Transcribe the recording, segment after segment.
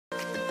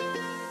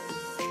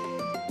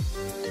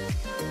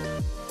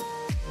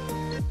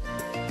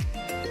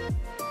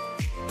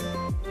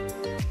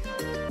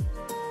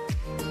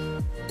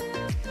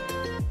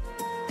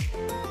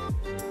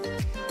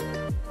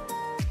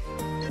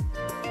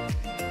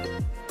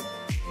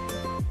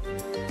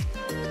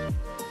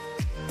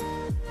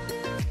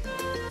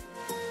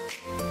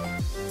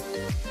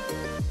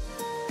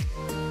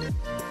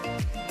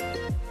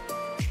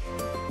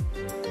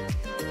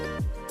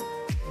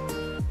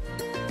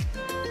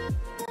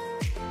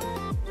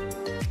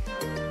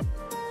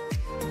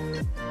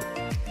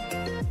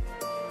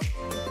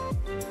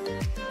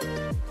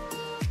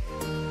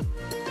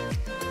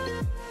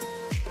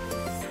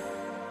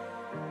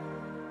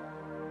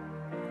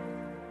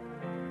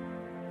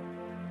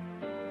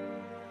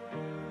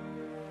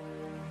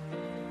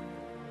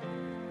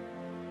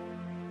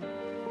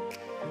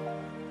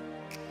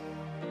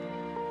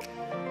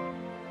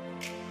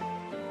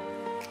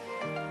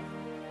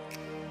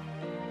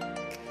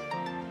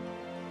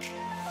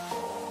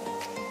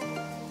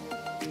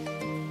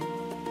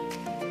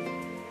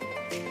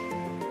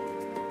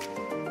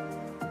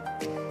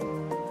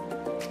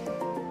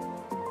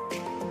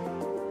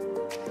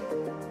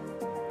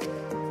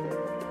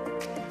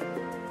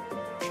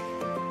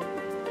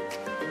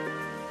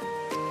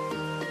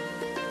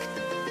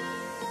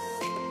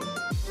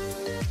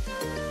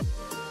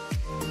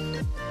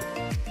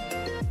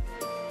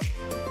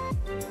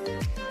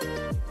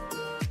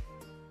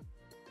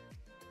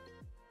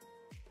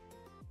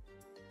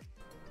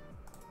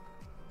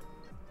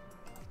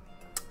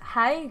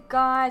Hey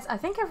guys, I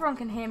think everyone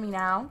can hear me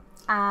now,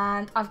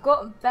 and I've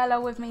got Bella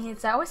with me here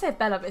today. I always say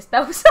Bella, but it's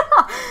Bellza.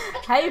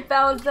 Hey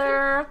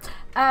Bellza.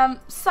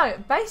 So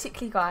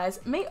basically guys,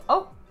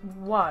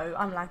 whoa,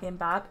 I'm lagging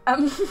bad.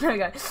 There we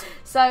go.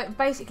 So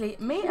basically,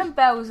 me and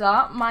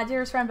Bellza, my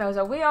dearest friend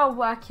Bellza, we are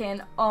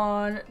working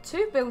on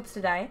 2 builds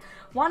today.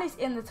 One is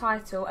in the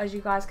title, as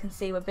you guys can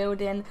see. We're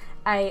building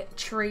a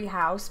tree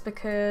house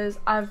because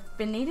I've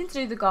been needing to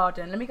do the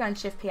garden. Let me go and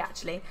shift P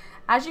actually.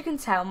 As you can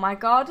tell, my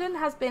garden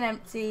has been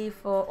empty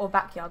or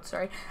backyard,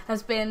 sorry,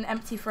 has been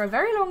empty for a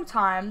very long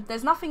time.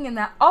 There's nothing in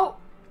there. Oh,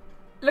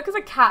 look at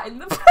the cat in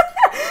the...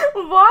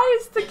 Why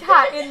is the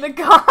cat in the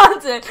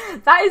garden?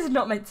 That is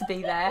not meant to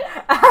be there.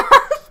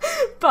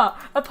 But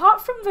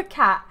apart from the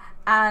cat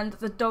and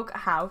the dog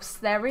house,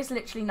 there is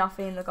literally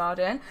nothing in the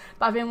garden.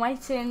 But I've been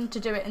waiting to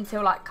do it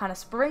until like kind of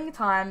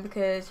springtime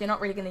because you're not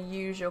really going to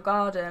use your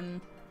garden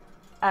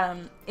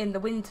in the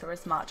winter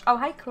as much. Oh,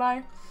 hey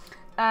Chloe.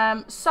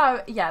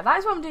 So yeah, that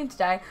is what I'm doing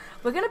today.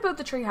 We're going to build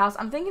the tree house.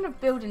 I'm thinking of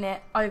building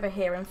it over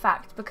here, in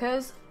fact,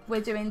 because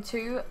we're doing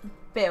 2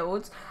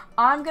 builds.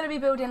 I'm going to be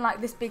building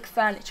like this big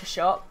furniture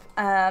shop,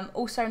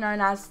 also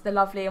known as the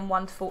lovely and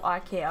wonderful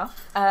IKEA.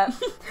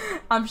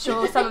 I'm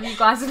sure some of you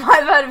guys might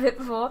have heard of it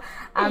before.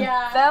 And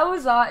yeah.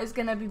 Bellza is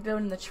going to be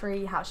building the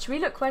tree house. Should we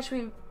look where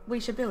we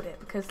should build it?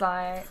 Because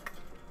like...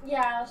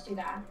 Yeah, let's do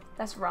that.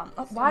 Let's run.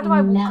 Oh, why do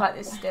I walk like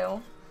this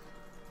still?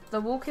 The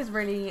walk is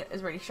really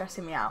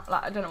stressing me out.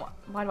 Like, I don't know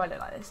why do I look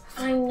like this?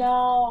 I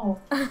know.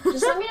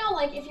 Just let me know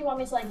like if you want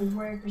me to like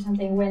work or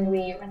something when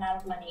we run out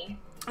of money.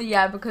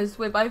 Yeah, because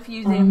we're both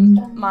using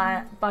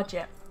my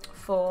budget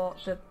for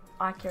the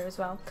IKEA as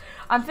well.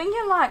 I'm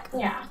thinking like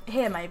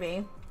here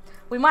maybe.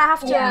 We might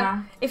have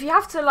to if you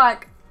have to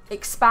like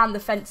expand the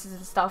fences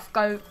and stuff,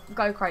 go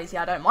crazy,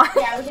 I don't mind.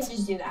 Yeah, we can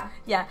just do that.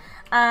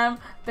 Yeah.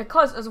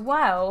 Because as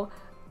well,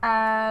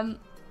 yeah,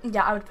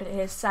 I would put it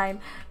here same.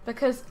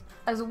 Because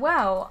as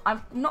well,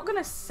 I'm not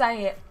gonna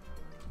say it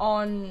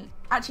on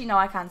actually no,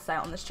 I can say it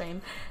on the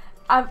stream.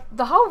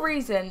 The whole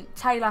reason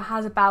Taylor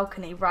has a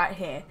balcony right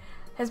here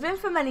has been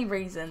for many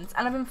reasons,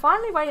 and I've been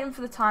finally waiting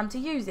for the time to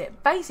use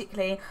it.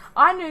 Basically,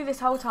 I knew this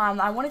whole time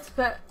that I wanted to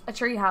put a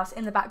tree house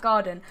in the back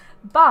garden,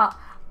 but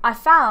I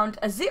found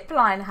a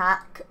zipline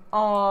hack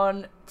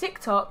on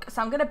TikTok,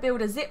 so I'm going to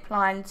build a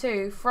zipline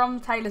too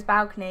from Taylor's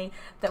balcony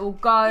that will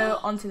go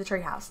onto the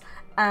tree house.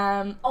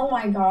 Oh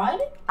my god.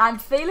 I'm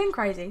feeling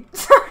crazy,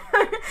 so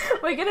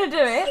we're going to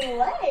do it.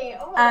 Slay.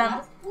 Oh my god,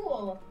 that's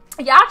cool.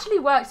 It actually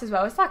works as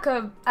well. It's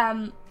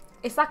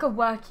like a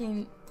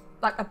working...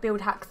 like a build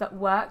hack that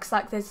works.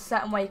 Like there's a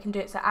certain way you can do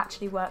it so it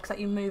actually works, like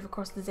you move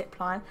across the zip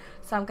line.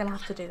 So I'm gonna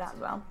have to do that as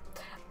well.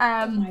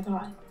 Oh my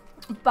god.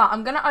 But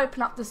I'm gonna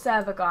open up the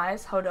server,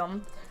 guys. Hold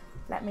on,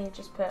 let me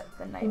just put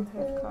the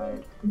neighborhood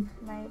code.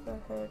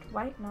 Neighborhood,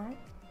 wait, no,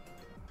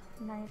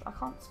 I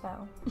can't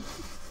spell.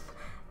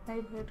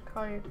 Neighborhood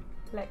code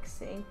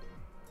Lexi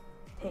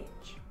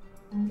Peach.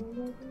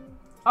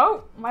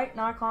 Oh wait,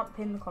 no, I can't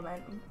pin the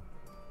comment.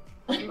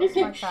 Like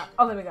that.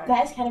 Oh, there we go.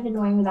 That is kind of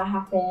annoying when that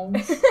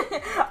happens.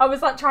 I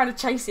was like trying to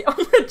chase it on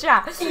the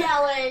chat. Yeah,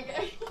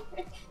 like.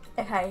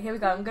 Okay, here we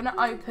go. I'm gonna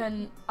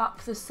open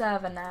up the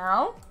server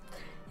now.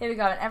 Here we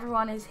go, and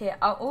everyone is here.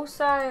 I'll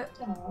also.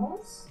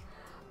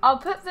 I'll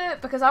put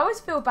because I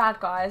always feel bad,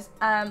 guys.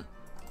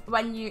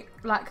 When you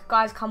like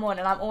guys come on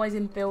and I'm always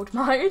in build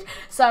mode.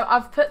 So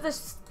I've put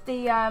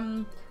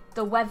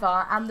the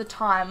weather and the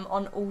time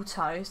on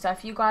auto. So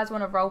if you guys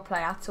want to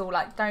roleplay at all,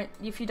 like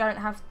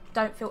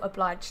don't feel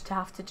obliged to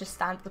have to just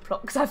stand the plot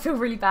because I feel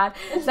really bad.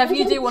 So if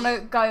you do want to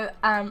go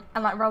and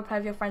like roleplay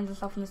with your friends and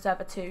stuff on the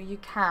server too, you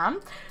can.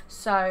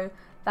 So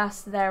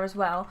that's there as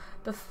well.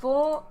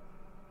 Before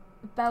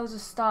Bellza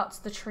starts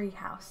the tree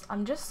house,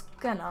 I'm just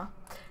gonna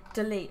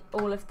delete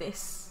all of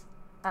this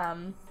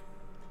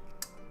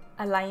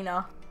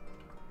Elena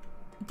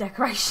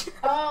decoration.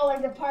 Oh,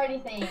 like the party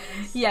things.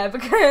 Yeah,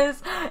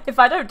 because if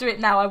I don't do it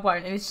now, I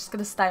won't, and it's just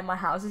gonna stay in my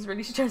house. It's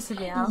really stressing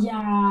me out.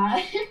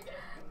 Yeah.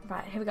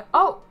 Right, here we go.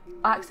 Oh,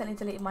 I accidentally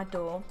deleted my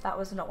door. That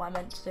was not what I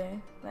meant to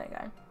do. There we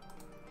go.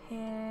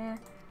 Here.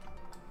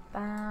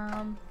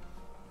 Bam.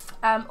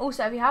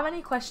 Also, if you have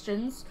any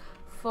questions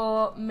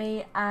for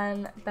me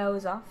and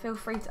Bellza, feel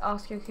free to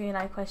ask your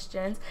Q&A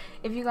questions.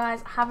 If you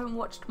guys haven't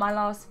watched my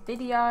last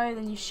video,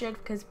 then you should,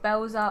 because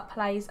Bellza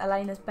plays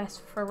Elena's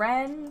best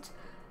friend.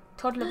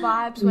 Toddler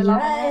vibes, we're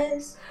loving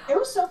it. It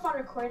was so fun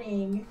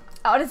recording.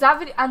 Oh, there's that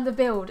video and the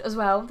build as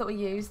well that we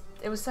used.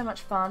 It was so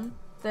much fun.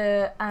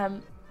 The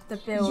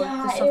build,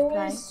 yeah, the soft it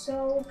play. was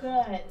so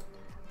good.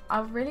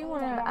 I really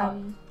want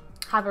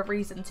to have a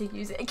reason to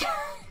use it again.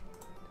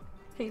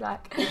 Be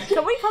like,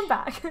 can we come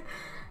back? It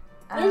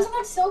was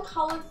like so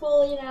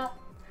colorful, you know.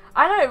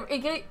 I know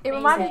it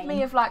reminded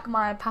me of like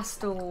my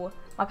pastel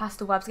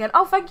vibes again.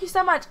 Oh, thank you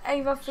so much,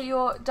 Ava, for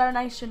your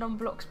donation on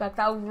Bloxburg.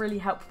 That will really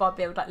help with our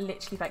build. Like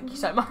literally, thank you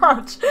so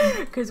much,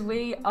 because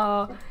we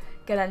are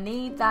gonna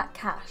need that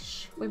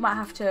cash. We might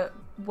have to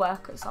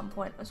work at some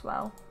point as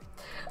well.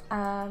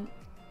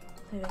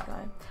 There we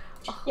go.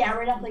 Yeah,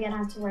 we're definitely gonna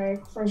have to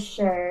work for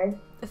sure.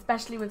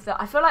 especially with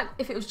the. I feel like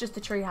if it was just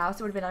the tree house,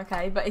 it would have been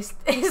okay, but it's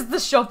the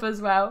shop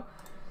as well.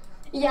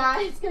 Yeah,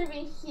 it's gonna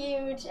be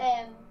huge,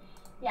 and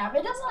yeah, but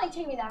it doesn't like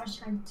take me that much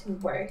time to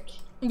work.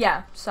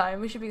 Yeah, so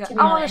we should be good. To be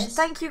Oh my honest. gosh,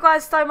 thank you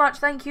guys so much.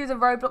 Thank you, the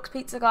Roblox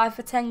Pizza Guy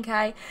for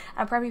 10k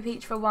and Preppy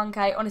Peach for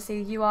 1k.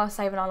 Honestly, you are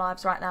saving our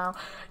lives right now.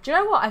 Do you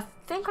know what? I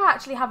think I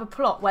actually have a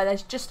plot where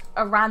there's just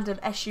a random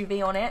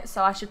SUV on it,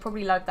 so I should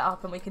probably load that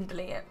up and we can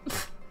delete it.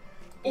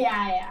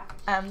 Yeah.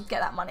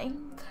 Get that money.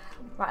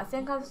 Right, I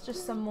think there's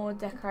just some more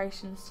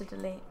decorations to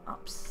delete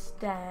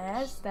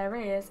upstairs. There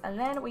is, and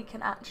then we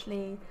can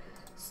actually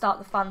start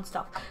the fun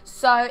stuff.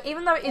 So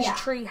even though it is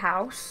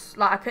treehouse,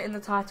 like I put in the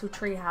title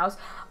treehouse,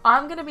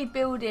 I'm going to be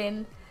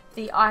building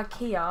the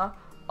IKEA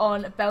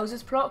on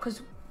Bellza's plot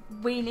because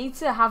we need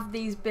to have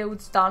these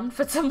builds done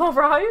for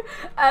tomorrow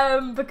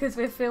because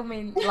we're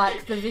filming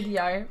like the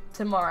video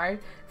tomorrow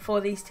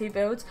for these 2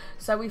 builds.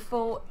 So we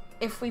thought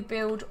if we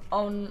build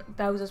on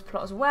Bellza's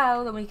plot as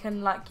well, then we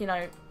can like, you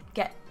know,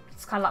 get,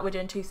 it's kind of like we're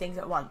doing 2 things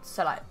at once,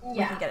 so like we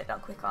can get it done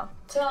quicker.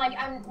 So like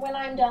when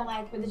I'm done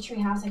like with the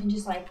treehouse, I can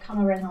just like come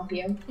over and help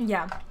you.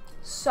 Yeah.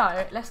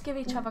 So let's give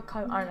each other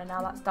co-owner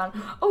now that's done.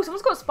 Oh,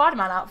 someone's got a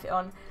Spider-Man outfit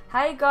on.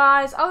 Hey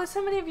guys. Oh, there's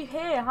so many of you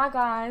here. Hi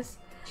guys.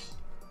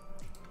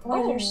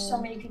 Wow, there's so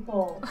many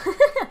people.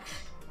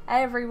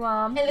 Hey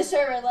everyone. In the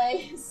server,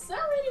 like so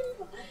many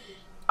people.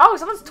 Oh,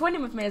 someone's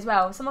twinning with me as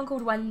well. Someone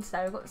called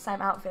Wednesday. We've got the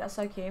same outfit. That's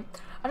so cute.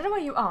 I don't know where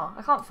you are.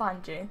 I can't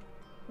find you.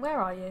 Where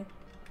are you?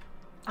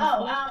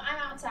 Oh,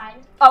 I'm outside.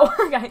 Oh,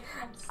 okay.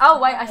 Oh,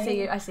 wait, I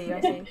see you. I see you.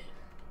 I see you.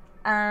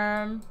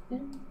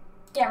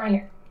 Yeah, right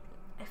here.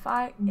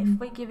 If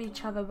we give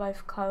each other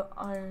both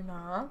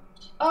co-owner.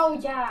 Oh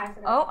yeah, I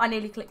forgot. Oh, I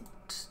nearly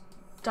clicked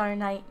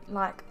donate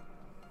like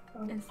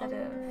instead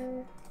of.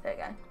 There you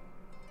go.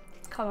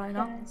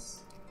 Co-owner.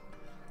 Yes.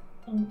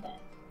 And then.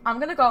 I'm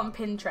gonna go on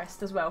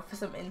Pinterest as well for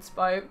some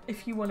inspo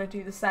if you want to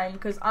do the same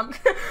because I'm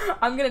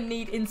gonna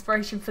need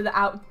inspiration for the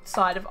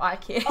outside of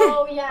IKEA.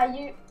 Oh yeah,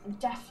 you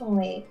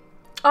definitely.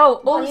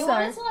 Oh, Well, also. you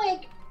wanted to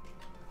like.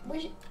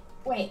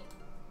 Wait.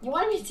 You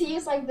wanted me to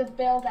use like the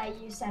build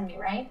that you sent me,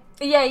 right?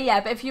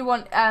 Yeah, but if you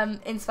want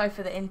inspo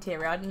for the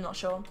interior, I'm not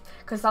sure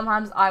because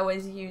sometimes I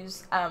always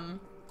use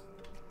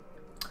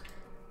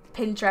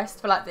Pinterest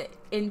for like the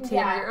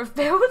interior of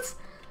builds.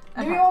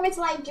 Do you want me to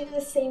like do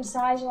the same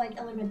size or like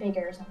a little bit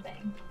bigger or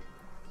something?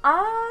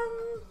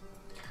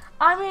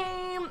 I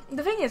mean,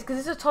 the thing is, because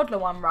it's a toddler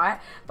one, right?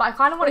 But I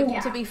kind of want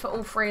it to be for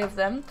all 3 of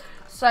them.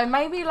 So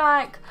maybe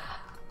like,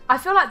 I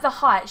feel like the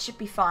height should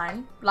be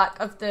fine, like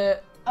of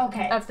the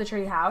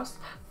tree house.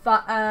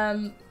 But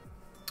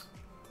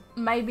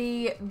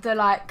maybe the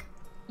like,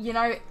 you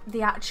know,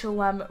 the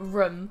actual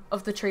room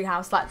of the tree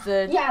house, like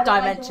the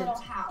dimensions. Like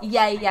the house.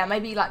 Yeah.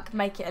 Maybe like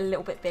make it a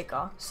little bit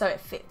bigger so it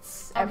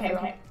fits everyone.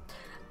 Okay.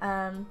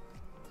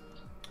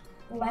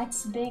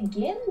 Let's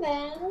begin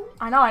then.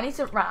 I know, I need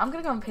to, right, I'm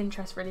going to go on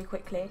Pinterest really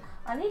quickly.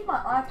 I need my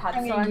iPad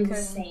I'm so gonna I do can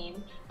the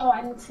same. Oh,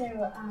 I need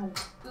to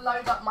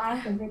load up my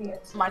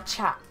videos. my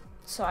chat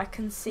so I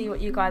can see what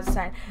you guys are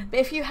saying. But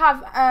if you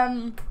have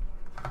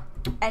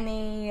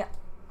any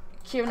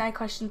Q&A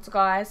questions,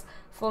 guys,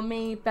 for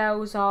me,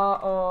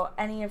 Bellza, or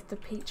any of the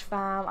Peach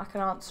fam, I can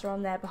answer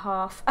on their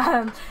behalf,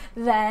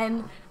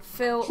 then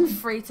feel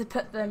free to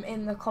put them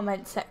in the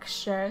comment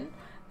section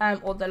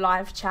or the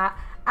live chat.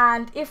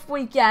 And if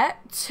we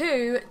get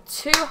to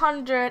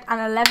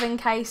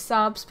 211k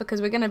subs,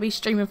 because we're going to be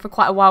streaming for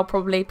quite a while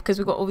probably, because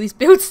we've got all these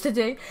builds to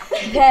do,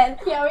 then...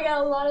 Yeah, we got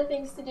a lot of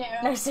things to do.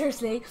 No,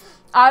 seriously.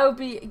 I will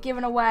be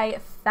giving away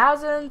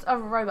thousands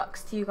of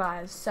Robux to you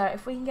guys. So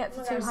if we can get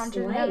to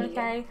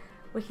 211k,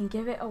 we can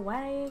give it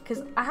away.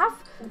 Because I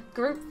have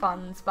group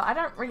funds, but I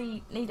don't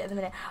really need it at the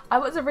minute. I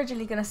was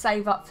originally going to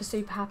save up for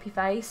Super Happy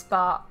Face,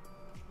 but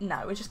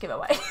no, we'll just give it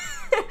away.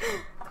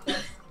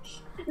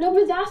 No,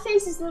 but that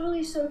face is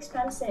literally so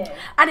expensive.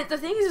 And the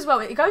thing is as well,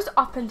 it goes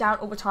up and down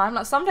all the time.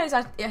 Like some days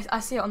I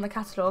see it on the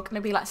catalogue and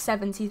it'll be like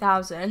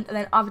 70,000, and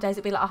then other days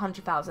it'll be like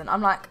 100,000.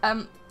 I'm like,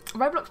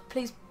 Roblox,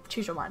 please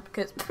choose your mind,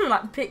 because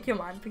like pick your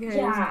mind, because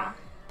I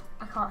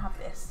can't have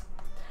this.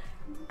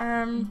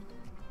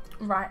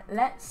 Right,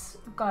 let's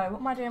go.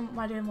 What am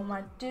I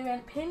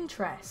doing?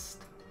 Pinterest.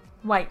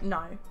 Wait,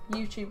 no.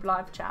 YouTube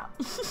live chat.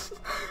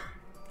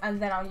 And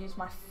then I'll use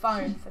my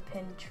phone for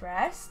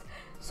Pinterest.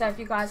 So if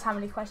you guys have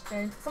any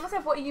questions, someone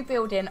said, what are you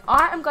building?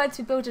 I am going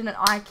to be building an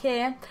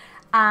IKEA,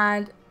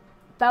 and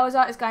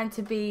Bellza is going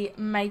to be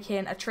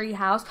making a tree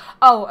house.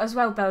 Oh, as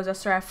well, Bellza,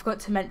 sorry, I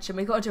forgot to mention,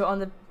 we've got to do it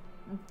on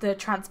the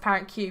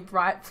transparent cube,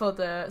 right, so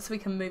we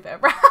can move it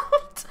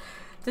around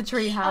the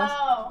tree house.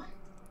 Oh.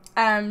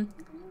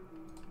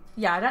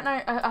 Yeah, I don't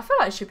know. I feel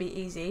like it should be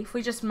easy if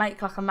we just make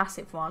like a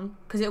massive one,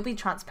 because it'll be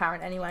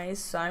transparent anyways,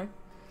 so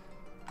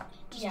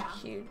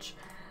just huge.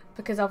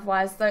 Because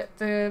otherwise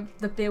the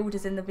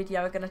builders in the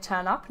video are going to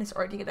turn up and it's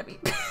already going to be...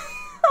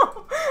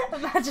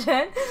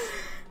 Imagine.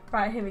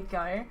 Right, here we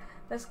go.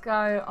 Let's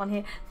go on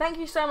here. Thank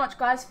you so much,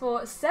 guys,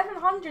 for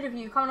 700 of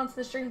you coming onto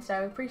the stream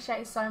today. We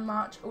appreciate it so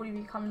much. All of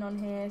you coming on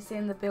here,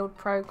 seeing the build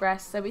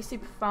progress. So it'll be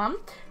super fun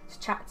to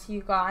chat to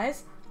you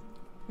guys.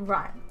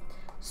 Right.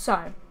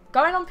 So,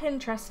 going on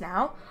Pinterest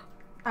now,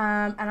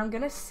 and I'm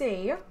gonna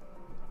see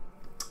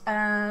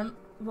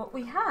what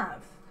we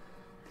have.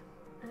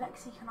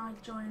 Lexi, can I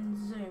join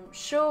Zoom?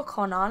 Sure,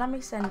 Connor. Let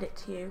me send it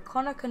to you.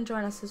 Connor can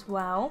join us as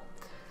well.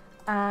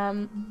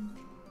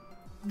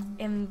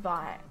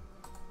 Invite.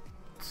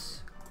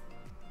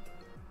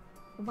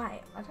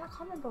 Wait, I can't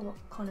remember what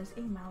Connor's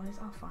email is.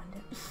 I'll find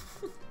it.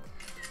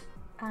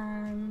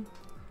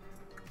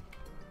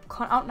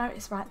 Oh no,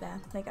 it's right there.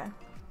 There you go.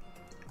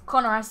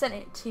 Connor, I sent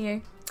it to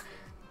you.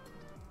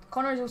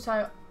 Connor is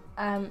also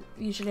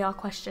usually our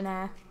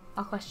questionnaire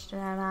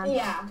man.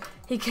 Yeah.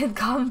 He can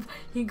come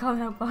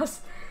help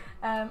us.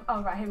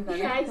 Oh right, here we go.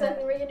 Yeah,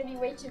 exactly. We're gonna be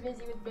way too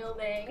busy with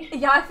building.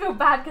 Yeah, I feel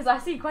bad because I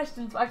see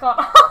questions but I can't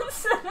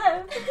answer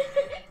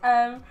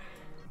them.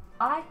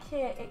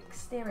 IKEA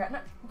exterior. No,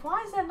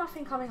 why is there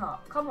nothing coming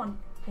up? Come on,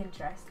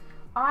 Pinterest.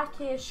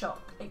 IKEA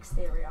shop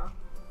exterior.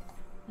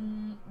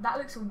 That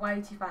looks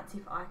way too fancy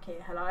for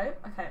IKEA. Hello?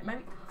 Okay,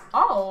 maybe.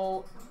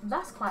 Oh,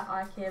 that's quite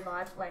IKEA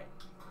vibes. Wait.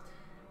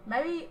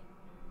 Maybe.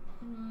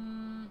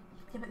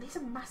 Yeah, but these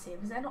are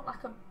massive. Is there not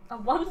like a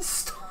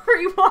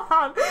one-story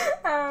one?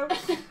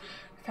 Okay,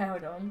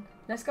 hold on.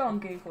 Let's go on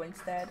Google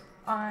instead.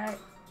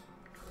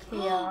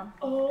 IKEA.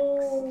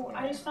 Oh,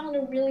 I just found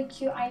a really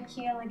cute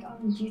IKEA like on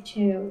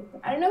YouTube.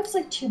 I don't know if it's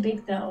like too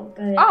big though,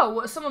 but Oh,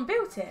 what? Someone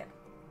built it?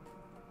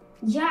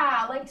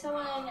 yeah, like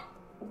someone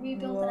we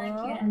built an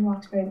IKEA in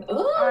Bloxburg.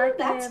 Ooh, IKEA.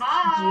 that's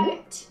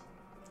cute.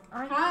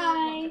 IKEA.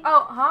 Hi.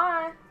 Oh,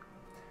 hi.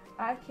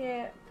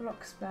 IKEA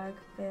Bloxburg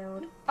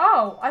build.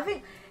 Oh, I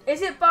think,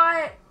 is it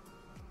by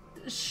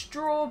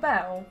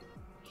Strawbell?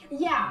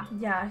 Yeah.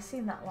 Yeah, I've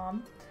seen that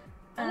one.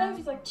 I don't know if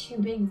it's like too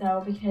big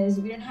though because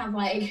we didn't have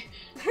like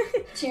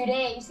 2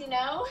 days, you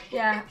know?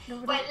 Yeah.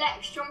 Wait,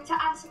 Lex, do you want me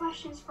to answer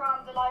questions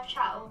from the live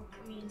chat or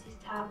communities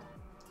tab?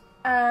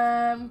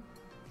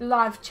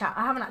 Live chat.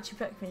 I haven't actually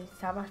put a community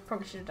tab. I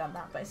probably should have done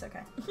that, but it's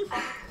okay.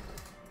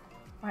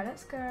 Right,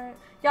 let's go.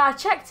 Yeah, I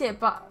checked it,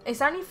 but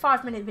it's only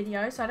 5-minute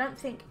video, so I don't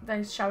think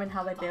they're showing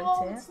how they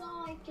built it. It's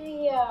not like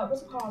a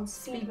what's it called?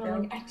 Speed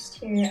building build.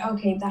 exterior.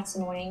 Okay, that's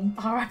annoying.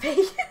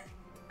 R.I.P.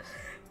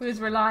 Was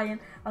relying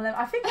on them.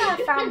 I think I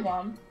found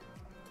one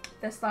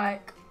that's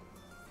like,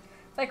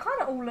 they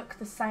kind of all look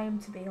the same,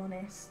 to be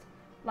honest.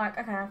 Like,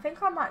 okay, I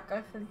think I might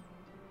go for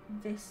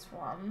this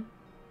one,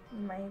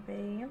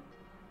 maybe.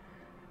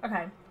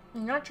 Okay,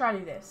 I'm gonna try to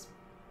do this.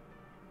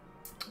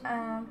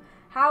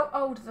 How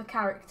old are the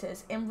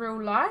characters in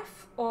real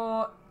life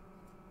or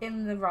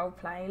in the role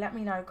play? Let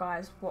me know,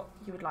 guys, what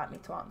you would like me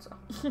to answer.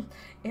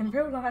 In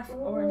real life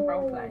or in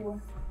role play.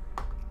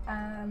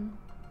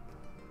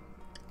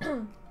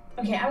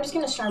 Okay, I'm just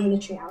gonna start with the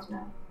treehouse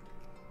now.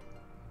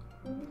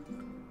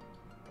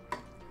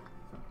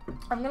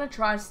 I'm gonna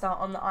try to start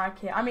on the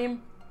IKEA. I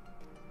mean,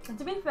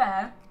 to be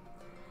fair,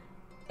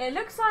 it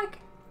looks like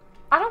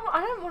I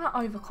don't want to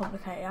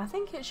overcomplicate it. I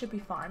think it should be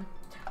fine,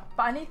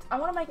 but I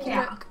want to make it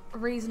look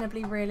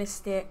reasonably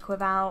realistic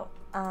without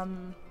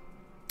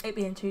it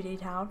being too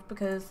detailed,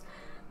 because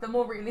the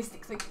more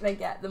realistic they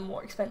get, the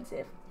more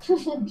expensive.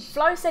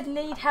 Flo said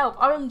need help.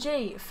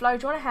 OMG, Flo,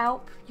 do you want to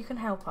help? You can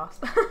help us.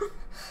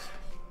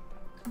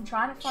 I'm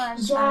trying to find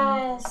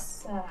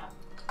yes.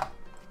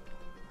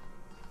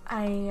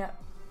 A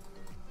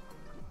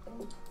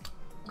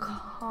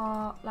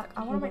car, like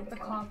I want to make the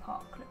car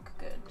park look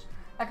good.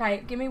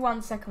 Okay, give me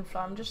 1 second,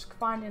 Flo. I'm just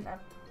finding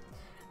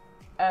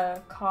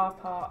a car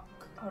park.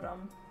 Hold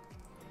on.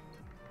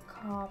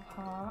 Car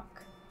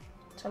park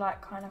to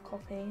like kind of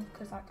copy,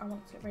 because like I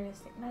want it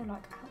realistic. No,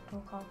 like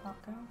outdoor car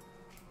park, girl.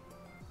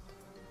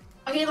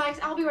 Okay, Lex,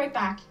 I'll be right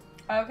back.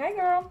 Okay,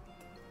 girl.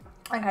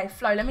 Okay,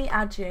 Flo, let me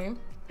add you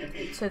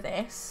to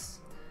this.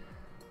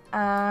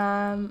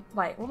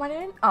 Wait, what am I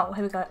doing? Oh,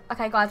 here we go.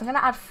 Okay, guys, I'm gonna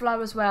add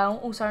Flo as well,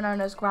 also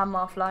known as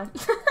Grandma Flo.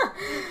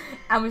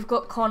 And we've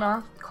got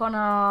Connor.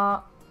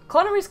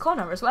 Connor is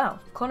Connor as well.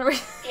 Connor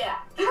is. Yeah.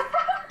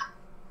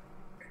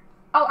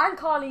 Oh, and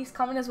Carly's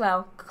coming as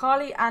well.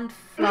 Carly and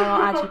Flo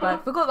are actually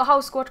both. We've got the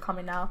whole squad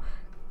coming now.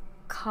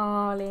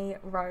 Carly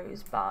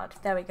Rosebud.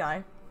 There we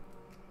go.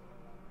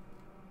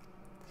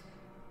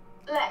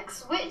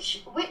 Lex,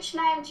 which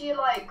name do you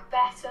like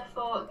better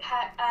for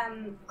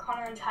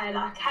Connor and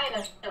Taylor?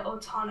 Kayla or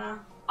Tonna?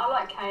 I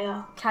like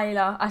Kayla.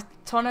 Kayla.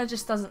 Tonna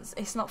just doesn't.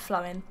 It's not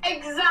flowing.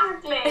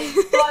 Exactly.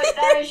 Like,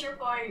 there is your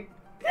point.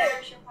 There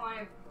is your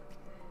point.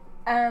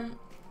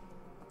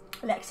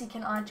 Lexi,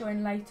 can I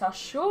join later?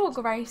 Sure,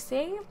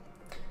 Gracie.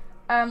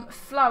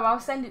 Flo, I'll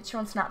send it to you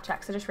on Snapchat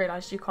because I just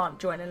realised you can't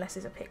join unless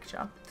it's a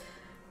picture.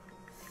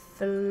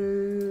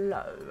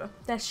 Flo.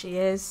 There she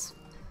is.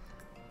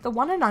 The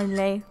one and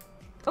only.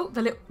 Oh,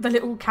 the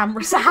little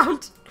camera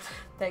sound.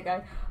 There you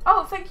go.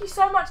 Oh, thank you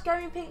so much,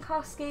 Gaming Pink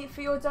Husky, for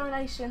your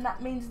donation.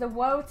 That means the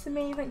world to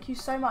me. Thank you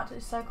so much.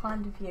 It's so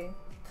kind of you.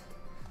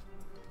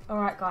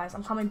 Alright, guys.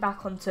 I'm coming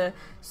back onto...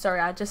 Sorry,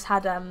 I just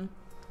had a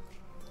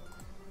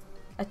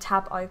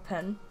tab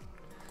open.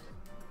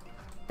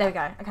 There we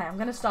go. Okay, I'm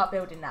going to start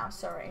building now.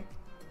 Sorry.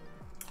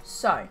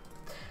 So,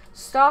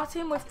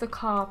 starting with the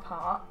car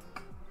park.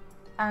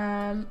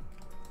 We're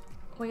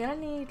going to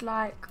need,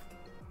 like...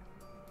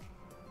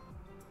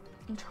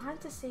 I'm trying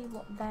to see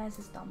what theirs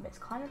has done, but it's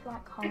kind of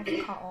like hard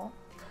to cut off.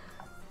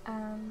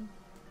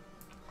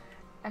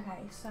 Okay,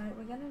 so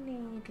we're gonna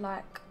need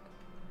like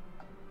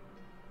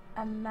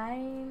a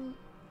main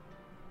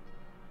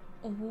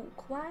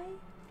walkway.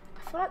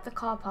 I feel like the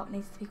car park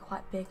needs to be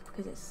quite big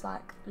because it's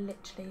like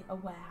literally a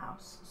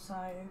warehouse, so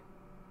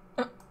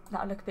that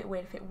would look a bit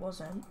weird if it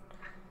wasn't.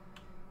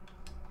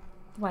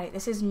 Wait,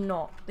 this is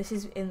not, this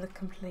is in the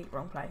complete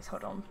wrong place,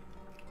 hold on.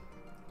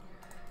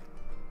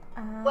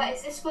 Wait,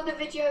 is this for the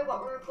video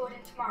what we're recording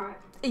tomorrow?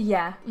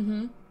 Yeah,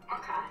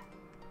 Okay.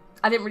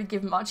 I didn't really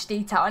give much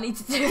detail, I need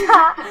to do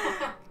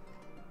that.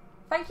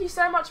 Thank you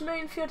so much,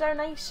 Moon, for your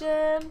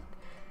donation.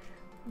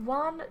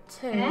 1,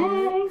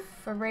 2,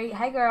 3.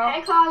 Hey, girl.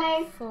 Hey,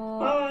 Carly. 4,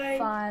 Bye.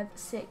 5,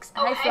 6.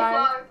 Oh, hey, hey,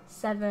 Flo. Flo.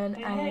 7,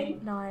 Hey.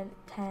 8, 9,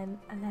 10,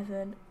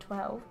 11,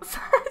 12,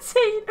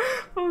 13,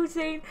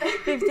 14,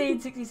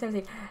 15, 16,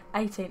 17,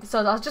 18. So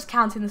I was just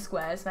counting the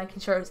squares,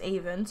 making sure it was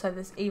even. So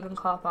there's even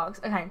car parks.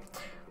 Okay.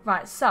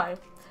 Right, so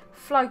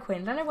Flo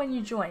Quinn, I don't know when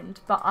you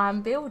joined, but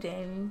I'm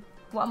building.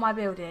 What am I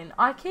building?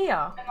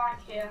 IKEA. An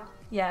IKEA.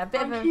 Yeah, a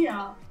bit of a.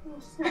 IKEA.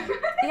 What's that?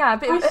 Yeah, a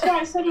bit I of. swear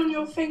I said on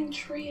your thing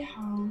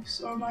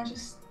treehouse, or am I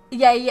just?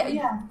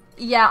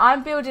 Yeah.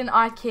 I'm building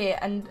IKEA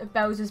and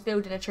Bellza's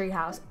building a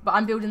treehouse, but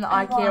I'm building the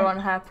IKEA right.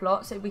 on her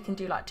plot, so we can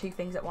do like 2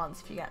 things at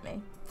once, if you get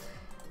me.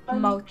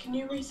 Can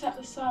you reset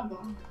the server?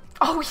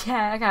 Oh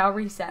yeah, okay, I'll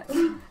reset.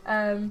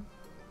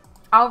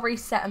 I'll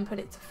reset and put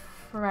it to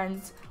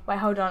friends. Wait,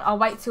 hold on. I'll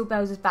wait till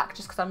Bellza's back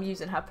just because I'm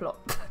using her plot.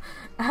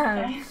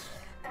 Okay.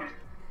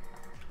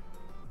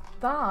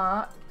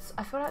 But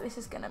I feel like this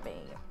is gonna be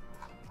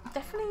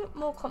definitely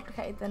more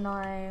complicated than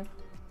I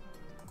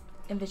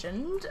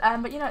envisioned.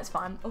 But you know, it's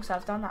fine. Also,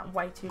 I've done that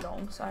way too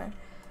long. So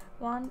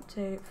 1,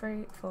 2,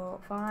 3, 4,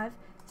 5,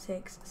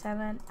 6,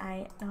 7,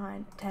 8,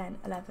 9, 10,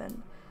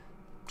 11,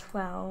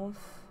 12.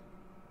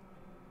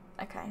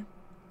 Okay,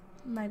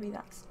 maybe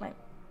that's like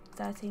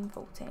 13,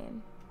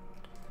 14.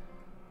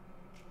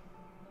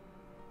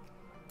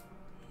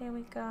 Here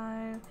we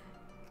go.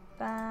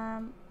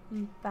 Bam,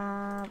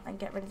 bam, and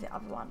get rid of the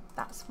other one.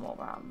 That's what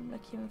I'm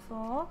looking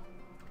for.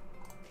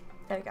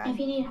 There we go. If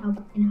you need help,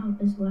 I can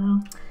help as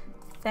well.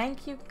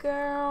 Thank you,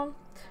 girl.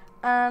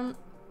 Yeah,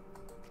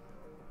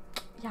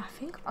 I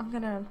think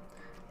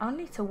I'll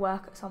need to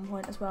work at some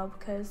point as well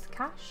because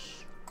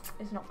cash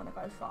is not gonna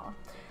go far.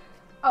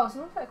 Oh,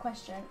 someone put a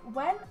question.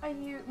 When are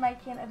you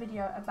making a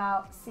video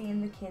about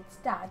seeing the kid's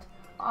dad?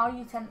 Are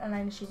you telling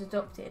Elena she's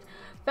adopted?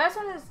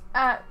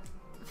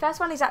 First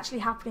one is actually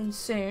happening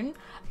soon.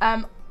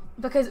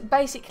 Because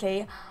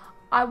basically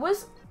I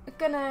was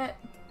gonna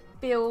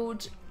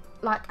build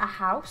like a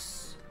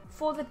house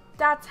for the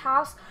dad's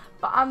house,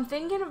 but I'm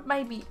thinking of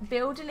maybe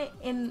building it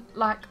in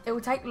like, it will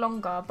take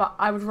longer, but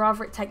I would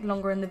rather it take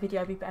longer and the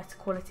video be better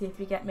quality, if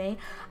you get me.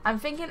 I'm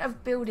thinking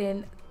of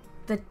building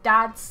the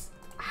dad's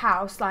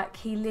house, like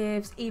he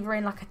lives either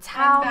in like a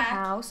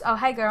townhouse, oh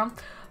hey girl,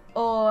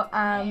 or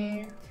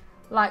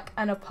like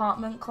an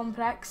apartment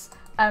complex,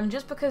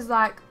 just because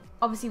like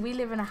obviously we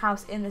live in a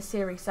house in the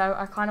series, so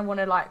I kind of want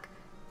to like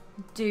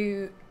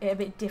do it a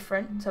bit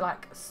different to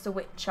like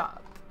switch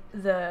up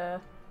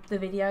the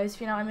videos,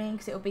 if you know what I mean,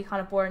 because it would be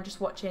kind of boring just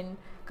watching,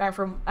 going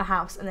from a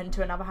house and then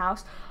to another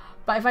house.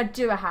 But if I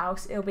do a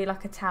house, it'll be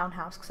like a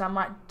townhouse, because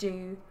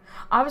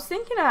I was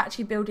thinking of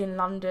actually building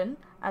London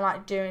and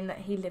like doing that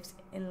he lives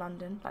in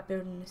London, like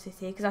building the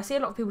city, because I see a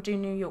lot of people do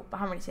New York, but I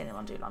haven't really seen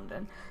anyone do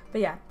London.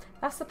 But yeah,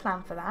 that's the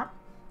plan for that.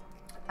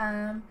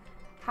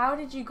 How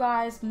did you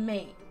guys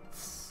meet?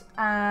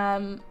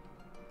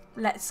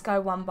 Let's go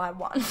one by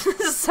one.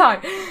 So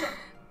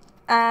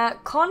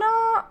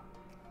Connor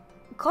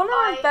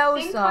and Bellza.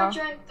 I think I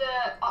joined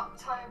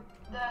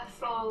the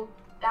full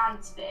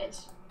dance vid.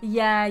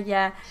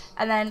 Yeah.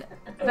 And then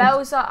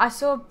Bellza,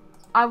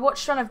 I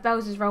watched one of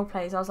Bellza's role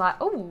plays. I was like,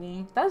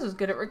 oh, Bellza's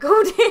good at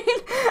recording.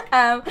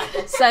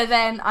 So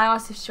then I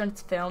asked if she wanted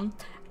to film,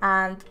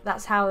 and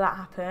that's how that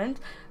happened.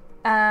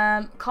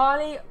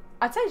 Carly,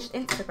 I'd say just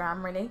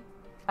Instagram really.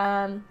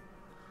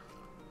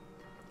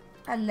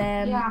 And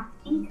then Yeah,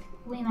 I think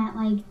we met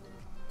like,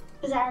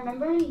 because I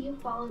remember you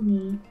followed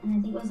me, and I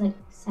think it was like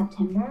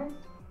September.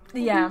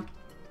 Yeah.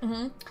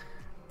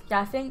 Yeah,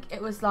 I think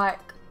it was like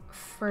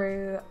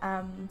through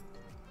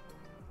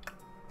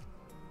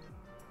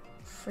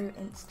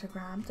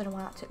Instagram. Don't know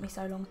why that took me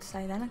so long to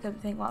say then. I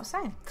couldn't think what I was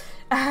saying.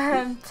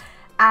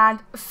 And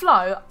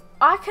Flo,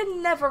 I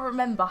can never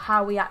remember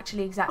how we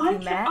actually exactly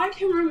met. I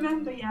can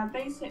remember, yeah,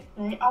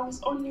 basically. I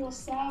was on your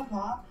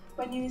server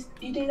when you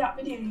did that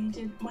video you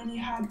did when you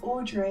had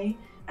Audrey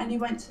and you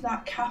went to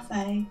that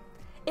cafe.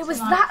 It was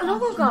that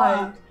long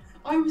ago.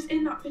 I was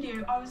in that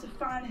video, I was a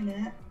fan in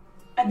it.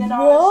 And then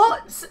No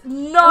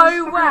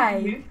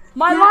way.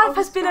 My life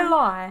has been a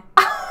lie.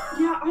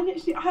 Yeah,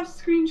 I have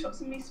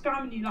screenshots of me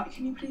spamming you, like,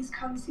 can you please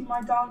come see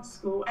my dance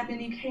school? And then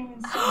you came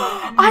and saw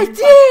it. And then I you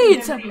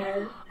did! the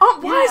video.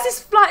 Why is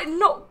this like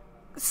not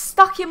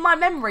stuck in my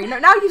memory. No,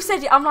 now you've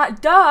said it, I'm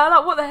like, duh,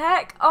 like what the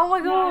heck? Oh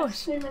my gosh.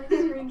 So many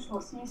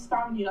screenshots. You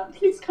spamming you like,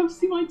 please come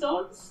see my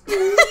dance.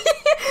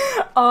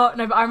 Oh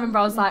no, but I remember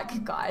I was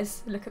like,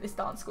 guys, look at this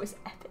dance school. It's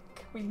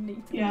epic. We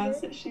need to. Yeah,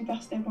 it's literally the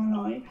best day of my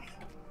life.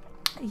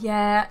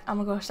 Yeah. Oh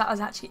my gosh, that was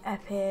actually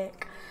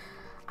epic.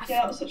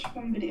 Yeah, that was such a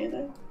fun video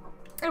though.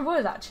 It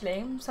was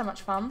actually so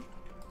much fun.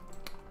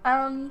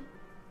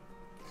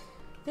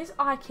 This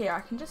IKEA, I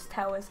can just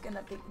tell is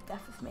gonna be the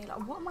death of me.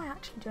 Like, what am I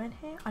actually doing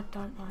here? I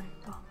don't know.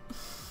 But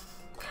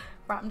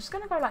right, I'm just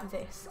gonna go like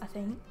this. I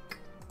think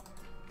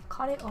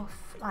cut it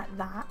off like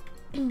that.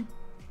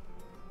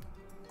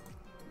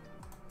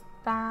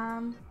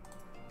 Bam,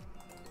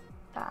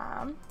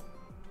 bam,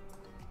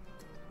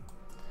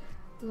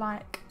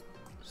 like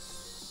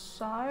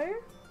so.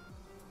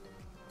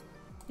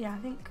 Yeah, I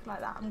think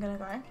like that. I'm gonna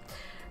go,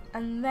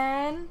 and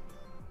then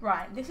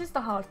right. This is the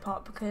hard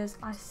part because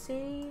I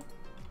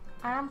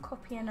am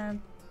copying a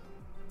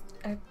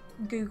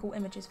Google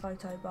Images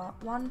photo, but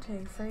 1,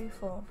 2, 3,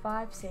 4,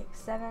 5, 6,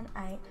 7,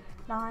 8,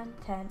 9,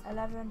 10,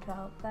 11,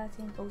 12,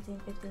 13,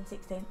 14, 15,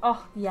 16.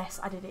 Oh, yes,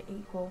 I did it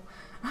equal.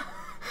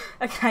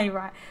 Okay,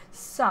 right.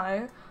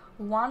 So,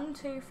 1,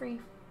 2,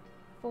 3,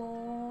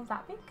 4,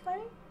 that big,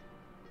 maybe?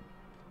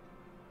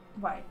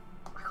 Wait,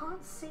 I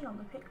can't see on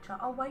the picture.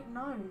 Oh, wait,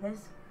 no,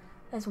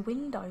 there's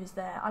windows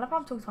there. I love how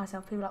I'm talking to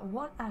myself. People are like,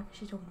 what on earth is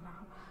she talking about?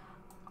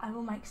 I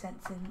will make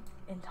sense in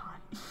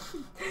time.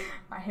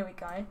 Right, here we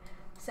go.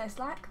 So it's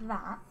like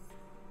that.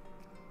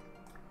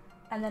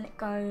 And then it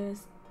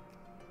goes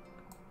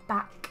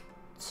back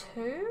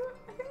to,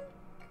 I think.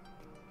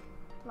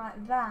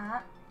 Like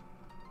that.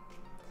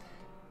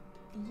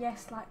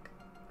 Yes, like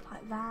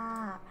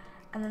that.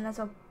 And then there's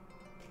a...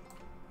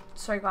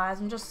 Sorry guys,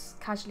 I'm just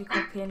casually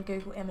copying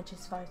Google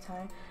Images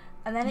photo.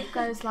 And then it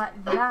goes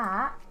like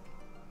that.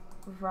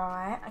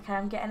 Right, okay,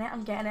 I'm getting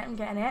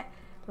it.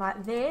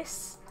 Like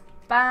this.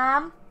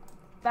 Bam,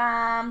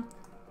 bam,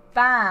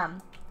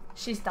 bam.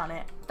 She's done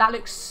it. That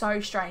looks so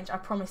strange. I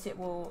promise it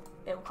will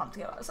come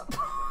together at some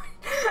point.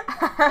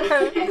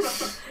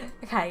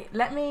 Okay,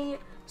 let me...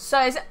 So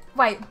is it...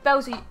 Wait,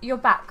 Bellza, you're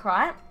back,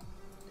 right?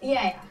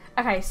 Yeah.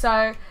 Okay,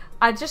 so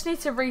I just need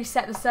to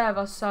reset the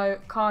server so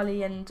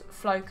Carly and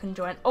Flo can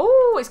join.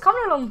 Oh, it's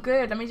coming along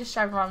good. Let me just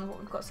show everyone what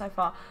we've got so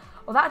far.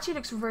 Oh, that actually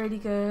looks really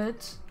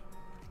good.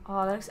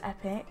 Oh, that looks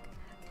epic.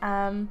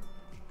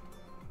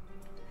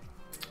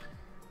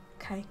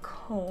 Okay,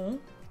 cool.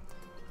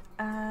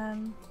 I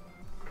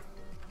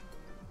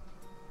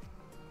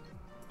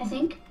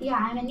think, yeah,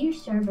 I'm a new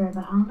server,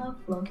 but I don't know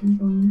if Flo can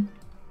join.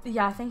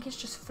 Yeah, I think it's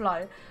just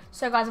Flo.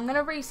 So guys, I'm going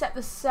to reset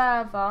the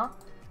server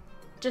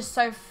just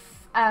so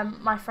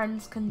my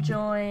friends can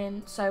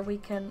join, so we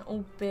can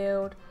all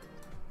build.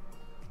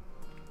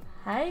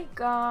 Hey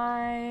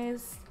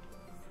guys.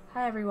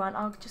 Hi everyone.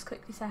 I'll just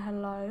quickly say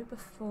hello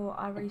before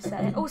I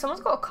reset it. Oh,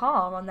 someone's got a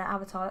car on their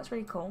avatar. That's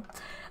really cool.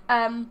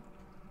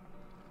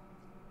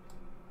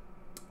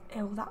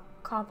 Ew, that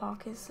car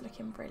park is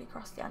looking really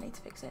crusty. I need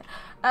to fix it.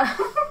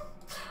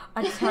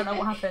 I just don't know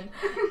what happened.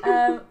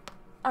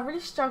 I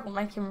really struggle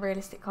making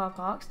realistic car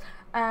parks.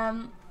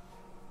 I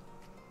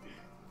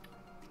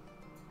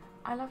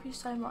love you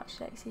so much,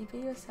 Lexi. Be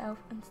yourself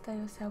and stay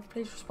yourself.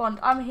 Please respond.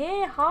 I'm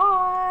here.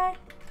 Hi.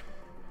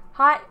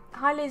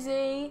 Hi,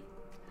 Lizzie.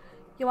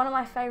 You're one of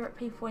my favourite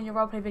people in your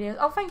roleplay videos.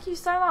 Oh, thank you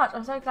so much.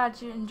 I'm so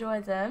glad you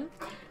enjoy them.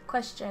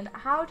 Question: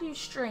 how do you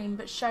stream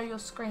but show your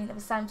screen at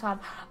the same time?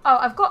 Oh,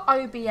 I've got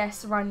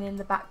OBS running in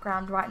the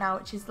background right now,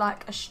 which is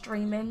like a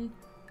streaming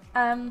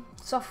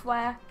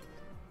software.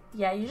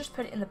 Yeah, you just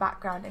put it in the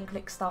background and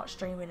click start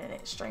streaming and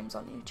it streams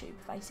on YouTube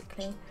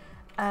basically.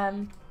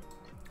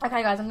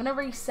 Okay guys, I'm gonna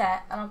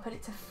reset and I'll put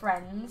it to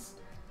friends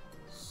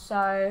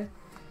so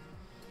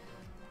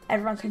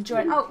everyone can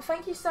join. Oh,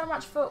 thank you so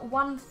much for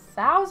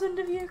 1,000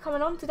 of you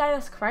coming on today.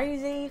 That's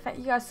crazy. Thank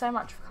you guys so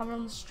much for coming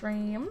on the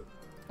stream.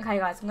 Okay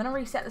guys, I'm gonna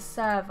reset the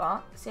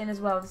server, seeing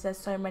as well as there's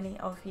so many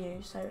of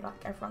you, so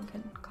like everyone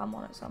can come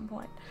on at some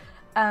point.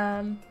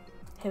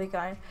 Here we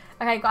go.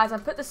 Okay guys,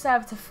 I've put the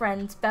server to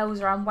friends.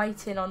 Bellza, I'm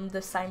waiting on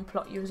the same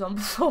plot you was on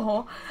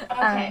before.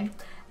 Okay.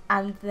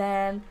 And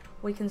then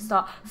we can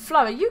start. Flo,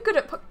 are you good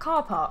at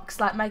car parks,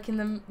 like making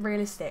them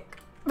realistic?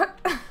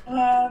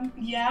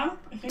 Yeah,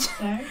 I think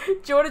so.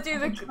 Do you want to do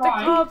the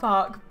car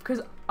park?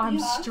 Because I'm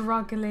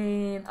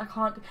struggling. I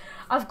can't.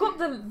 I've got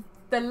the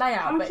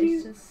layout, but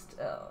it's just.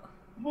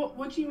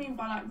 What do you mean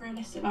by like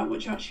realistic? Like, what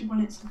do you actually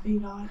want it to be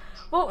like?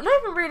 Well, not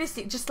even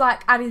realistic, just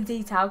like adding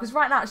detail. Because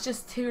right now it's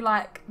just two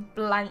like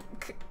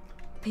blank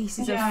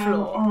pieces of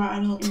floor. Alright, I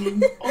know what you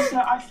mean. Also,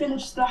 I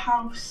finished the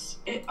house.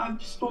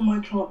 I've spawned my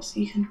plot, so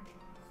you can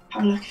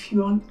have a look if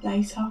you want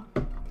later.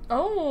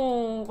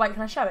 Oh, wait,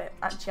 can I show it?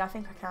 Actually, I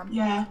think I can.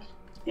 Yeah,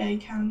 you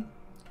can.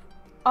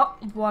 Oh,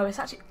 whoa, it's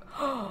actually...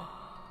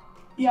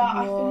 Yeah,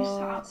 whoa. I finished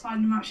that outside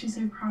and I'm actually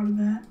so proud of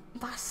it.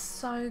 That's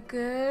so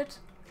good.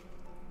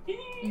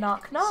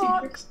 Knock,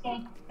 knock. Super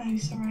excited. Oh,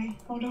 sorry.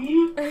 Hold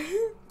on.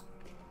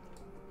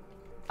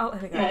 Oh,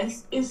 there we go. Yeah,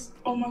 it's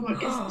oh my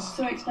god, it's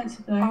so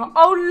expensive though.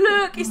 Oh,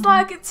 look, it's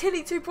like a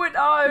Tilly 2.0.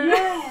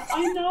 Yeah,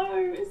 I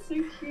know, it's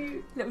so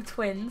cute. Little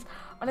twins.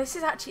 Oh, this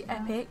is actually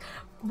epic.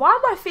 Why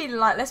am I feeling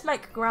like, let's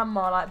make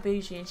grandma like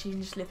bougie and she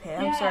can just live here?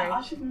 Yeah, I'm sorry.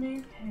 I should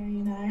move here,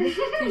 you know.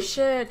 You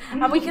should.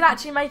 And we can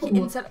actually make it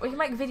into, we can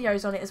make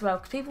videos on it as well,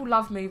 because people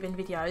love moving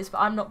videos, but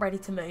I'm not ready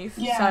to move.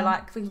 Yeah. So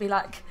like, we can be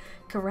like,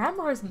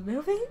 grandma is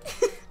moving?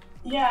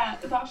 Yeah,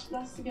 that's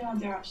a good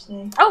idea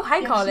actually. Oh,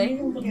 hey, Yeah, Carly.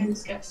 so moving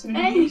videos get so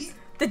many views.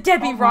 The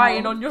Debbie Oh,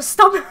 Ryan wow. on your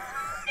stomach.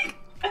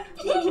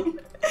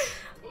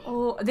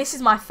 Oh, this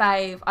is my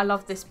fave. I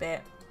love this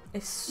bit.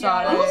 It's so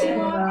Yeah,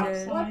 What,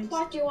 good. what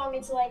plot do you want me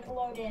to like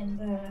load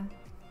in?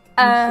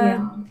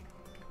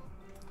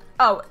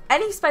 Oh,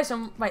 any space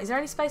on, wait, is there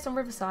any space on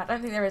Riverside? I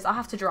don't think there is. I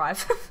have to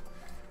drive.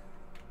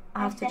 I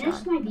I have to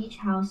finished drive. my beach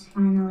house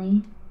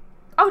finally.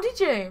 Oh, did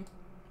you?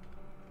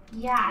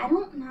 Yeah, I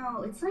don't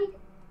know. It's like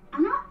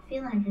I'm not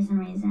feeling it for some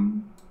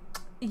reason.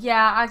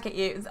 Yeah, I get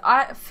you.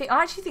 I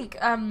actually think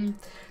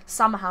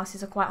summer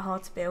houses are quite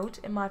hard to build,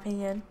 in my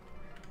opinion.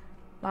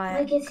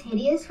 Like it's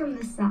hideous from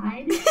the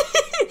side.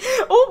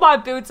 All my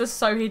builds are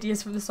so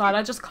hideous from the side.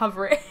 I just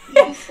cover it.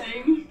 Yeah,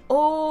 same.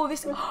 Oh,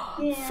 this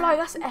Yeah. Flo,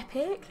 that's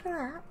epic. Look at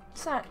that.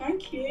 So,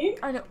 Thank you.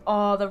 I know.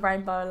 Oh, the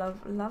rainbow,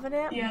 loving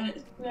it. Yeah,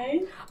 let's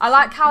play. I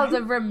like how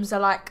the rooms are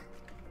like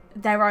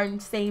their own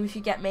theme, if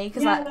you get me,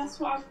 because Yeah, like that's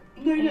what I've...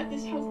 No, look,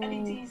 this has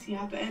LEDs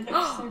here, but it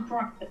looks so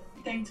bright at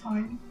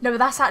daytime. no, but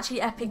that's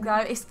actually epic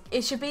though.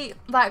 It should be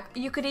like,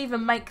 you could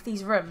even make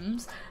these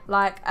rooms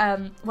like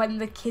when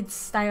the kids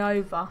stay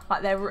over,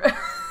 like their their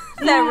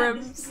Yeah,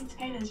 rooms. this is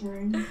Taylor's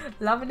room.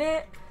 Loving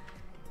it.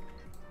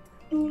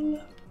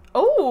 Oh,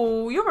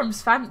 Oh, your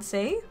room's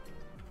fancy.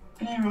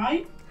 I know,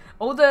 right?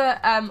 All the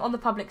on the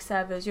public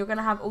servers, you're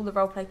gonna have all the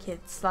roleplay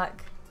kids.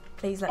 Like,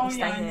 please let me Oh, stay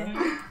yeah,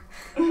 here.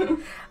 I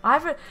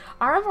know.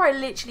 I remember I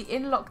literally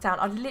in lockdown,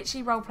 I'd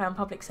literally roleplay on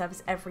public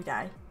servers every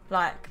day.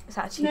 Like, it's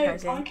actually No,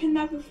 crazy. I can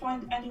never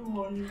find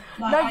anyone.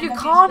 Like, No, I you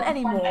never can't used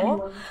to find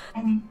anymore.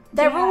 anyone.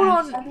 They're yeah, all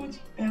on- Everyone's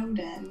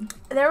building.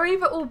 They're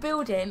either all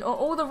building or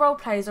all the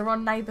roleplayers are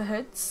on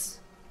neighbourhoods.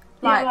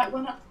 Yeah, Like, like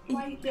when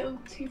my little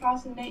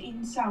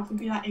 2018 self would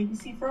be like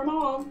ABC for a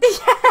mom.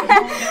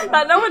 yeah,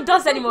 like no one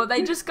does anymore.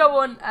 They just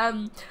go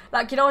on,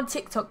 like, you know, on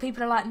TikTok,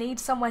 people are like,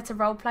 need somewhere to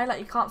roleplay. Like,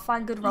 you can't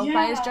find good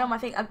roleplayers, Yeah. Jom. I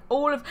think, and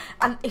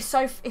and it's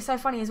so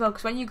funny as well,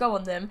 because when you go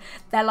on them,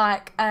 they're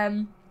like,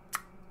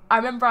 I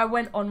remember I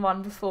went on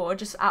one before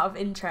just out of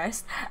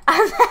interest,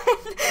 and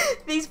then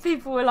these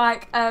people were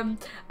like, oh,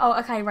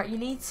 okay, right, you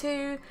need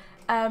to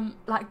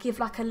like give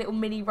like a little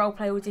mini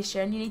roleplay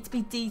audition. You need to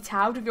be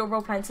detailed with your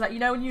roleplaying. So like, you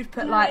know, when you'd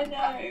put like,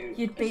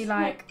 you'd be It's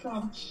like,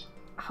 gosh.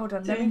 hold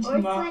on, let Doing me. too Or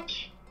it's much. like,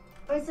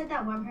 or it's like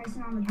that one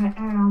person on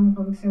the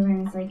public server,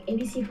 and it's like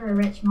ABC for a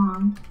rich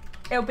mom.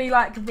 It'll be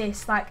like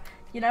this, like,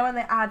 you know when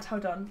they add,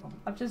 hold on,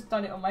 I've just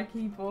done it on my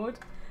keyboard.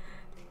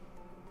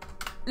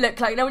 Look,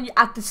 like, you know when you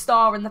add the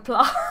star and the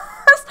plus,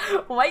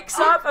 wakes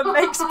up and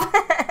makes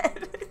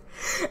bed.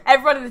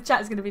 Everyone in the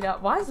chat is going to be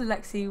like, why is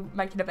Lexi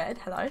making a bed?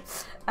 Hello.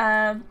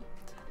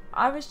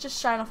 I was just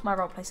showing off my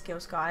roleplay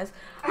skills, guys.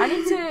 I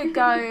need to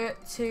go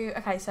to,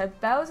 okay, so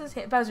Bellza's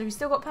here. Bellza, have you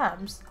still got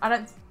perms? I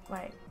don't,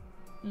 wait.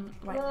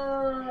 Wait.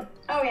 Oh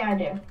yeah, I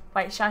do.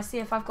 Wait, shall I see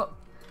if I've got,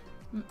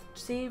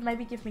 see,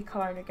 maybe give me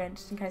cologne again,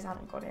 just in case I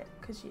haven't got it,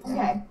 because you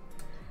Okay.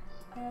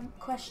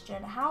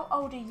 question, how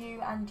old are you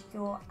and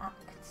your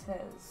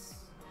actors?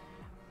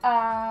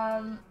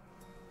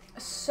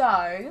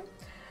 So,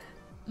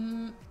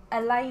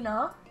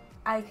 Elena,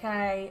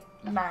 aka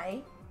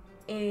May,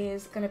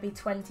 is going to be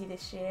 20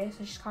 this year,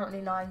 so she's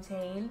currently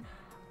 19.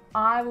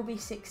 I will be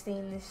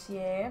 16 this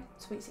year,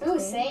 sweet 16. Ooh,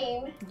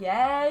 same.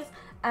 Yes.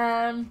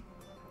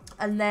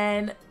 And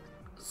then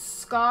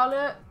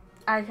Scarlett,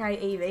 aka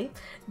Evie,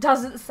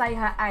 doesn't say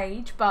her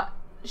age, but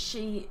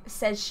she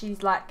says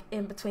she's like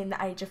in between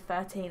the age of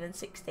 13 and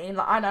 16.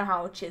 Like, I know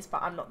how old she is,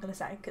 but I'm not going to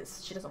say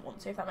because she doesn't want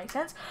to, if that makes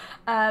sense.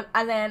 And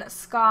then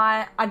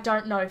Sky, I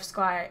don't know if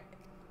Sky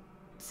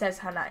says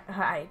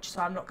her age,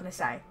 so I'm not going to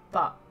say.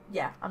 But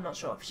yeah, I'm not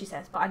sure if she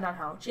says, but I know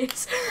how old she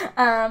is.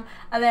 And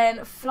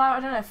then Flo, I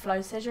don't know if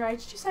Flo says your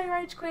age. Did you say your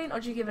age, Queen, or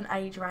do you give an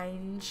age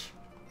range?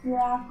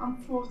 Yeah, I'm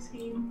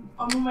 14.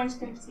 I'm almost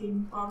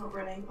 15. Well, I'm not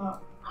really,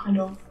 but kind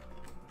of.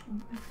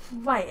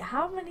 Wait,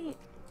 how many?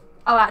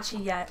 Oh,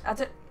 actually, yeah.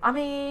 I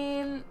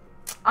mean,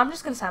 I'm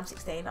just going to say I'm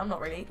 16. I'm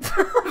not really.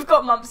 I've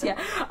got months yet.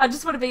 I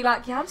just want to be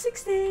like, yeah, I'm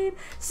 16.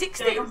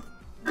 16. Yeah,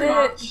 The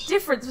much.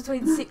 difference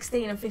between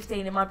 16 and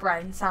 15 in my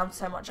brain sounds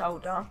so much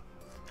older.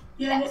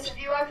 Yeah, Lex, have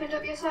you opened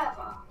up your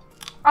server?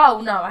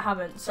 Oh, no, I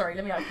haven't. Sorry,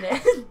 let me open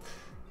it.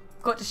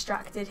 Got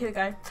distracted. Here we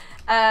go.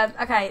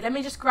 Okay, let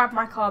me just grab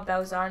my car,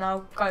 Bellza, and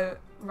I'll go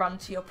run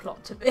to your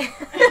plot to be.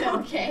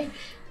 Okay.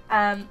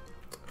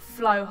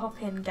 Flo,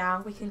 hop in,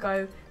 gal. We can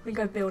go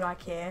build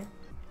IKEA.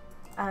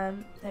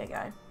 There you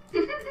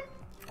go.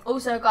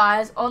 Also,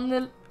 guys, on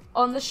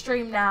the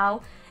stream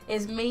now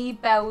is me,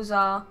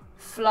 Bellza,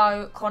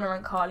 Flo, Connor,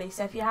 and Carly.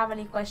 So if you have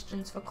any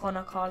questions for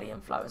Connor, Carly,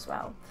 and Flo as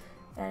well,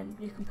 then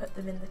you can put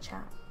them in the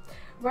chat.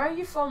 Where are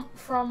you from?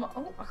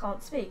 Oh, I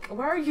can't speak.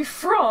 Where are you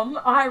from?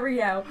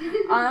 Ariel.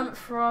 I'm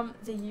from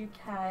the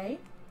UK.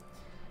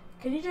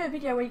 Can you do a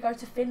video where you go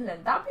to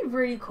Finland? That would be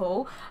really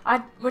cool.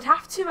 I would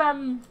have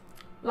to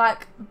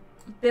like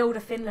build a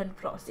Finland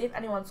plot, see if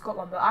anyone's got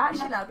one. But I actually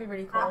think that would be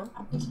really cool.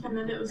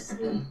 Finland, it was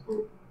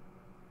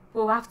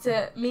We'll have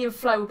to. Me and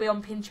Flo will be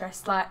on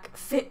Pinterest, like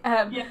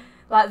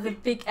like the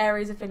big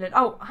areas of Finland.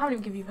 Oh, I haven't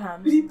even give you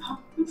perms.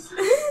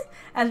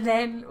 And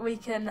then we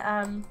can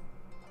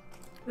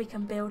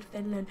build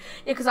Finland.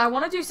 Yeah, because I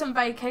want to do some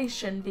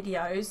vacation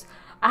videos.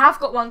 I have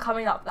got one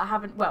coming up that I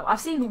haven't. Well, I've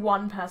seen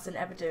one person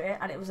ever do it,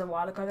 and it was a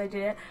while ago they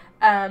did it.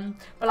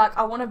 But like,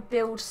 I want to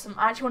build some.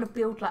 I actually want to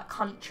build like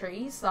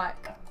countries,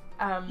 like.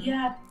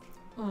 Yeah.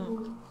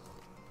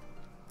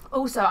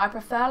 Also, I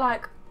prefer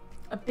like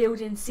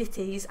building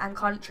cities and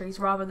countries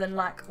rather than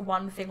like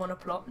one thing on a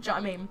plot. Do you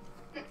know what I mean?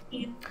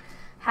 Yeah.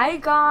 Hey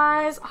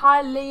guys,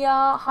 hi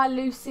Leah, hi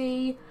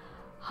Lucy,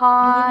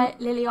 hi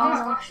Liliana. Oh my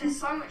gosh, there's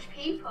so much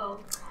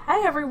people.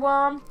 Hey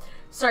everyone.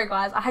 Sorry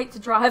guys, I hate to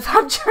drive.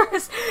 I'm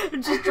just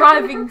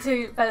driving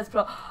to Bella's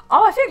plot.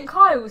 Oh, I think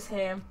Kyle's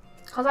here,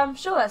 because I'm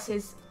sure that's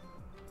his.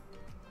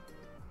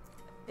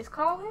 Is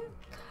Kyle here?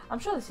 I'm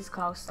sure this is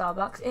Kyle's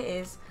Starbucks. It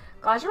is.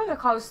 Guys, remember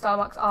Kyle's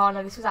Starbucks? Oh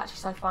no, this was actually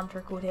so fun to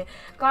record here.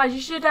 Guys,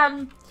 you should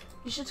come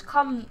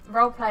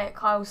roleplay at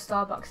Kyle's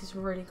Starbucks. It's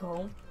really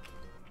cool.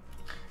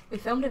 We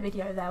filmed a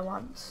video there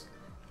once,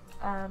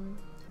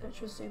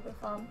 which was super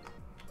fun.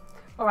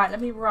 All right,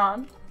 let me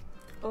run.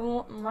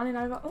 Oh, I'm running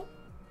over. Oh,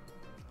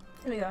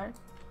 here we go.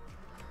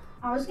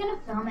 I was gonna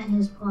film at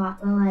his plot,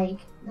 but like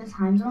the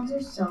time zones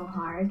are so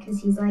hard because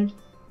he's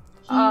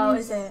Oh,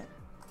 is it?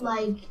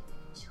 like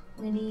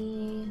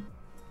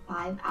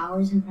 25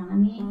 hours in front of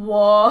me.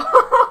 What?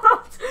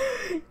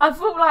 I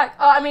thought like,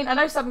 I mean, I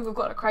know some people have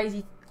got like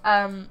crazy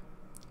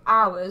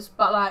hours,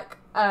 but like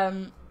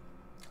I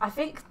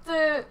think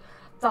the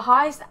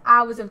highest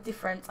hours of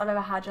difference I've ever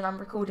had when I'm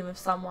recording with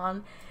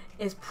someone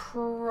is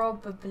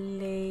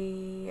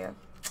probably,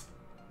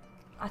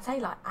 I'd say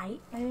like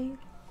 8 maybe.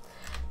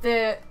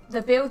 The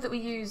build that we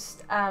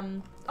used,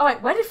 oh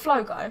wait, where did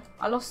Flo go?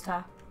 I lost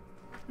her.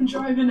 I'm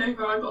driving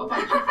over, I got a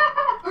bunch of...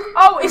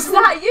 Oh, is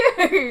that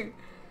you?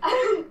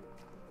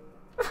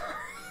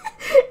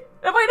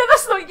 No, wait, no,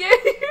 that's not you.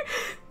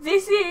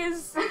 This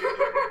is...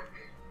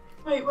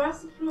 Wait,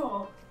 where's the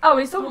floor? Oh,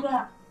 it's Oh, on...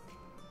 there.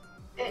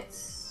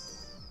 It's...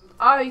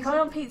 Oh, you're coming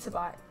on Pizza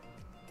Bite?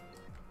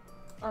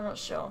 I'm not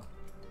sure.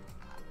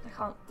 I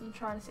can't... I'm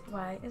trying to see...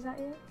 Wait, is that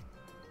you?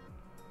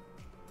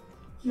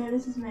 No,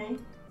 this is me.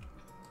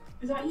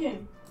 Is that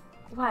you?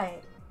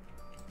 Wait.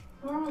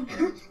 Where are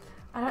you?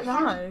 I don't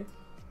know.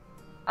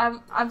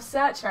 I'm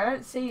searching. I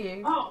don't see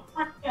you. Oh,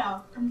 yeah.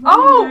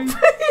 Oh!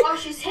 Oh,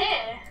 she's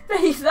here.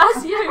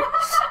 That's you.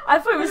 I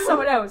thought it was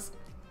someone else.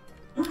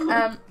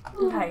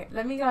 Okay,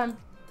 let me go and...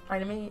 Wait,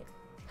 let me...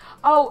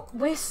 Oh,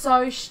 we're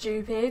so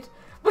stupid.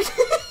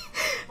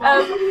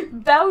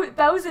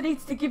 Bellza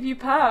needs to give you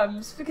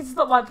perms because it's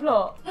not my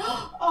plot.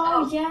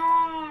 Oh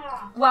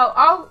yeah. Well,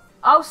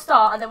 I'll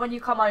start, and then when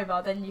you come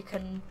over, then you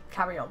can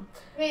carry on.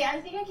 Wait, I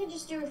think I can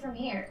just do it from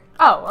here.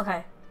 Oh,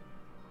 okay.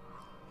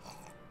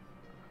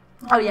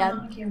 Oh yeah.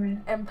 Okay, right.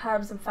 And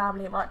perms and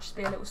family, it might just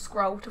be a little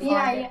scroll to find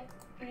Yeah, it.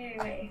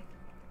 yeah. Wait.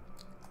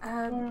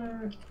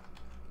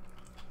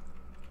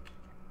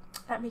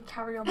 Let me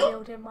carry on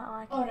building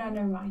my icon. Oh no,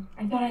 never mind.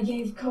 I thought I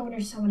gave code or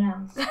someone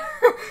else.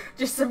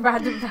 Just some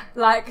random,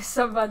 like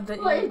someone that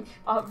you Wait,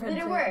 aren't did friends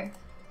it with. work?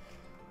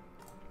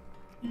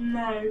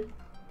 No.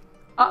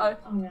 Uh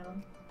Oh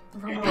no. oh,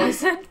 wrong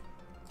person.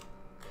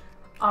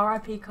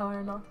 R.I.P.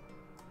 Corona.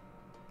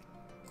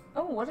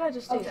 Oh, what did I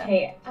just do there?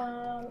 Okay.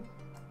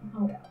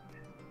 Hold up.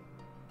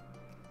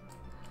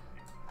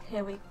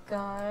 Here we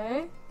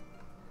go.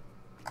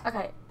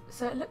 Okay,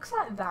 so it looks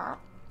like that.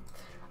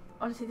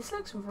 Honestly, this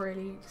looks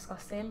really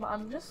disgusting, but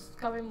I'm just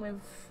going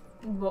with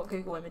what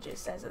Google Images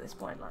says at this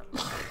point. Like,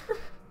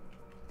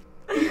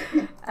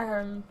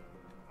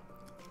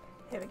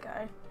 here we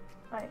go.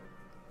 Right,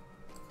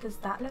 does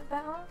that look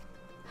better?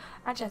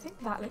 Actually, I think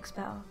that looks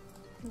better.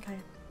 Okay,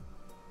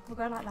 we'll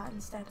go like that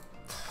instead.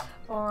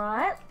 All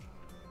right.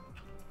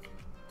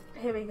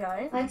 Here we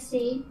go.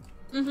 Lexi,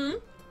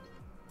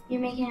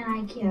 you're making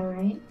an IKEA,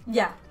 right?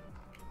 Yeah.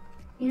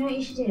 You know what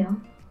you should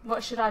do?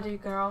 What should I do,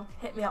 girl?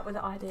 Hit me up with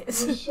the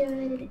ideas. You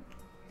should.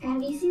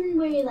 Have you seen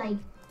where you like?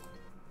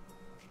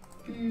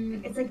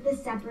 It's like the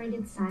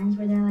separated signs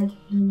where they're like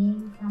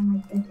hanging from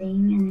like the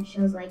thing, and it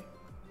shows like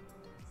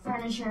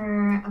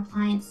furniture,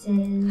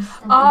 appliances,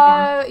 stuff like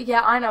that. Oh,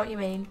 yeah, I know what you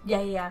mean.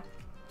 Yeah, yeah.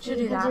 Should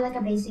you do could that. do like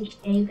a basic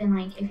shape, and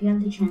like if you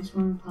have the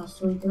transform plus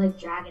tool, you could like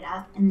drag it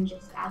up and then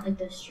just add like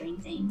those string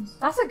things.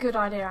 That's a good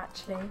idea,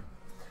 actually.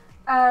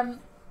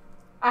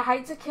 I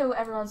hate to kill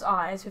everyone's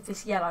eyes with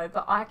this yellow,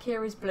 but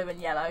IKEA is blue and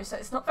yellow, so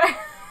it's not very...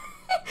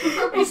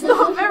 it's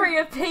not very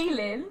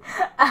appealing,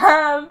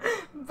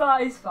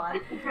 but it's fine.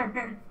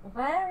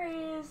 Where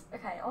is...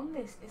 Okay, on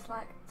this, it's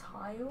like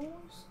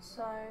tiles,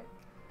 so...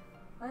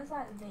 Where's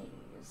like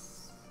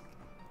these?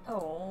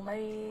 Oh,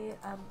 maybe...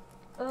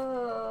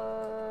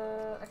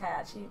 okay,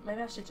 actually,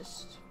 maybe I should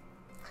just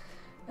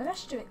Maybe I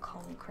should do it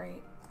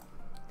concrete.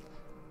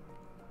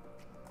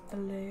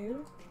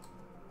 Blue.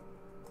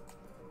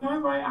 Can I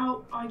write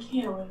out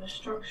IKEA with a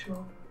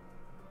structural?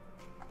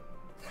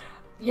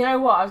 You know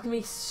what? I was gonna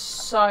be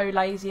so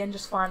lazy and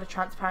just find a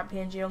transparent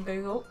PNG on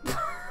Google.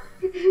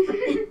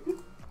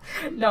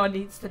 No one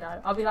needs to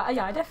know. I'll be like, oh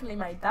yeah, I definitely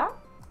made that.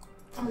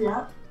 Oh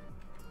yeah.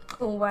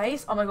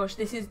 Always. Oh my gosh,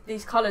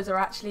 these colours are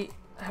actually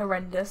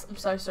horrendous. I'm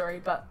so sorry,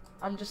 but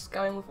I'm just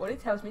going with what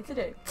it tells me to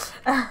do.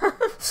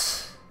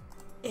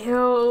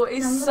 Ew,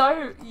 it's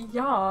so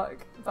yuck.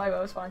 But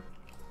well, it's fine.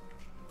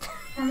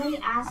 Somebody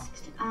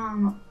asked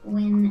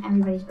when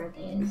everybody's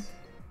birthday is.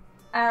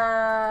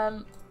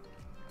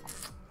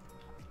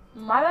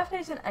 My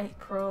birthday's in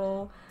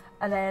April,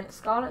 and then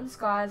Scarlet and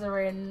Skies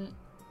are in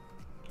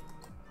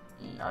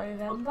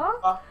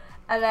November.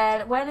 And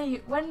then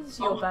when's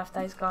your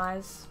birthdays,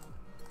 guys?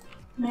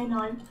 May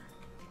 9th.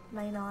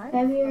 May 9th?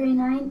 February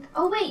 9th.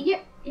 Oh wait, you're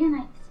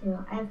 9th too.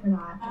 I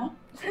forgot.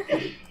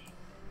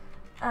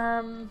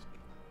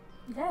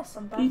 Yeah,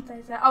 some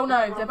birthdays there. Oh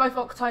no, they're both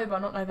October,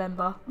 not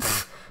November.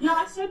 Yeah,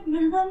 I said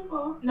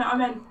November. No, I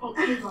meant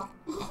October.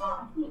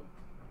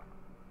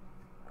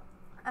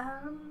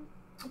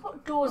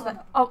 What doors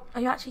that? Oh,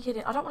 are you actually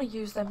kidding? I don't want to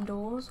use them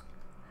doors.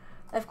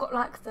 They've got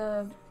like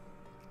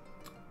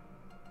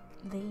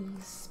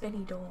these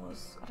spinny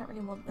doors. I don't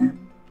really want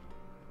them.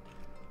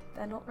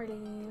 They're not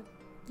really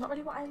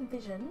what I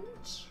envisioned.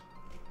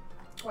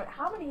 Wait,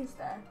 how many is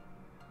there?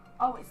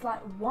 Oh, it's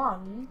like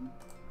one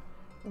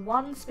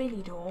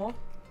spinny door.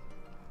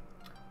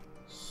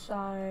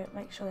 So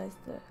make sure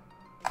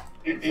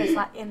there's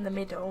like in the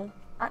middle.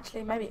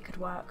 Actually, maybe it could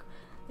work.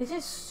 This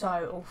is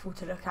so awful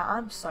to look at.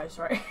 I'm so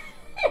sorry.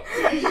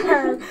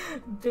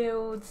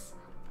 Builds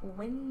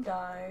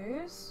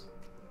windows.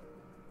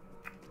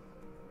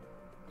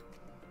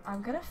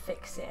 I'm gonna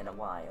fix it in a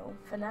while.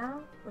 For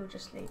now, we'll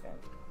just leave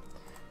it.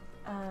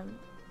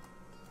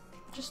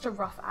 Just a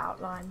rough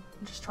outline.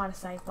 I'm just trying to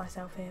save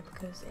myself here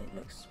because it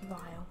looks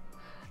vile.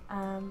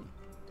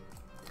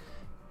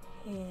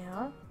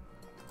 Here.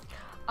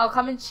 I'll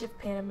come and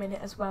shift in a minute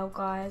as well,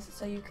 guys,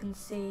 so you can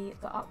see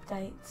the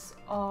updates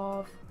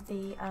of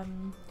the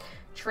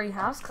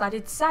treehouse, because I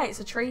did say it's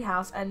a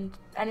treehouse, and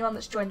anyone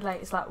that's joined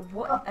late is like,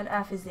 what on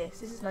earth is this?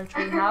 This is no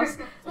treehouse.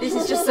 This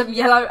is just some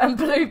yellow and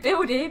blue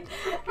building.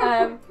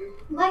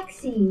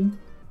 Lexi.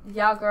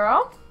 Yeah,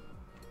 girl.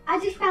 I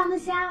just found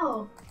this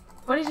out.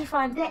 What did you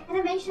find? The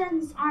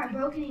animations aren't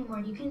broken anymore.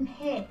 You can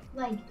pick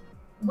like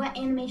what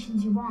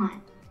animations you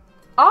want.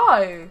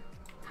 Oh,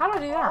 how do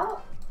I do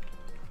that?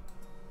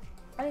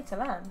 I need to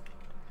learn.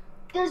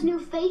 There's new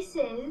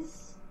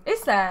faces.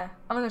 Is there?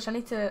 Oh my gosh,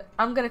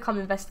 I'm gonna come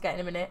investigate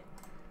in a minute.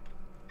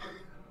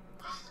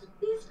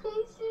 These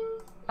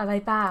faces. Are they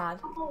bad?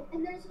 Oh,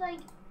 and there's like,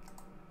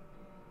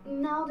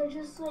 no, they're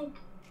just like.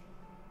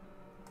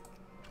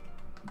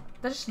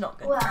 They're just not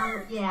good.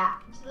 Well, yeah,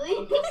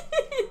 actually.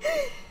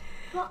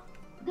 Well,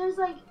 there's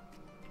like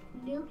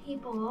new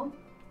people.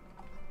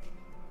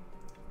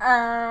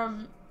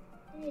 I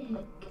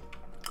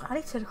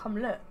need to come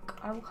look.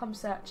 I will come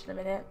search in a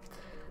minute.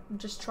 I'm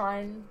just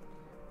trying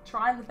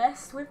the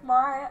best with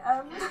my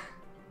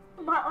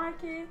my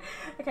IQ.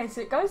 Okay,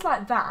 so it goes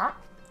like that,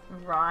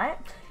 right?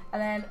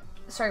 And then,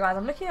 sorry guys,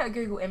 I'm looking at a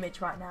Google image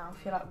right now.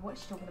 If you're like,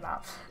 what's she talking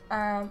about?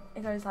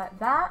 It goes like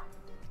that.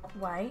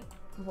 Wait.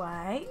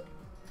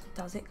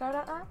 Does it go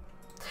like that?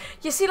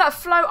 You see, like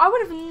flow. I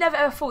would have never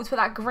ever thought to put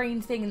that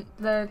green thing,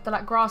 the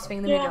like grass thing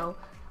in the middle.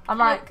 I'm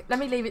like, let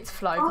me leave it to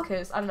flow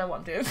because I don't know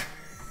what I'm doing.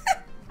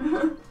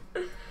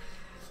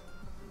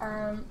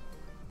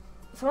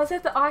 Someone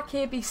said that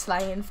IKEA be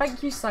slaying.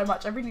 Thank you so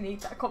much. I really need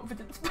that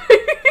confidence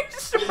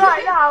boost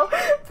right now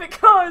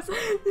because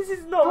this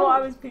is not what I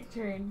was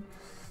picturing.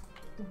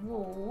 The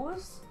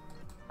walls.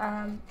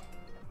 Oh,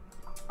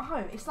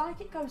 it's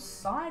like it goes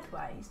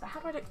sideways. But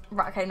how do I do?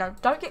 Right. Okay. No,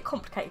 don't get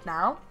complicated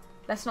now.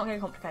 Let's not get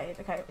complicated.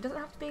 Okay. It doesn't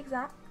have to be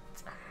exact.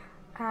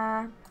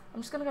 I'm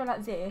just gonna go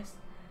like this,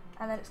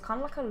 and then it's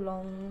kind of like a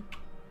long.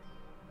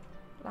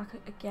 Like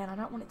again, I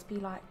don't want it to be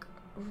like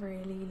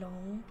really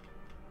long.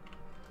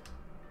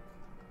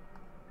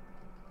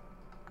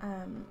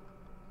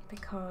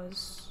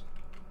 Because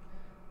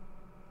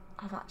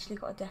I've actually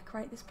got to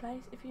decorate this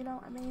place, if you know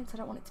what I mean, so I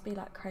don't want it to be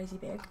like crazy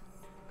big.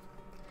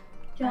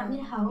 Do you want me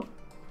to help?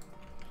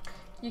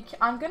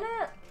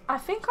 I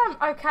think I'm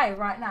okay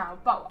right now,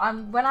 but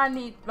when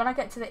I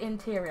get to the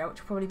interior,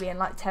 which will probably be in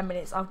like 10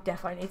 minutes, I'll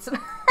definitely need some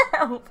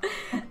help.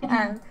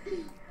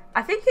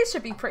 I think it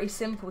should be pretty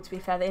simple, to be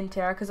fair, the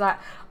interior, because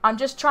I'm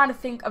just trying to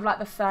think of like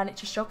the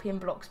furniture shop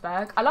in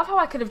Bloxburg. I love how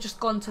I could have just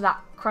gone to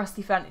that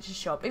crusty furniture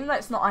shop, even though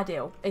it's not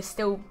ideal. It's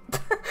still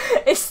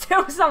it's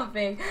still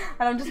something,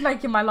 and I'm just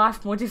making my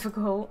life more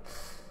difficult.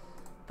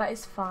 But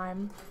it's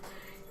fine,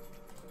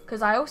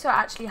 because I also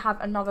actually have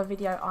another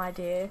video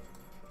idea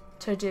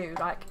to do,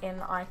 like in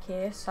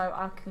IKEA, so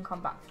I can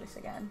come back to this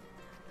again.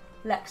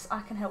 Lex, I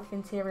can help with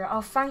interior.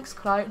 Oh, thanks,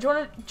 Chloe. Do you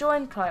want to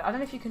join, Chloe? I don't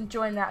know if you can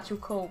join the actual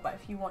call, but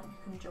if you want, you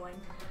can join.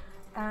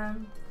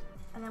 And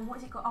then what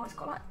has it got? Oh, it's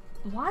got like,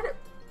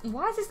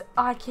 why is this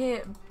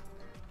IKEA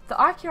The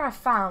IKEA I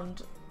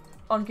found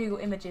on Google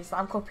Images that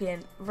I'm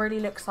copying really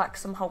looks like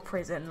some whole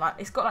prison. Like,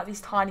 it's got like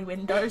these tiny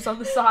windows on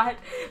the side,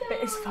 but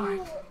it's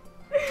fine.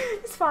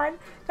 It's fine.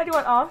 If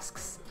anyone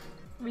asks,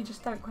 we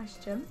just don't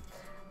question.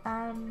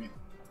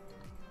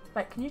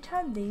 Wait, can you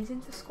turn these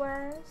into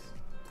squares?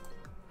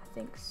 I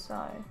think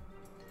so.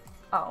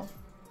 Oh.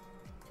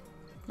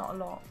 Not a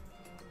lot.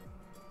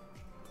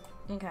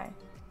 Okay.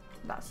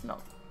 That's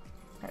not...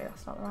 Maybe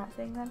that's not the right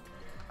thing then.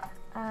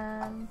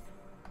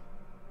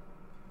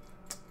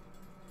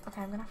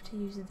 Okay, I'm gonna have to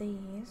use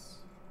these.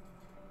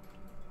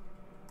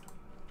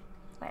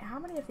 Wait, how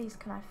many of these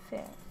can I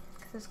fit?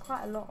 Because there's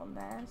quite a lot on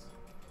theirs.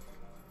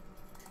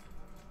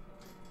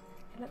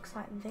 It looks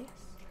like this.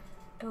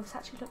 Oh, this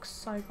actually looks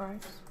so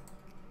gross.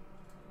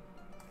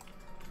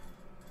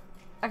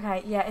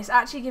 Okay, yeah, it's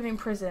actually giving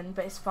prison,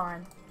 but it's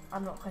fine.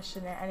 I'm not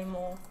questioning it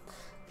anymore.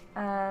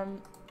 There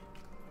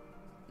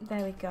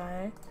we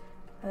go.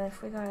 And then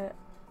if we go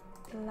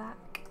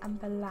black and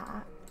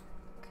black.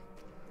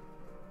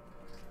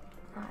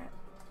 Right.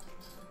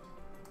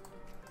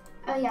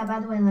 Oh yeah, by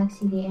the way,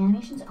 Lexi, the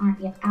animations aren't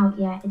yet out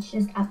yet. It's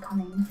just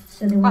upcoming,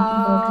 so they won't be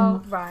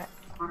broken. Right.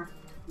 Or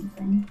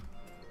anything.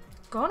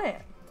 Got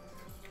it.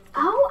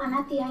 Oh, I'm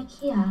at the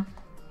IKEA.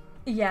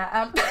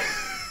 Yeah.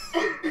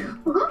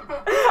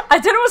 I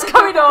don't know what's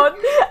going on.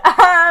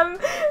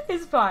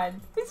 It's fine.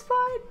 It's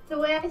fine. The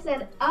way I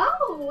said,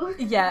 oh.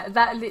 Yeah,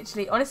 that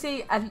literally,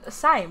 honestly, and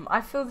same.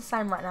 I feel the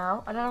same right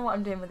now. I don't know what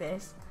I'm doing with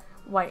this.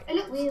 Wait. It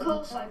looks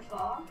cool so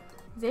far.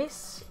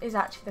 This is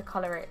actually the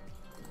colour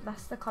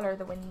that's the colour of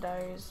the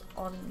windows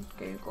on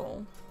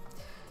Google.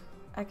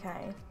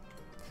 Okay.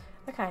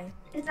 Okay.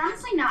 It's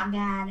honestly not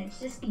bad. It's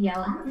just the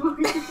yellow.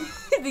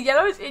 The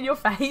yellow is in your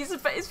face,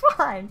 but it's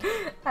fine.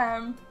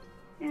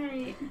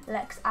 Right.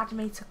 Lex, add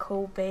me to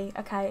Colby.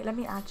 Okay, let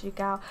me add you,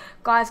 gal.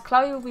 Guys,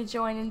 Chloe will be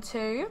joining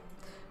too.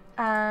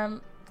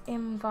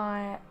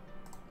 Invite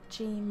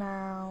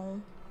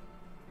Gmail.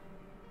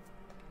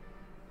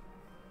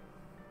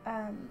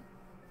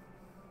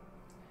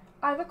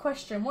 I have a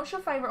question. What's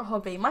your favourite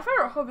hobby? My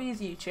favourite hobby is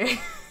YouTube.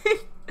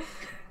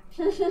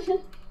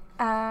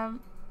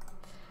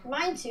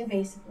 Mine too,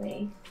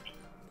 basically.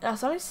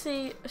 Yes,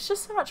 honestly, it's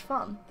just so much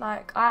fun.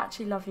 Like, I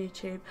actually love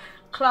YouTube.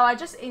 Chloe, I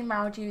just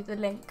emailed you the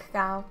link,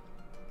 gal.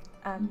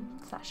 So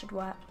that should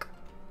work.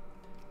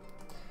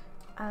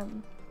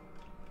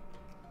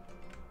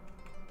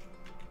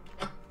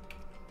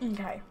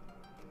 Okay.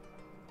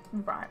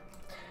 Right.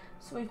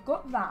 So we've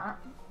got that.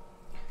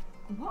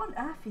 What on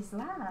earth is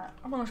that?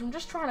 Oh my gosh, I'm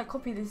just trying to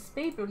copy this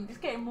speed build and it's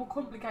getting more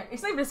complicated.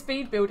 It's not even a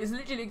speed build, it's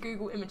literally a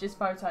Google Images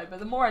photo, but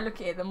the more I look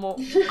at it, the more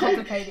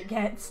complicated it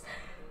gets.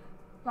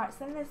 Right,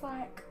 so then there's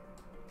like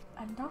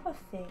another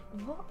thing.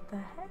 What the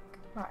heck?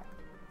 Right.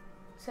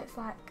 So it's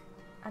like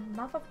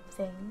another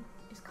thing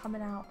is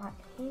coming out like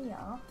here.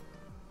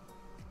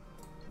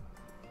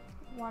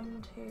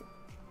 1, 2.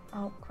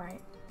 Oh,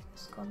 great.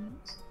 It's gone.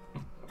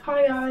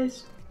 Hi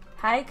guys.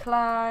 Hey,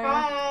 Chloe.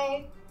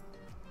 Hi.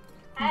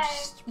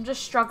 I'm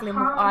just struggling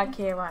with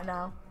IKEA right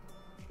now.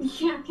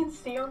 Yeah, I can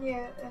see on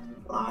your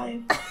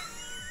live.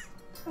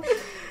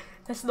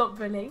 Let's not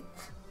bully.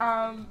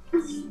 1,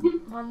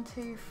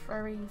 2,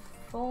 3,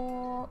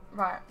 4.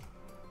 Right.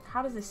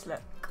 How does this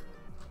look?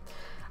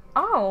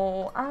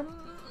 Oh, I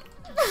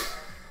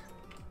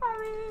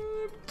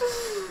mean,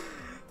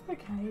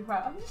 okay,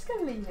 right. I'm just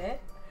gonna leave it.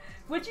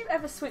 Would you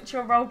ever switch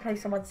your roleplay?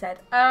 Someone said.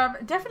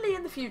 Definitely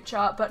in the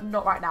future, but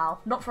not right now.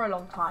 Not for a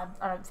long time.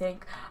 I don't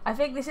think. I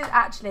think this is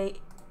actually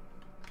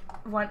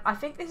one. I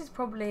think this is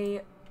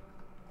probably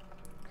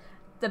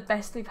the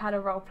best we've had a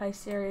roleplay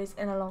series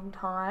in a long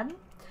time.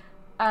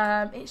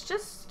 It's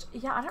just,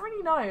 yeah, I don't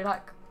really know.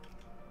 Like,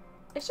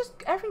 it's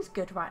just everything's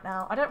good right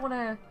now. I don't want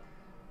to.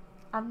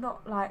 I'm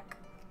not like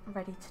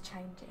ready to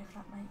change it, if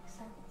that makes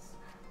sense.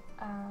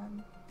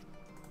 And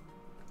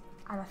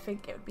I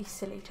think it would be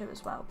silly to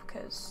as well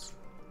because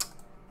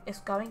it's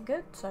going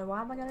good, so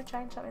why am I going to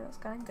change something that's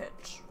going good?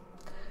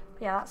 But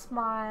yeah, that's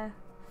my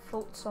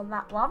thoughts on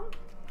that one.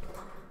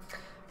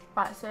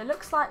 Right, so it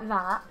looks like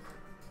that.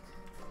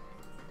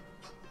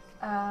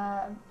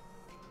 Right.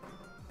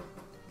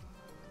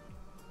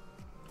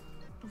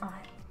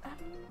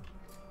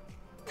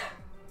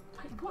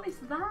 Wait, what is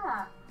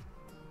that?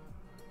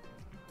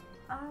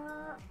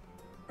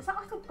 Is that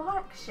like a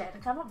bike shed?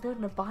 Okay, I'm not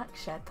building a bike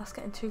shed. That's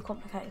getting too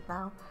complicated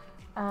now.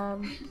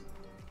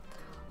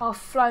 Oh,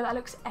 Flo, that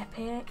looks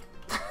epic.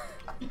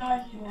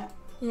 No, yeah.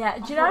 Yeah,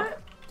 do you know,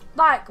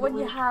 like, when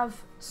you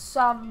have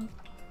some...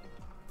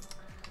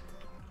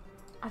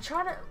 I'm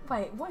trying to...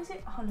 Wait, what is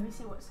it? Oh, let me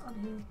see what's on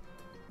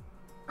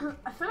here.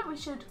 I feel like we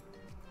should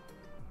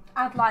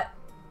add, like,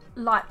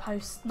 light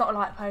posts. Not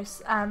light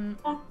posts.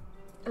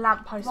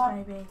 Lamp posts,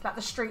 maybe. Like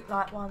the street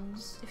light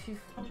ones. If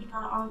you've... I'll do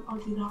that. I'll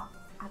do that.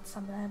 Add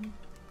some of them.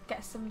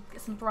 Get some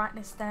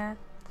brightness there.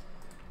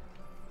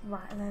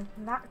 Right, and then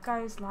that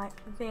goes like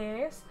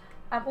this.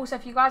 Also,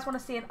 if you guys want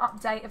to see an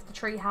update of the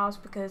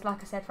treehouse, because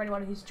like I said, for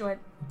anyone who's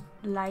joined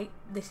late,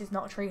 this is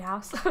not a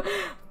treehouse.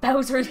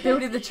 Bellza is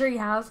building the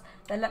treehouse.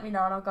 Then let me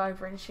know and I'll go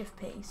over in Shift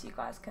P so you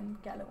guys can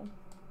get a little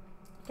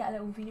get a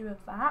little view of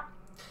that.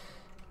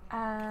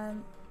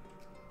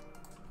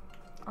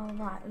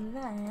 Alright, and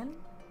then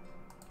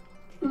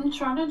I'm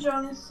trying to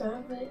join this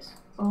server, it's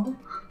full.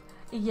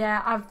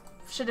 yeah, I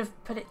should have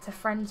put it to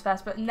friends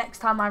first, but next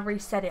time I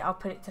reset it, I'll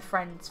put it to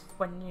friends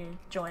when you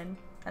join,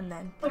 and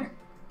then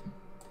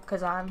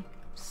because I'm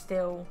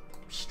still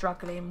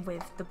struggling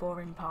with the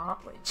boring part,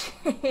 which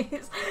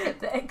is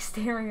the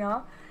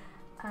exterior.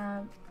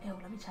 Ew,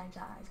 let me change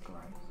that. That is gross.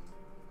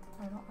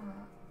 No, not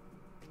that.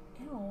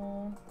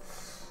 Ew.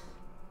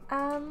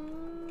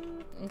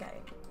 Okay.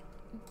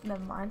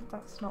 Never mind.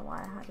 That's not what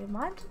I had in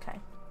mind. Okay.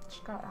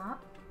 Just got that.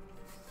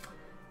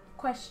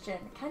 Question.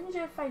 Can you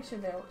do a face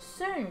reveal?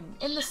 Soon.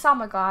 In the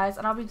summer, guys.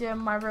 And I'll be doing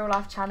my real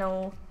life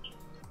channel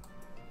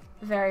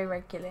very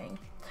regularly.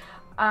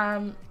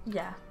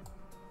 Yeah.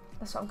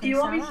 That's what I'm going to say. Do you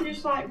want me to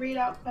just like read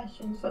out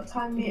questions for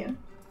time view?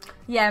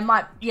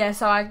 Yeah, yeah,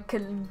 so I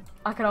can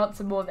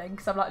answer more then,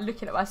 because I'm like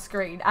looking at my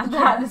screen and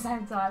at the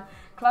same time.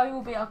 Chloe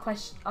will be our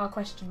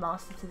question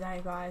master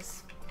today,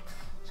 guys.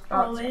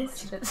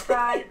 Always.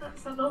 Right,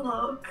 let's have a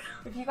look.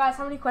 If you guys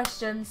have any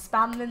questions,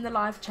 spam them in the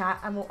live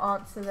chat and we'll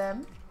answer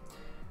them.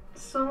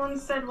 Someone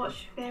said,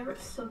 what's your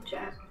favourite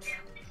subject?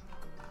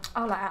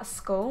 Oh, like at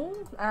school?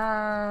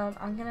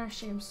 I'm going to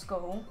assume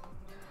school.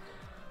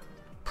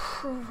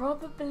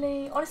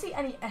 Probably, honestly,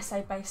 any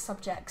essay-based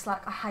subjects.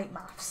 Like, I hate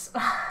maths.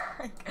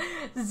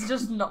 This is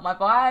just not my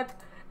vibe.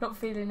 Not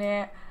feeling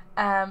it.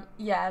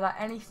 Yeah, like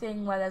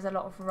anything where there's a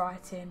lot of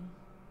writing,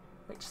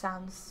 which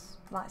sounds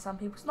like some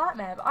people's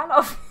nightmare, but I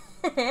love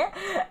it.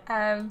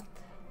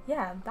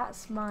 Yeah,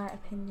 that's my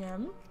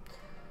opinion.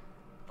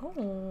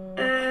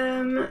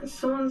 Oh.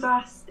 Someone's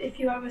asked if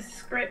you have a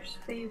script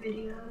for your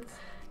videos.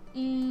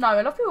 No, a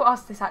lot of people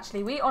ask this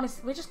actually. We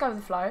just go with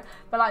the flow,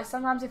 but like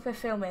sometimes if we're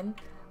filming,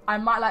 I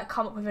might like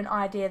come up with an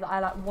idea that I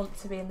like want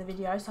to be in the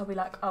video, so I'll be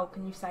like, oh,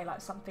 can you say like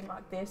something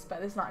like this? But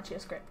there's not actually a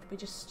script. We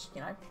just,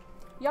 you know,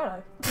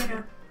 YOLO.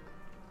 Yeah.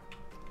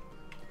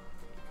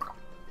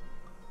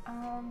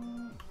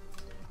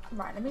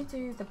 Right, let me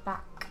do the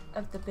back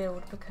of the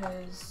build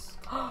because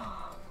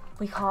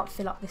we can't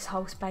fill up this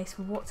whole space.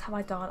 What have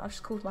I done? I've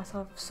just caused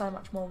myself so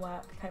much more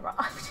work. Okay, right.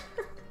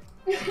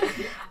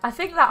 I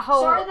think that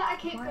whole... Sorry that I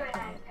keep going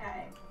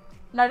okay.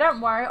 No,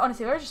 don't worry.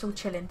 Honestly, we're just all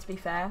chilling, to be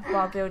fair,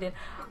 while building.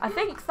 I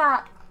think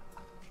that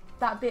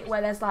bit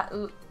where there's like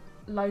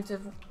loads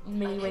of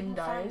mini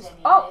windows.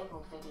 Oh!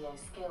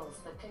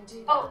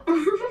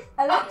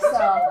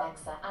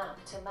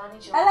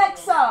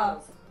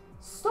 Alexa!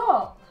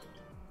 Stop!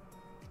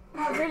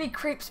 That really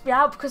creeps me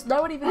out because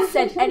no one even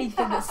said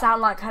anything that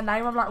sounded like her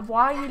name. I'm like,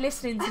 why are you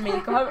listening to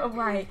me? Go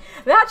away.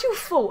 The actual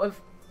fault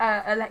of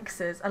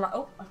Alexa's, and like,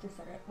 oh, I just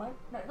said it. Wait,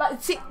 no,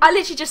 like, see, I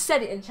literally just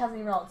said it and she hasn't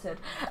even answered.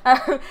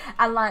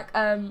 And like,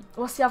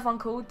 what's the other one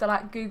called? The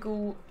like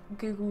Google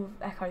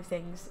Echo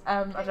things.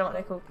 I don't know what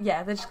they're called.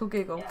 Yeah, they're just called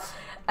Google.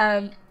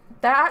 They're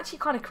actually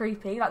kind of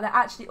creepy. Like, they're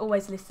actually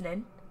always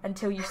listening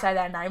until you say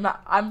their name. Like,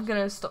 I'm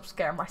gonna stop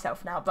scaring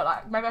myself now, but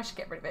like, maybe I should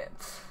get rid of it.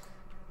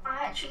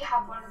 I actually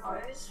have one of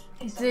those.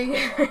 Do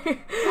you?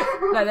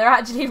 No, they're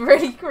actually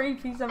really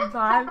creepy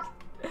sometimes.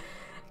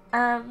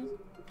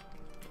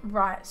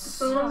 Right.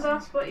 Someone's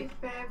asked what your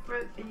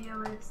favourite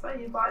video is that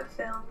you like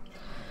film.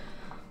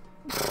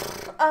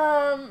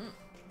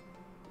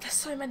 There's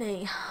so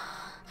many.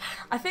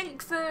 I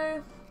think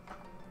the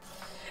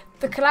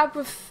collab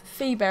with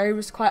Feeberry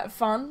was quite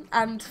fun,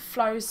 and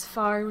Flo's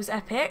Safari was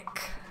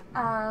epic.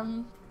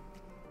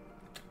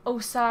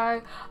 Also,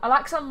 I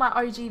like some of my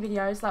OG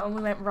videos, like when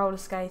we went roller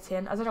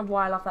skating. I don't know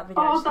why I love that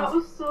video. Oh, that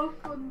was so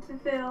fun to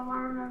film,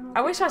 I remember.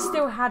 I wish I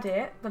still had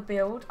it, the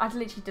build. I'd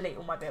literally delete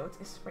all my builds.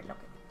 It's really not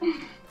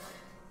good.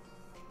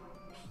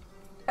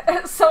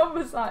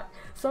 Someone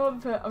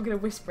put, I'm going to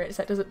whisper it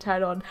so it doesn't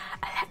turn on,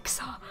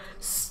 Alexa,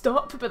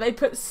 stop. But they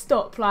put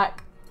stop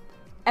like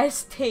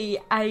STAWP.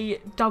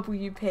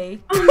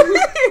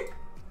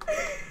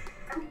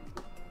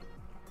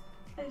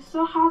 It's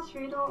so hard to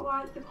read all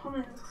like the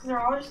comments because they're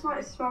all just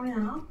like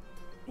spamming out.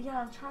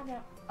 Yeah, I'm trying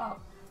to. Oh,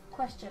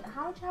 question: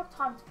 how do you have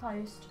time to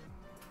post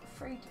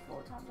 3 to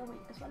 4 times a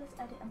week as well as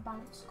edit and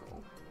balance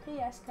school?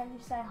 P.S. Can you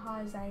say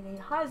hi, Zany?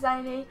 Hi,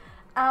 Zany.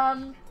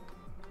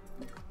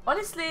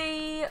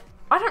 Honestly,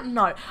 I don't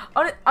know.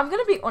 I'm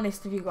gonna be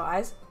honest with you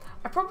guys.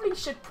 I probably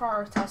should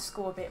prioritise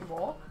school a bit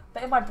more.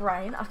 But in my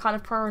brain, I kind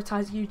of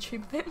prioritise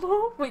YouTube a bit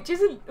more, which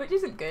isn't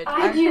good.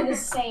 I do the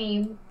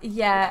same.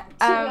 Yeah. To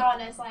be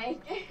honest,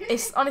 like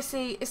it's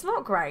honestly, it's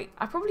not great.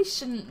 I probably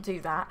shouldn't do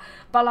that.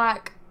 But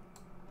like,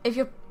 if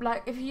you've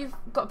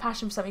got a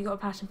passion for something, you've got a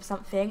passion for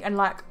something, and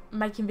like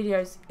making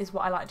videos is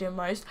what I like doing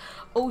most.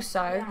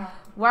 Also, yeah.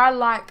 where I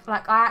like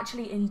I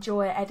actually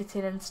enjoy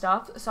editing and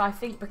stuff. So I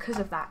think because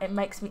of that, it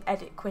makes me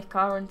edit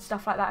quicker and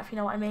stuff like that. If you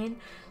know what I mean.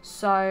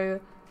 So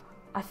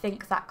I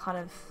think that kind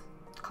of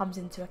comes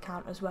into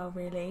account as well,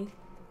 really.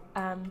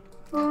 Yeah.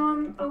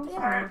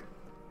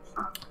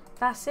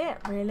 That's it,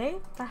 really.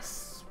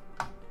 That's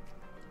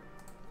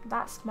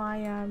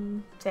my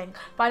thing.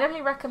 But I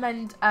definitely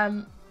recommend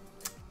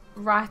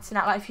writing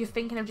out, like if you're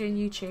thinking of doing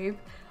YouTube,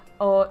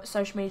 or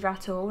social media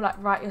at all, like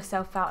write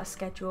yourself out a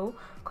schedule,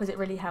 because it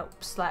really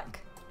helps like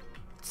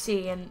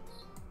seeing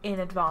in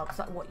advance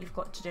like what you've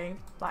got to do.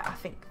 Like I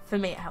think for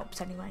me it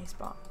helps anyways,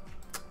 but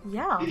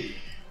yeah,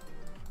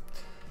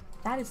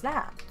 that is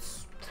that.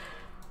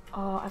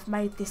 Oh, I've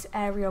made this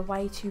area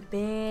way too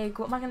big.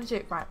 What am I going to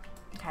do? Right,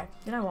 okay,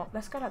 you know what,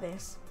 let's go like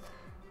this.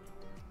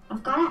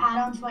 I've got to add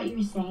on to what you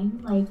were saying,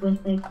 like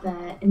with like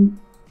the,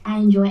 I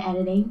enjoy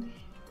editing.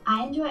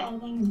 I enjoy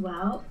editing as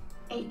well.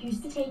 It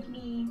used to take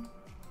me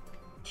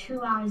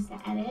 2 hours to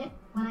edit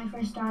when I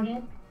first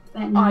started,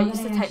 but now it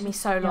used to take me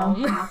so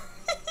long.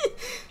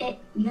 It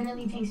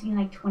literally takes me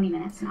like 20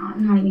 minutes now.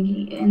 I'm not even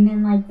kidding you. And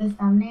then like the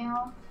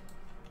thumbnail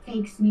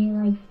takes me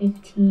like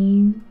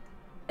 15.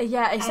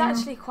 Yeah, it's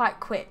actually quite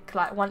quick,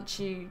 like once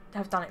you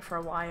have done it for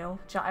a while.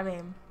 Do you know what I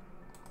mean?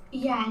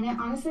 Yeah, and it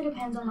honestly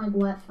depends on like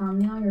what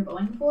thumbnail you're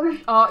going for.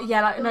 Oh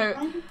yeah, like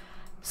no,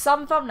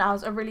 some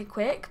thumbnails are really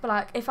quick, but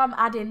like if I'm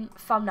adding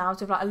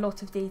thumbnails with like a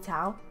lot of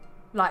detail,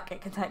 like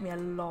it can take me a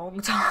long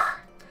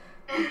time.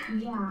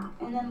 Yeah,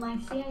 and then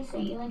like see, I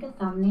sent you like a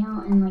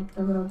thumbnail in like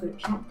the little group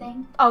chat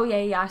thing. Oh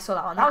yeah, I saw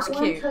that one. That was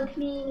cute.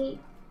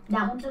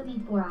 That one took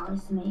me 4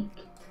 hours to make.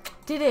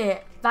 Did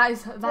it? That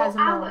is a lot.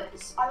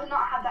 Hours. I would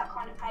not have that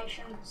kind of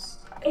patience.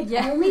 It's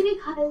only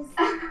because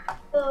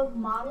the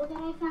model that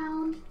I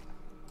found,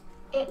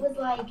 it was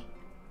like,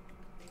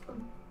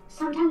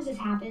 sometimes this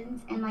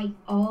happens and like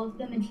all of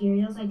the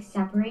materials like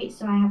separate,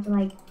 so I have to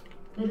like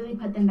literally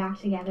put them back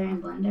together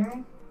in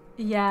Blender.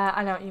 Yeah,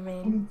 I know what you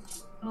mean. And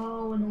it's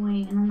so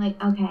annoying, and I'm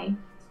like, okay.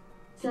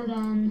 So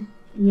then,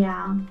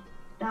 yeah,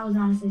 that was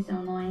honestly so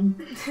annoying.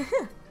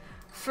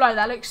 Flo,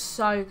 that looks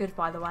so good,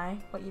 by the way,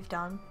 what you've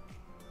done.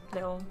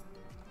 Little.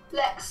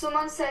 Lex,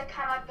 someone said,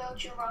 can I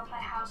build your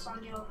roleplay house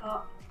on your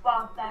plot?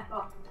 Well, their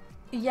plot.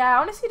 Yeah,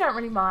 I honestly don't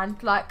really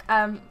mind. Like,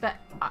 but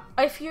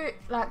if you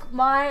like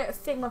my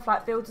thing with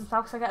like builds and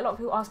stuff, because I get a lot of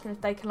people asking if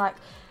they can like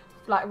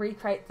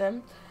recreate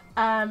them.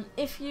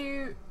 If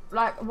you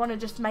like want to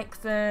just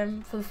make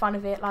them for the fun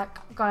of it, like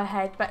go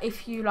ahead. But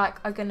if you like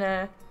are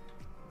gonna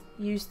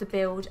use the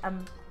build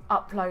and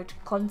upload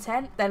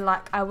content, then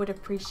like I would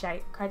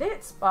appreciate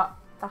credits. But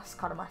that's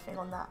kind of my thing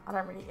on that. I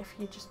don't really. If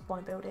you just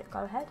want to build it,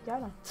 go ahead,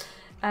 YOLO.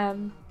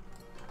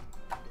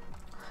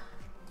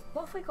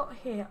 What have we got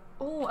here?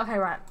 Oh, okay,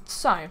 right.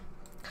 So,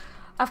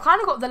 I've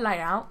kind of got the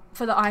layout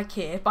for the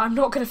IKEA, but I'm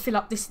not going to fill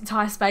up this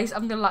entire space.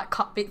 I'm going to, like,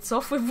 cut bits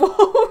off with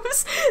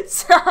walls.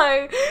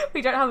 So,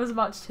 we don't have as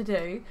much to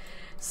do.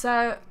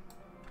 So,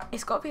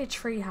 it's got to be a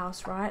tree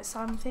house, right?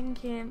 So, I'm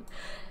thinking...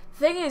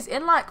 Thing is,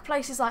 in, like,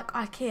 places like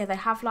IKEA, they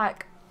have,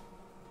 like,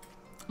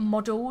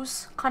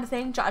 models kind of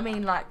thing. Do you know what I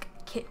mean? Like,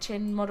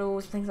 kitchen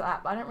models and things like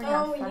that. But I don't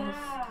really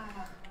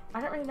I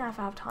don't really know if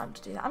I have time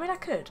to do that. I mean, I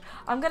could.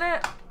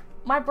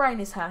 My brain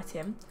is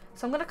hurting,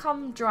 so I'm gonna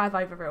come drive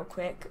over real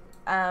quick.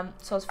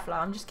 Soz Flo,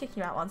 I'm just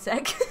kicking you out 1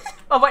 sec.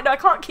 Oh wait, no, I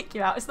can't kick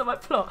you out. It's not my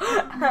plot.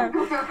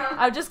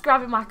 I'm just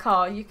grabbing my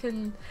car. You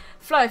can,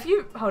 Flo, if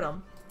you hold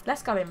on.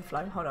 Let's go in,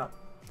 Flo. Hold on.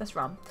 Let's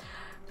run,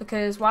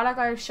 because while I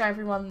go show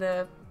everyone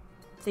the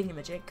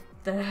thingamajig,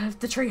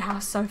 the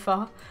treehouse so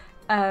far.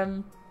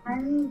 I'm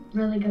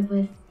really good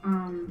with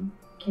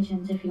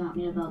kitchens. If you want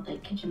me to build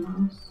like kitchen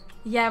models.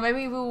 Yeah,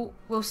 maybe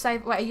we'll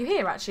save. Wait, are you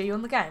here? Actually, you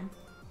on the game?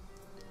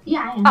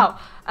 Yeah, I am.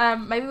 Oh,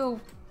 maybe we'll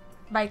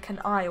make an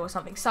eye or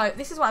something. So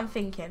this is what I'm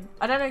thinking.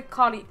 I don't know,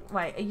 Carly.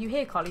 Wait, are you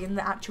here, Carly, in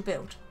the actual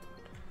build?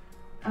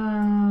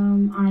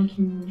 I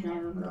can drive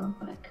over real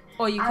quick.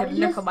 Or you can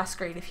look on my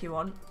screen if you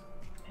want.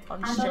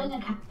 I'm building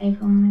a cafe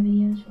for one of my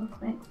videos real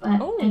quick,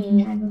 but Ooh. I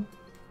can drive over.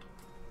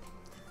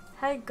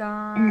 Hey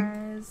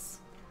guys,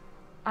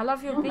 I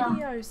love your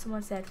videos.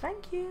 Someone said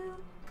thank you.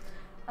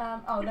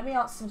 Oh, let me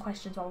answer some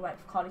questions while we wait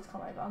for Carly to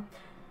come over.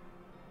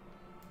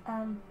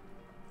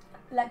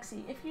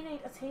 Lexi, if you need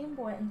a teen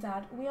boy and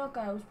dad, we are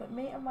girls, but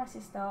me and my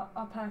sister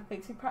are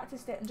perfect. We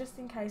practiced it, and just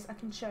in case, I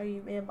can show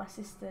you me and my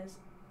sister's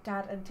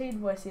dad and teen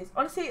voices.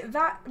 Honestly,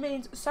 that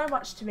means so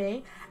much to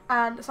me.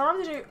 And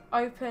sometimes I do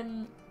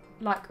open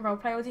like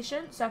roleplay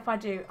auditions, so if I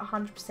do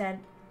 100%,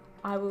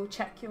 I will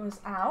check yours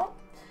out.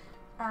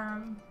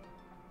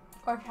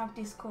 Or if you have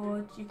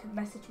Discord, you can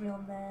message me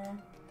on there,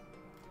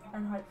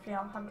 and hopefully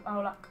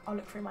I'll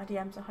look through my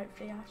DMs, and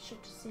hopefully I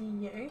should see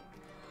you.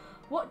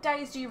 What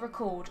days do you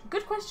record?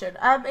 Good question.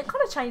 It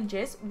kind of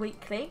changes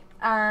weekly.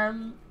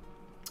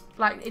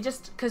 Like it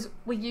just, because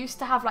we used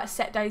to have like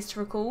set days to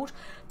record,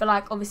 but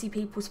like obviously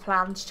people's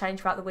plans change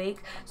throughout the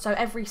week. So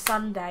every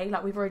Sunday,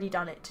 like we've already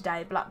done it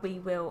today, but like we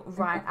will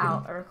write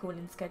out a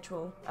recording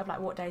schedule of like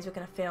what days we're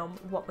gonna film,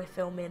 what we're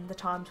filming, the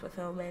times we're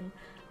filming,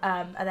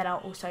 and then I'll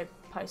also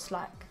post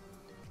like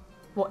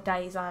what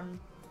days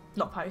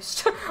not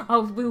post.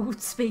 We'll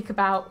speak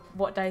about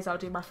what days I'll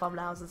do my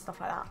thumbnails and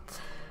stuff like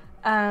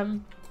that.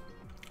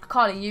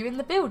 Carly, you in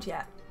the build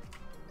yet?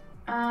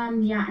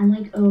 Yeah, I'm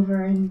like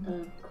over in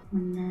the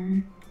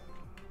corner.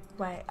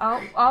 Wait,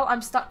 oh,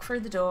 I'm stuck through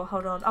the door.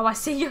 Hold on. Oh, I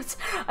see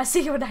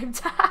your name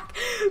tag,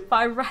 but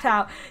I ran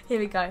out. Here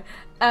we go.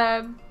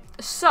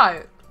 So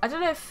I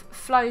don't know if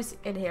Flo's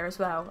in here as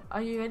well.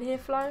 Are you in here,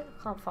 Flo? I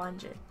can't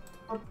find you.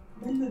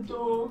 I'm in the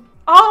door.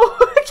 Oh,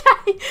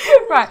 okay.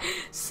 Right.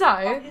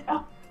 So,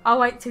 Oh, I'll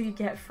wait till you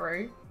get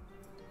through.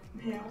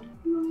 yeah.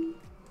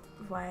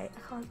 Wait,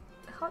 I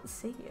can't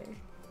see you.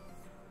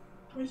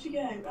 Where'd you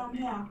go? I'm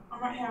here.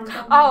 I'm right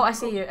here. Oh, I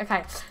see you.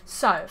 Okay.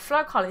 So,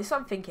 flow colour, this is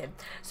what I'm thinking.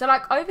 So,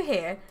 like, over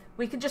here,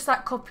 we can just,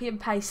 like, copy and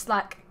paste,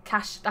 like,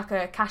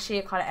 a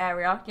cashier kind of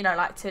area, you know,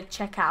 like, to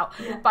check out.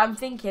 Yeah. But I'm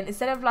thinking,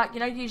 instead of, like, you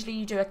know, usually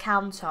you do a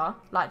counter,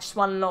 like, just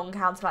one long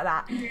counter like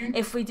that.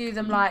 If we do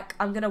them, like,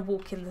 I'm going to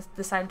walk in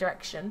the same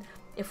direction.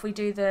 If we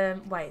do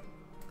them, wait,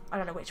 I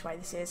don't know which way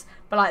this is,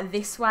 but, like,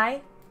 this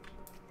way.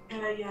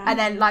 Yeah. And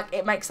then, like,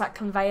 it makes, like,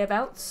 conveyor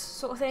belts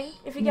sort of thing,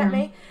 if you get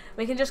me.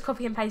 We can just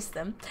copy and paste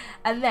them.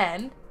 And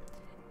then,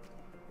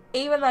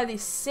 even though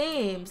this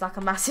seems like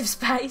a massive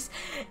space,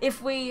 if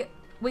we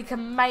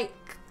can make,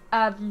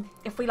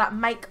 if we, like,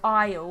 make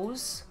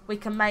aisles, we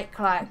can make,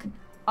 like,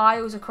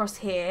 aisles across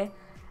here.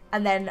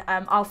 And then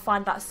I'll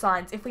find, like,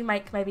 signs. If we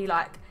make maybe,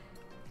 like,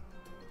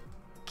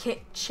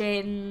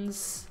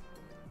 kitchens,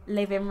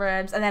 living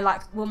rooms, and then,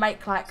 like, we'll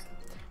make, like,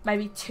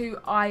 maybe 2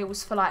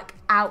 aisles for, like,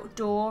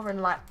 outdoor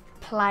and, like,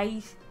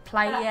 play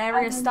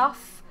area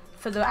stuff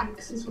for the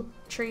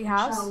tree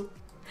house.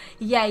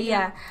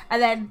 Yeah.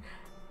 And then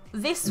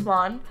this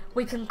one,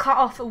 we can cut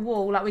off a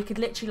wall. Like, we could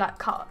literally, like,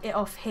 cut it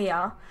off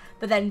here,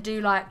 but then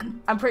do, like,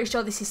 I'm pretty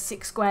sure this is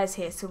 6 squares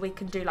here, so we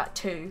can do, like,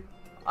 2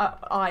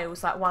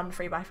 aisles, like, one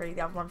 3x3,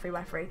 the other one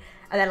 3x3,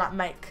 and then, like,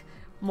 make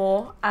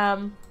more.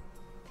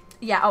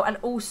 Yeah. Oh, and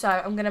also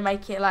I'm gonna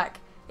make it,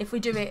 like, if we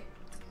do it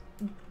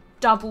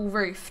double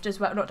roofed as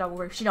well, not double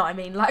roofed, you know what I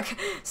mean, like,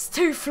 it's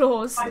 2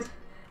 floors,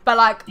 but,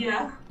 like,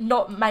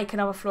 not make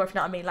another floor, if you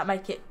know what I mean, like,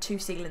 make it 2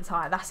 ceilings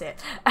high, that's it.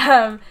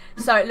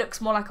 So it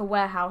looks more like a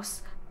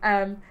warehouse.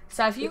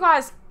 So if you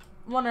guys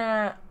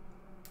wanna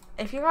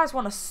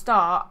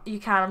start, you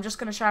can. I'm just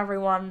gonna show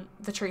everyone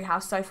the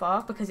treehouse so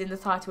far, because in the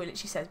title it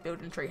literally says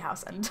building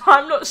treehouse, and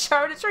I'm not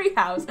showing a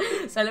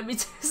treehouse, so let me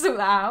sort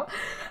that out.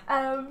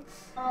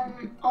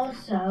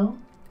 Also.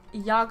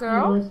 Yeah,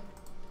 girl.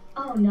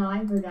 Oh no,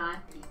 I forgot.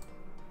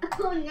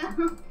 Oh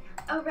no.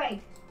 Oh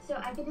right. So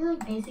I could do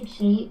like basic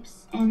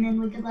shapes, and then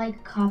we could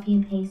like copy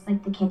and paste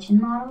like the kitchen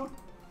model,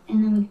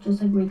 and then we could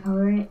just like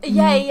recolor it.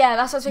 Yeah,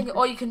 that's what I was thinking.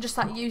 Or you can just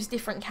like use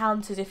different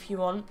counters if you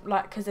want,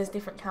 like, because there's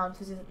different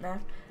counters, isn't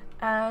there?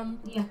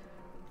 Yeah.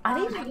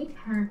 I need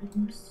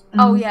perms.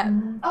 Oh yeah.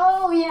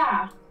 Oh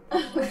yeah.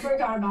 We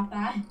forgot about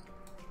that.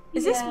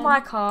 Is this my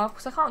car?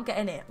 Because I can't get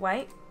in it.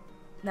 Wait.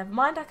 Never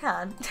mind, I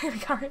can. There we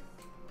go.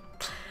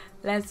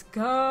 Let's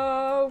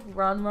go.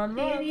 Run.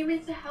 Do you need me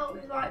to help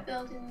with like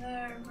building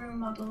the room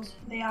models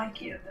for the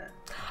IKEA bit?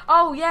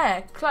 Oh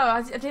yeah, Chloe,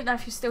 I didn't know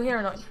if you're still here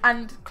or not.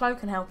 And Chloe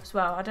can help as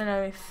well. I don't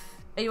know if...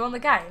 Are you on the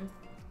game?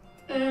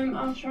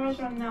 I'll try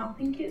to run now. I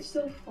think it's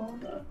still full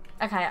though.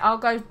 Okay, I'll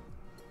go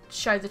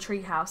show the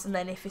treehouse, and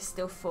then if it's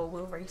still full,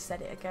 we'll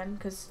reset it again,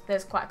 because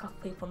there's quite a couple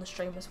of people on the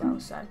stream as well,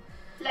 so...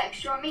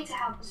 Lex, do you want me to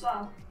help as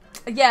well?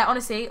 Yeah,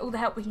 honestly, all the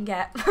help we can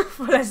get.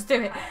 Well, let's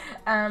do it.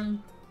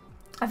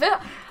 I feel,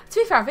 to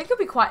be fair, I think it'll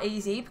be quite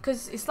easy,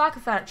 because it's like a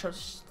furniture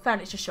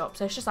shop,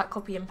 so it's just like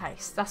copy and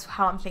paste. That's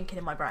how I'm thinking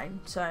in my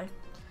brain. So,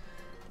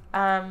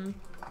 okay,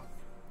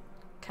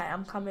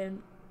 I'm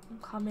coming.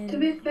 To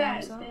be fair,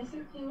 it's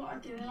basically what I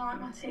do in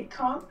like my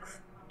TikToks.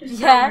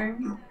 Just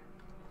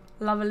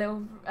Love a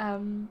little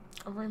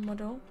room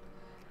model.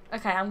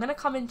 Okay, I'm gonna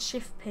come in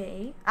Shift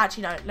P.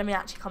 Actually, no, let me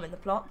actually come in the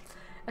plot.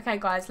 Okay,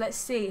 guys, let's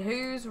see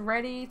who's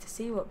ready to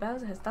see what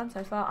Bellza has done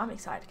so far. I'm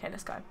excited. Okay,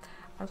 let's go.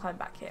 I'm coming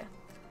back here.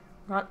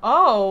 Right.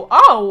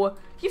 Oh,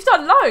 you've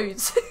done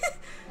loads.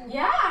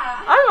 Yeah.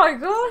 Oh my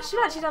gosh,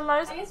 you've actually done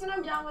loads. I guess when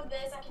I'm done with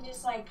this, I can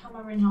just like come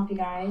over and help you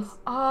guys.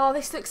 Oh,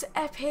 this looks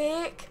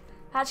epic.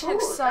 That actually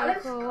looks so that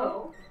looks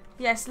cool.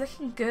 Yes,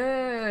 looking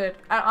good.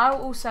 And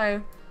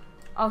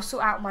I'll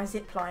sort out my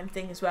zipline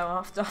thing as well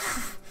after.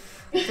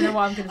 Don't know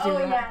what I'm gonna do. Oh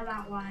with yeah,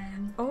 that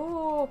one.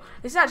 Oh,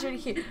 this is actually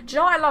really cute. Do you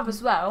know what I love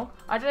as well?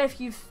 I don't know if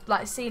you've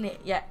like seen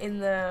it yet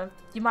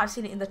you might have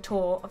seen it in the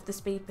tour of the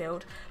speed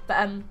build,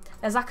 but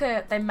there's like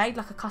they made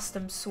like a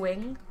custom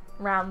swing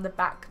around the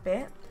back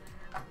bit.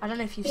 I don't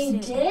know if you've seen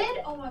it. They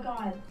did? Oh my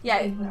god.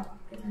 Yeah.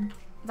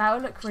 That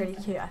would look really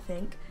cute, I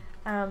think.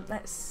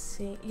 Let's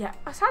see. Yeah,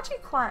 it's actually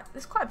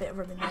there's quite a bit of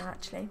room in there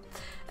actually.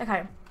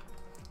 Okay,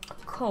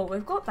 cool.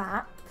 We've got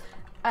that.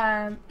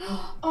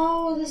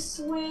 Oh, the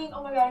swing.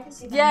 Oh my god, I can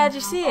see that. Yeah, do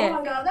you see it? Oh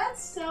my god,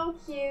 that's so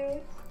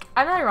cute.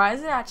 I know, right?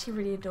 Isn't it actually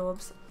really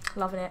adorbs?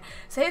 Loving it.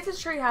 So here's the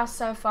treehouse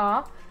so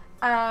far.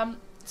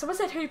 Someone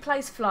said who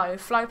plays Flo?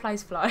 Flo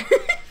plays Flo.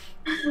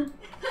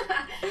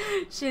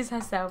 She is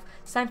herself.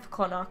 Same for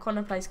Connor.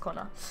 Connor plays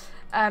Connor.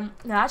 No,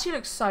 it actually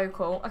looks so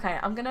cool. Okay,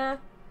 I'm gonna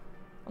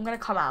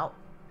come out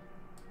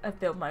of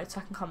build mode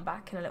so I can come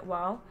back in a little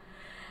while.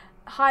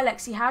 Hi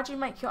Lexi, how do you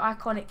make your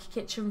iconic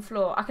kitchen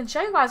floor? I can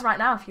show you guys right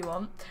now if you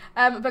want.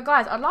 But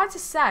guys, I'd like to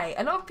say,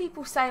 a lot of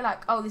people say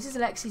like, oh, this is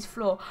Lexi's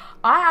floor.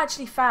 I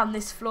actually found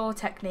this floor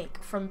technique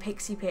from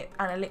Pixie Pip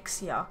and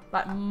Elixir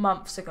like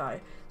months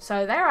ago.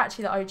 So they're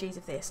actually the OGs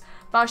of this.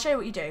 But I'll show you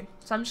what you do.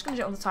 So I'm just going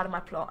to do it on the side of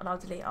my plot and I'll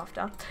delete it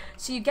after.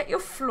 So you get your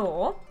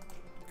floor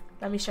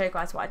let me show you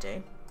guys what I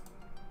do.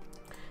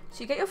 So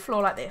you get your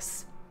floor like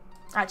this.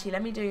 Actually,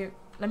 let me do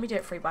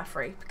it 3 by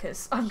 3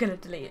 because I'm gonna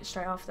delete it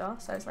straight after,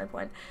 so there's no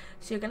point.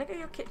 So you're gonna get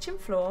your kitchen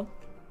floor,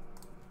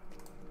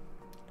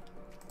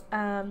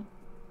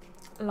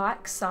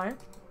 like so,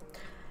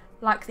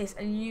 like this,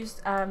 and you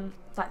use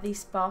like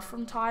these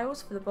bathroom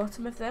tiles for the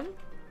bottom of them,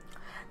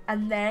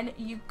 and then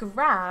you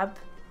grab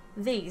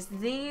these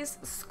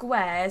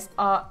squares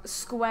are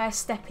square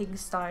stepping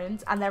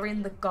stones, and they're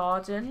in the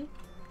garden.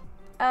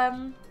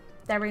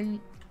 They're in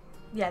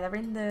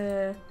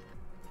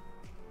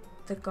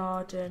the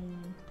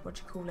garden, what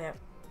do you call it,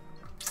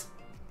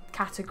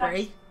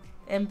 category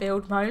in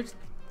build mode.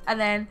 And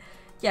then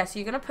yeah, so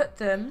you're gonna put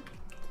them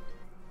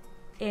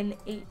in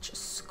each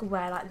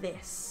square like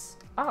this.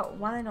 Oh,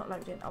 why are they not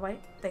loading? Oh wait,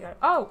 there you go.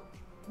 Oh,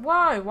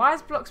 whoa, why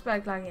is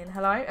Bloxburg lagging?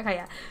 Hello? Okay,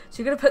 yeah,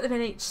 so you're gonna put them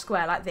in each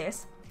square like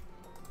this,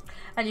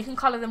 and you can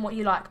colour them what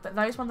you like, but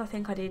those ones I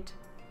think I did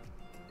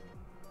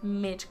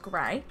mid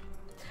grey.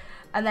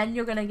 And then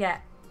you're gonna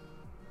get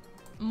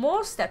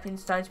more stepping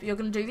stones, but you're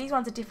going to do these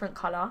ones a different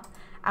colour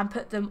and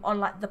put them on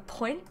like the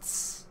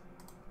points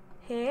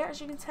here,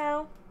 as you can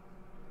tell,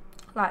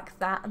 like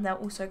that, and they'll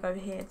also go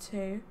here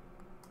too,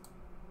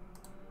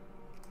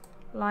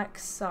 like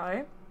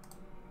so.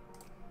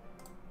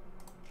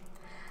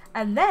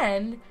 And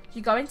then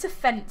you go into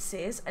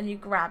fences and you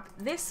grab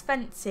this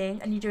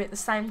fencing and you do it the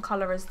same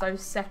colour as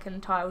those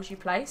second tiles you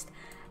placed,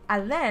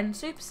 and then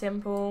super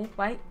simple,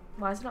 wait,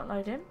 why is it not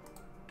loading?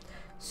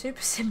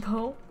 Super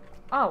simple.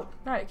 Oh,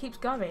 no, it keeps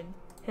going.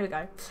 Here we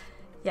go.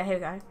 Yeah, here we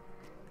go.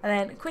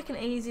 And then, quick and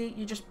easy,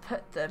 you just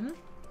put them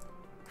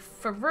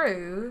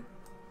through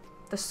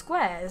the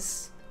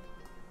squares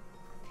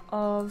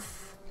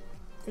of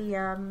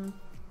the,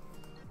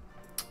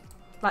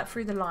 like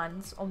through the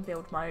lines on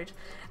build mode.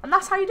 And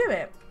that's how you do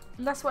it.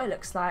 And that's what it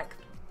looks like.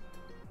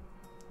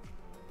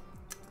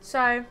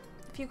 So,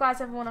 if you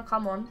guys ever want to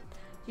come on,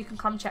 you can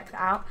come check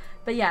that out.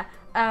 But yeah,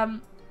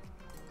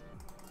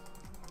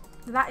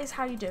 that is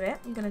how you do it.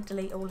 I'm going to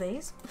delete all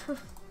these.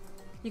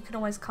 You can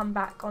always come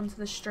back onto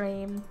the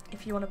stream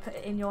if you want to put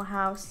it in your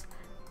house.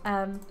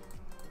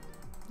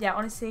 Yeah,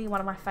 honestly,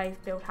 one of my fave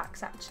build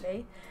hacks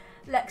actually.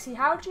 Lexi,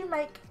 how do you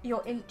make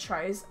your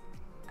intros?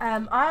 I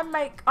don't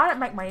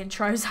make my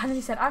intros. I nearly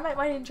said I make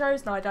my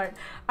intros. No, I don't.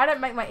 I don't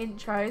make my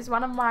intros.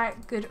 One of my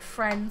good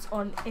friends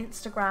on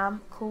Instagram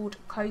called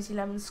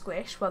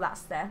cozylemonsquish, well,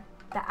 that's their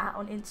at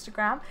on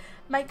Instagram,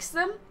 makes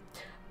them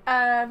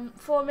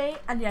for me,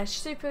 and yeah,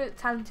 she's super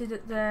talented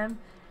at them.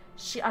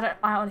 I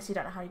honestly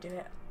don't know how you do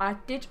it.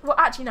 Well,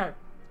 actually no,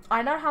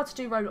 I know how to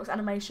do Roblox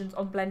animations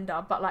on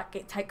Blender, but like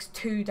it takes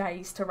 2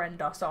 days to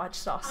render, so I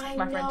just asked my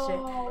friend to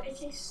do it. It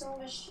takes so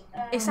much.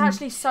 It's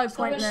actually so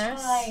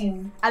pointless,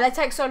 and they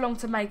take so long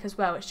to make as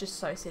well. It's just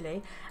so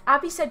silly.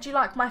 Abby said, "Do you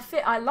like my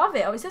fit?" I love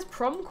it. Oh, it says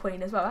prom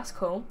queen as well. That's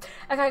cool.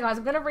 Okay, guys,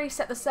 I'm gonna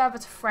reset the server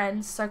to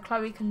friends so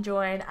Chloe can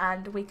join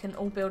and we can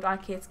all build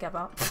IKEA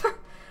together.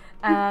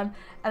 And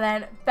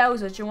then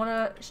Bellza, do you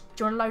wanna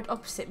load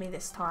opposite me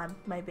this time,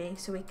 maybe,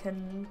 so we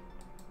can,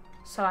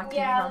 so I can.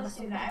 Yeah, let's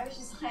do that. I was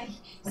just like,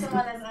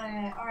 someone has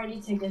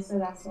already took it, so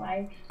that's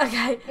why.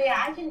 Okay. But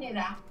yeah, I can do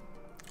that.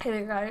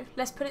 Here we go.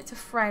 Let's put it to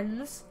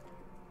friends.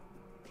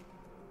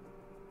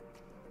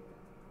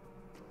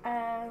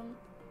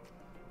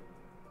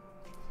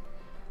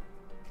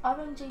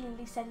 RMG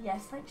Lily said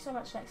yes. Thank you so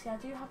much, Lexi. I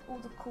do have all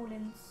the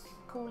call-in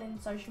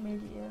social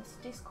medias,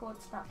 Discord,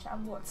 Snapchat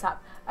and WhatsApp.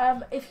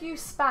 If you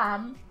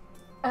spam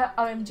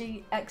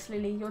OMG X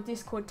Lily your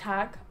Discord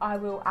tag, I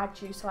will add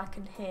you so I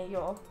can hear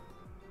your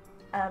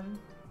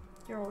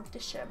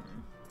audition.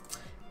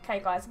 Okay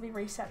guys, let me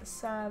reset the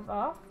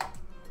server.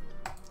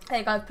 There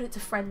you go, I've put it to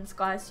friends,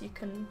 guys, so you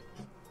can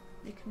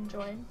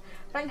join.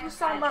 Thank you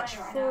so much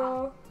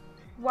for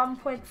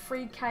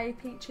 1.3k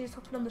Peaches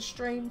hopping on the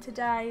stream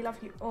today.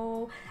 Love you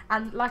all.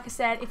 And like I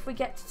said, if we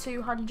get to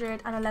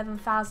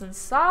 211,000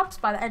 subs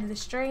by the end of the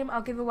stream,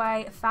 I'll give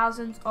away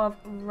thousands of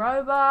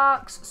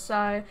Robux.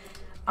 So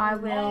I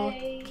will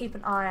keep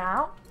an eye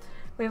out.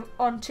 We're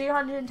on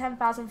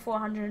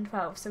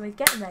 210,412, so we're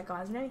getting there,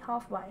 guys. Nearly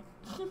halfway.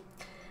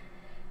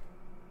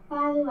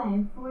 By the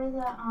way, for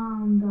the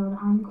build,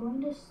 I'm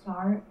going to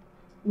start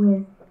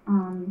with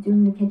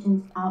doing the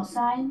kitchens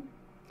outside.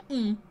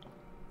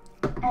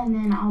 And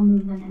then I'll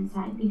move them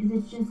inside because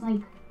it's just like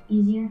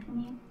easier for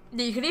me.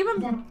 You could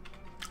even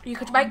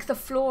make the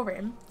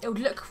flooring. It would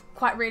look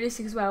quite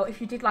realistic as well if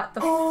you did like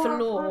the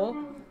floor.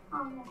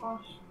 Oh my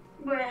gosh.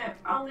 Wait,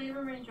 I'll leave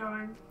and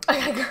rejoin.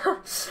 Okay,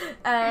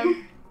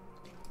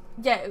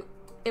 yeah,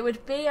 it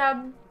would be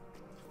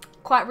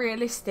quite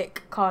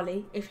realistic,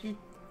 Carly, if you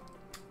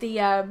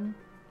the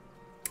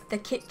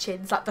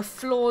kitchens, like the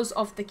floors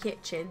of the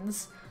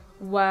kitchens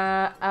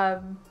were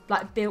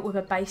like built with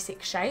a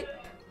basic shape.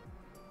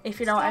 If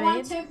you know what I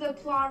mean. Someone took the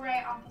claw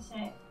right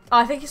opposite. Oh,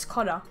 I think it's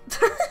Connor.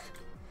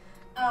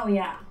 Oh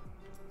yeah.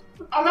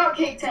 I got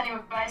kicked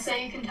anyway, so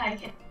you can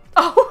take it.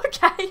 Oh,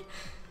 okay.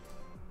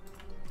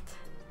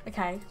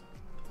 Okay.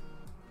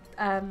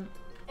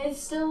 It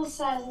still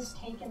says it's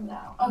taken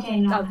though. Okay,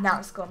 no. Oh, now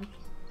it's gone.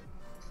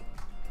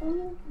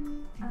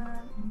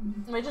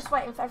 We're just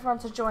waiting for everyone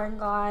to join,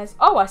 guys.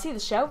 Oh, I see the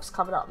shelves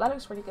coming up. That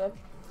looks really good.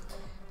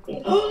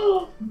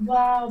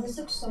 Wow, this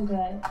looks so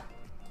good.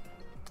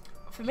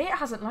 For me, it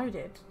hasn't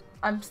loaded.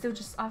 I'm still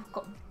just, I've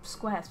got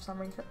squares for some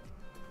reason.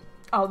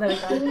 Oh, there we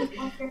go.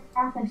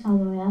 Graphics all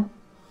the way up.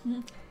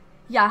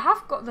 Yeah, I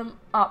have got them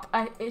up.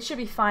 It should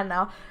be fine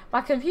now.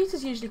 My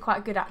computer's usually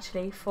quite good,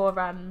 actually, for,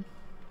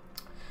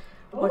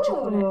 what do you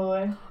call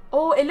it?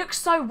 Oh, it looks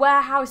so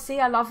warehousey.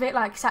 I love it.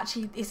 Like,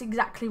 it's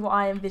exactly what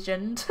I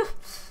envisioned.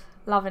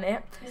 Loving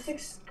it. This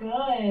looks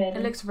good.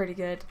 It looks really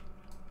good.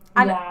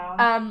 And,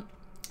 yeah.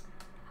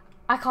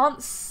 I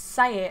can't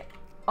say it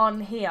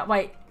on here.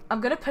 Wait, I'm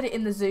gonna put it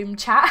in the Zoom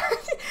chat.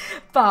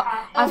 But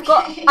I've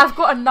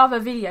got another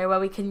video where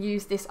we can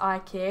use this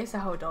IKEA. So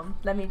hold on,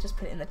 let me just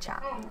put it in the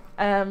chat.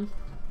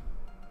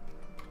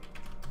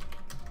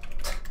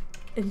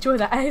 Enjoy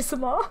that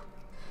ASMR.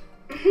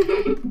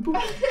 I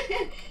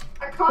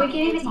can't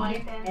even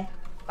type it.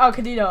 Oh,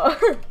 can you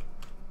not?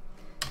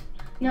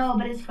 No,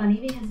 but it's funny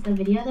because the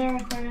video that I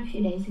recorded a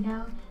few days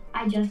ago,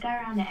 I just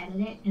got around to edit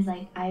it because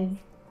like I've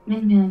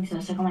been feeling so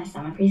sick on my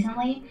stomach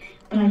recently,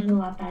 but I feel a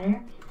lot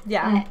better.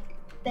 Yeah.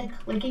 The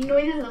clicking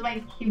noises of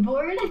my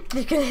keyboard.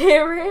 You can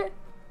hear it.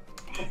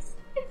 It's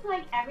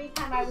like every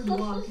time I would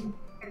walk,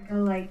 I'd go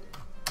like.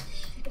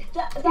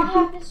 That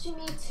happens to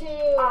me too.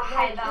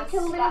 Hey, Like, you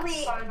can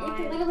that's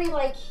literally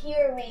like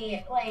hear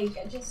me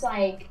like just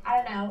like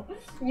I don't know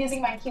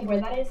using my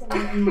keyboard. That is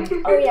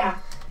annoying. Oh yeah,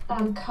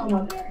 come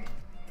over there.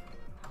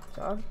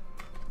 John.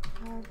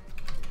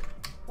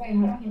 Wait,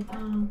 hold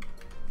on.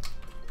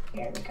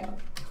 Here we go.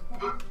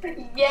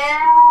 Yes!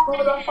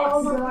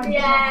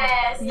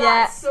 Yes! Yeah.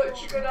 That's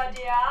such a good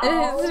idea.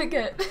 Isn't it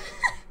good?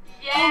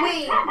 Yes! Oh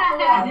wait,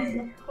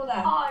 hold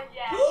on. Oh,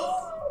 yes.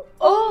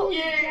 Oh.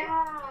 Yeah.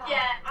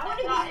 Yeah. I want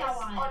to that use that is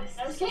one.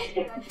 honestly such a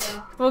good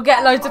idea. We'll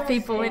get loads of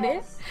people in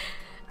it.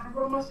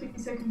 Everyone must be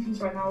so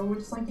confused right now. We're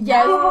just like,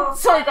 Yeah.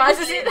 Sorry guys.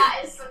 Honestly,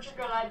 that is such a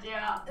good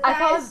idea.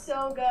 That is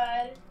so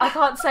good. I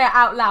can't say it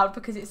out loud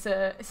because it's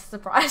a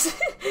surprise.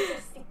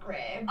 It's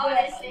secret. But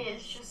Honestly,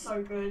 it's just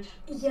so good.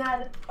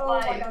 yeah. Oh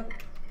Like, my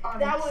god.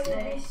 That one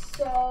would be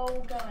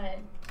so good.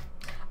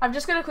 I'm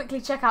just gonna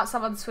quickly check out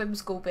someone's swim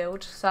school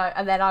build,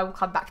 and then I will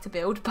come back to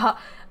build. But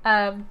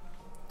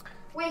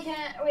Wait,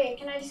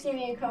 can I just give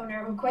you a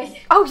coner real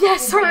quick? oh yeah, Before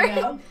sorry. you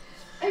go?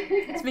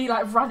 It's me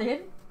like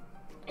running.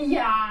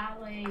 Yeah,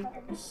 like.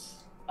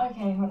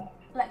 Okay, hold on.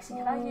 Lexi,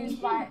 can I use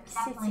my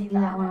Definitely city do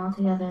that one all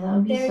together. That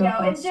would be There we so go.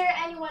 fun. Is there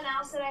anyone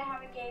else that I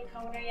haven't gave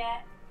coner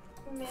yet?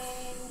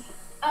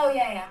 Oh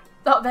yeah.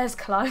 Oh, there's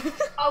Chloe.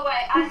 Oh,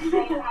 wait,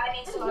 I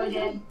need to load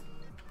in.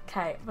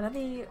 Okay, well let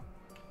me.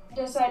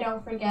 Just so I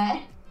don't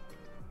forget.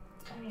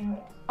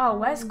 Oh,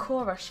 where's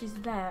Cora? She's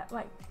there.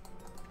 Wait.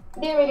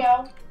 There we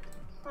go.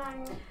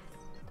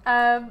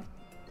 I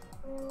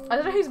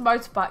don't know whose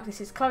motorbike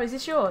this is. Chloe, is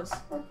this yours?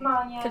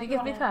 Mine, yeah. Can you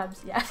give me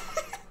perms? Yeah.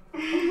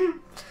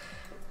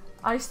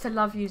 I used to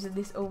love using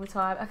this all the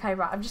time. Okay,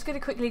 right. I'm just going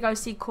to quickly go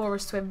see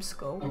Cora's swim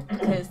school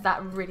because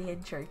that really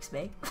intrigues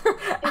me.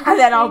 And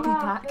then I'll be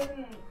back.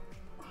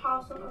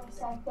 House on the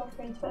side, feel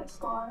free to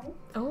explore.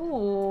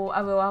 Oh,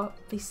 I will. I'll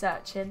be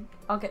searching.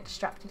 I'll get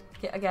distracted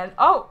yet again.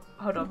 Oh,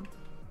 hold on.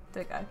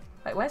 There we go.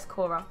 Wait, where's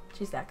Cora?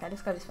 She's there. Okay,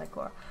 let's go this way,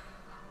 Cora.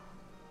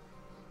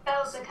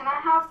 Bellza, can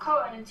I have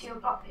Colton into your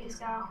puppies,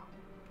 girl?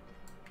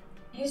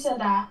 You said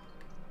that.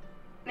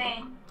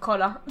 Me.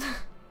 Cora.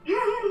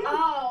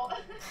 Oh.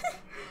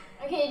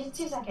 Okay, just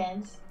 2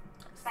 seconds.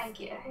 Thank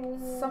you.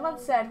 Someone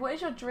said, what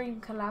is your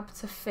dream collab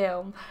to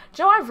film?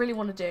 Do you know what I really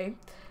want to do?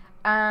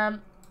 I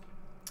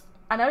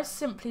know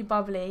Simply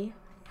Bubbly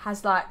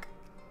has like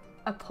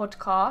a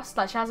podcast.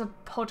 Like she has a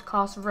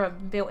podcast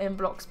room built in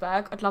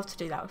Bloxburg. I'd love to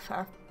do that with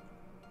her.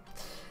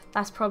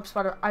 That's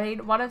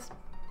probably one of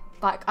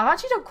like I've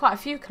actually done quite a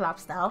few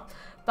collabs now,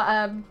 but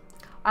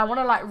I want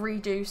to like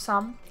redo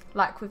some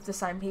like with the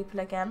same people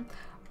again.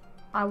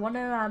 I want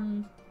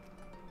to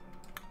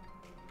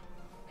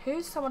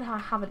who's someone who I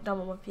haven't done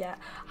one with yet?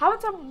 I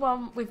haven't done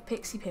one with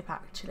Pixie Pip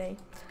actually.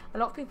 A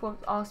lot of people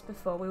have asked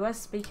before. We were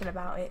speaking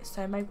about it,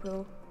 so maybe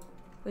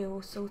we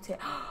will sort it.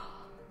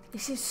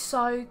 This is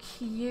so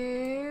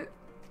cute.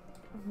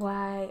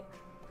 Wait.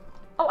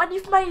 Oh, and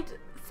you've made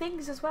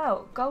things as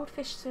well.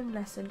 Goldfish swim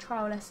lesson,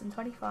 trial lesson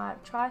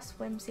 25. Try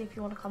swim, see if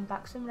you want to come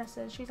back. Swim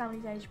lesson, choose how many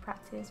days you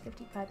practice,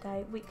 50 per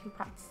day. Weekly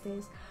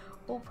practices.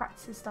 All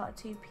practices start at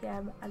 2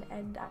 PM and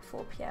end at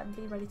 4 PM.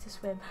 Be ready to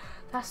swim.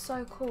 That's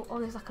so cool. Oh,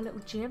 there's like a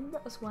little gym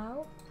as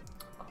well.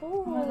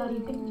 Oh my god,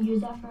 you can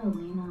use that for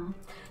Elena.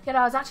 Yeah, no,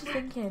 I was actually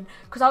thinking,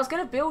 because I was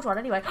going to build one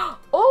anyway.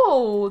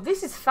 Oh,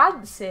 this is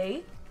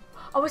fancy.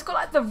 Oh, it's got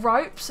like the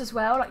ropes as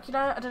well. Like, you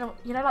know, I don't know,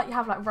 you know, like you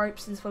have like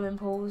ropes in swimming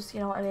pools, you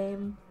know what I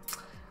mean?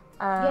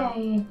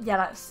 Yeah,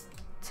 that's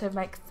to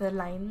make the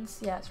lanes.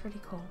 Yeah, it's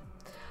really cool.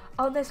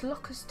 Oh, and there's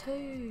lockers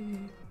too.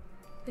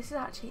 This is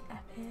actually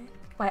epic.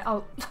 Wait,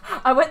 oh,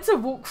 I went to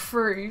walk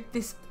through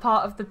this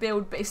part of the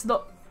build, but it's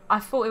not, I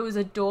thought it was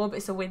a door, but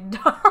it's a window.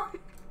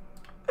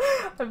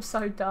 I'm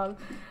so dumb.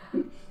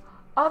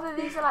 Oh,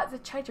 these are like the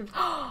change rooms.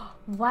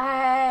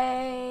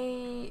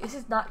 Wait, this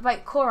is not.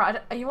 Wait,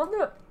 Cora, are you on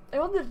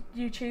the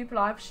YouTube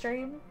live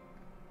stream?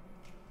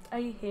 Are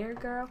you here,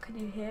 girl? Can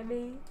you hear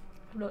me?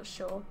 I'm not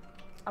sure.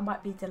 I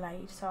might be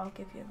delayed, so I'll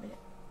give you a minute.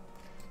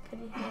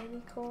 Can you hear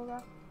me,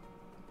 Cora?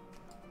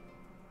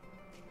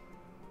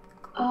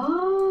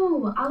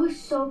 Oh, I was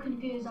so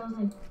confused. I was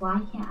like, why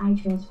can't I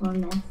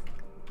transform this?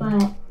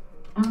 But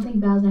I don't think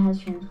Bellza has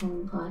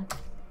transforming plus.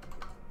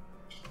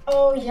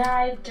 Oh yeah,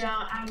 I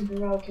don't. I'm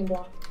broken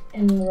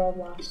in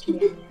Roblox, to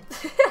be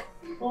honest.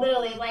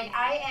 Literally, like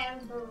I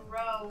am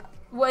broke.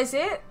 What is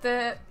it?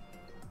 The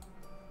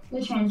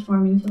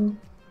transforming tool.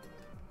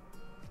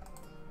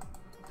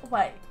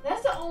 wait.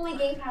 That's the only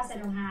game pass I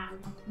don't have.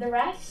 The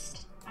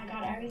rest, I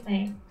got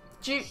everything.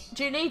 Do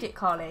you need it,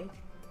 Carly?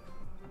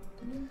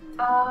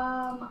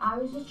 I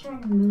was just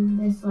trying to move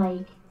this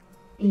like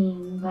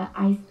thing, but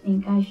I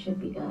think I should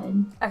be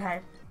good.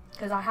 Okay,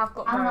 because I have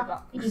got I don't know,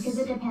 Robux. because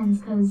it depends.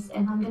 Because if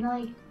I'm gonna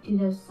like do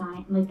those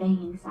sign, like the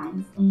hanging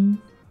signs things,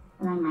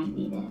 then I might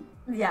need it.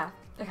 Yeah.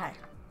 Okay.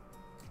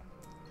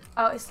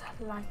 Oh, it's like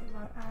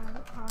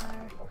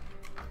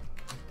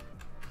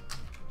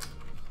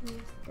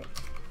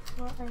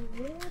what I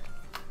did.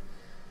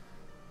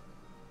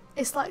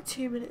 It's like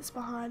 2 minutes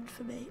behind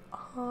for me.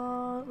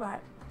 Oh, right.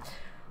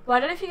 Well, I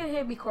don't know if you can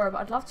hear me, Cora, but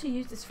I'd love to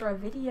use this for a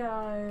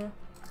video.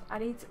 I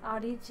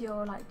need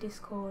your like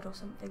Discord or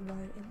something though,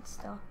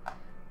 Insta.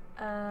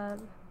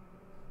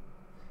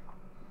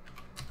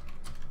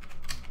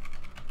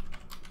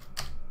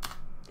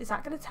 Is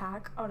that gonna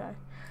tag? Oh no.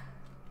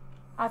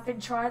 I've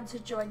been trying to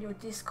join your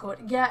Discord.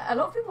 Yeah, a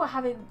lot of people are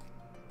having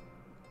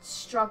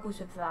struggles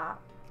with that.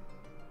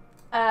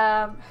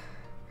 I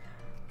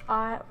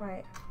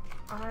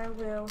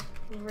will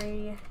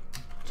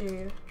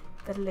redo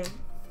the link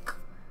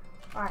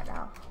right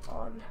now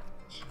on.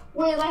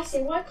 Wait,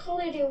 Lexi, what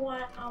color do you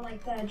want on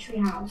like the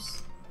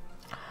treehouse?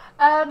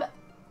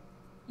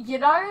 You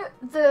know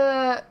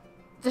the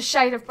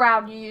shade of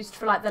brown you used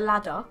for like the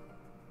ladder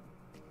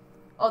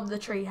on the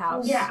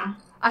treehouse. Yeah.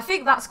 I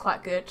think that's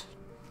quite good.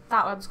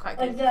 That one's quite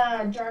Like good.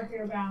 the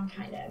darker brown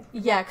kind of.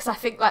 Yeah, because I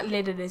think like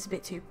linen is a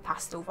bit too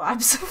pastel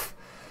vibes.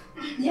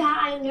 Yeah,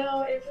 I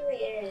know, it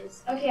really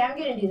is. Okay, I'm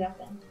gonna do that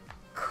then.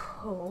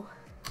 Cool.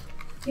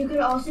 You could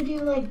also do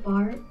like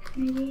bark,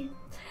 maybe.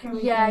 For,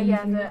 like, Yeah, the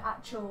yeah, interior. the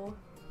actual.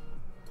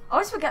 I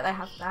always forget they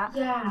have that.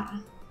 Yeah.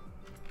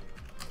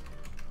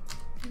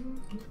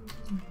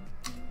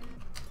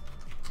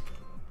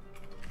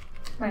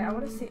 Wait, I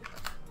want to see.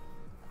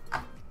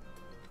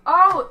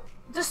 Oh,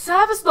 the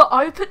server's not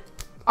open.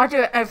 I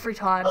do it every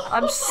time.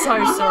 I'm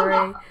so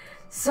sorry.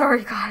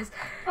 Sorry, guys.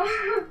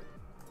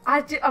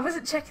 I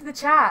wasn't checking the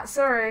chat.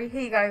 Sorry.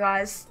 Here you go,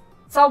 guys.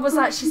 Someone was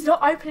like, she's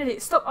not opening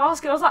it. Stop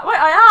asking. I was like, wait,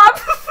 I am.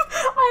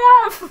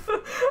 I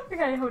am.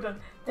 Okay, hold on.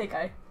 There you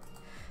go.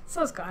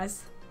 Soz,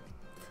 guys.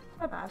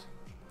 My bad.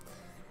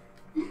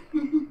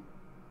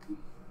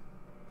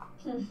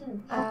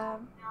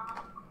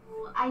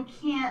 I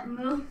can't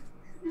move.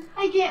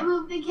 I can't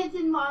move the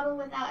kitchen model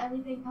without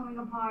everything coming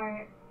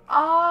apart.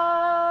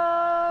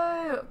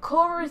 Oh,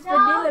 Cora's No.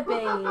 vanilla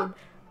bean.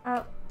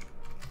 Oh.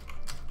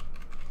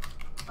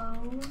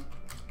 Oh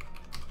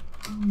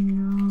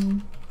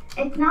no.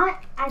 It's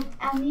not.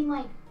 I mean,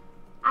 like,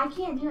 I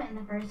can't do it in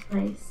the first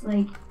place.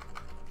 Like,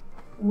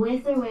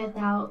 with or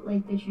without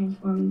like the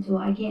transforming tool,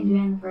 I can't do it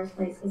in the first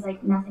place because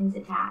like nothing's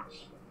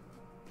attached.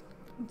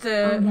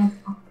 Oh, that's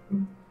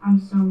awesome. I'm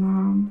so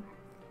mad.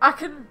 I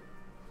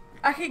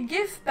can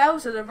give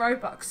Bellza the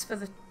Robux for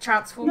the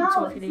transform No,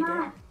 tool if you it's need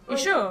not. it. You Like,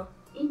 sure?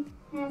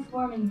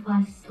 Transforming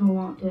plus still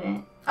won't do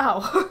it.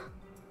 Oh.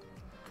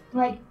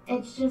 Like,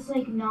 it's just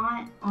like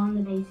not on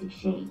the basic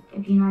shape,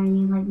 if you know what I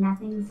mean. Like,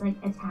 nothing's like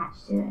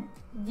attached to it.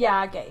 Yeah,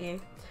 I get you.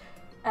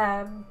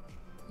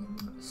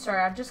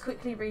 Sorry, I'm just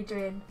quickly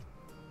redoing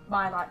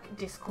my like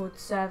Discord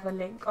server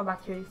link on my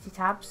community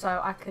tab so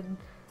I can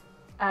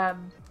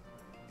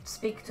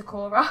speak to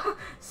Cora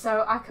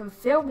so I can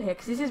film here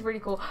because this is really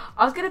cool.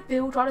 I was gonna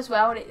build one as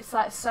well and it's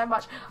like so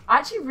much. I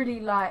actually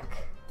really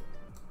like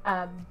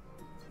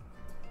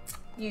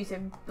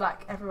using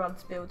like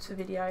everyone's builds for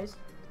videos.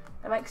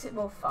 It makes it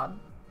more fun.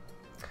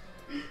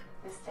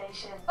 The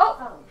station Oh!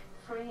 phone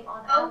free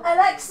on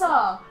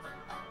Alexa!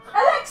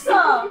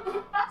 Alexa!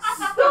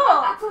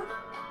 Stop!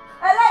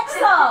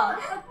 Alexa!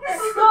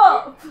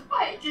 Stop!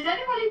 Wait, did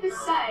anybody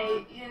just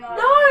say, you know?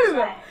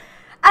 No!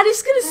 And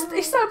it's gonna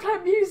it's started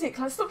playing music.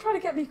 Like, stop trying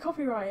to get me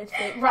copyrighted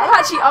thing. Right, I'm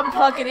actually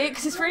unplugging it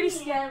because it's really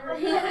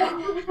scary.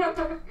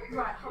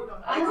 Right, hold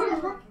on. I'm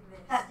unplugging this.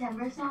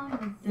 September song,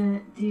 like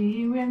the Do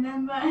You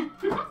Remember?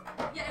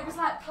 Yeah, it was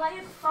like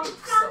playing funk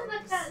Sounds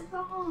like songs. that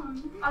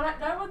song.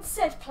 No one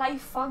said play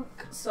funk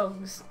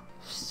songs.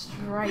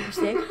 Strange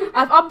thing.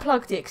 I've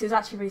unplugged it because it's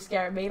actually really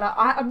scaring me. Like,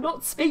 I'm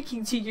not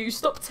speaking to you.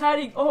 Stop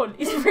turning on.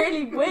 It's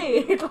really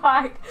weird.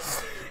 Like,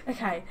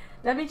 okay,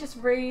 let me just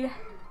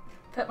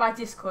put my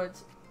Discord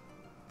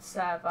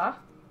server.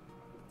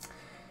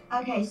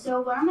 Okay,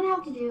 so what I'm gonna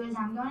have to do is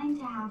I'm going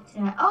to have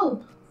to.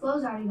 Oh,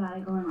 Flo's already got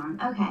it going on.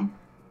 Okay.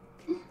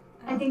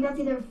 I think that's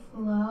either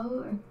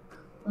Flo or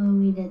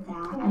Chloe did that.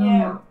 I don't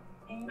know.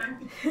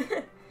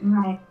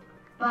 Right.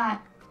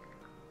 But,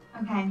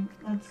 okay,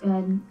 that's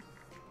good.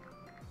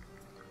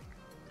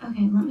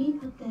 Okay, let me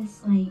put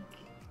this, like,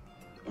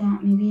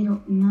 that. Maybe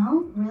it'll,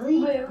 no? Really?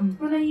 Wait,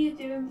 what are you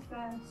doing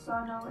first so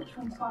I know which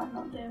one's fine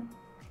not do?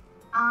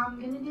 I'm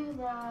gonna do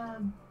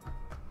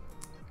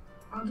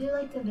I'll do,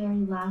 like, the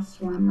very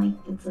last one,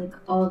 like, that's, like,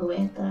 all the way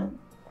at the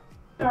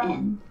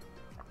end.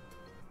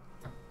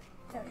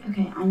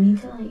 Okay, I need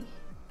to, like...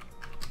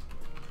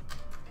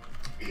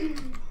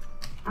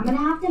 I'm gonna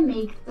have to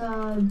make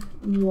the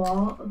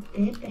wall a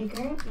bit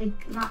bigger,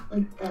 like, not,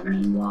 like, the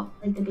main wall,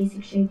 like, the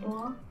basic shape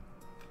wall.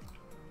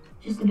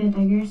 Just a bit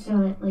bigger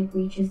so it, like,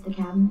 reaches the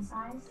cabinet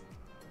size.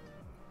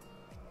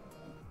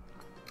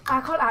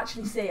 I can't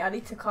actually see. I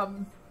need to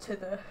come to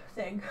the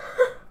thing.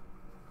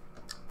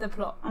 The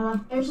plot.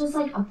 There's just,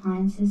 like,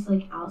 appliances,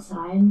 like,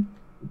 outside.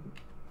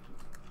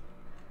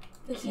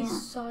 This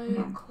is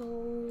so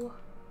cool.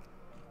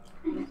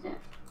 I missed it.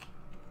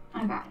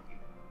 I got it.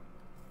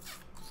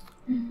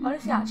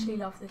 Honestly, I actually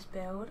love this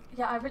build.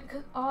 Yeah, I really.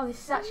 Oh,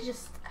 this has actually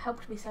just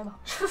helped me so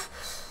much.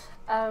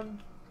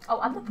 Oh,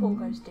 and the pool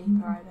goes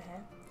deeper over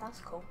here. That's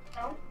cool.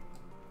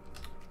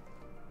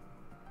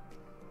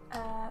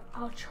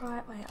 I'll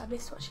try. Wait, I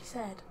missed what she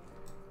said.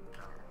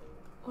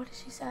 What did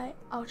she say?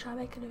 I'll try and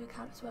make a new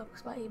account as well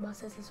because my email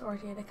says there's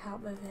already an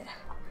account with it.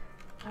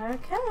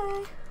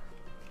 Okay.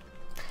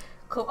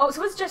 Cool. Oh,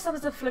 someone's dressed up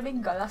as a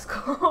flamingo. That's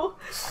cool.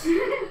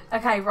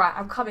 Okay, right.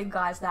 I'm coming,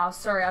 guys. Now,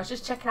 sorry. I was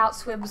just checking out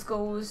swim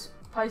schools,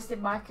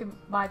 posting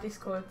my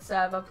Discord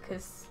server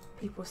because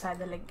people saying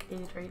the link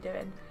needed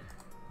redoing.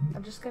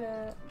 I'm just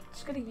gonna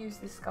use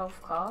this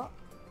golf cart.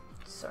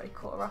 Sorry,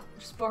 Cora.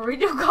 Just borrowing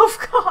your golf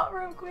cart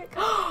real quick.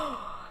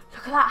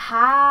 Look at that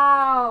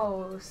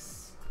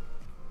house.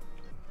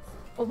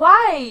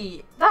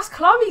 Wait, that's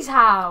Chloe's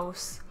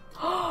house.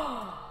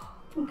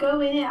 Go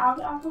in it.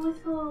 I've a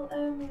little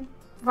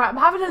Right, I'm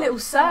having a little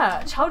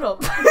search. Hold on.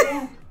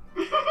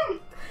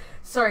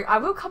 Sorry, I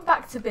will come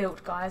back to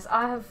build, guys.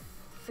 I have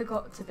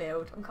forgot to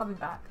build. I'm coming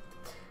back.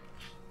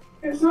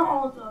 It's not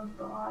all done,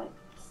 but like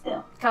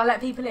still. Can I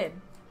let people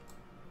in?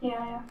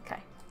 Yeah.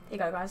 Okay, here you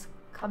go, guys.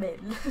 Come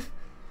in.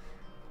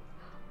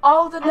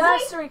 Oh, the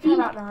nursery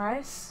came out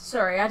nice.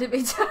 Sorry, I didn't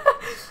mean to.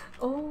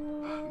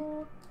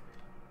 Oh,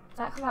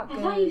 that came out good.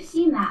 I thought you've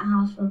seen that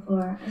house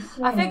before. I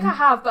swear. I think I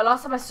have, but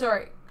last time I saw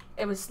it,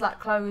 it was like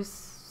Chloe's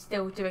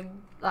still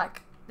doing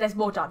like. There's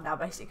more done now,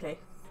 basically.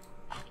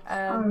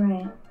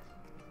 Alright.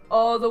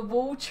 Oh, the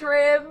wall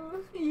trim.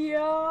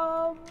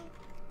 Yum.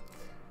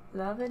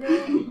 Loving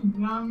it.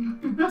 Yum.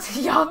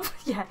 Yum.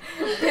 Yeah.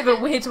 Bit of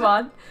a weird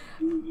one.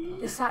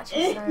 This hatch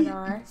is so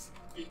nice.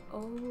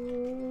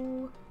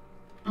 Oh.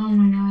 Oh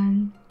my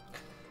god.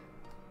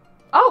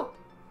 Oh.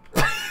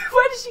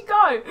 Where did she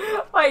go?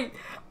 Wait.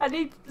 I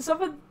need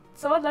someone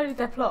loaded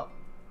their plot.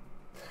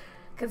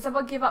 Can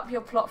someone give up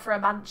your plot for a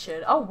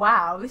mansion? Oh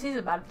wow, this is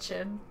a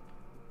mansion.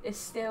 It's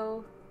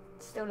still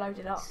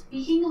loaded up.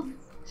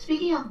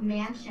 Speaking of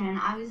mansion,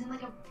 I was in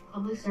like a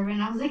public server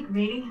and I was like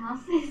rating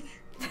houses.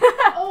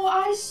 Oh,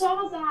 I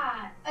saw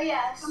that. Oh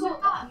yeah, so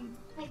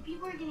Like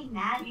people were getting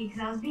mad at me because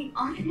I was being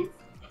honest.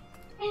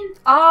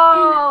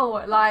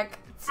 And like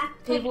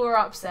people were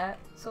upset,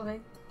 sort of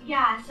thing.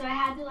 yeah, so I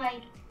had to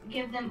like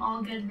give them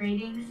all good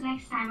ratings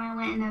next time I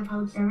went in their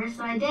public server.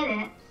 So I did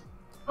it.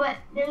 But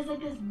there's like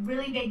this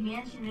really big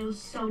mansion. It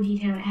was so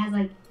detailed. It has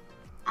like.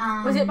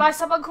 Was it by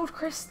someone called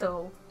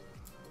Crystal?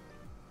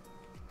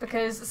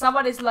 Because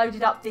someone has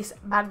loaded up this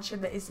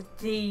mansion that is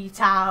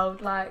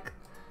detailed, like,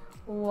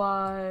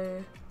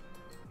 whoa.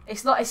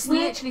 It's not, it's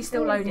literally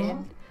still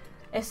loading.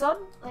 It's on,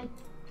 like,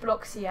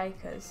 Bloxy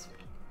Acres.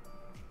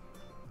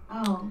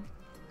 Oh.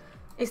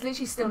 It's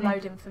literally still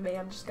loading for me,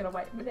 I'm just gonna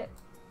wait a minute.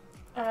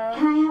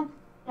 I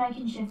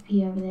can shift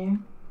P over there.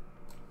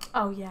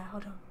 Oh yeah,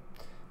 hold on.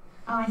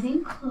 Oh, I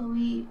think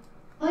Chloe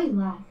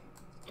left.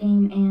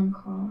 Game and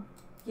call.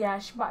 Yeah,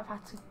 she might have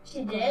had to.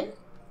 She did?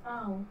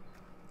 Oh.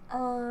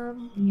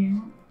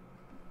 Yeah.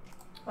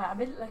 Wait, I've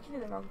been looking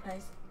in the wrong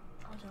place.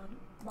 Hold on.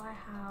 My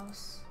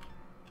house.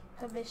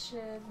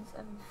 Permissions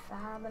and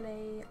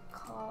family.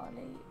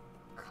 Carly.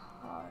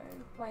 Co.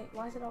 Wait,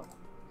 why is it not?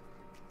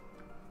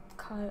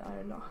 Co. I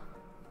don't know.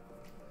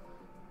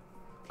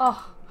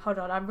 Oh, hold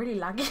on. I'm really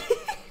laggy.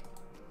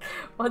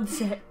 One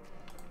sec.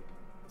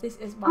 This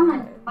is my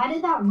home. Why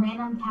did that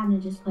random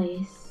cabinet just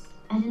place?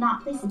 I did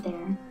not place it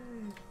there.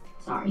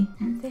 Sorry.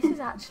 This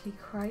is actually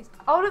crazy.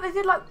 Oh look, they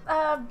did like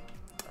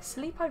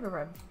sleepover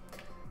room.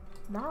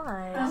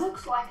 Nice. That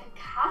looks like a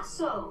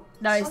castle.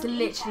 No, it's So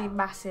literally detailed.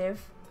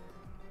 massive.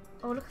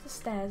 Oh, look at the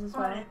stairs as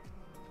well.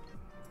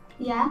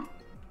 Yeah?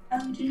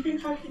 Do you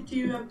think I could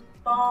do a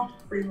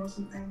bathroom or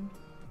something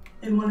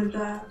in one of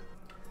the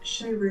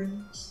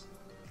showrooms?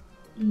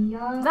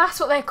 Yeah. That's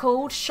what they're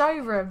called,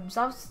 showrooms.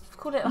 I was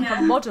called it like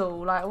a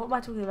model. Like, what am I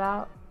talking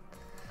about?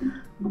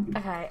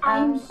 Okay,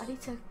 I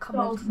need to come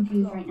so over to the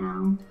confused plot. right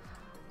now.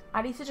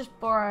 I need to just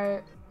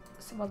borrow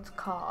someone's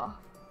car.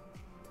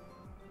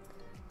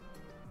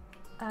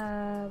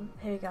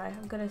 Here we go.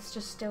 I'm gonna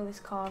just steal this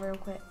car real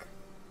quick.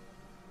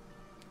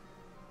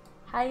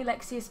 Hey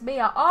Lexi, it's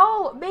Mia.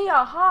 Oh,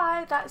 Mia,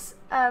 hi. That's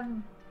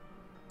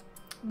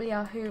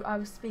Mia, who I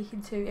was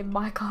speaking to in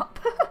my cup.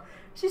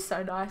 She's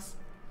so nice.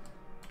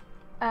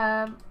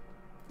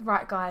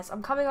 Right, guys,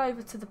 I'm coming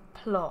over to the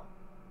plot.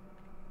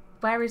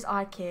 Where is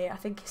IKEA? I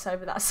think it's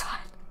over that side.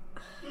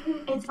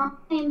 It's on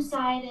the same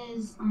side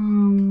as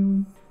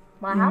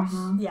My your house?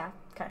 Yeah.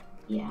 Okay.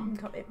 Yeah.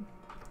 Got him.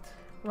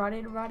 Run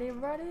in.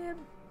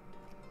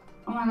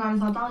 Oh my god, I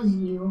thought that was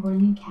you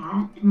holding a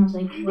cat, and I was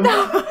like, what?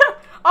 No.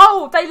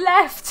 Oh, they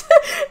left.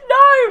 No.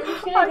 I'm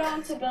just gonna go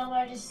on to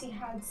Bellza to see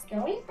how it's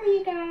going for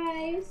you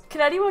guys.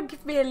 Can anyone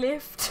give me a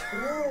lift?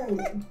 Ooh.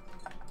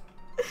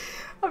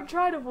 I'm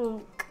trying to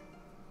walk.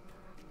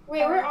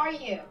 Wait, where are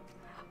you?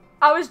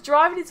 I was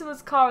driving into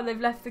this car and they've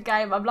left the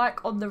game. I'm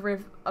like on the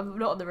river. I'm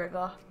not on the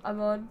river. I'm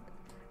on.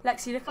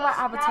 Lexi, look at my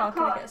avatar.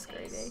 Can I get a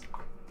screeny?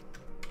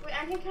 Wait,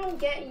 I can come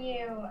get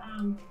you,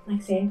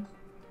 Lexi.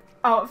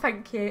 Oh,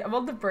 thank you. I'm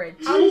on the bridge.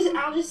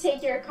 I'll just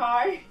take your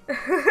car.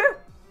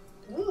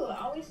 Ooh,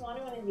 I always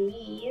wanted one of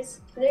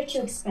these. They're too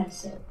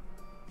expensive.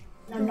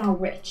 And I'm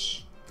not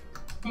rich.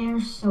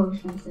 They're so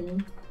expensive.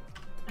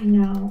 I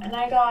know. And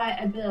I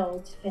got a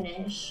bill to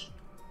finish.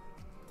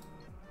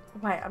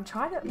 Wait, I'm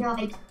trying to. You're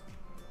like,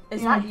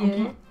 Is you're that like, I you?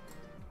 can't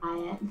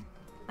buy it.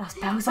 That's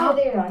Oh, Bellza.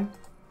 there you are.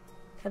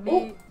 Let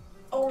me.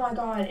 Oh my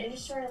god, it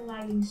just started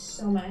lagging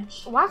so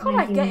much. Why can't I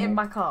Making get it- in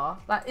my car?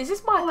 Like, is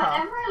this my Oh, I car?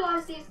 never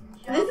realised these.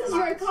 This is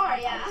your car,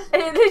 yeah.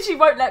 It literally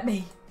won't let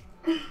me.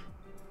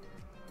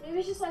 Maybe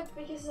it's just like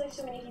because like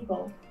so many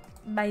people.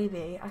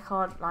 Maybe I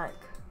can't like.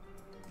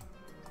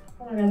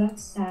 Oh my god,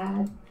 that's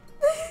sad.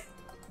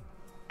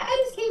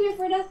 I just came here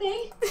for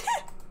nothing.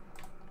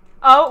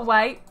 Oh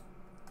wait,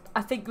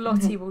 I think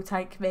Lottie will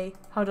take me.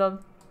 Hold on,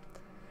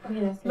 Okay,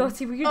 that's good.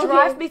 Lottie, will you Okay.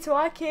 drive me to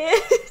IKEA?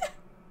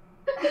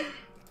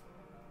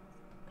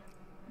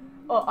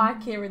 Or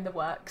IKEA in the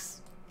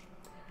works.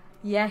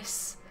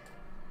 Yes,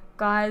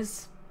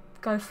 guys,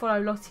 go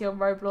follow Lottie on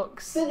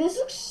Roblox. But this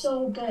looks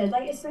so good,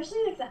 like especially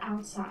like the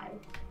outside.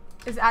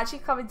 Is it actually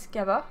coming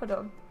together? Hold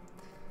on.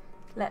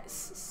 Let's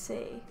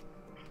see.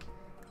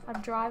 I'm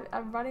driving.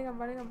 I'm running.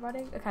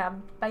 Okay,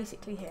 I'm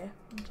basically here.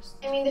 I'm just.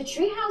 I mean, the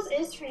treehouse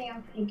is turning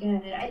out pretty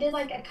good. I did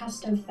like a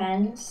custom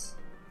fence.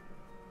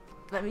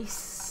 Let me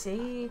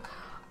see.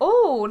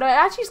 Oh no, it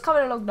actually is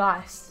coming along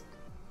nice.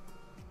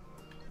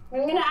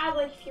 I'm gonna add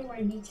like a few more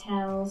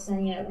details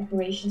and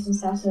decorations and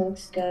stuff so it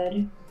looks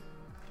good.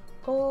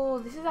 Oh,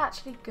 this is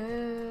actually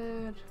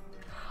good.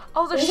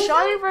 Oh, the Isn't it?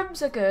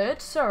 showrooms are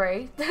good.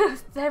 Sorry,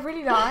 they're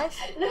really nice.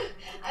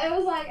 I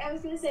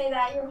was gonna say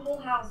that your whole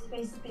house is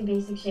basically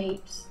basic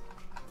shapes.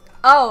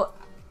 Oh,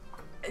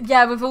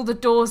 yeah, with all the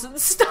doors and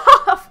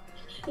stuff.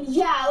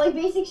 Yeah, like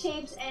basic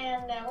shapes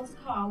and what's it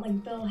called?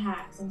 Like bill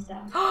hacks and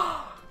stuff.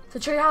 The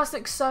treehouse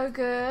looks so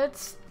good.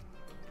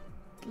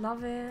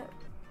 Love it.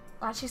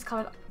 Actually, it's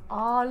coming.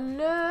 Oh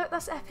look,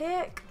 that's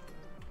epic.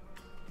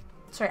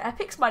 Sorry,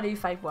 epic's my new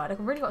favourite word. I've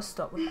really got to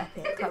stop with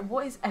epic. Like,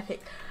 what is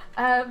epic?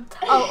 Oh,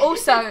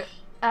 also,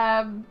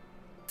 come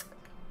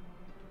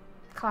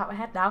out my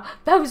head now.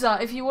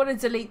 Bellza, if you want to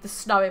delete the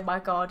snow in my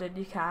garden,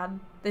 you can.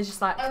 There's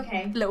just like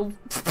Okay. little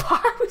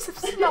piles of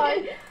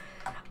snow.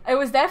 It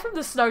was there from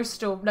the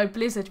snowstorm, no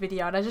blizzard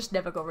video, and I just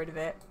never got rid of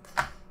it.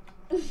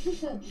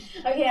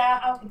 Okay,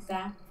 I'll fix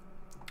that.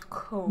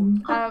 Cool.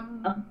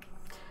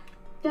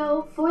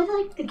 So for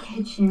like the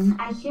kitchen,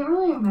 I can't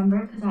really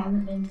remember because I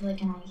haven't been to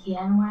like an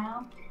IKEA in a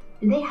while.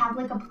 Do they have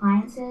like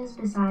appliances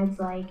besides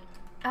like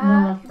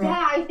the fridge?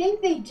 Yeah, I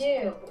think they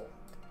do.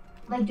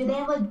 Like, do they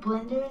have like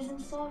blenders and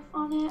stuff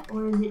on it,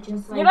 or is it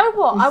just like? You know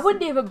what? I this-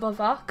 wouldn't even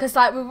bother because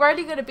like we're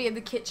only going to be in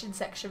the kitchen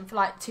section for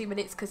like 2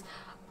 minutes because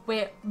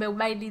we're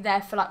mainly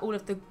there for like all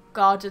of the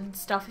garden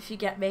stuff. If you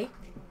get me.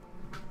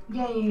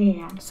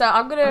 Yeah. So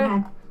I'm gonna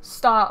Okay.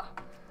 start.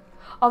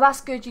 Oh,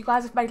 that's good. You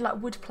guys have made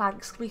like wood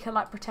planks. We can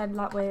like pretend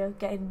like we're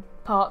getting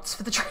parts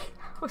for the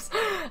treehouse.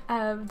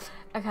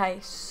 Okay,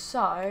 so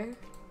I'm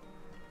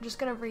just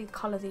gonna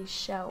recolour these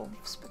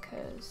shelves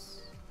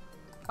because.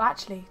 Oh,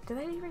 actually, do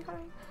they need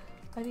recoloring?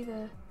 Maybe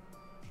the.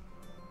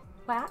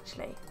 Wait,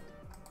 actually.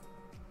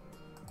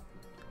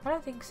 I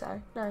don't think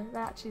so. No,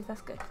 actually,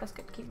 that's good. That's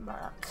good. Keep them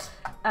like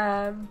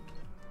that.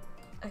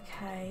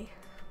 Okay.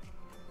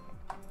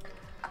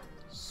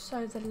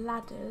 So the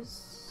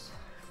ladders,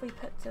 if we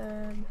put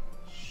them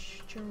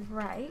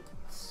straight.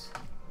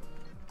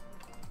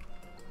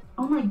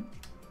 Oh my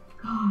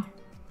god,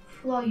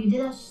 Flo, you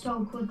did that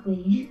so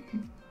quickly.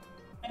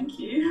 Thank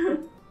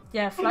you.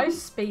 Yeah,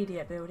 Flo's speedy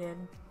at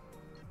building.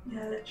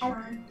 Yeah, let's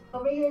try.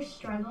 Over here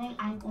struggling,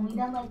 I've only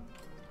done like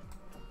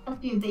a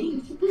few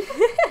things.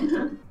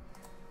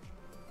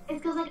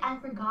 It's because like I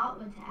forgot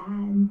what to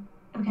add.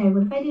 Okay,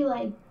 what if I do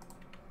like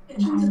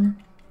an island?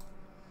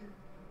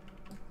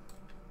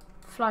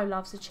 Flo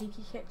loves a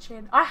cheeky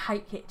kitchen. I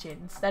hate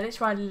kitchens. They're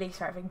literally my least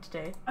favourite thing to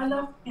do. I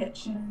love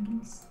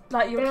kitchens.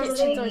 Like your They're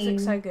kitchens always look lame.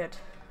 so good.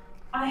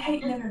 I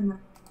hate living room.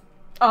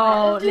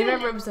 Oh, doing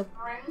living rooms are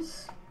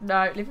rooms.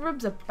 no, living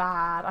rooms are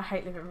bad. I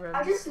hate living rooms.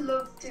 I just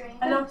love doing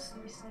I them love- for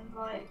some reason.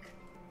 Like,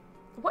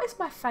 What is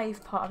my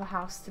fave part of a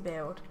house to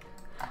build?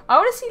 I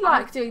honestly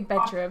like doing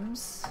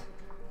bedrooms.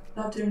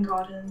 Love doing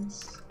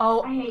gardens.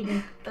 Oh, I hate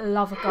it.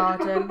 love a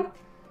garden.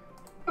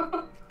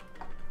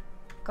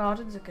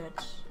 Gardens are good.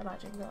 I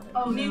like doing gardens.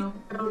 Oh You need no.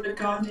 to build a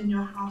garden in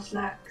your house,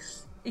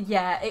 Lex.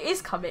 Yeah, it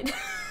is coming.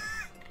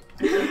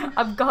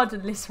 I'm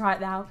gardenless right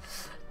now.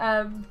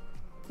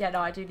 Yeah, no,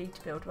 I do need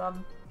to build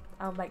one.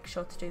 I'll make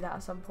sure to do that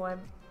at some point.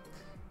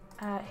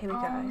 Here we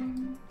go.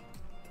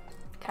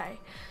 Okay.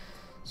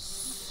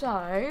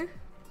 So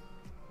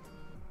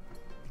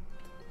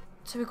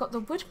we've got the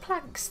wood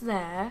planks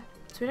there.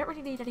 So we don't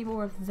really need any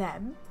more of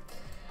them.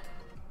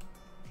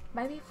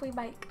 Maybe if we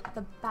make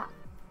the back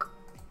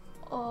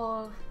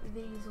of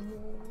these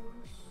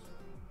walls.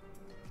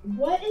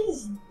 What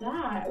is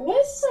that? What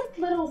is this like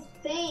little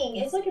thing?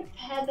 It's like a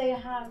pet they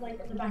have like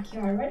in the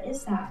backyard. What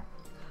is that?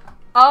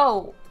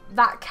 Oh,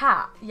 that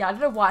cat. Yeah, I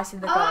don't know why it's in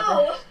the garden.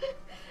 Oh!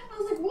 I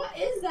was like, what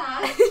is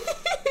that?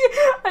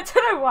 I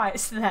don't know why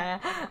it's there.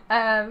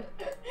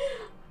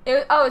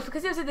 It's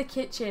because it was in the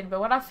kitchen, but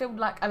when I filmed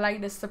like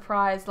Elena's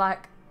surprise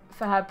like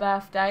for her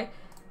birthday,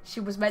 she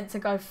was meant to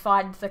go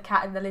find the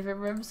cat in the living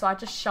room, so I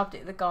just shoved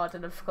it in the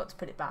garden and forgot to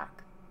put it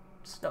back.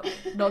 It's not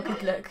a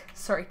good look.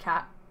 Sorry,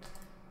 cat.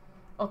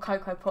 Or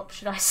Cocoa Pop,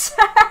 should I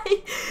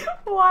say?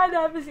 Why on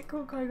earth is it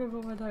called Cocoa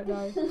Pop? I don't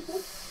know.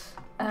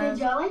 Did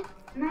y'all like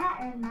that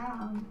or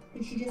no?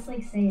 Did she just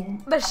like say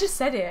it? No, she just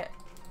said it.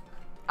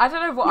 I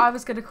don't know what I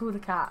was going to call the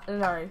cat. I don't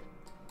know.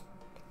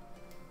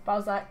 But I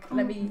was like,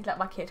 let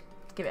my kid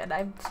give it a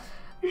name.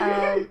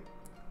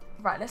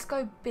 Right, let's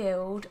go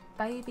build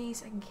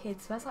babies and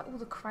kids. There's like all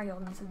the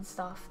crayons and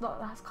stuff. Not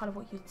that that's kind of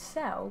what you'd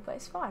sell, but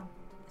it's fine.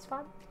 It's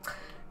fine.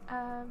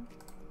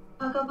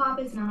 Cocoa Pop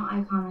is now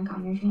iconic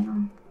on your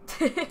channel.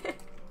 Here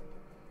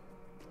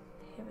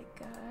we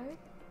go.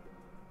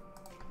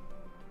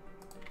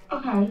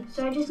 Okay,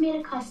 so I just made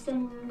a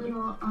custom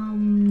little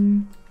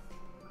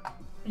what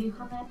do you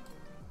call that?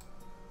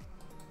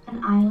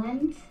 An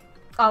island.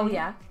 Oh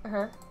yeah.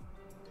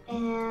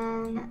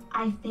 And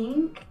I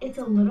think it's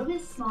a little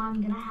bit small.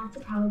 I'm gonna have to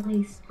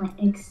probably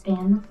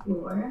expand the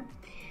floor.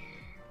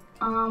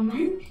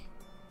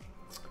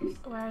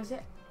 Where is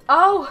it?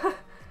 Oh!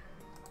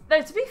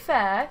 No, to be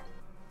fair...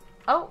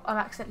 Oh, I've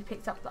accidentally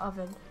picked up the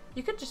oven.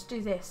 You could just do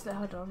this.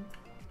 Hold on.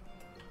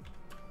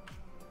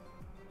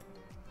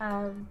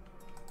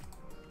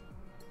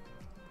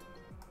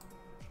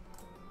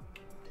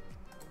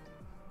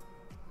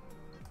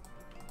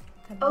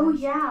 Oh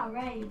yeah,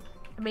 right.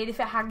 I mean, if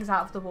it hangs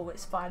out of the wall,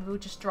 it's fine. We'll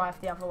just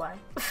drive the other way.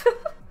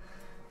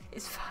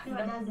 It's fine.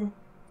 No, it doesn't.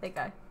 There you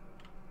go.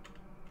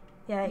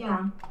 Yeah, there you Yeah.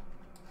 go.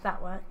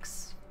 That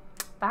works.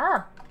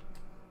 Bam!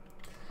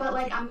 But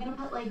like I'm gonna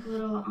put like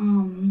little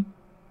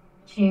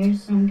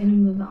chairs, so I'm gonna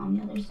move it on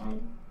the other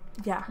side.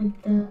 Yeah.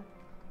 Like the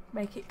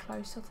Make it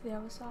closer to the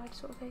other side,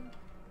 sort of thing.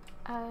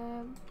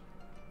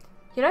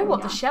 You know what?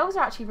 yeah. The shells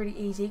are actually really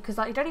easy because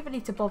like you don't even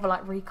need to bother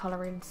like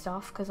recoloring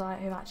stuff because like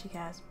who actually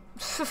cares?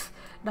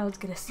 No one's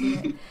gonna see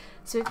it.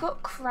 So we've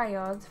got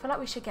crayons. I feel like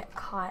we should get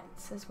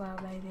kites as well,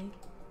 maybe.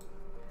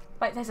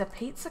 Wait, there's a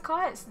pizza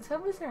kite? So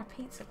was there a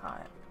pizza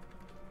kite?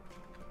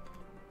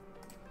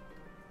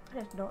 I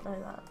did not know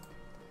that.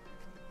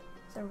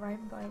 There's a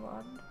rainbow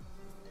one.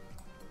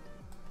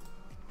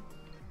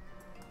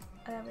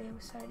 And then we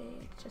also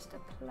need just a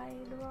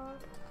plain one.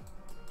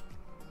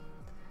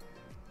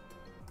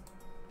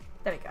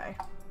 There we go.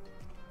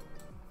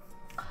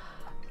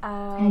 okay,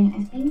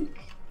 I think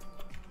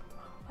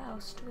What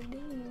else do we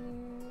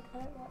need? I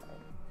don't know.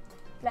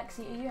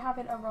 Lexi, are you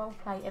having a role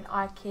play in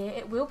IKEA?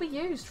 It will be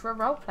used for a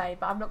role play,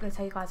 but I'm not going to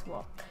tell you guys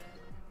what.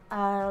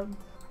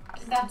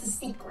 That's a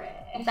secret.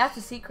 That's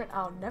a secret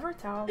I'll never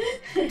tell.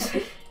 If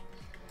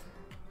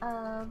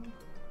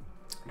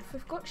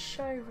we've got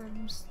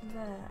showrooms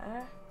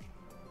there,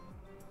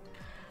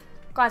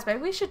 guys, maybe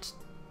we should.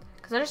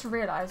 Because I just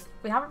realised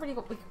we only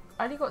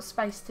got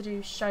space to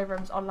do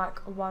showrooms on like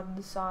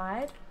one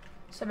side,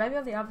 so maybe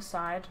on the other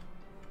side.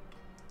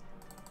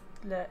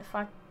 Look,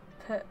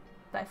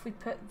 if we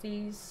put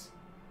these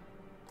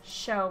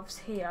shelves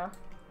here,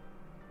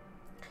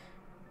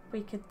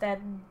 we could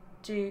then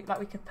do like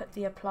we could put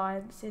the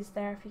appliances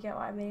there, if you get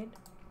what I mean.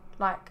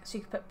 Like, so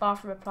you could put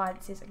bathroom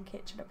appliances and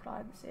kitchen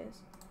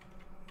appliances.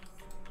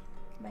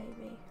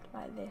 Maybe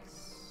like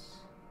this.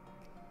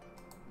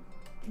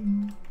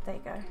 There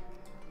you go.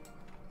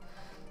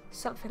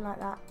 Something like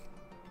that.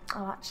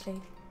 Oh,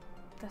 actually,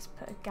 let's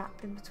put a gap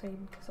in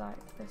between because like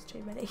there's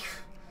too many.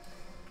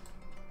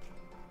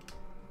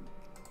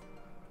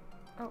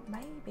 Oh,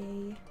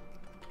 maybe.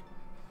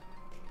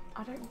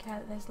 I don't care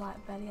that there's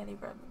like barely any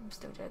room. I'm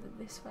still doing them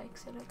this way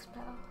because it looks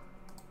better.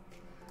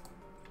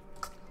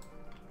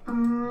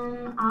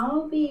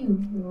 I'll be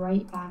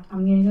right back.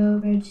 I'm gonna go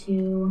over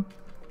to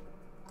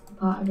the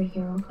pot over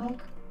here real quick.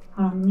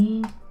 Pardon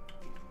me.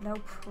 No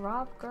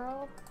prob,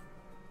 girl.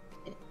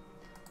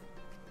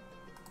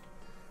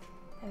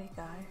 There we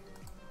go.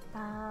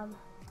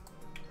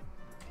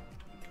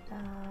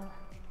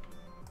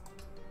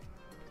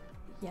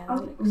 Yeah,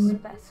 that looks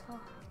better.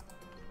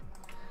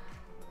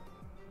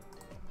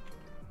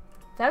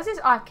 There was this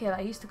IKEA that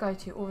I used to go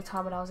to all the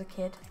time when I was a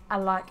kid,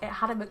 and like it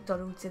had a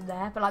McDonald's in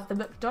there, but like the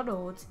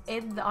McDonald's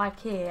in the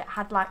IKEA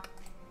had like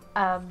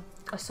a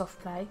soft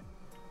play.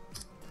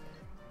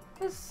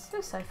 It was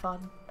so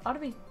fun. I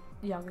want to be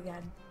young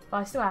again.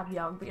 Well, I still am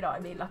young, but you know what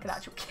I mean, like an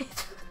actual kid.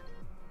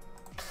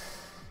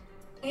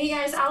 Hey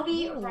guys, I'll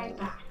be right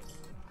back.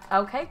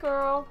 Okay,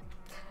 girl.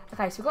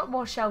 Okay, so we've got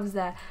more shelves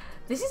there.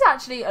 This is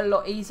actually a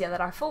lot easier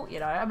than I thought, you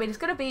know. I mean, it's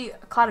going to be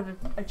kind of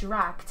a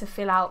drag to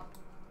fill up,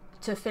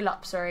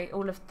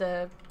 all of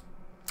the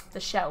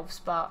shelves,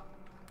 but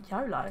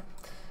YOLO.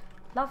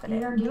 Loving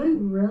it. You're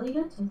doing really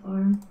good so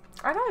far.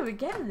 I know, we're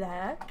getting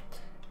there.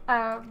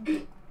 I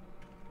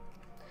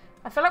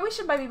feel like we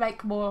should maybe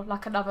make more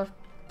like another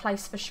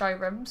place for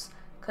showrooms,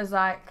 because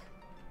like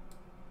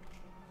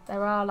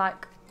there are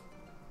like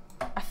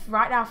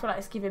right now I feel like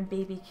it's giving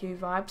BBQ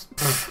vibes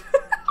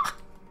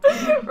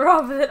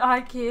rather than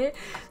IKEA.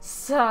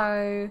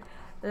 So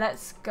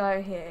let's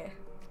go here.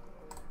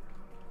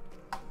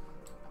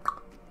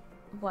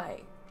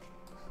 Wait,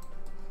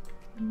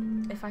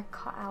 if I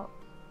cut out,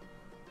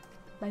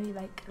 maybe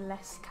make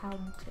less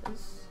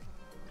counters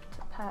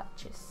to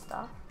purchase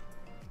stuff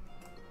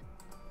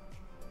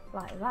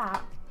like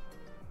that.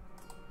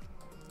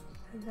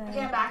 And then,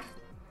 Okay, I'm back.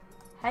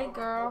 hey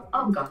girl.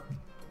 Oh god.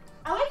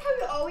 I like how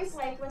you always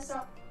like when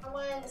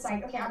someone is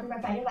like, okay, I'll be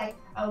right back. You're like,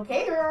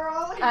 okay,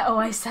 girl. I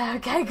always say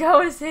okay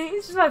girl, see,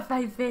 it's just my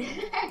favourite.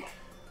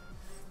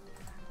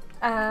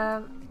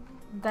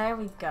 There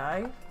we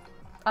go.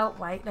 Oh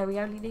wait, no, we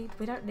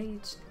don't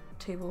need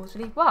 2 walls,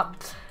 we need 1.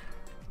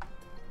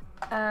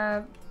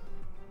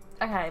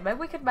 Okay, maybe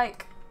we could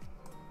make,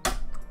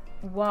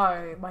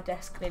 whoa, my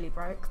desk nearly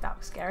broke, that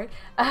was scary.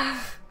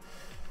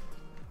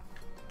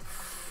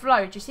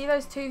 Flo, do you see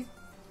those 2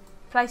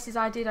 places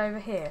I did over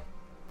here?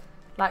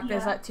 Like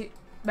there's like 2,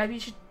 maybe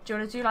do you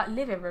want to do like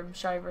living room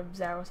showrooms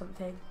there or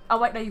something? Oh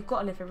wait, no, you've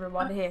got a living room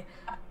one here.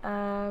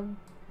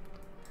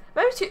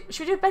 Maybe should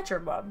we do a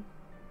bedroom one?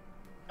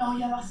 Oh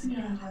yeah, that's a good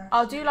idea.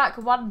 I'll do like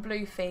 1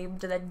 blue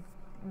themed, and then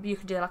you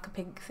can do like a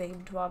pink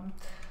themed one.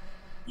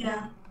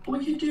 Yeah,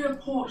 we could do a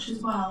porch as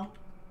well.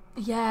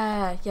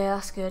 Yeah,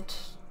 that's good.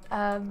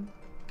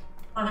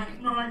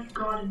 Like not like a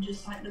garden,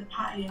 just like the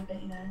patio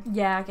bit, you know.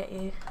 Yeah, I get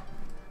you.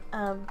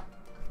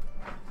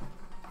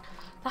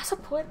 That's a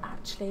point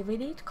actually. We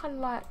need kind of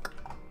like,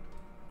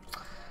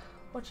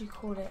 what do you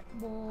call it?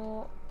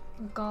 More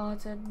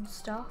garden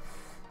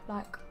stuff.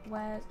 Like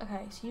where's,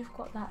 okay, so you've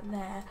got that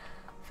there.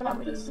 I feel like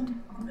we put need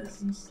some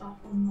plants and stuff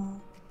on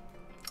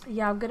there.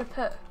 Yeah, I'm gonna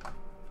put,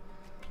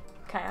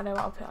 okay, I know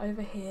what I'll put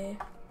over here.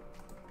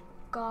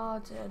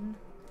 Garden.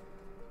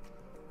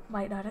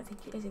 Wait, no, I don't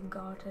think it is in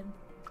garden.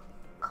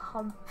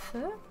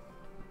 Comfort.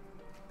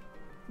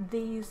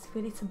 These,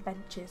 we need some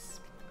benches.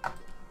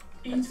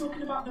 Are you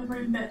talking about the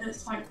room bit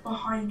that's like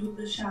behind all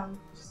the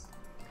shelves?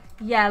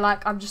 Yeah,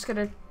 like I'm just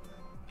gonna,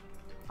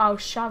 I'll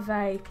shove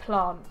a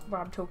plant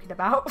where I'm talking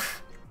about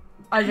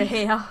over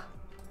here.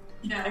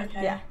 Yeah,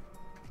 okay. Yeah.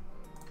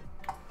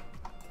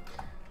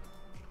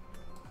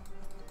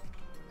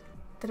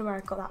 Don't know where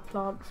I got that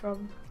plant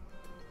from.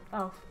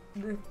 Oh,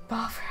 the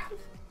bathroom.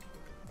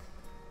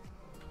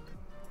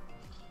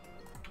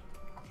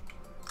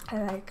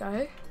 There we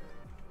go.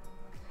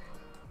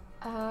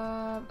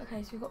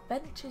 Okay, so we've got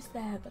benches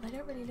there, but they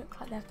don't really look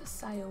like they're for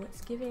sale.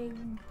 It's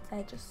giving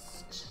they're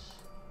just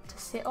to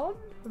sit on.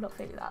 I'm not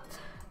feeling that.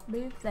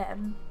 Move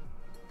them.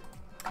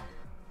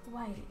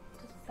 Wait,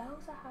 does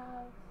Bellza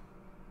have?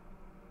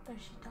 No,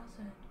 she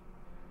doesn't.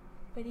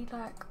 We need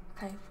like,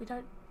 okay, if we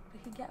don't, we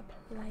can get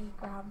a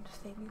playground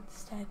thing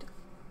instead.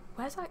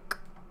 Where's like,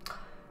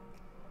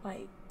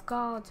 wait,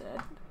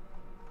 garden.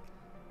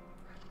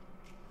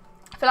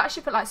 I feel like I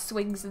should put like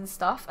swings and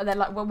stuff, and then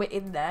like when we're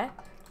in there,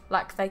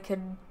 like they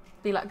can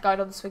be like going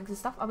on the swings and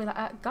stuff. I'll be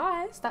like,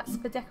 guys, that's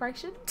the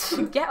decoration.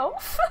 Get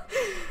off.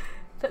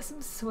 Put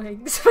some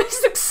swings.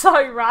 This looks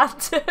so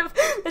random.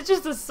 It's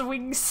just a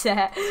swing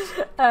set.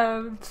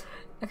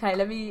 Okay,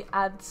 let me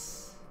add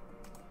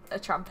a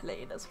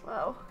trampoline as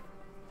well.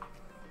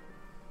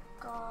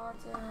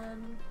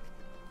 Garden.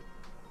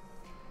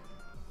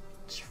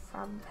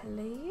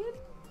 Trampoline.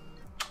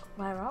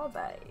 Where are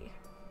they?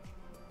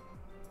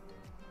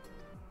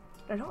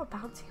 They're not a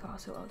bouncy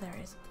castle. Oh, there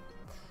it is.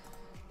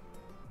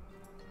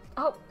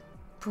 Oh,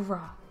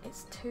 bruh.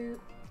 It's too...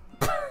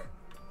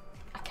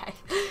 Okay,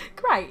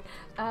 great.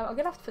 I'm going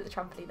to have to put the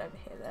trampoline over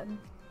here then.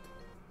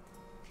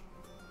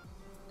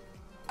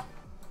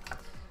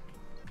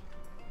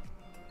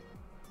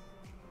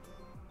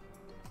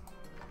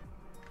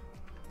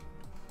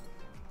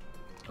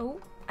 Oh,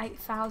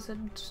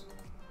 8,000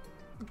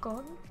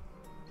 gone.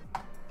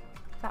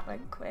 That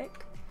went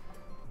quick.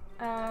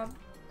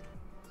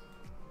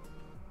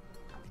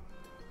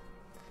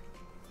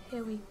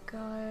 Here we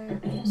go.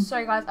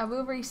 Sorry guys, I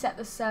will reset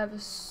the server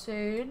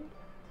soon.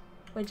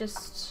 We're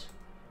just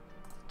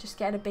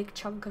getting a big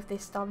chunk of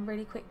this done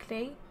really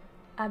quickly.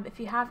 If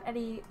you have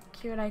any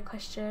Q&A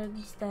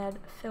questions, then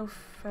feel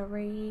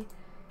free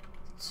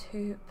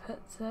to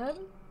put them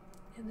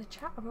in the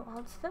chat. I will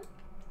answer them.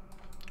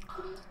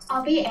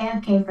 I'll be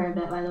AFK for a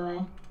bit, by the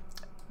way.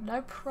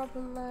 No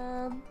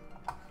problem.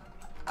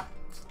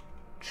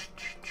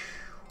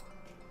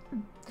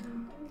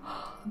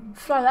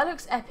 Flo, that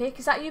looks epic.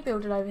 Is that you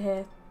building over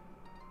here?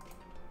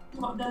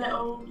 What, the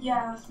little,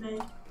 yeah, that's me.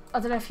 I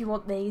don't know if you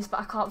want these, but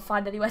I can't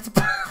find anywhere to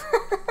put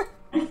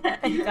them.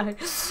 There you go.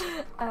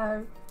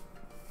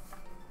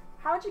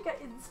 How would you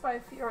get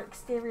inspo for your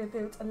exterior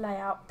build and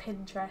layout?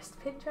 Pinterest.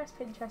 Pinterest.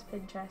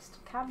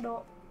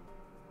 Cannot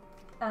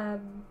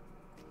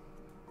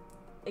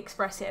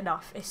express it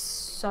enough. It's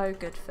so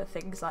good for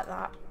things like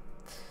that.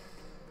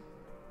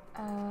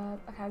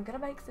 Okay, I'm gonna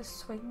make the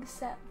swing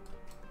set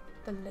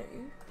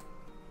blue.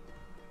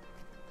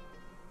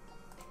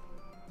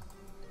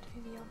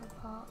 Do the other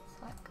parts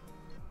like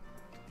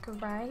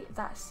grey.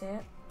 That's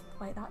it.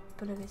 Wait, that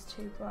blue is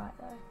too bright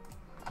though.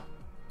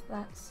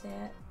 That's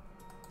it.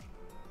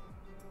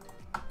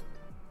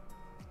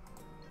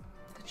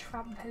 The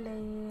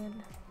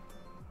trampoline.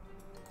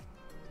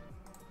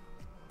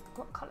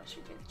 What colour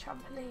should we do the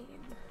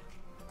trampoline?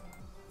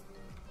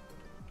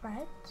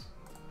 Red?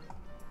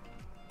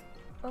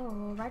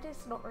 Oh, red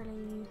is not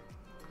really...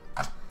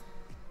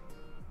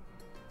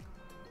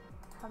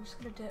 I'm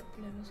just going to do it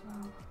blue as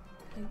well,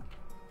 I think.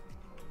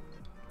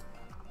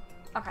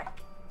 Okay.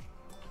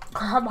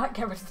 I might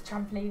get rid of the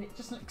trampoline, it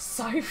just looks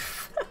so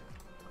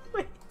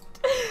weird.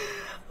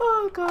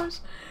 Oh gosh.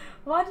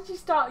 Why did you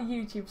start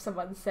YouTube,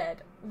 someone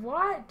said.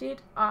 Why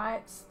did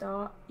I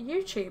start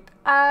YouTube?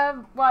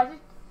 Well, I did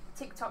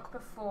TikTok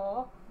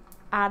before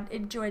and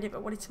enjoyed it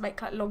but wanted to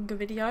make like longer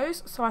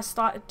videos, so I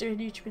started doing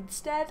YouTube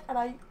instead, and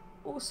I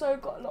also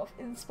got a lot of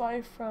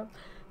inspo from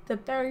the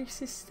Berry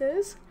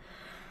sisters.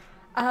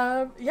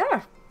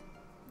 Yeah,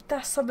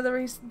 that's some of the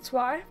reasons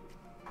why.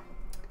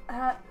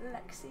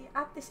 Lexi,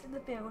 add this in the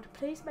build.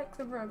 Please make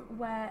the room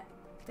where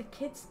the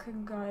kids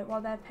can go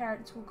while their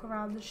parents walk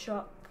around the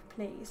shop,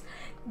 please.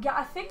 Yeah,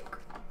 I think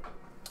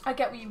I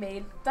get what you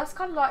mean. That's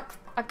kind of like,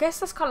 I guess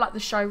that's kind of like the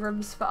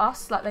showrooms for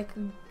us. Like they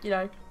can, you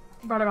know,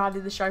 run around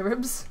in the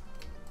showrooms.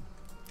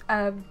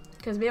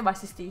 Because me and my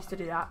sister used to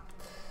do that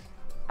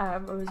when I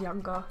was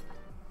younger.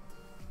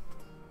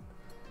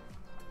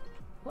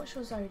 What's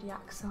your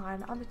zodiac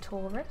sign? I'm a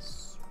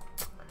Taurus.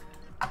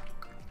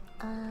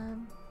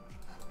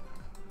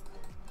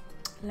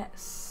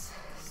 Let's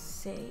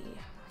see.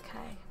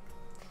 Okay.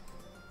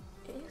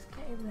 It is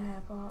getting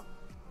there, but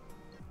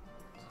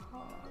it's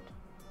hard.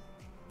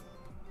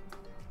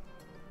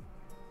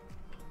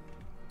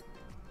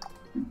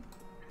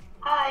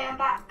 Hi, I'm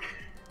back.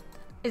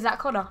 Is that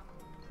Connor?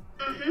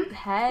 Mhm.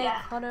 Hey,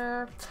 Yeah.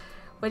 Connor.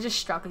 We're just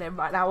struggling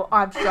right now.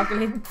 I'm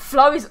struggling.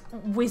 Flo is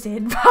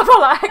whizzing. I'm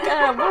like,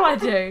 what do I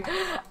do?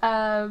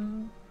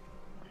 I'm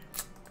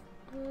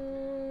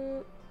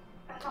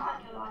not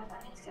on your live.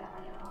 I need to get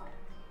on your live.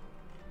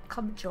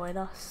 Come join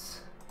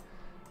us.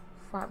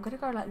 Right, I'm gonna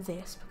go like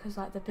this because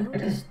like the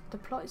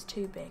plot is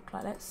too big.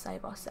 Like, let's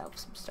save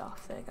ourselves some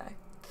stuff. There you go.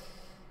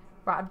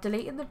 Right, I'm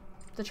deleting the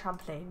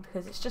trampoline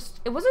because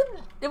it wasn't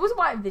what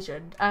I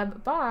envisioned.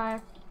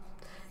 Bye.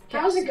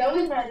 How's it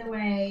going, by the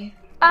way?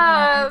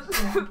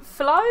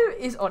 Flo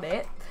is on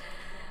it.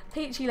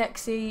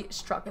 Peachyylexi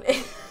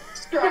struggling.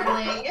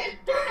 Struggling.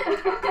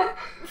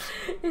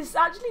 It's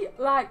actually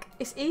like,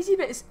 it's easy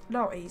but it's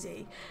not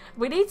easy.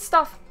 We need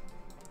stuff.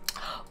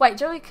 Wait,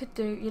 Joey could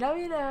do, you know,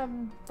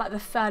 in like the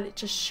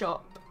furniture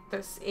shop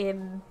that's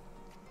in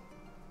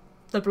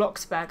the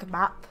Bloxburg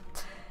map,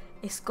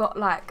 it's got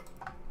like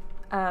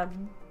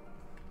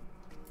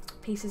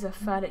pieces of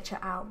furniture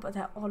out, but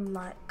they're on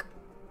like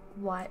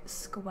white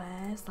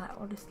squares, like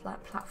on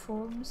like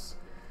platforms,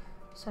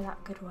 so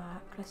that could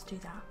work. Let's do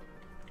that.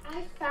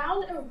 I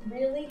found a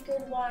really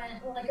good one,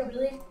 like a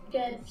really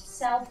good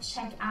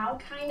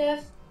self-checkout kind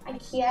of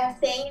IKEA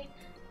thing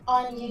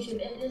on YouTube.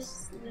 It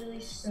is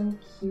really so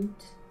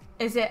cute.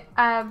 Is it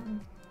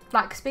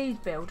like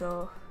speed build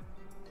or?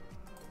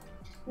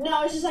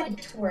 No, it's just like a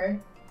tour.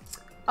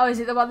 Oh, is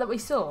it the one that we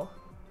saw?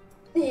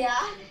 Yeah.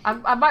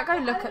 I might go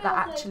look I at that know,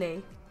 like-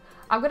 actually.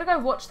 I'm gonna go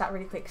watch that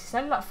really quick. It's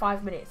only like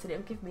 5 minutes and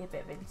it'll give me a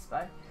bit of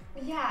inspo.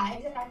 Yeah,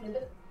 exactly.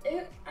 But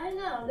I don't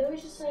know, they were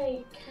just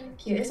like kind of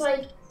cute. It's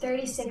like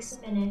 36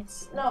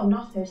 minutes. No,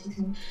 not 36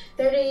 minutes.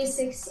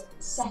 36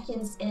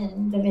 seconds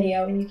in the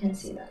video and you can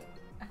see them.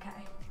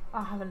 Okay,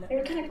 I'll have a look. They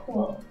were kind of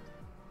cool.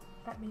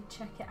 Let me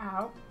check it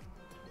out.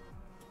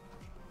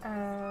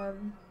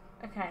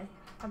 Okay,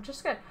 I'm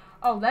just gonna.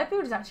 Oh, their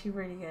build is actually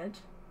really good.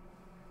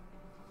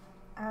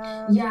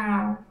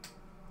 Yeah.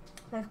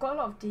 They've got a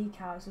lot of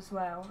decals as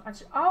well.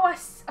 Actually, oh, I've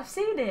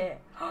seen it.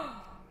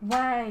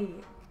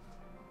 Wait,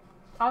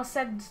 I'll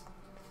send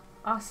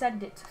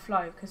it to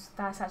Flo because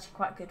that's actually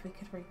quite good. We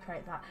could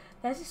recreate that.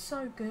 Theirs is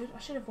so good. I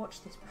should have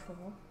watched this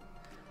before.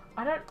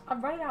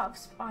 I'm running out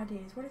of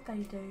ideas. What did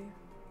they do?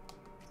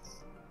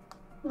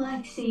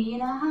 Lexi, you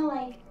know how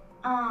like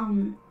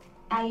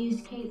I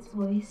used Kate's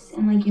voice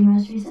in like your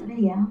most recent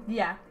video?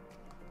 Yeah.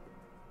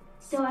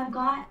 So I've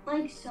got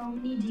like so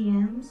many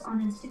DMs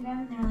on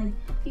Instagram. They're like,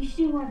 you should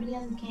do more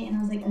videos with Kate, and I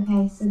was like,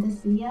 okay, so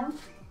this video,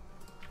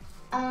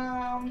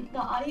 the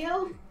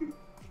audio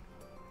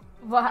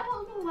I What?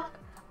 don't know what.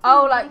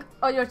 Oh, like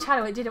on your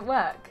channel it didn't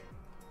work.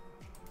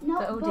 No,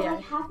 the but audio.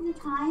 like half of the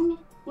time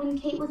when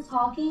Kate was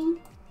talking,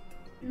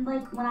 and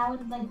like when I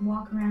would like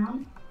walk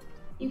around,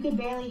 you could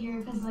barely hear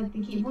because like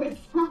the keyboard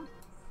stopped.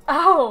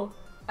 Oh.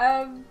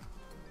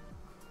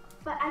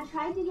 But I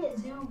tried to get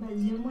Zoom, but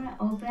Zoom wouldn't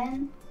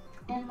open,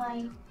 and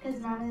like because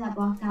normally that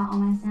blocks out all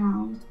my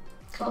sound.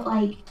 But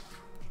like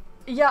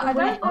Yeah, I it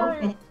don't wouldn't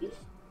know.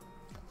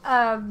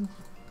 open.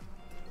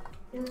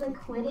 It was like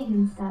quitting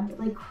and stuff. It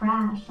like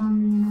crashed on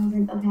me, and I was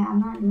like, okay, I'm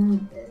not dealing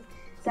with this.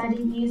 So I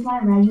didn't use my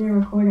regular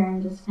recorder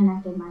and just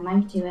connected my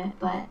mic to it.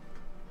 But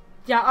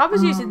Yeah, I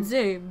was using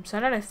Zoom, so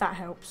I don't know if that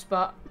helps,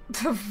 but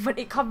but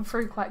it come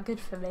through quite good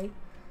for me.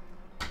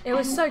 It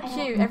was so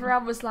cute.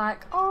 Everyone was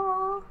like,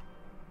 "Oh."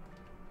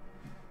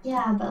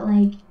 yeah, but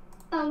like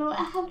I don't know what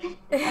happened.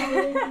 I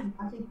really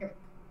watching her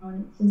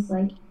phone. It's just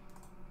like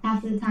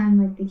half the time,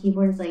 like the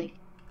keyboard is like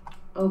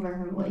over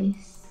her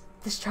voice.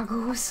 The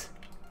struggles.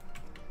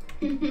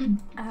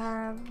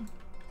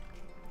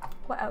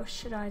 What else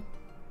should I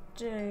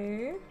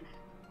do?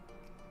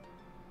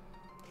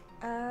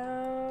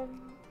 Ugh,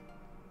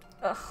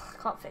 I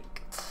can't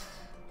think.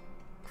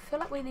 I feel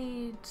like we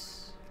need.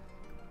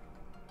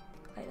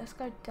 Wait, let's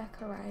go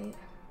decorate.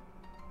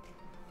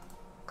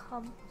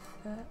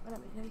 Comfort. Let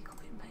me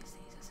copy and paste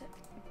these. That's it.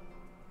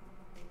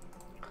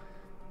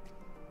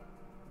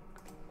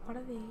 What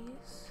are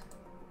these?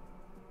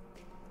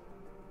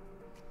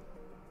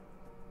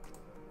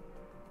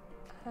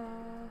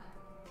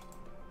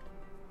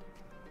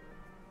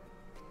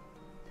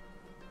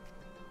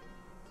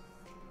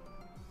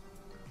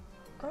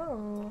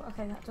 Oh,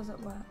 okay, that doesn't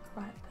work.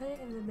 Right, put it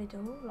in the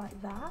middle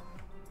like that.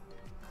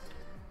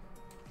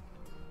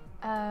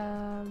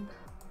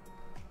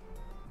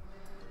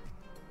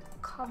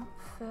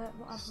 Comfort,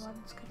 what other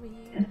ones could we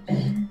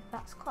use?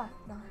 That's quite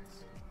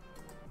nice.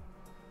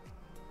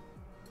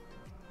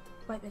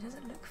 Wait, it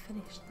doesn't look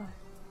finished though.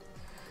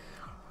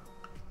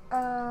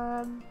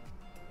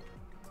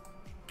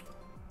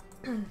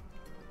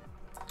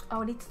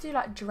 Oh, I need to do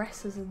like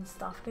dresses and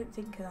stuff. I didn't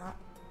think of that.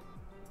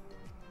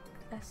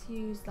 Let's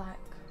use like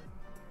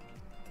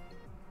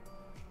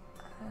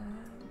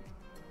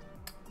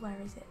where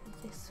is it?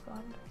 This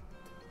one.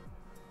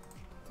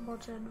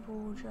 Modern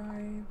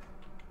wardrobe.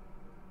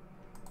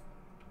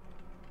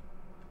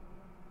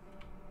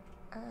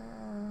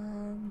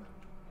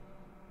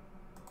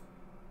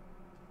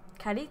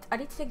 Okay, I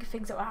need to think of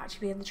things that will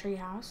actually be in the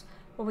treehouse,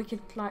 or we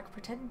could like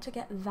pretend to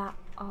get that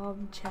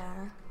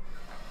armchair.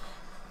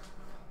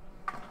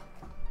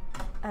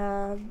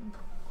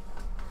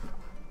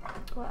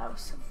 What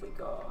else have we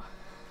got?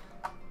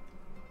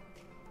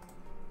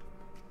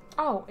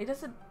 Oh, it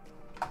doesn't.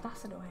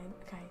 That's annoying.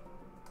 Okay.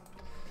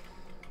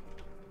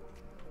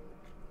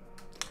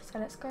 So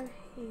let's go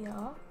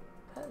here.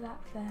 Put that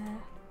there.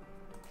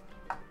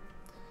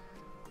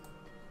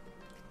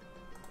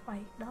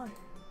 Wait, no.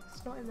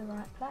 It's not in the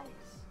right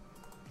place.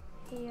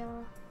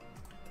 Here.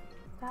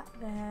 That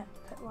there.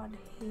 Put one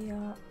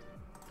here.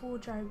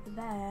 Wardrobe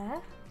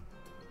there.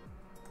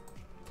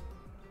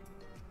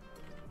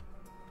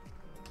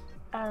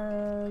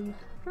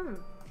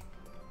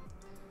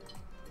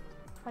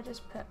 If I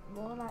just put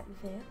more like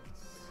this.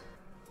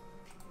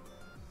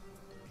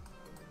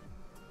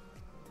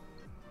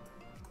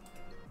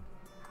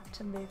 Have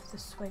to move the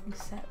swing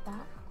set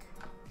back.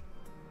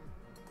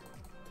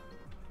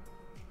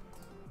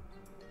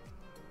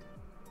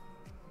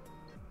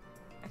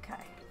 Okay.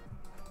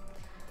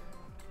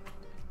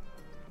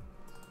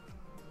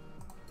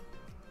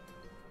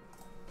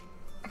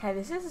 Okay,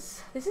 this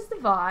is the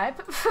vibe.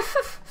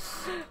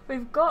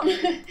 We've got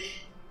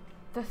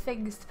the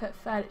things to put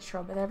furniture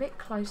on, but they're a bit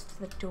close to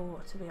the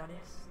door, to be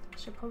honest. I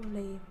should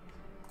probably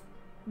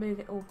move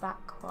it all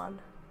back one.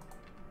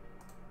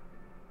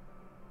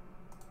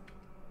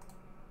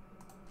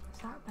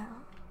 Is that better?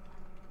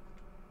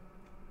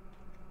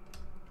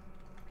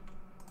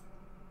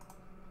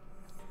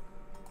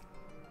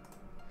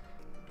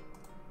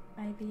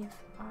 Maybe if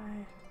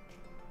I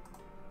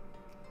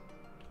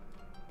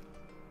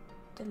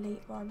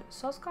delete one.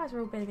 Sos guys are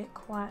all being a bit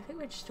quiet. I think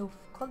we're just all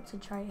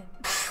concentrating.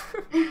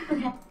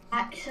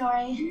 Okay,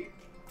 sorry.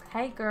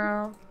 Hey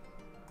girl.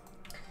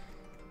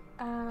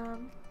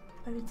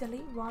 Maybe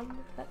delete one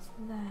that's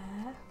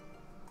there.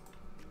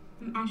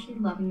 I'm actually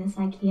loving this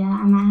IKEA.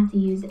 I might have to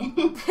use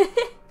it.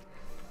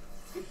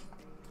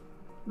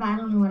 But I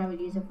don't know what I would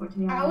use it for, to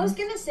be honest. I was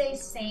gonna say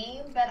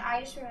same, but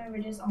I just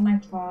remembered it's on my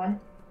plot.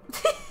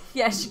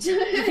 Yes, you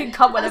can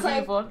come I whenever was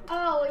like, you want.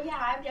 oh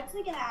yeah, I'm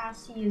definitely gonna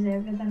ask to use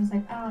it, but then I was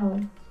like,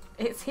 oh,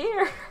 It's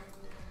here.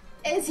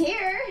 it's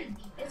here.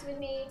 It's with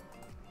me.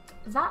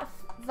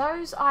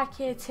 Those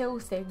IKEA till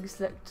things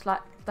looked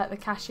like the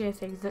cashier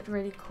things looked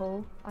really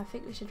cool. I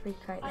think we should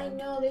recreate them. I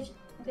know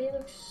they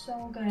look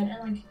so good and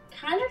like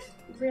kind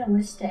of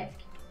realistic.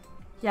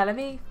 Yeah, let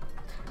me.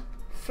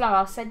 Flo,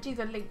 I'll send you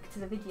the link to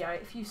the video.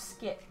 If you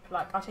skip,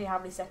 like, I'll tell you how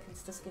many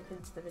seconds to skip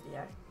into the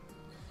video.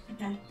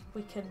 Okay.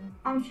 We can.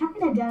 I'm trying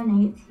to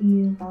donate to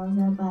you,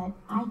 Bellza, but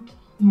I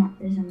can't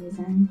for some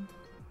reason.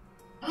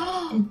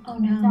 Oh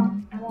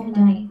no, I won't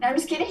donate. No, I'm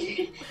just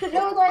kidding.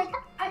 No, like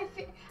I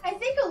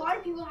think a lot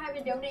of people have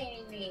been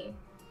donating me.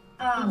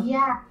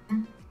 Yeah.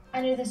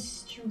 Under the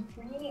stream.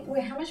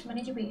 Wait, how much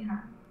money do we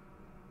have?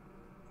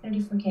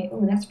 34K.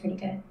 Oh, that's pretty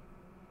good.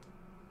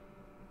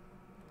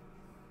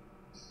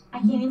 I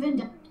can't even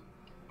do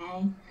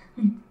okay.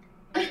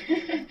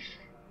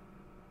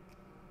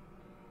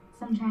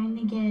 So I'm trying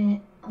to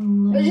get a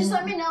little. But just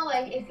let me know,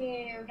 like, if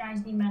you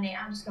guys need money.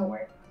 I'll just go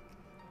work.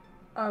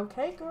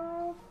 Okay,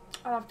 girl.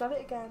 I've done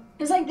it again.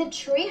 It's like the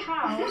tree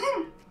house.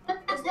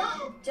 It's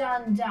not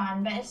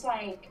done, but it's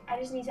like I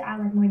just need to add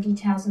like more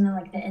details and then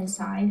like the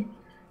inside.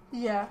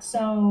 Yeah.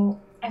 So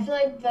I feel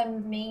like the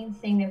main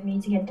thing that we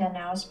need to get done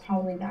now is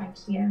probably the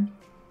IKEA.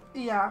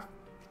 Yeah.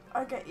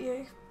 I get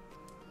you.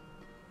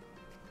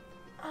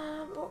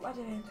 What am I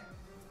doing?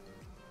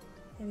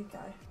 Here we go.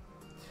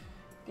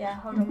 Yeah,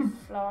 hold on,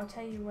 Flo. I'll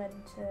tell you when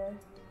to,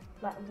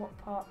 like, what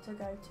part to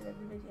go to in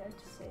the video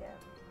to see it.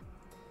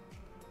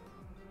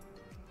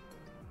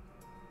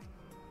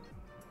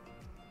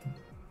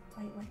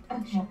 Wait,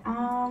 Okay,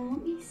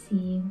 let me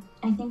see.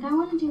 I think I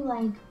want to do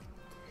like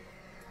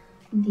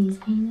these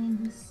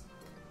paintings.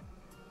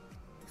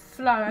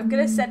 Flo, I'm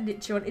gonna send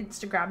it to you on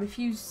Instagram. If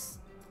you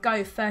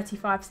go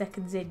 35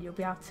 seconds in, you'll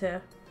be able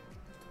to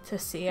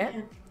see it.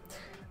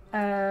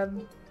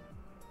 Do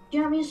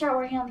you want me to start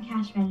working on the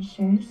cash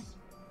registers?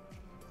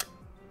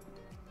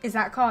 Is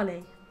that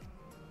Carly?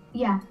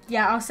 Yeah.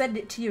 Yeah, I'll send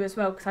it to you as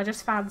well because I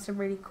just found some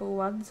really cool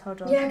ones.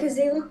 Hold on. Yeah, because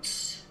they look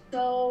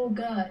so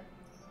good.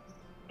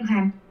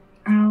 Okay,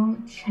 I'll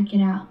check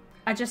it out.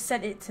 I just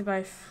sent it to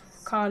both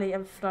Carly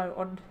and Flo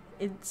on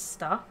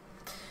Insta.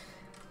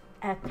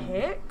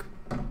 Epic.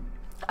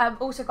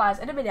 Also, guys,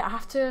 in a minute I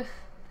have to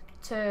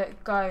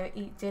go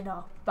eat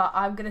dinner, but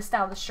I'm gonna stay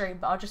on the stream,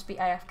 but I'll just be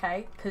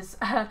AFK because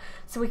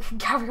so we can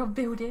carry on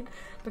building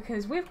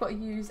because we've got to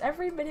use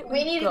every minute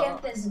We need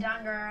got. to get this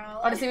done, girl.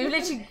 Honestly,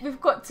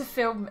 we've got to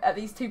film at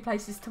these two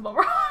places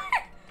tomorrow.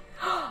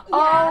 Yeah,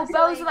 Oh, so,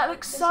 Bellza, like, that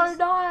looks this so is-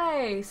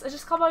 nice. I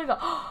just come over.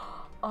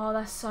 Oh,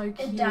 that's so cute.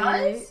 It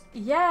does?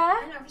 Yeah.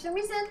 I know, for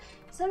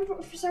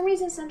some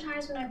reason,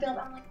 sometimes when I build,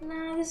 I'm like,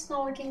 nah, this is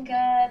not looking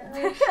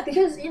good.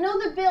 Because, you know,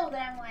 the build,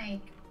 I'm like,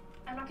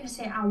 I'm not going to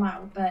say it out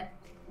loud, but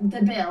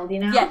the build, you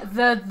know? Yeah,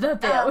 the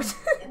build.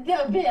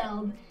 The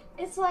build.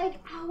 It's like,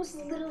 I was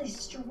literally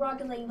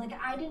struggling. Like,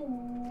 I did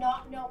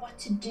not know what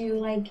to do.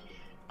 Like,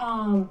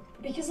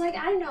 because, like,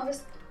 I don't know.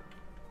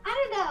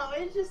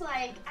 It's just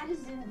like, I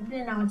just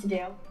didn't know what to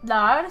do. No,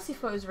 I honestly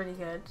thought it was really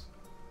good.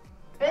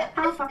 But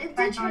it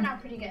did turn out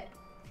pretty good.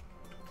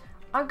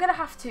 I'm gonna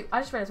have to.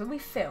 I just realised when we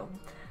film,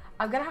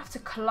 I'm gonna have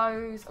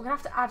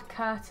to add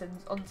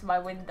curtains onto my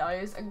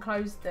windows and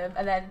close them,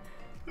 and then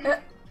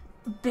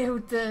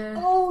build the.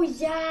 Oh,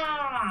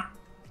 yeah.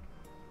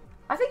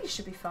 I think it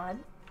should be fine.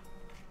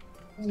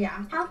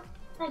 Yeah. How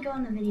can I go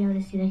on the video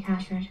to see the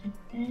cash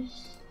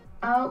registers?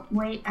 Oh,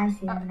 wait, I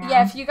see them now.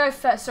 Yeah, if you go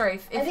first. Sorry. I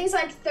think it's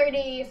like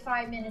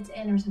 35 minutes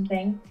in or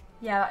something.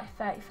 Yeah, like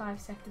 35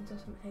 seconds or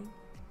something.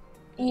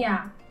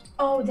 Yeah.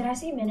 Oh, did I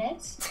say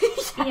minutes?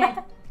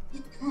 Yeah.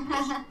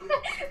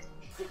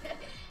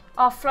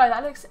 Oh, Flo,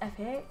 that looks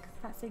epic.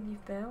 That thing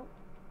you've built,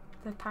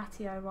 the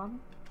patio one.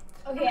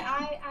 Okay,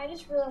 I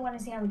just really want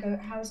to see how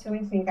it's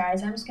going for you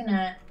guys. I'm just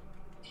gonna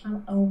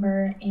come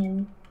over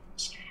and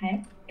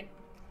check.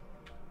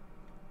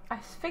 I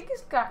think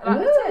it's going. Like,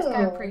 I'd say it's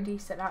going Ooh. pretty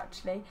decent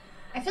actually.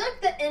 I feel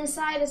like the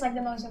inside is like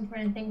the most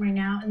important thing right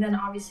now, and then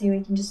obviously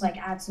we can just like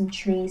add some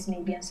trees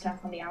maybe and stuff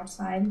on the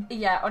outside.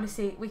 Yeah,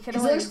 honestly, we can.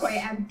 Because it Always... looks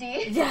quite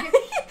empty. Yeah,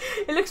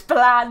 it looks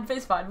bland, but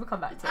it's fine. We'll come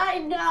back to it. I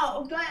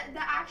know, but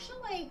the actual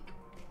like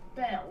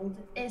build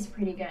is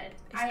pretty good.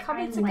 It's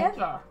coming I together.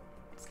 Like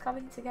It's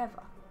coming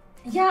together.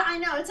 it. Yeah, I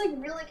know. It's like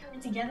really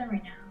coming together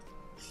right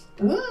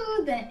now.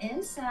 Ooh, the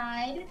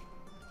inside.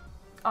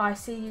 Oh, I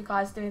see you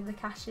guys doing the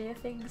cashier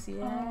things.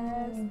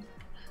 Yes.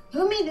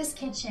 Who made this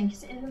kitchen?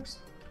 Because it looks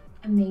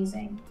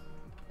amazing.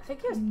 I think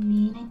it was.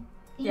 Me, I think.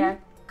 Yeah,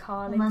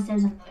 Carly. Unless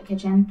there's another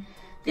kitchen.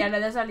 Yeah, no,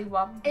 there's only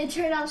one. It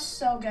turned out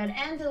so good,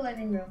 and the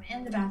living room,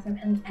 and the bathroom,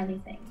 and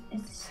everything.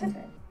 It's so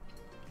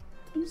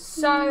good.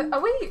 So,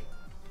 are we?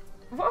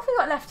 What have we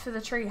got left for the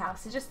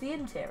treehouse? It's just the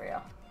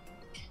interior.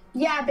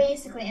 Yeah,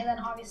 basically, and then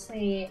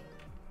obviously,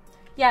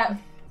 Yeah,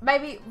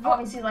 maybe. What?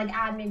 obviously, like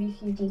add maybe a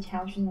few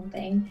details or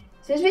something.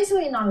 So it's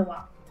basically not a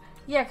lot.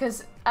 Yeah,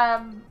 because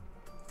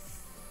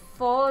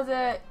for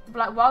the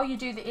like while you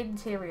do the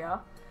interior,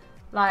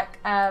 like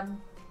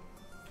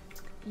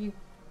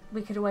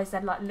we could always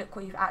then like look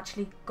what you've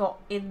actually got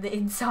in the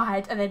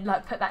inside and then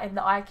like put that in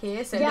the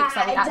IKEA so it looks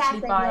like we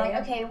actually buy Like,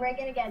 it. okay, we're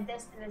gonna get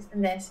this and this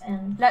and this,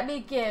 and Let me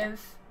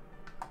give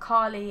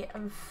Carly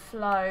and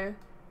Flo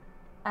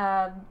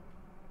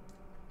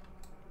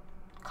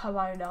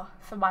co-owner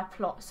for my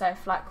plot, so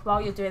if like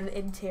while you're doing the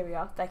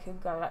interior they can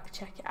go like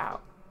check it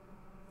out.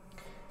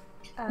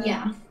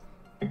 yeah.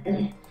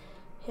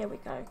 Here we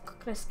go.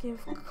 Let's give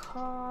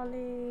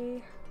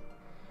Carly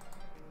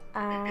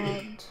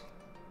and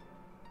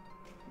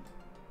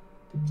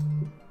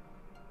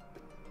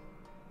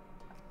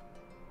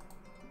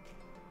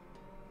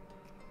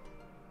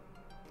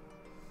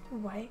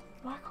Wait,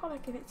 why can't I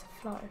give it to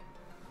Flo?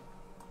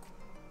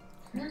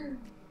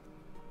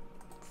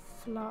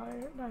 Flo,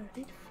 no, I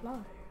need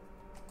Flo.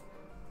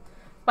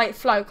 Wait,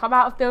 Flo, come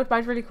out of build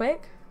mode really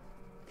quick.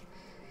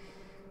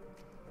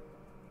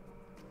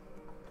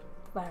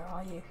 Where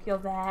are you? You're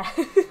there.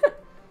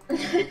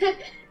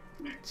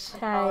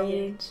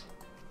 Change.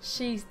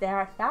 She's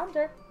there. I found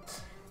her.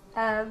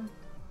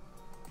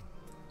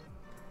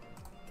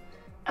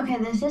 Okay,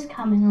 this is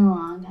coming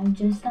along. I've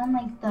just done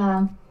like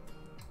the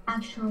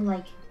actual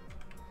like.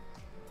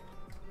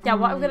 Yeah,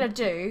 what I'm gonna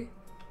do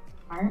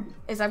part.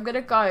 is I'm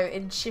gonna go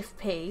in Shift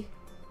P,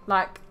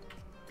 like.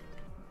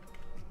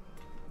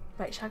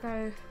 Wait, should I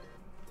go?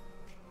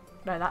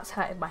 No, that's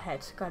hurting my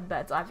head. Go in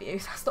bird's eye view.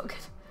 That's not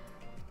good.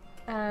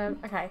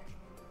 Okay.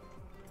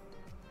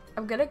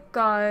 I'm gonna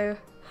go.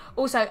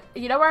 Also,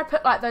 you know where I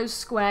put like those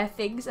square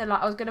things, and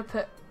like I was gonna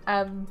put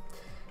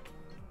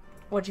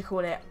what do you call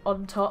it,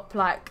 on top,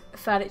 like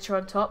furniture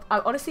on top. I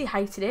honestly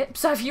hated it.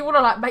 So if you want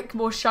to like make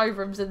more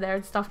showrooms in there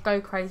and stuff,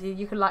 go crazy.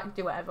 You can like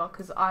do whatever,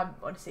 because I'm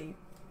honestly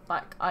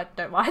like I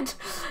don't mind.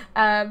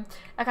 Okay,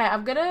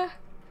 I'm gonna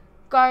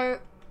go.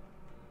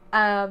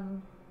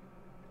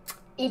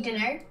 Eat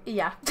dinner.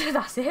 Yeah,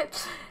 that's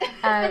it.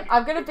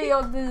 I'm gonna be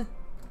on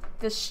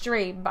the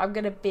stream, but I'm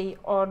gonna be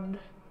on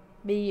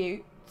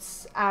mute,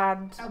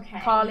 and Okay.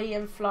 Carly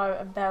and Flo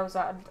and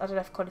Bellza, and I don't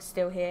know if Connor's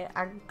still here,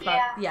 and Chloe.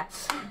 Yeah.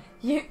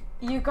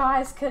 You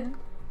guys can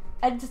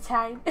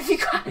entertain. If you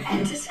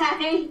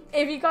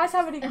guys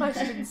have any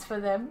questions for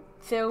them,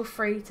 feel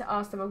free to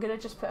ask them. I'm gonna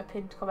just put a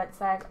pinned comment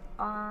saying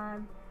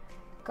I'm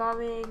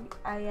going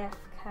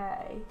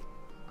AFK.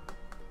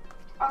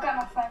 I'll get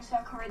my phone so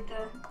I can read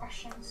the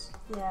questions.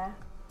 Yeah,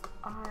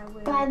 I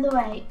will. By the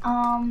way,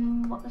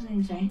 what was I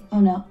gonna say? Oh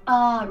no.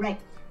 Right.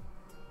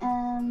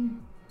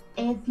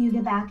 If you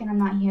get back and I'm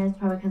not here, it's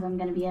probably because I'm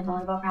gonna be at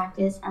volleyball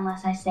practice,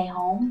 unless I stay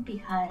home,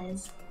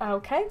 because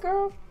Okay,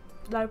 girl.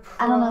 No problem.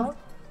 I don't know if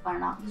or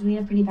not, because we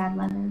have pretty bad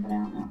weather, but I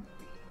don't know.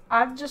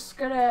 I'm just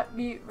gonna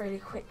mute really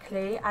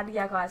quickly, and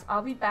yeah, guys,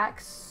 I'll be back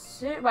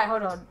soon. Wait,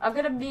 hold on. I'm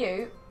gonna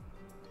mute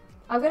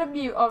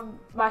on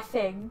my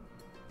thing,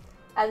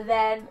 and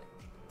then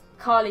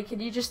Carly, can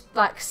you just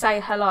like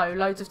say hello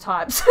loads of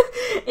times?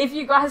 If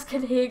you guys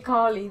can hear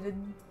Carly,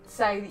 then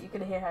say that you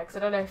can hear her, because I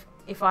don't know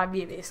if I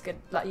mute it's good.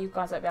 Like you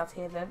guys won't be able to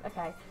hear them.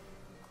 Okay.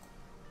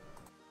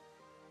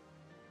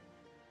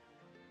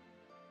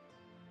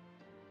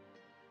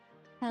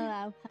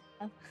 Hello.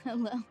 Hello.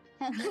 Hello.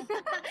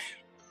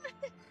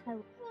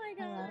 Hello. Oh my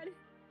god.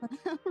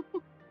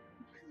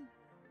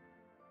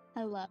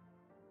 Hello.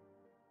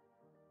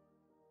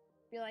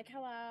 Be like,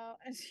 hello.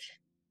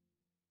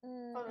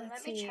 Hold on,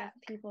 Let's let me see check.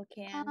 if people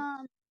can.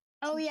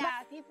 Oh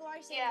yeah, people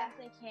are saying Yeah. that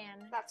they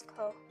can. That's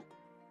cool.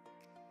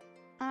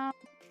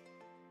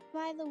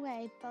 By the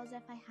way, Bellza,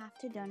 if I have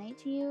to donate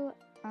to you,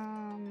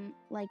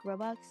 like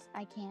Robux,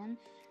 I can.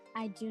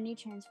 I do need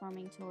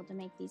transforming tool to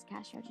make these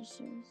cash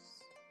registers.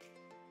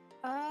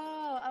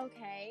 Oh,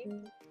 okay.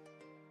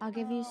 I'll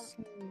give you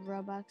some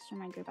Robux for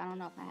my group. I don't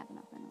know if I have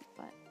enough or not,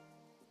 but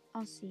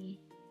I'll see.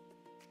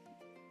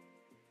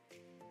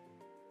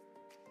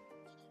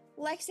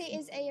 Lexi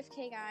is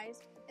AFK,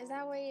 guys. Is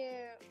that what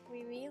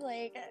we mean?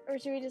 Like, or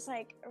should we just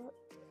like?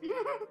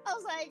 I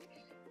was like,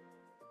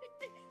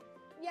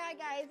 yeah,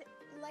 guys.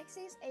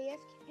 Lexi's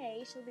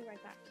AFK. She'll be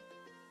right back.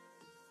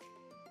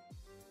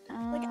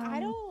 Like,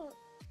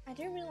 I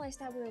didn't realize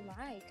that we were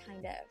live.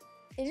 Kind of.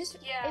 It just,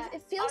 Yeah,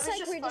 it feels I was like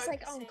just we're just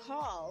like on focusing.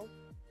 call.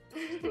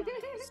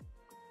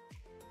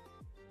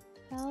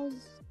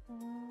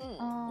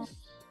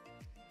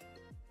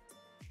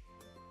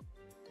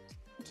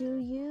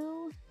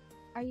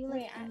 Are you like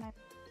Wait, in my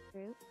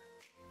group?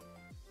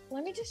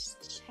 Let me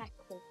just check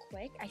real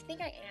quick. I think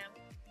I am.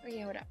 Oh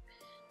yeah, hold up.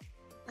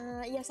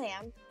 Yes, I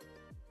am.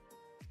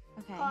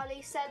 Okay.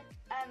 Carly said,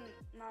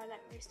 no,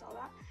 let me restart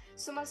that.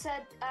 Someone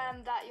said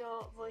that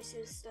your voice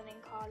is stunning,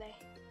 Carly.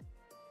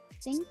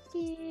 Thank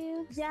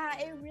you. Yeah,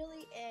 it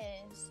really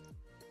is.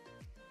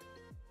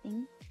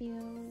 Thank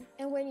you.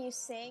 And when you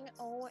sing,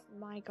 oh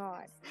my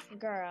god,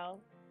 girl.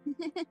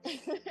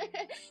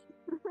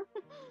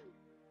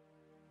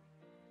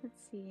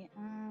 Let's see.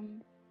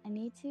 I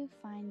need to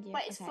find you.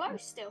 Wait, is okay. Flo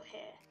still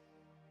here?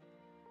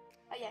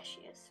 Oh yeah,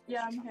 she is.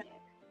 Yeah, She's I'm not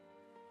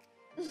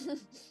here.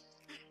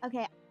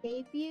 Okay, I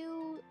gave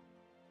you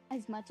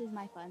as much as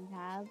my funds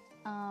have.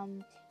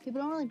 People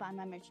don't really buy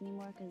my merch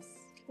anymore because.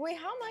 Wait,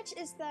 how much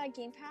is the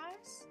Game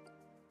Pass?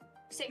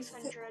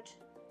 600.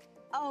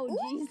 Oh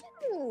jeez.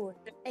 Ooh,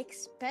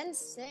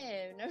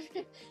 expensive.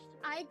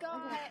 I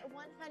got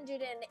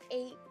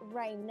 108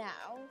 right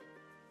now.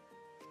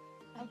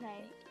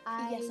 Okay.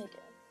 Yes, I do.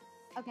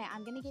 Okay,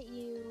 I'm gonna get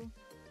you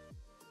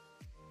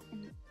a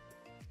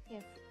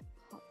gift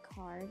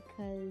card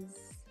because.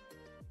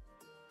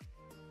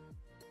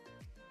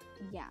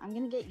 Yeah, I'm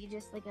gonna get you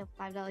just like a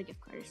 $5 gift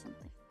card or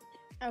something.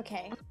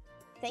 Okay.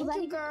 Thank that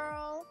you, even-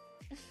 girl.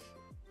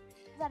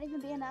 Will that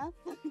even be enough?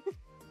 I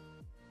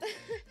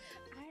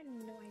have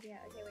no idea.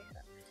 Okay, wait,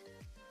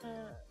 hold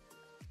up.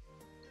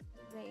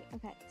 Wait,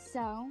 okay,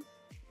 so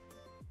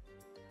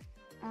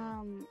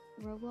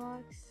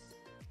Roblox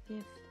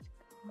gift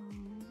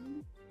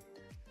card.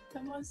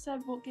 Someone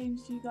said, what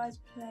games do you guys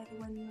play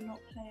when you're not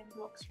playing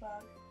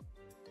Bloxburg?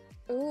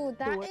 Ooh,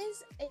 that Doors.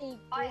 is a good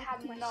I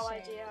have no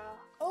question. idea.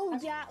 Oh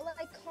yeah,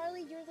 like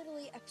Carly, you're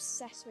literally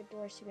obsessed with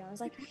Doors, to be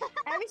honest. Like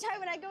every time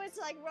when I go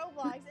into like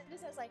Roblox, it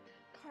just says like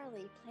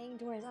Carly playing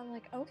Doors. I'm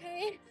like,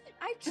 okay.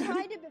 I've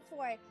tried it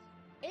before.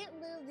 It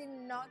literally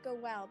did not go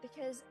well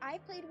because I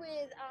played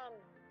with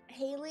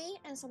Haley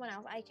and someone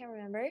else. I can't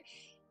remember.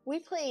 We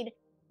played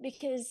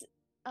because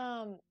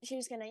she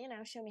was gonna, you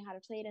know, show me how to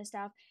play it and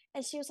stuff.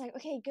 And she was like,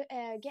 okay,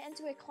 get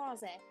into a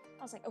closet.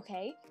 I was like,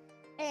 okay.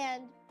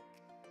 And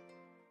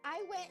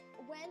I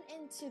went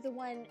into the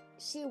one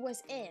she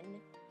was in.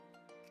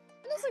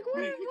 And I was like,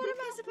 what am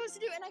I supposed to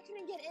do? And I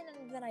couldn't get in,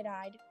 and then I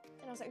died.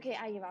 And I was like, okay,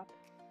 I give up.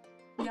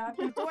 Yeah,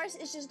 Doors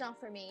is just not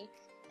for me.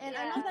 And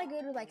I'm not that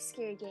good with like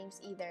scary games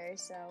either,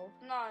 so.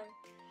 No.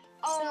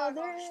 Oh So my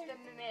gosh,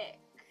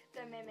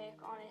 the mimic,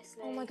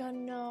 honestly. Oh my god,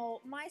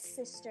 no. My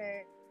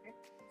sister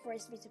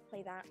forced me to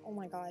play that. Oh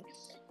my god.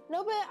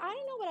 No, but I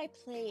don't know what I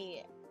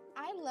play.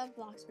 I love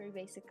Bloxburg,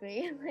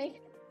 basically.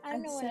 Like, I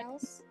don't know what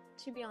else,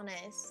 to be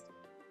honest.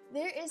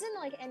 There isn't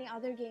like any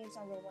other games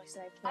on Roblox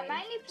that I play. I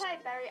mainly play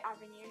Berry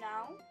Avenue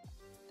now.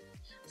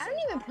 I don't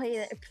even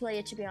play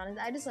it, to be honest.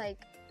 I just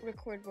like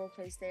record role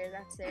plays there.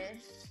 That's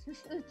it.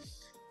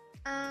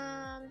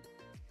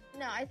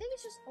 No, I think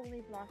it's just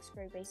only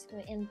Bloxburg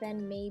basically, and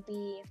then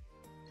maybe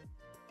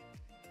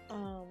I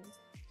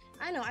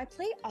don't know. I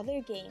play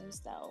other games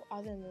though,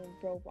 other than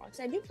Roblox.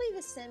 I do play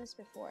The Sims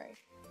before.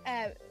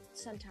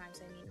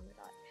 Sometimes, I mean,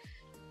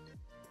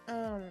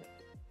 oh my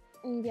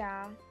god.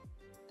 Yeah.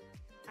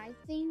 I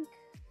think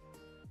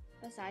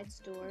besides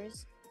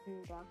Doors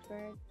and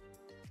Bloxburg,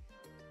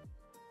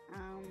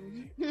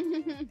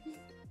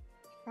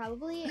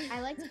 probably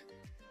I like to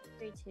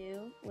play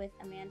too with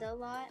Amanda a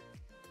lot.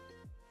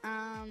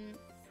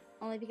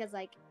 Only because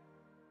like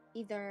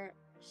either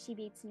she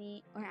beats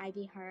me or I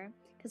beat her,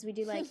 because we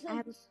do like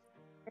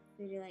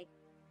we do like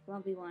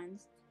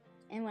 1v1s,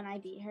 and when I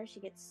beat her,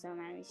 she gets so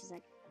mad at me. She's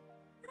like,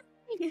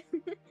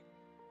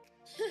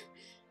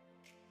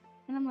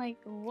 and I'm like,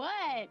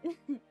 what?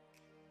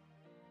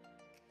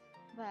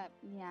 But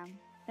yeah,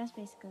 that's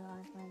basically all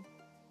I play.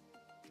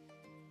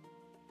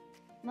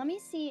 Let me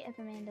see if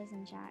Amanda's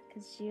in chat,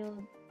 because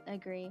she'll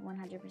agree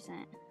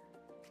 100%.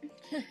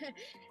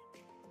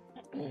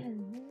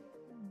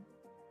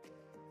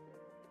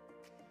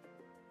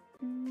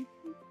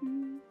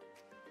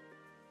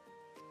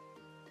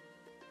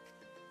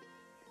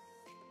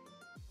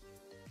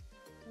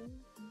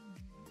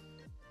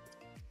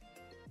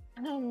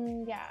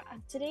 Yeah,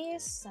 today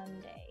is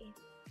Sunday,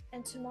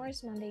 and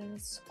tomorrow's Monday in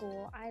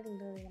school. I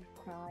literally want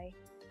to cry.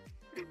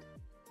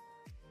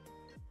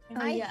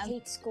 I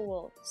hate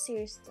school,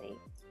 seriously.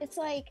 It's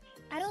like,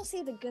 I don't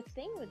see the good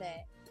thing with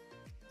it.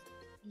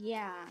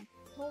 Yeah.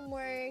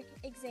 Homework,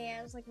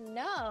 exams, like,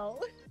 no.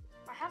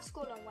 I have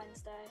school on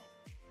Wednesday,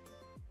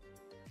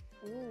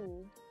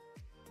 Ooh.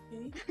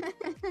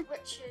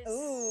 which is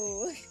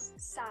Ooh.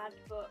 sad,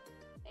 but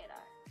you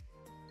know.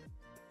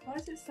 Why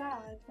is it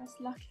sad? That's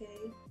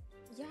lucky.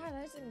 Yeah,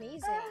 that's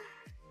amazing.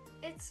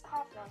 It's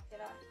half enough, you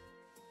know.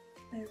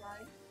 No,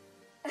 right.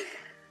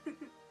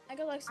 I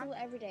go to school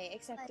every day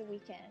except the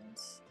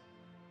weekends.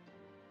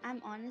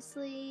 I'm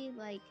honestly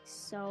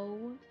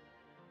so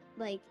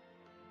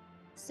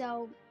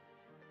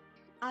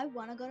I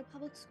want to go to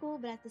public school,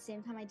 but at the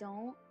same time I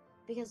don't,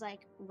 because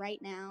like right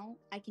now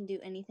I can do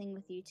anything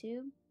with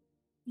YouTube.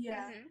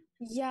 Yeah. Mhm.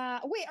 Yeah.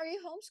 Wait, are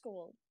you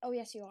homeschooled? Oh,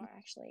 yes, you are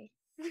actually.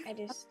 I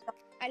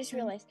just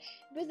realized.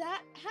 But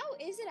how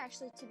is it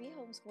actually to be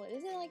homeschooled?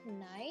 Is it like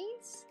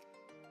nice?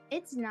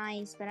 It's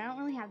nice, but I don't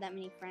really have that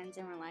many friends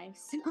in real life,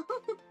 so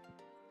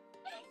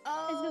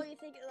Oh, you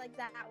think it like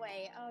that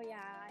way. Oh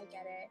yeah, I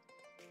get it.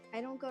 I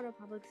don't go to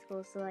public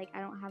school, so like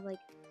I don't have like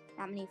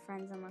that many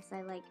friends unless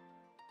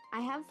I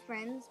have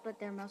friends, but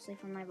they're mostly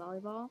from my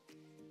volleyball.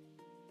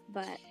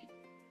 But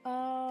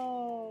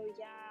Oh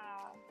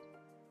yeah.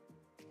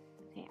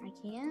 okay, I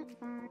can't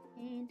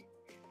find.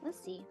 Let's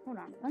see. Hold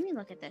on. Let me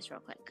look at this real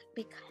quick,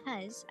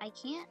 because I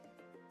can't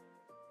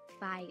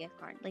buy a gift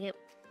card. Like, it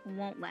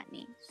won't let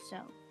me. So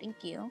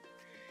thank you.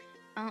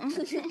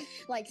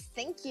 Like,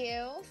 thank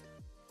you.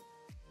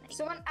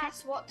 Someone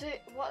asked what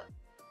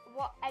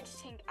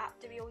editing app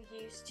do we all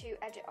use to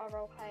edit our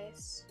role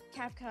plays?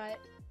 CapCut.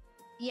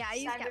 Yeah, I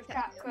use Same with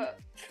CapCut.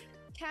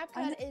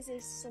 CapCut is a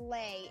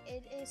slay.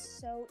 It is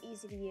so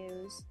easy to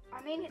use.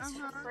 I mean, it's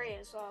for free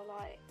as well.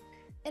 Like,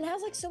 It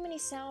has like so many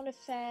sound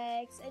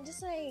effects and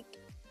just like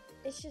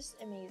it's just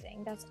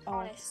amazing. That's all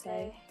I have to honestly.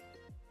 say.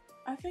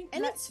 I think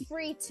And it's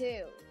free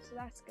too, so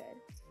that's good.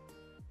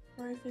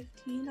 Pro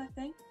 15, I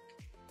think.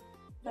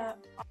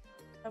 But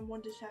I'm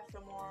Wonder Chef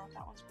and more.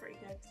 That one's pretty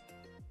good.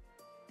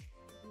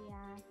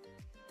 Yeah.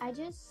 I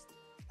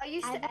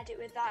used to edit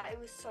with that. It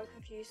was so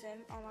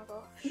confusing. Oh my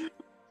gosh.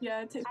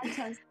 Yeah, it takes me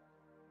time.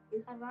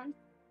 I've gotten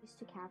used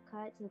to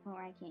CapCut to the point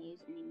where I can't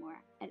use any more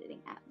editing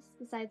apps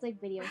besides like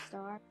Video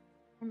Star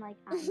and like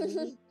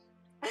iMovie.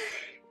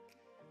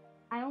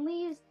 I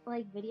only use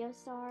like Video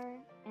Star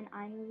and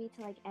iMovie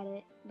to like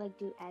edit, like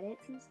do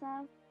edits and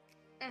stuff.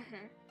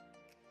 Mhm.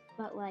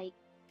 But like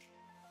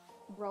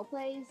role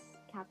plays,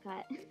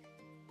 CapCut.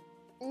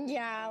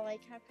 Yeah,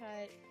 like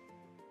CapCut.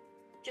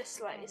 Just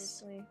slays.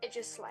 Obviously. It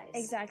just slays.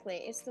 Exactly.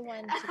 It's the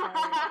one to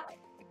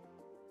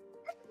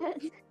go.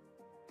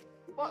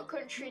 What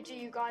country do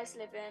you guys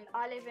live in?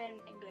 I live in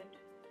England.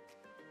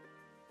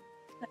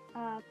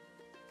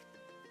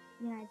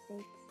 United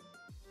States.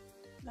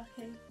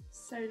 Lucky.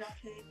 So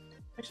lucky.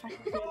 Wish I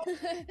could be.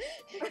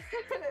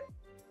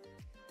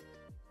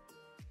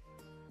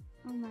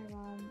 Oh my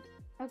god.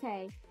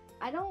 Okay.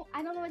 I don't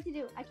know what to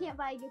do. I can't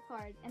buy a gift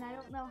card and I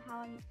don't know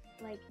how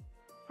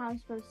I'm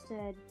supposed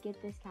to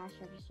get this cash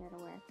register to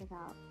work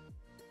without.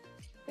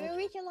 Maybe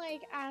we can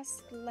like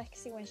ask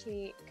Lexi when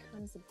she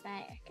comes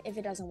back. If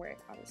it doesn't work,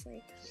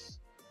 obviously.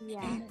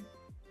 Yeah.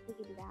 We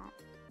could do that.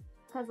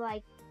 Cause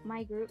like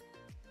my group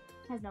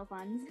has no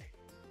funds.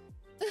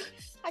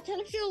 I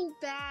kind of feel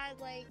bad,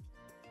 like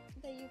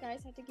that you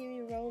guys have to give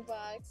me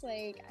Robux.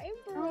 Like I'm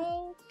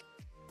broke.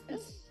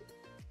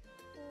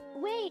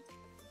 Wait,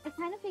 I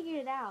kind of figured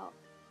it out.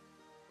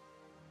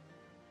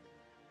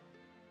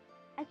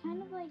 I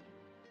kind of like,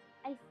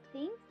 I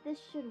think this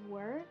should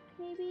work,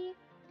 maybe,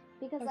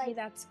 because Okay, like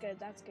that's good.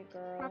 That's good,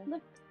 girl. from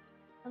the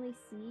really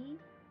see.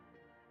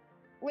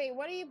 Wait,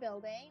 what are you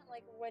building?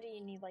 Like, what do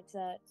you need, like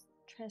the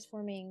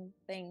transforming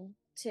thing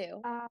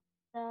too?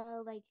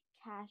 The like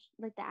cash,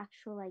 like the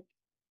actual like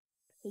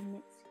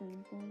payment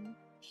screen thing.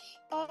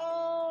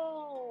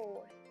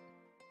 Oh.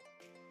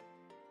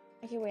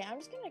 Okay, wait. I'm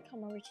just gonna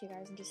come over to you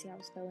guys and just see how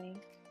it's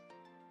going.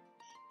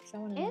 Cause I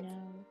want to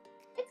know.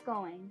 It's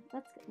going.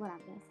 That's what I'm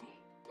gonna say.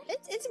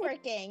 It's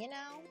working, you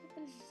know.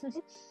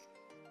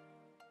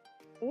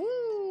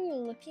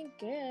 Ooh, looking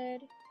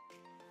good.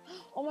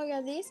 Oh my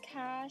god, these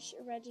cash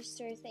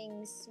register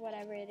things,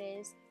 whatever it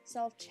is,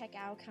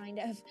 self-checkout kind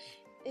of,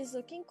 is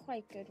looking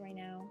quite good right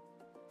now.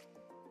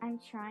 I'm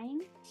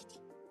trying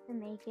to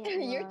make it.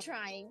 You're look...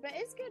 trying, but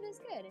it's good. It's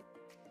good.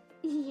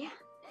 Yeah,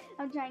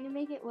 I'm trying to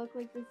make it look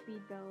like the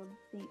speed build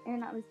thing, or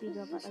not the speed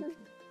build, but like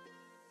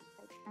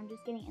I'm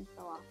just getting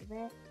info off of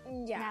it.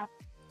 Yeah. Now,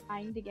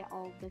 trying to get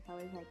all of the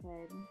colors I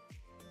could,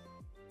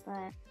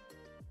 but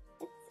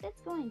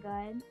it's going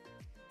good.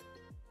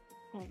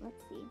 Okay,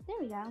 let's see. There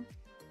we go.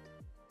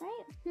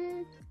 Right?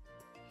 It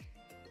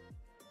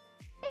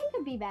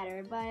could be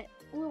better, but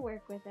we'll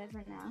work with it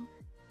for now.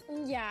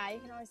 Yeah, you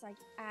can always like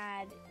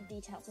add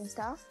details and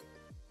stuff.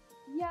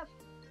 Yep.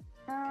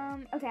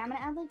 Okay, I'm gonna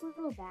add like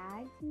little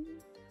bags.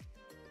 Maybe.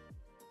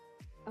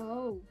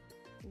 Oh,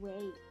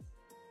 wait.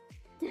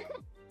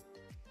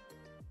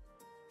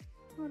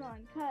 Hold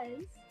on,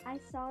 cause I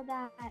saw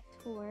that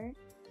tour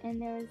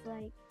and there was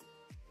like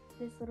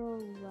this little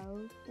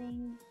row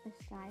thing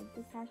beside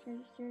the cash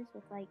registers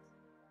with like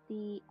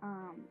the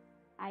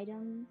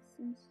items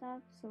and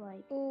stuff. So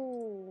like,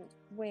 Oh,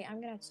 wait, I'm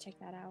gonna have to check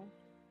that out.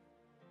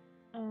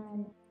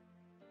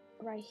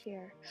 Right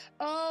here.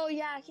 Oh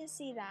yeah, I can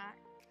see that.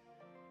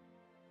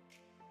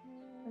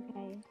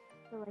 okay,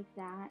 so like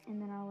that,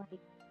 and then I'll like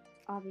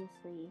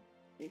obviously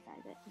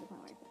resize it to the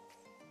point where it fits.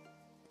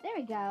 There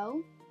we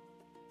go.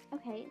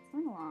 Okay, it's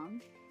going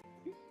along.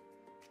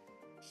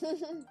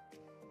 This is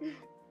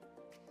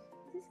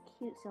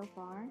cute so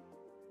far.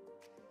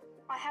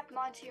 I have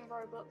 19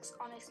 Robux.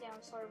 Honestly,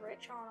 I'm so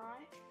rich, aren't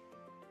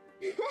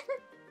I?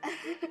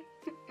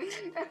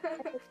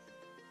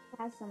 It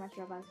has so much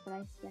Robux, but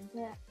I spent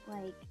it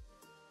like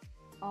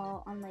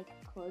all on like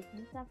clothes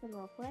and stuff for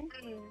roleplay.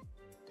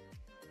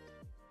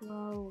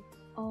 Whoa!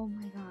 Oh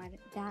my god,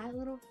 that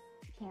little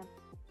camp,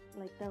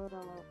 like the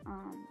little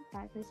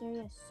fireplace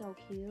area is so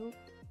cute.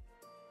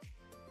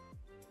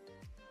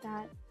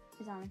 That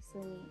is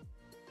honestly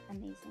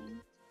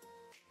amazing.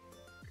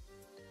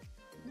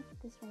 Let me put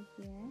this right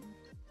here.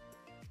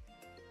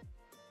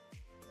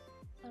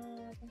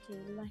 Okay,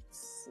 let's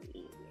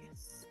see.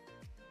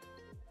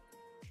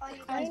 Oh,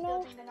 you I guys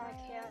know building an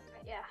IKEA?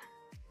 Yeah.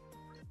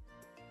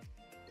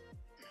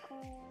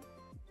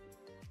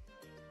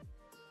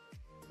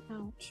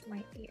 Ouch,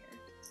 my ear.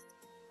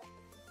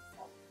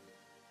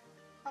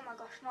 Oh my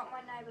gosh, not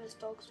my neighbour's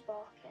dog's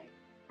barking.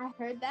 I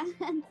heard that.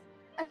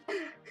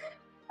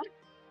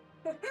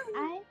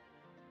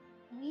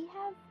 We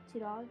have 2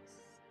 dogs,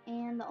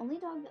 and the only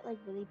dog that like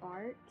really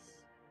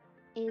barks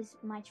is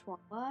my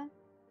Chihuahua.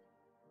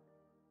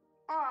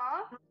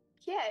 Aw,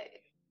 cute.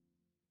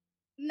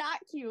 Not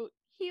cute.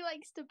 He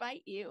likes to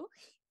bite you.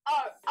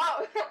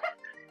 Oh.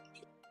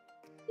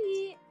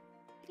 He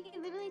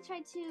literally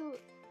tried to.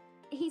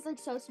 He's like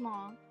so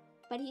small,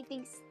 but he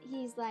thinks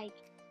he's like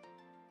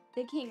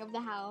the king of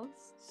the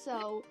house.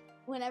 So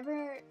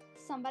whenever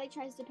somebody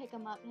tries to pick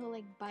him up, he'll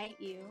like bite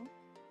you.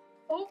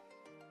 Oh.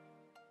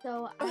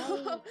 So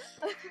I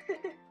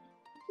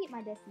keep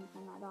my distance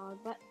from that dog.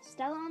 But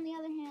Stella, on the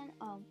other hand,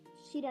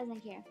 she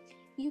doesn't care.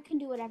 You can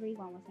do whatever you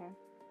want with her.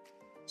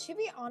 To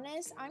be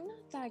honest, I'm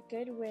not that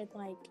good with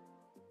like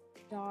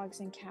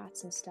dogs and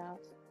cats and stuff.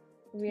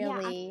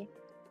 Really.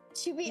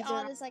 To be These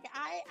are- honest, like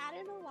I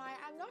don't know why.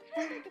 I'm not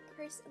kind of like a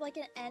person, like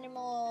an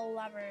animal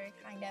lover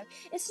kind of.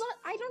 It's not.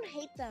 I don't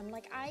hate them.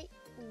 Like I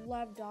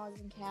love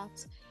dogs and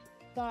cats,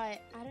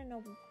 but I don't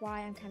know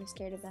why I'm kind of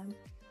scared of them.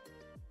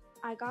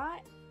 I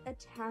got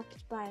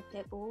attacked by a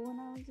pit bull when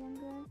I was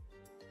younger.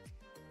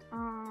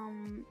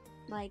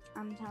 Like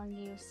I'm telling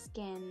you,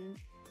 skin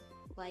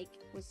like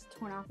was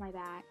torn off my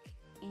back,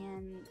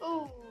 and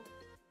Ooh.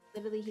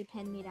 literally he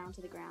pinned me down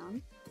to the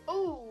ground.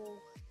 Ooh.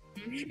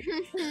 So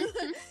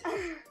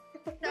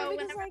because,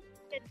 whenever like-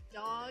 I see a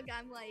dog,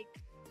 I'm like,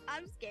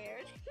 I'm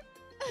scared.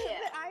 Yeah.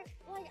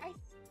 But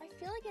I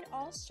feel like it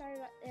all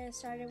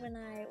started when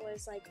I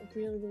was like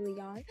really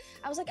young.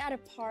 I was like at a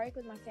park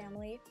with my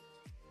family,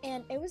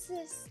 and it was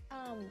this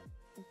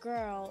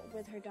girl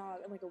with her dog,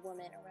 like a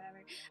woman or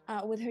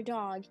whatever, with her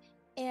dog,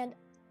 and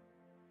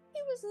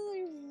he was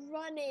literally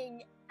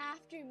running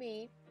after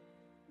me.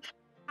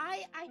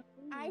 I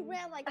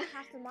ran like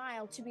half a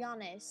mile, to be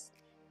honest,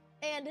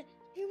 and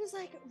he was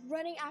like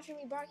running after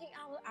me, barking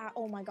out.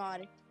 Oh my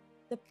god,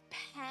 the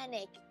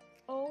panic.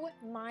 Oh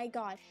my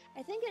god.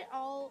 I think it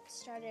all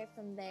started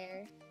from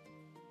there.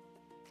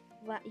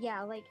 But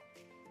yeah, like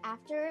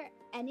after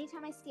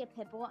anytime I see a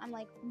pit bull, I'm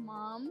like,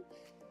 Mom,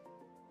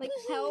 like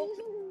help.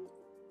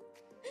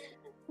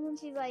 And then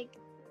she's like,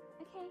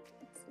 okay,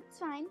 it's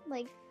fine.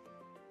 Like,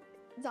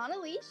 it's on a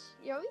leash.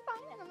 You'll be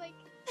fine. And I'm like,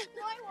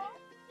 no, I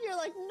won't. You're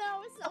like,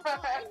 no, it's not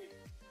fine.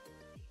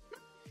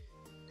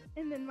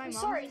 And then my I'm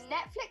mom sorry, was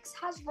Netflix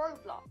has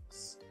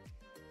Roblox.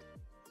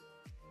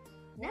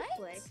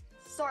 Netflix.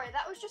 Sorry,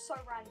 that was just so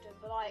random,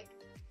 but like,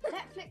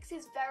 Netflix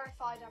is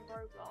verified on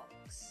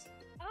Roblox.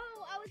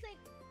 Oh, I was like,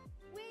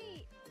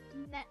 wait,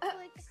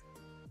 Netflix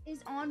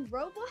is on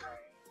Roblox?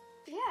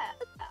 Yeah,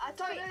 I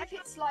don't Wait, know if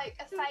it's like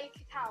a fake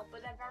account,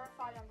 but they're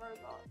verified on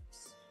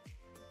Roblox.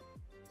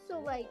 So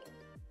like,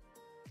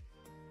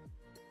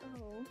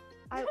 oh,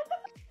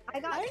 I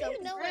got I so don't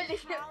even know like, really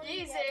how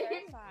you get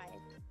confusing. verified.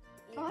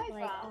 Either.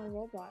 Like on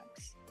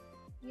Roblox.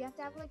 You have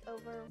to have like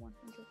over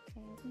 100K,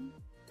 I think,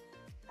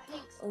 I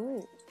think so.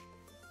 Oh.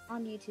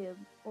 on YouTube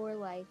or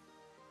like.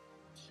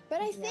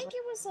 But I Yeah. think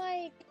it was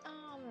like,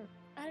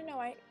 I don't know,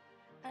 I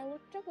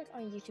looked up like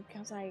on YouTube because I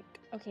was like,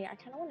 okay, I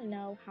kind of want to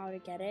know how to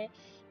get it.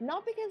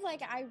 Not because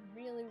like I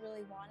really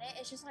want it.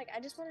 It's just like I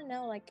just want to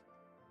know like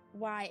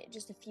why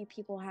just a few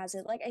people has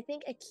it. Like I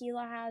think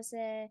Akila has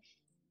it,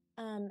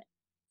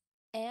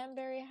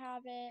 Amberry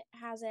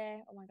has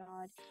it. Oh my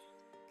god,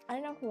 I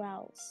don't know who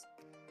else.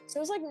 So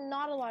it's like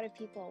not a lot of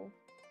people.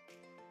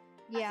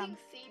 Yeah. I think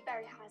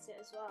Feeberry has it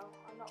as well.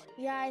 I'm not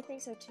really Yeah, I sure.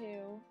 think so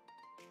too.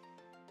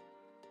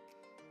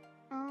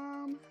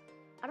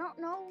 I don't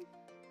know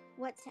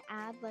what to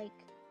add like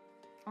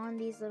on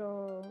these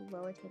little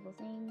lower table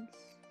things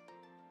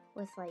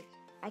with like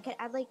I could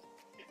add like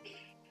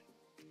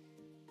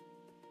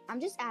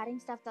I'm just adding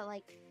stuff that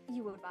like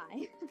you would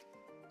buy.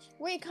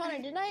 Wait, Connor,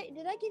 did I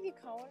give you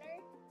Connor?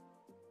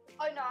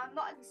 Oh no, I'm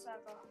not in the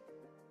server.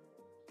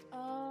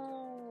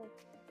 Oh.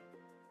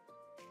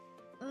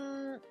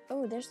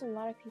 Oh, there's a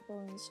lot of people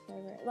in this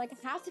server. Like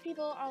half the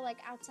people are like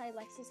outside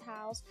Lexi's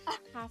house,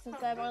 half of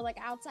them are like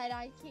outside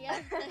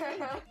IKEA.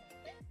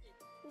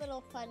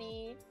 Little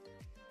funny.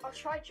 I'll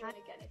try join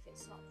again if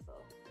it's not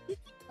full.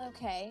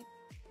 Okay.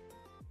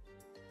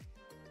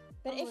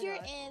 But Oh if my you're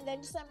God. in,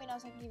 then just let me know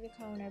so I can give you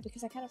Connor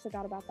because I kind of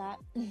forgot about that.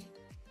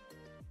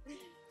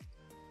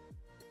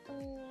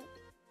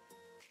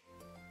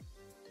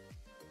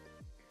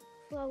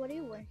 Flo, what are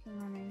you working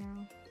on right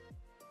now?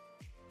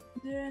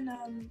 Doing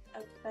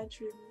a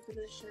bedroom for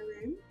the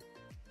showroom.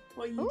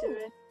 What are you Ooh.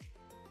 doing?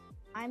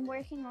 I'm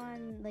working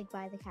on like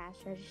by the cash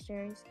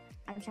registers.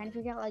 I'm trying to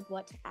figure out like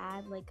what to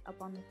add like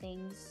up on the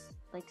things,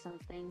 like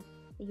something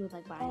that you would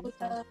like buy and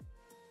stuff.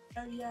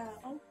 Oh yeah.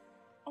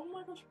 Oh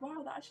my gosh!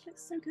 Wow, that actually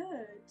looks so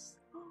good.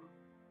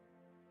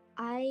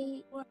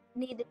 I What?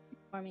 need the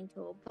forming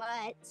tool,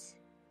 but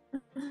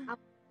I'll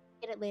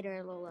get it later.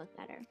 It'll look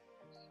better.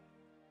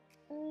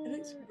 It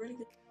looks really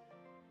good.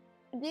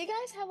 Do you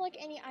guys have like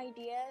any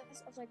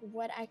ideas of like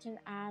what I can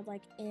add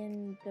like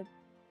in the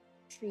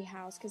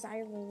treehouse? Because I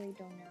really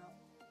don't know.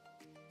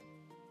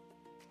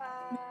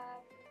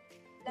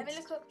 Let me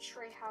look up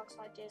treehouse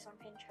ideas on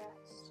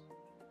Pinterest.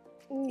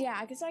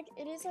 Yeah, because like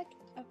it is like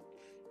a.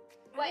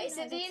 I Wait, don't is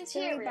know, it the it's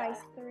 3 by interior?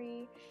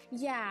 3.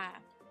 Yeah.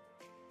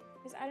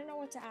 Because I don't know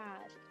what to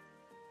add.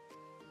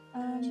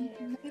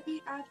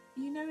 Maybe add.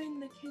 You know, in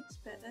the kids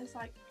bit, there's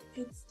like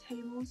kids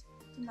tables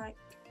and like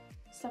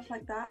stuff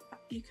like that.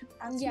 You could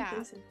add some Yeah.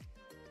 things in.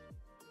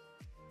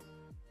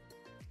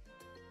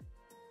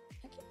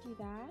 I could do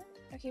that.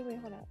 Okay, wait,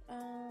 hold up.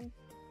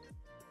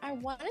 I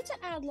wanted to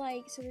add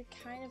like so it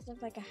kind of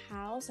looked like a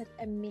house, like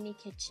a mini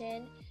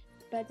kitchen,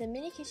 but the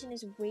mini kitchen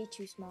is way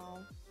too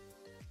small.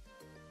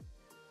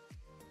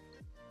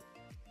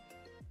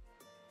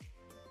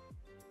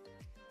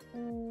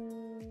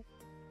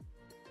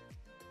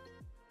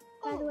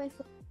 By the way,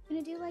 Flo, I'm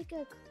gonna do like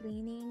a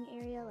cleaning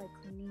area, like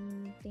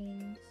cleaning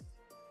things.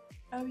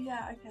 Oh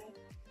yeah. Okay.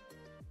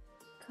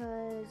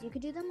 Cause you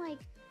could do them like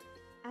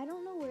I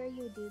don't know where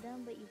you would do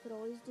them, but you could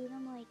always do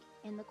them like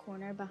in the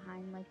corner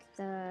behind like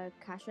the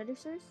cash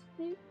registers,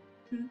 maybe.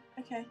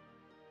 Okay.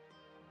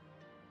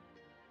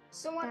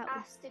 Someone That was-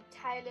 asked did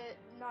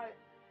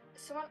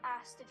someone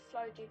asked did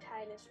Flo do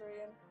Taylor's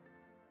room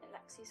in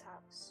Lexi's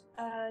house?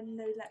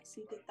 No,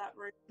 Lexi did that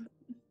room.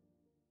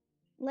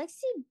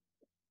 Lexi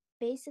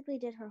basically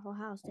did her whole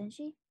house, didn't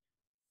she?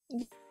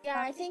 Yeah,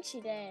 I think she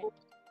did.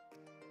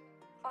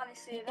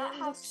 Honestly, that It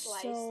house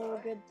looks slays so though.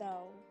 good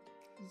though.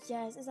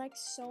 Yes, it's like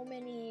so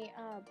many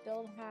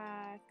build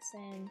hacks,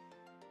 and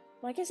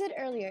like I said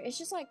earlier, it's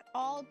just like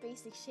all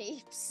basic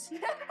shapes.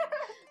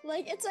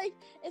 Like it's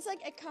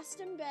like a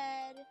custom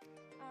bed,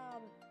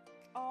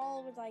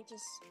 all with like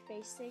just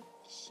basic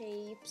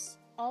shapes.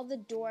 All the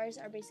doors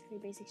are basically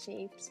basic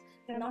shapes.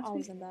 Yeah, Not must all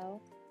be- of them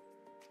though.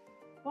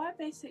 Why are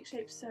basic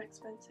shapes so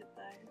expensive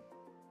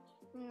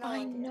though? No I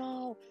idea.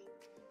 know,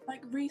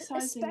 Like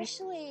resizing.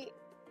 especially.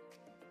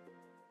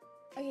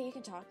 Okay, you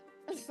can talk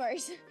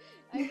first.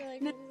 I feel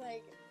like No. it's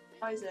like.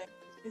 Resizing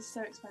is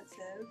so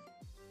expensive.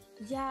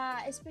 Yeah,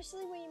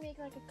 especially when you make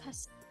like a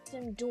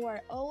custom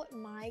door. Oh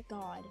my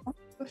god.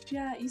 Gosh,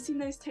 yeah, you seen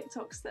those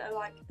TikToks that are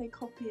like they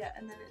copy it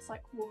and then it's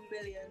like 1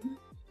 million.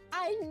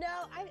 I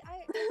know. I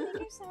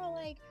think I saw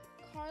like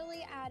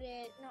Carly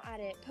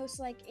post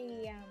like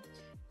a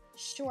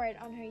short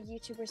on her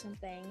YouTube or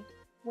something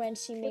when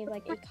she made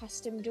like a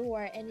custom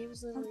door, and it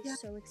was literally yeah.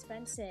 so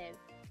expensive.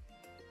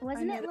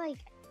 Wasn't know. it like?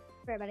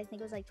 But I think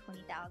it was like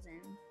 20,000.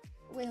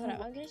 Wait, hold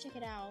up. I'm gonna check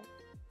it out.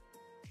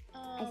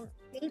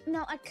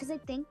 No, because I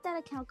think that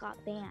account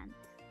got banned.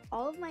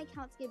 All of my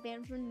accounts get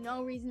banned for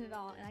no reason at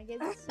all, and I get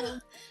so.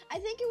 I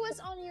think it was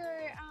on your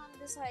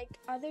this like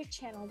other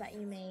channel that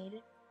you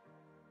made.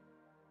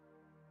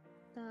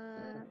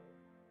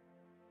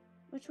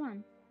 Which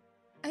one?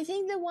 I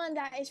think the one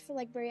that is for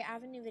like Berry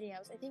Avenue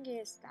videos. I think it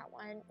is that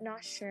one.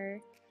 Not sure.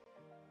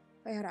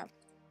 Wait, hold up.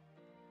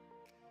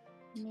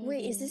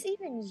 Wait, is this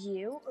even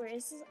you,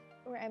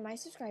 or am I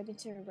subscribing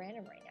to a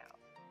random right now?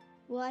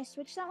 Well, I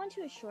switched that one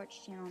to a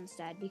shorts channel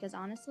instead because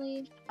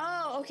honestly,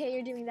 Oh, okay,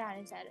 you're doing that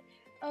instead.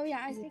 Oh yeah,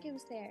 I think it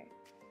was there.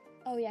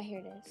 Oh yeah, here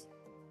it is.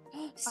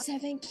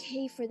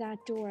 7K for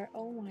that door.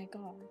 Oh my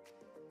god.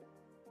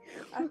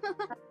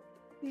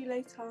 See you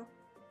later.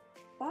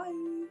 Bye.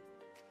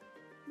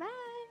 bye.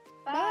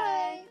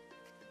 Bye.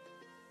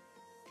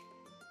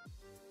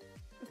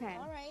 Okay.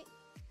 All right.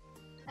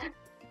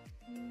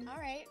 All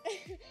right.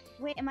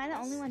 Wait, am I the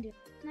only one doing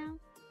this now?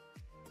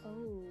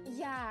 Oh.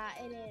 Yeah,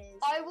 it is.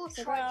 I will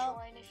So try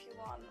girl- join if you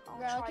want. I'll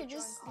Girl try could join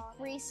just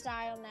Carly.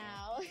 freestyle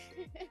now.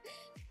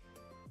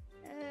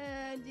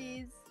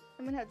 Jeez.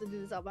 I'm gonna have to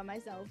do this all by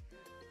myself.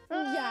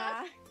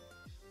 Yeah.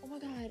 Oh my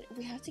god,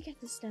 we have to get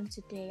this done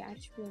today. I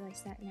just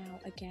realized that now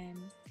again.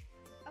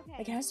 Okay.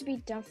 Like, it has to be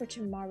done for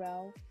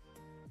tomorrow.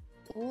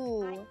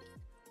 Ooh.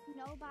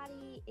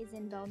 Nobody is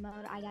in build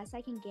mode. I guess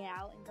I can get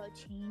out and go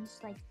change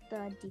like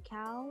the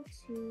decal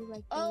to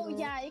like. the Oh little-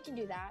 yeah, you can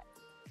do that.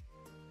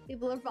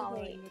 People are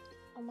following me.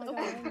 Oh my god,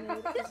 my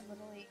mood is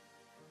literally.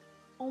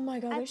 Oh my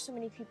god, there's so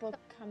many people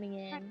coming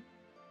in.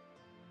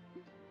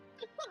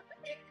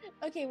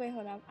 Okay, wait,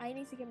 hold up. I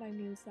need to get my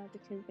moods out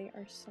because they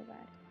are so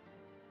bad.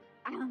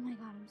 Oh my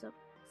god, I'm so.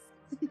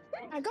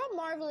 I got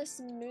Marvelous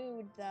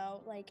Mood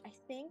though, like I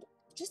think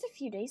just a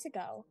few days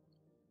ago.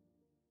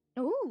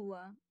 Ooh,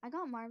 I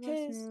got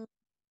Marvelous 'Cause- Mood.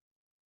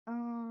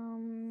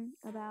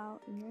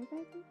 About a year ago,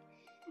 I think.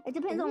 It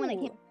depends on when it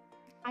Ooh. came.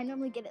 I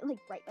normally get it like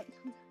right when it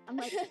comes. I'm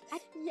like,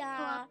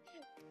 Yeah.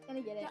 I'm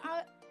gonna get it.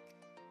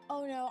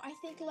 Oh no, I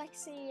think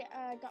Lexi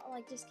got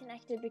like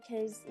disconnected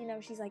because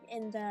she's like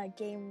in the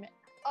game,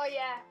 Oh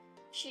yeah,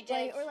 she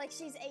did. or like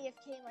she's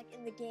AFK like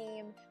in the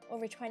game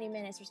over 20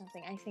 minutes or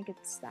something. I think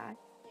it's that.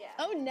 Yeah.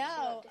 Oh she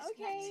no. got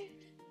Okay. disconnected.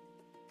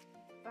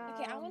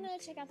 Okay, I want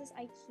to check out this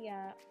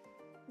IKEA.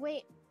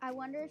 Wait, I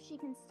wonder if she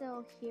can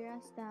still hear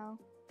us though.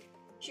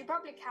 She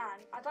probably can.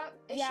 I don't.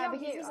 Is she Yeah, on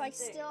because mute it's on like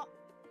Zoom? still.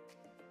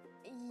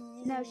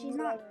 No, she's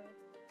not.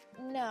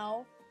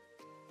 No.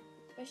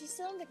 But she's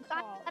still in the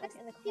call. let Like us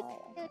in the see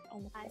call. if-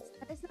 On the Guys, call.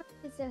 let us know if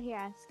she can still hear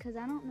us, because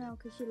I don't know,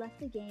 because she left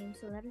the game,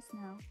 so let us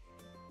know.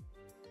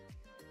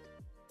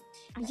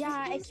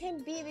 Yeah, it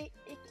can be.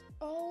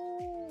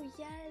 Oh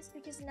yes,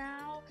 because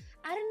now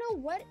I don't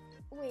know what.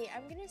 Wait,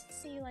 I'm gonna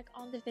see like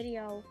on the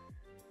video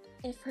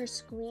if her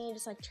screen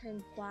is like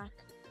turned black.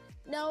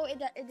 No, it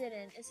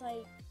didn't. It's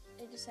like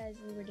it just says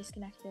you were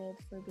disconnected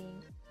for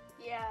being.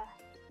 Yeah.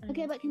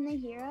 Okay, but can they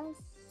hear us?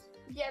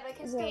 Yeah, they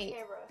can still Wait.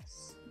 hear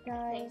us.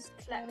 Guys,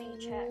 Let me can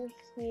check.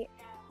 you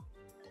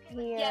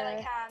hear? Yeah,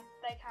 they can.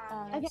 They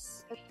can.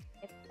 Us?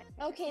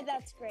 Okay,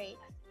 that's great.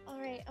 All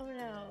right. Oh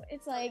no,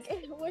 it's like,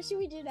 what should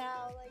we do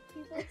now? Like,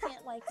 people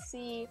can't like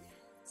see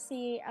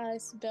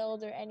us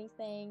build or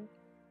anything.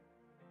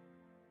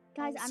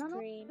 Guys, on I don't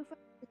screen. know if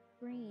the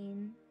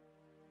screen.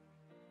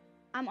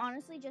 I'm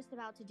honestly just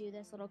about to do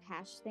this little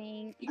cash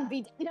thing. And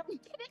be done. I'm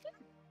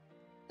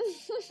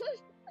kidding.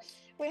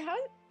 Wait, how?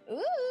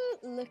 Ooh,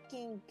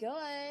 looking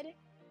good.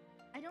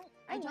 I don't.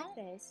 I like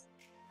this.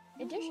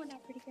 don't know Additions are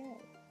pretty good.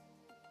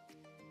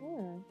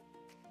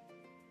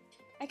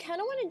 I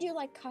kind of want to do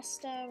like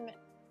custom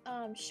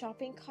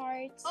shopping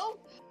carts. Oh,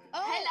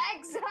 hey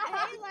Legs!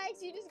 Hey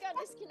Lex, you just got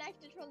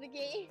disconnected from the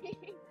game.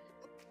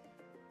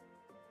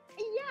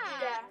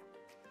 Yeah.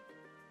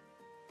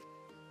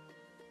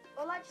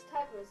 All I just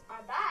heard was,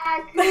 I'm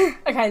back.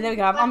 Okay, there we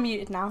go. I'm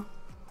unmuted now.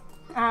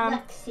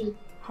 Let's see.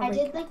 I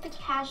did like the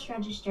cash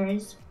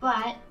registers,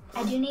 but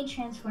I do need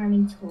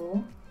transforming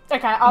tool.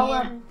 Okay, I'll.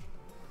 And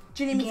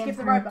Do you need me to skip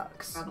the give her-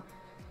 Robux?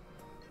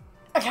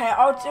 Okay,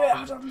 I'll do it.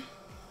 Hold on.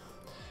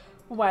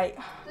 Wait.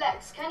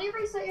 Lex, can you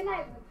reset your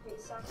name,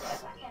 please, so I can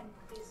get back in,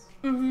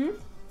 please?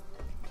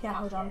 Yeah,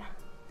 hold on.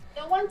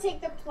 No one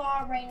take the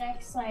plot right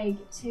next, like,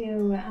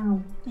 to,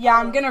 Yeah,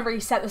 I'm gonna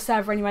reset the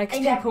server anyway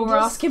because people were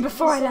just- asking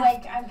before I so,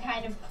 left. like, I'm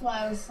kind of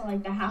close to,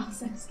 like, the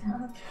house and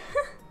stuff.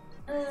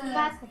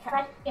 Yeah,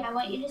 I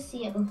want you to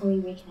see it before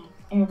you reconnect,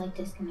 or like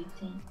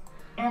disconnect it.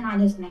 Or not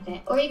disconnect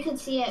it. Or you could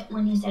see it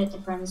when you set it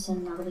to friends so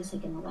nobody's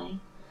taken away.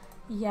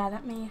 Yeah,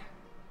 let me.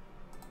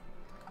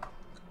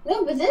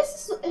 No, but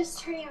this is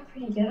turning out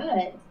pretty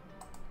good.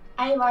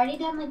 I've already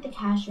done like the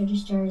cash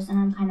registers and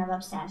I'm kind of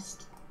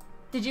obsessed.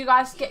 Did you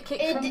guys get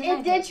kicked from the It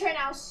game? did turn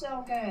out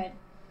so good.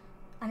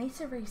 I need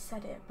to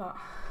reset it, but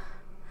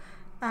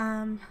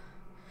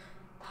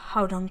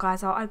hold on,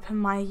 guys. I'll open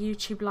my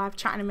YouTube live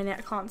chat in a minute.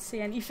 I can't see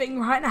anything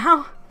right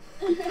now.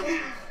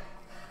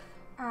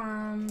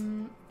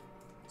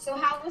 So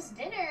how was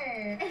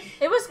dinner?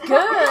 It was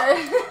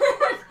good.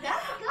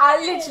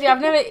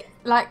 I've never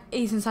like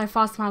eaten so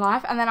fast in my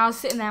life. And then I was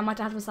sitting there and my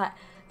dad was like,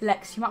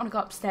 Lex, you might want to go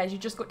upstairs. You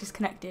just got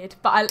disconnected.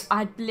 But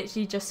I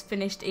literally just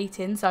finished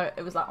eating, so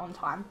it was like on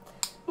time.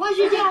 What'd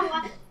you do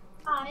at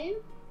time?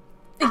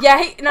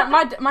 Yeah,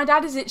 my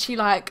dad is literally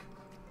like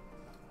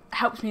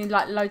helps me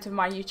like loads of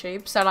my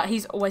YouTube. So like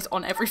he's always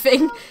on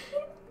everything.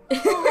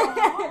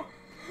 That's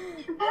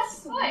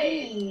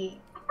sweet.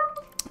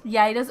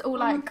 Yeah, he does all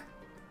like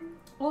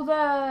all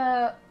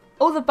the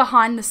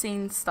behind the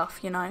scenes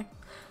stuff, you know.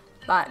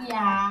 Like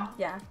Yeah.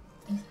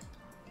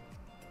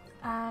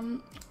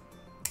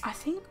 I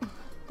think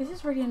this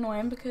is really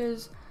annoying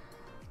because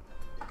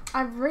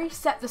I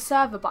reset the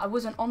server but I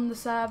wasn't on the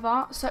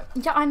server. So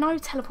yeah, I know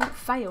teleport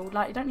failed.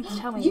 Like you don't need to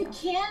tell me. You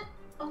can't.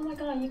 Oh my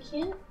god, you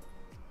can't.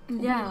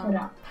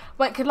 Yeah.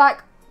 Wait,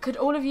 could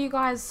all of you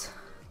guys?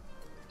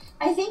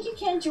 I think you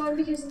can't join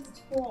because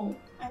it's full.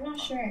 I'm not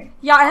sure.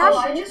 Yeah, I have.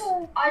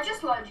 I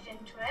just loaded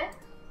into it.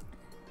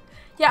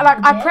 Yeah, like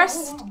I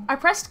Yeah.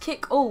 pressed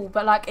kick all,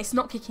 but like it's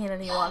not kicking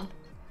anyone.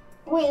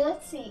 Wait,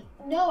 let's see.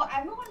 No,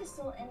 everyone is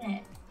still in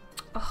it.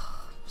 Ugh,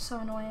 so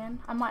annoying.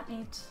 I might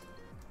need.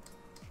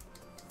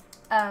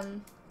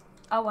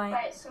 Oh wait.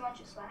 Wait, someone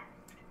just left.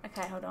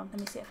 Okay, hold on. Let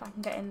me see if I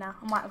can get in now.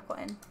 I might have got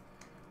in.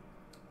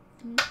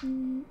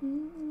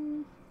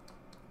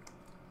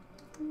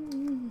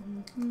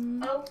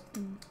 Oh,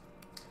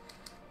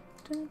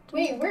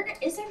 Wait, where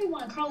is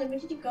everyone? Carly, where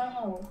did you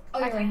go? Oh,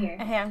 you're right here.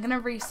 Okay, I'm gonna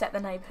reset the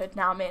neighborhood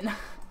now. I'm in.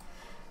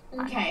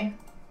 Okay.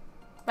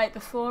 Wait,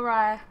 before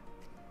I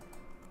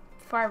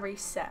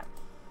reset.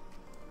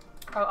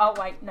 Oh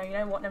wait, no, you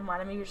know what? Never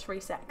mind. Let me just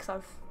reset because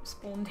I've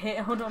spawned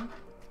here. Hold on.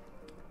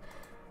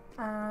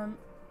 Oh,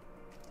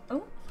 there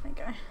you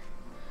go.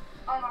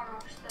 oh my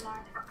gosh, the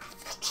line.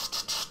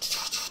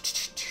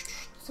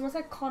 So was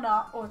it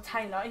Connor or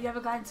Taylor? Are you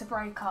ever going to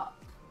break up?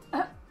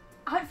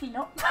 Hopefully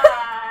not.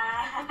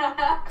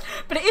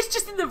 But it is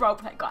just in the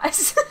roleplay,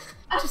 guys.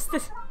 just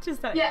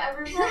that. Yeah,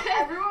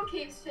 everyone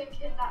keeps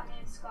thinking that me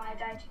and Sky are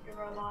dating in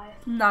real life.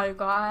 No,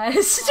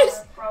 guys.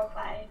 Just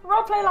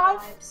Roleplay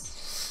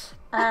life.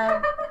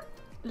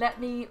 Let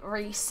me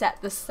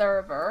reset the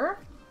server.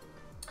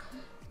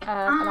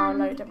 And I'll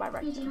load in my Do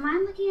regular. you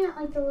mind looking at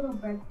like the little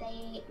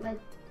birthday, like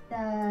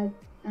the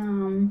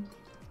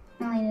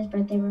Elena's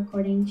birthday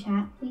recording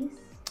chat, please?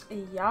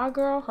 Yeah,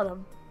 girl. Hold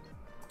on.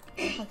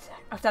 One sec.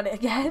 I've done it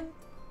again.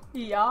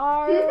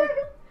 Yeah.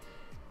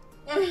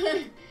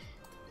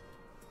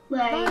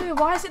 Like, No,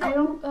 why is it I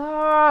not?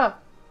 don't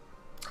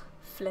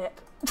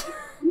Flip.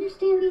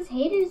 understand these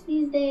haters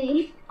these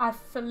days. I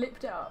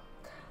flipped it up.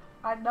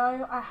 I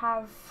know I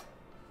have.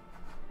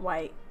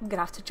 Wait, I'm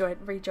gonna have to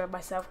rejoin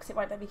myself because it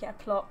won't let me get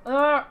a plot.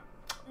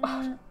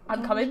 I'm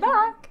coming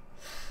back.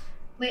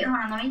 Wait, hold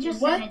on, let me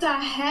just What the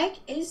heck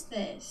is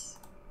this?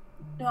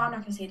 No, I'm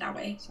not gonna say it that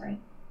way. Sorry.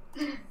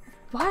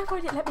 Why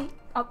won't it let me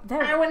up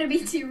there? I don't want to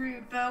be too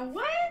rude, but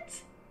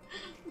what?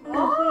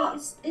 Oh,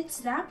 wait, it's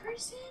that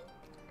person?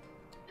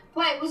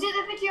 Wait, was it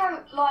the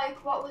video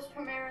like what was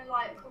premiering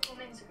like a couple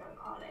minutes ago,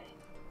 Carly?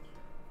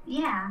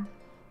 Yeah.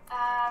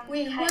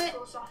 Wait, Kate what?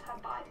 falls off her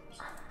bike.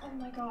 Oh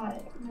my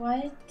god,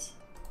 what?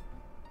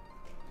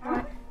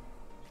 Hold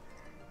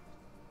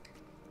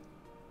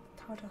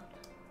on.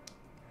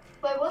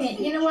 Wait, what's Okay,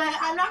 the you know what? YouTube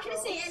I'm not gonna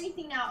channel? say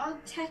anything now. I'll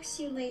text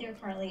you later,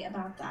 Carly,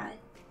 about that.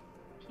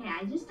 Okay,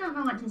 I just don't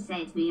know what to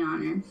say, to be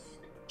honest.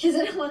 Because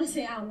I don't want to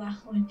say it out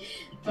loud.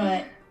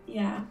 But,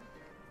 yeah.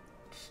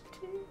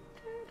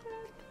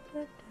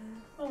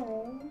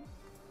 Oh.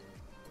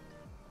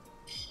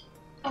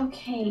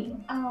 Okay.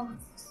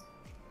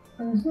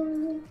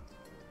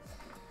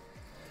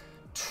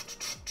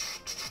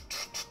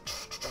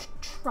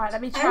 Right,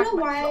 let me I try. don't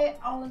know why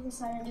all of a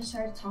sudden I just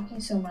started talking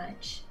so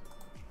much.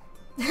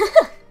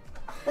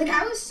 Like,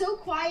 I was so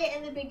quiet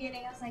in the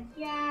beginning. I was like,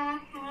 yeah,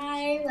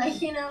 hi,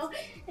 like, you know.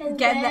 And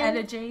Getting the then-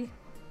 energy.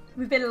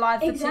 We've been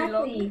live for too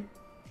long. Exactly.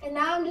 And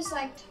now I'm just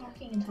like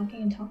talking and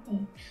talking and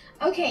talking.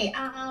 Okay,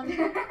 I'm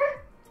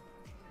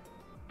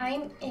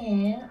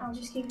in. I'll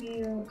just give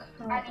you.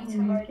 I need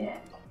to load it.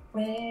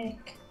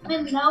 Quick. I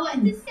don't know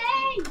what to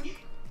say.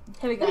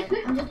 Here we go.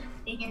 I'm just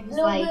thinking, just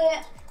No, like,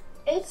 but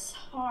it's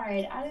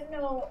hard. I don't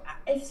know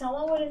if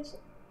someone would have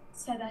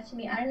said that to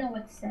me. I don't know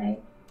what to say.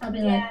 I'll be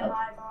like, Yeah,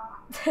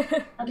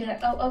 oh, I'll be like,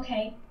 oh,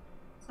 okay,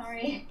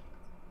 sorry.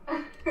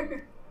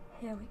 neither.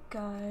 Here we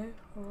go.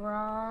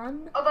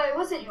 Run. Although it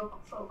wasn't your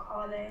fault,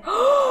 Carly.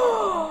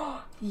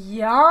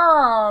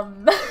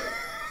 Yum.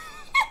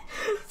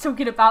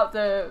 Talking about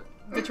the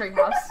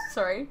treehouse.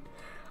 Sorry.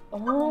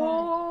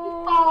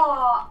 Oh.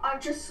 Oh, I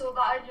just saw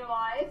that on your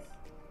live.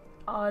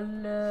 Oh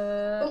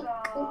look.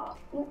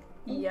 Oh,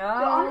 you're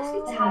honestly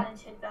Yum.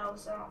 talented,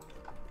 Bellza.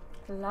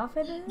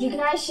 Loving it. You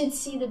guys should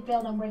see the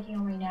build I'm working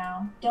on right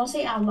now. Don't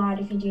say it out loud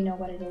if you do know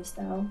what it is,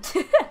 though.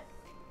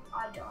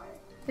 I don't.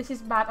 This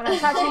is mad. And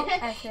it's actually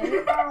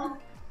epic.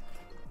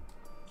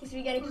 Because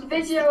we gotta keep it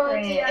Video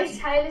secret. idea.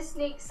 Taylor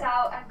sneaks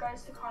out and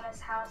goes to Connor's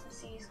house and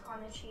sees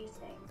Connor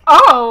cheating.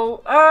 Oh.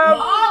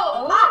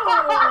 Oh!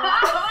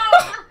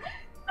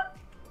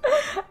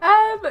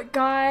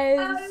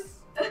 Guys.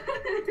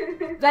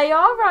 They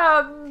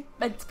are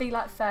meant to be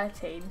like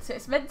 13, so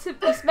it's meant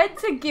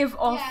to give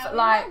off Yeah, we're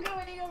like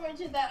not going over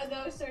to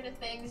those sort of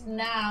things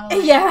now.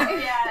 yeah.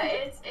 Yeah,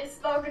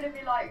 it's not gonna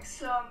be like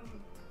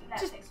some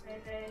Netflix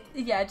movie.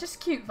 Yeah, just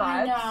cute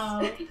I vibes.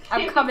 know.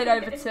 I'm coming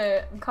over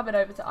to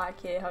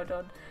IKEA. Hold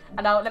on,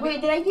 and I'll let me.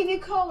 Wait, did I give you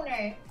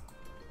Koner?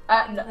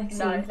 No, let's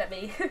no, see. let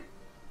me.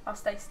 I'll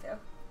stay still.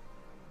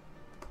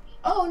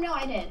 Oh no,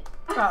 I did.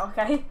 Oh,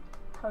 okay.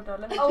 Hold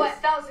on, let me. Oh wait,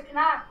 just... that was a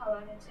canal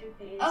color in 2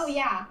 piece. Oh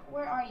yeah,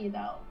 where are you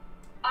though?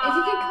 If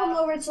you could come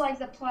over to like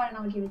the plot, and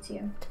I'll give it to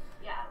you.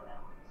 Yeah, I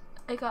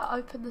will. I gotta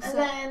open this And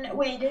up. then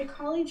wait, did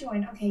Carly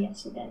join? Okay,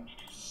 yes, she did.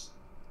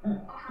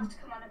 I'll have to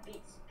come on a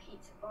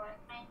pizza boy.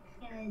 I'm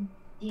gonna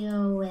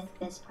deal with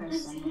this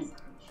person.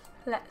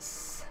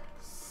 Let's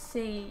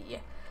see.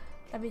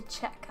 Let me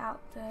check out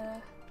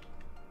the.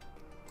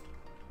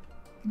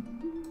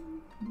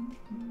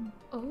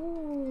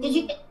 Oh. Did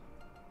you get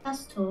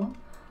plus tool?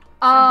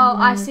 Oh,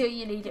 I see what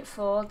you need it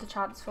for. The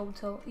transform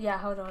tool. Yeah,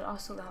 hold on. I'll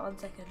sort that 1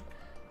 second.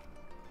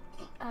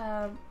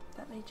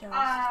 Let me just.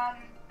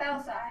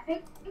 Bellza, I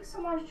think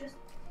someone's just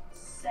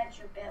said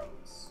your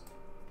bills.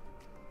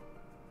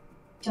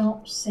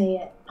 Don't say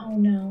it. Oh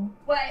no.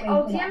 Wait,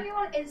 hold DM me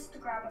on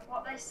Instagram of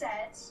what they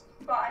said,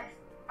 but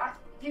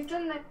you've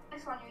done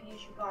this on your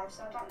YouTube live,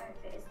 so I don't know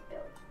if it is the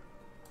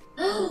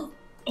build.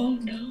 Oh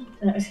no.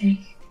 That was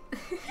me.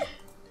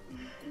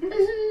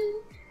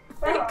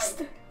 Where are Fixed.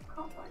 you?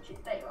 Can't find you.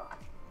 There you are.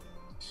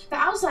 But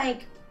I was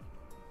like,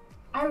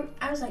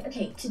 I was like,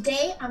 okay,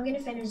 today I'm gonna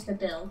finish the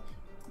build,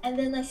 and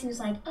then Lexi was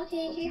like,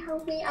 okay, can you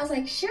help me? I was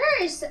like, sure.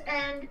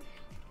 And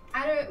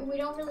we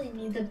don't really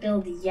need the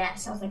build yet,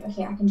 so I was like,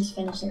 okay, I can just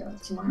finish it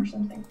like tomorrow or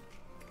something.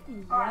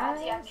 Alright,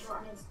 I'll Yes. DM you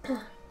on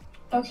Instagram.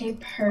 Okay,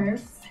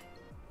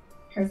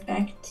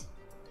 perfect.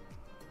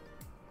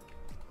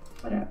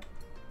 What up?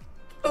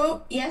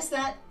 Oh, yes,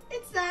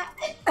 it's that.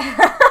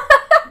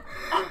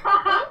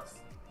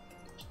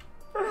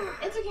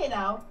 It's okay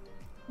though.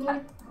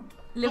 Live,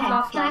 Yeah,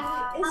 laugh, can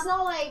laugh.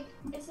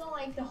 It's not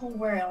like the whole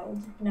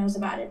world knows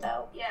about it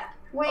though. Yeah.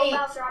 Wait. Oh,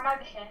 Bellza, I'm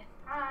over here.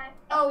 Hi.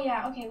 Oh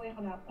yeah. Okay. Wait.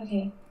 Hold up.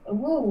 Okay.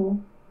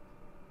 Woo.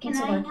 Can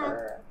Pizza I have-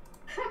 worker.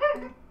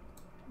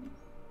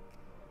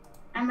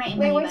 I'm writing.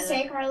 Wait. money, What by to the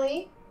way. say,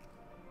 Carly?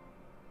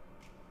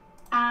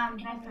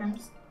 Can I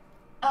first?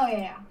 Oh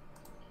yeah.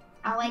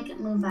 I'll like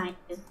move on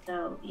just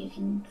so you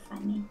can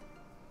find me.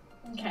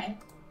 Okay.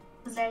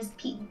 Cause there's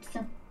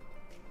pizza.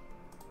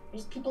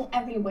 There's people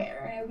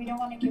everywhere. We don't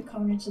want to give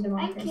Kona to the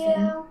wrong Thank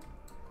person.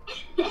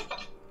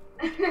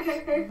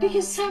 you.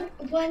 Because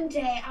one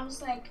day I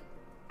was like,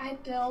 I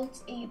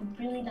built a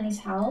really nice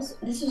house.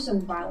 This was a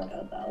while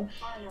ago though.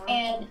 I know.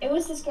 And it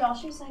was this girl,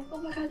 she was like, oh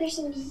my god, there's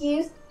some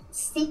youth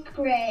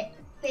secret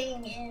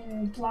thing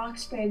in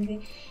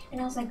Bloxburg.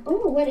 And I was like,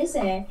 oh, what is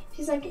it?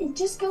 She's like,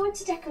 just go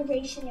into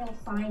decoration, you'll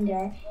find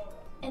it.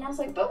 And I was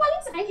like, but what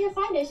is it? I can't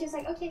find it. She's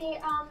like, okay,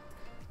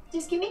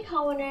 just give me a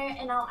corner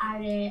and I'll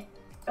add it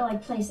or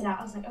like place it out.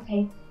 I was like,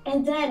 okay.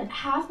 And then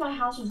half my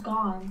house was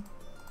gone.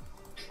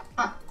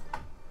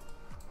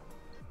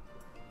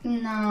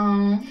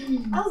 No.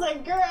 I was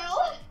like,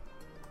 girl.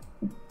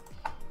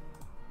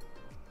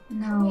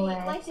 No Wait,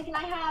 way. Lexi, can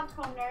I have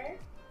corner?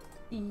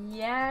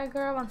 Yeah,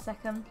 girl. 1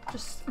 second.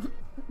 Just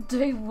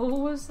doing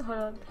walls.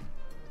 Hold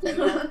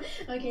on.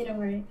 Okay, don't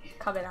worry.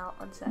 Coming out.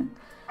 1 sec. Okay,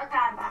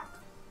 I'm back.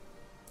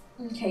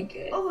 Okay,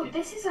 good. Oh,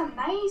 this is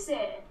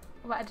amazing.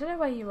 Wait, I don't know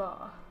where you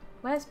are.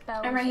 Where's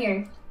Belle? I'm right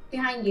here,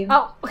 behind you.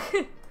 Oh.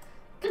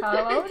 Come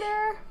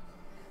over.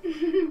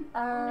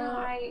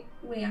 No,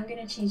 wait. I'm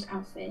gonna change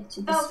outfit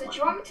to this Bellza, one. do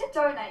you want me to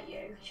donate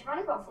you? Because you've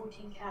only got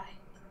 14k.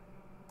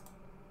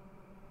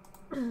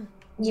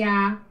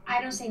 Yeah,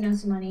 I don't say no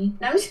to money.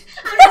 No, I'm just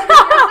kidding.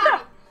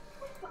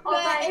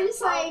 But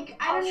it's like,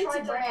 I don't need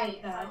to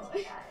brag though.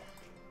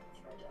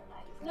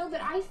 No,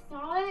 but I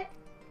thought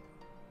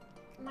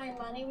my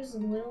money was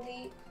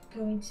literally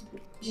going to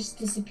just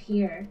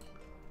disappear.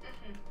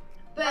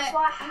 But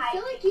I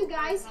feel like you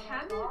guys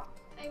haven't.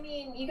 I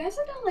mean, you guys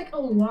have done like a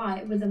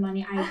lot with the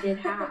money I did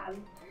have,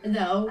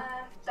 though.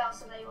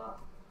 Bellza, there you are.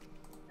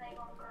 There you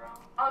are,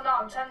 girl. Oh no,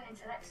 I'm turning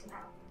into Lexi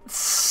now.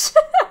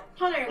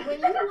 Hunter, when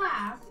you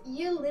laugh,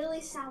 you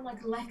literally sound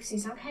like Lexi,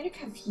 so I'm kind of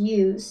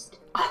confused.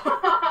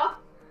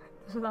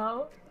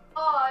 Hello?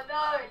 Oh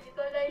no, your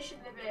donation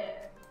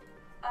limit.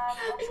 I'll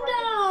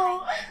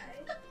No!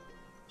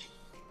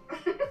 try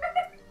to pay.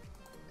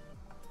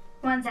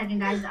 1 second,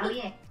 guys. Oh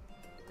yeah.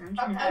 I'm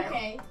trying to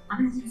Okay.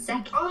 1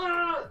 second.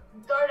 Oh,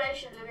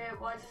 donation limit.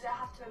 Why does it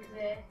have to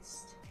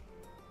exist?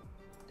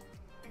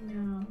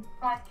 No.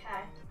 5k.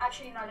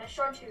 Actually, no, let's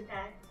try 2k.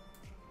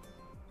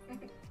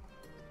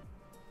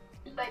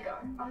 There you go.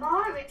 Oh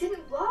no, it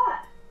didn't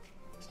work.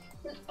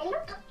 Oh my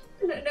god.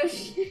 No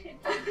shit.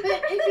 But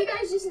if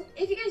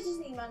you guys just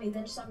need money,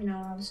 then just let me know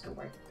and I'll just go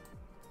work.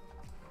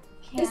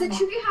 Because the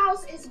tree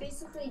house is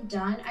basically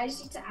done. I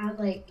just need to add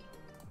like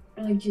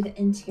do the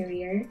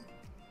interior.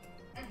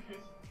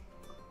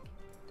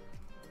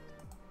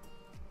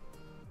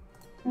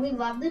 We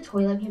love the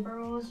toilet paper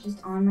rolls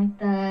just on like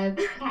the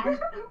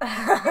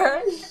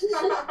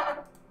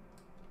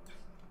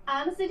I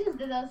honestly just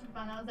did those for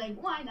fun. I was like,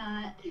 why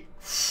not?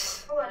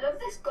 Oh, I love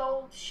this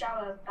gold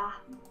shower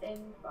bath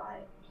thing,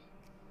 right?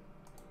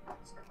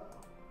 That's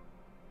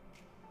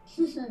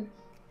cool.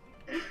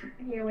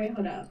 Here, wait,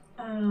 hold up.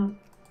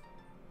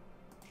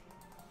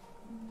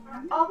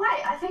 Oh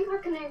wait, I think I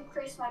can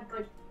increase my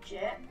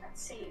budget.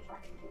 Let's see if I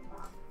can do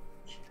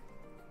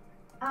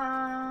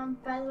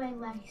that. By the way,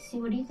 Lexi,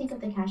 what do you think of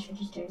the cash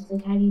registers?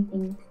 Like, how do you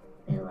think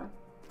they look?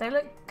 They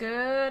look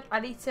good.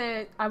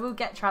 I will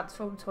get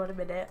transformed to in a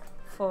minute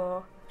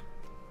for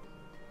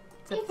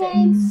the Hey,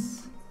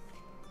 things.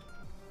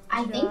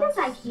 I think this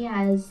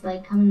IKEA is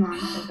like coming along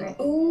so great.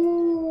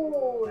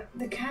 Ooh,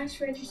 the cash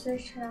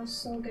registers turn out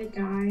so good,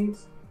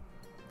 guys.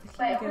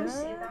 Wait, I want to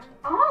see them.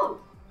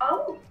 Oh!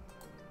 Oh!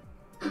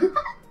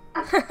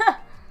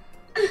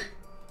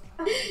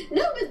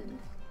 No, but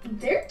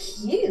they're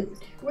cute.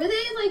 Were they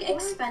like I like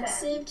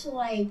expensive to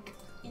like,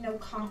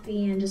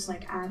 copy and just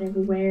like add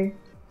everywhere?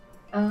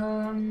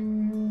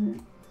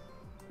 Because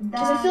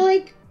I feel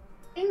like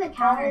I think the all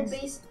counter is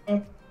base.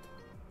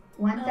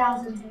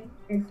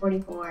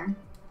 1,044.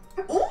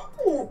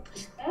 Ooh.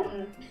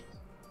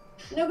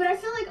 No, but I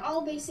feel like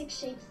all basic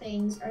shape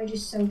things are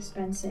just so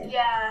expensive.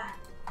 Yeah.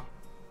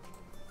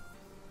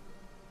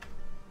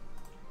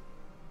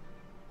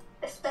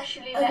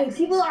 Especially Okay, Lexi's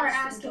people are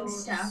custom asking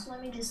doors. stuff.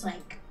 Let me just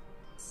like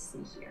see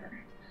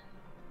here.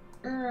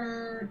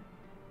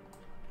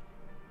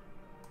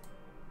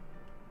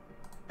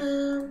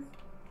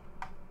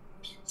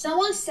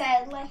 Someone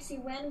said, Lexi,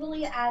 when will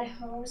you add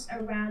homes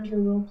around your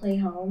roleplay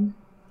home?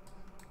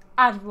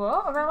 Add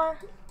what? Around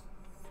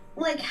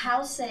Like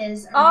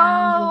houses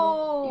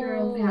around your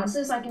Oh. roleplay house. So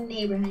it's like a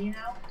neighborhood, you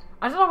know?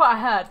 I don't know what I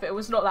heard, but it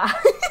was not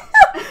that.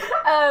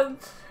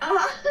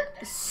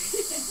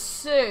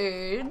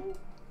 Soon.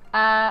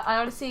 I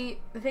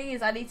honestly, the thing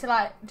is, I need to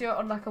like do it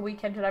on like a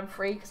weekend when I'm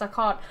free because I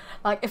can't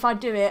like if I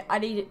do it, I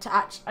need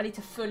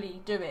to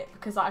fully do it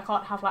because like, I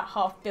can't have like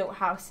half built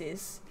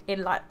houses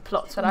in like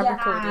plots when I'm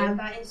recording. Yeah,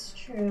 that is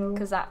true.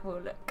 Because that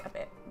will look a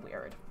bit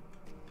weird.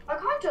 I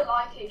kind of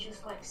like it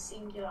just like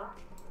singular.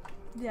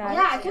 Yeah.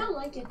 Yeah, I kind of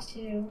like it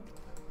too.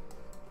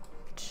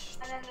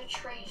 And then the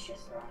trees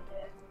just around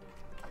it.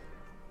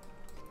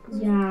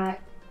 Yeah.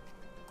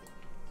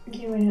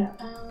 Okay, wait up.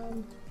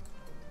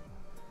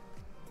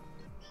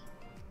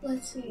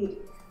 Let's see.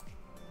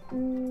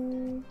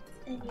 Any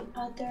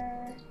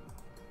other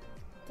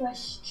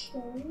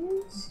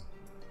questions?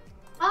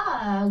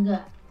 Ugh.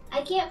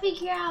 I can't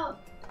figure out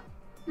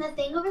the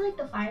thing over like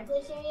the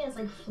fireplace area is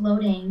like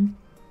floating.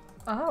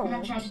 And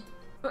I'm Oh. trying.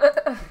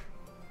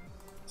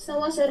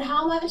 Someone said,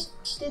 how much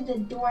did the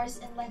doors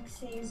in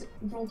Lexi's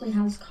roleplay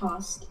house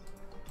cost?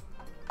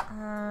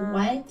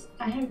 What?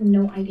 I have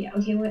no idea.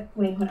 Okay, wait,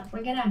 hold up.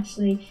 We're gonna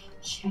actually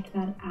check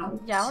that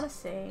out. Yeah, I want to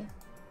see.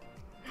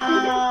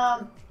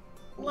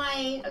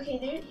 Okay,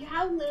 there you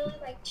have literally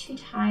like 2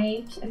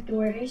 types of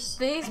doors.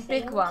 These I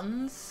big think.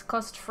 ones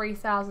cost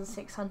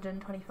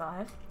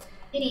 3,625.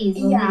 It is.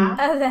 Yeah. And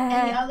And the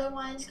then other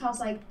ones cost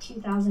like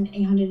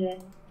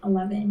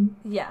 2,811.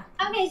 yeah.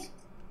 Okay,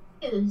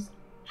 excuse.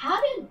 How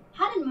did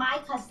my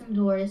custom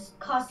doors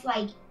cost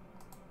like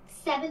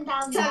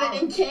 $7,000?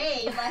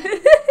 7K.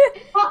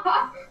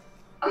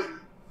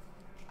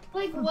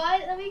 Like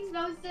what? That makes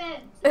no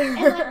sense. And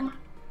like mine's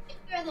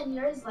bigger than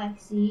yours,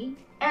 Lexi.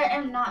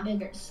 Or not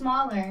bigger,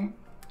 smaller.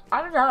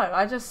 I don't know.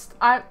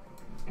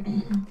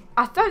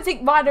 I don't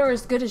think mine are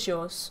as good as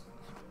yours.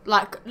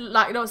 Like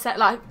not set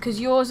like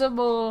because yours are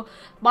more.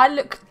 Mine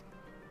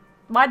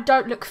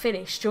don't look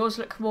finished. Yours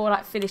look more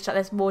like finished. Like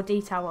there's more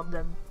detail on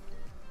them.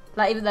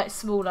 Like even though it's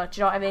smaller.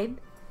 Do you know what I mean?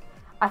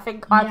 I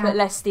think I Yeah. put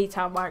less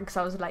detail on mine because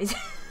I was lazy.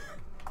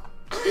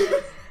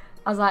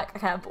 I was like,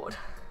 okay, I'm bored.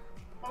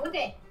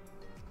 Okay.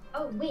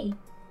 Oh wait.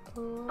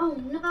 Oh. Oh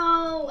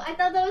no! I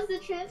thought that was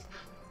the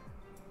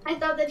I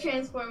thought the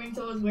transforming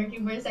tool was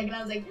working for a second.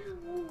 I was like,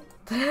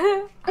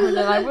 Hold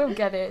on, I will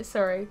get it.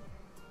 Sorry.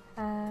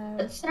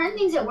 but certain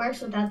things it works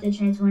without the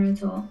transforming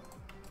tool,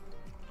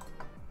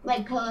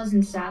 like pillows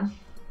and stuff.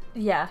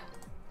 Yeah.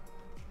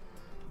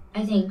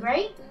 I think,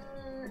 right?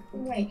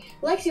 Wait,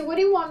 Lexi, what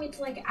do you want me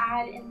to like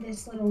add in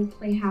this little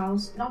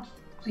playhouse? Not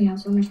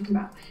playhouse. What am I talking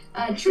about?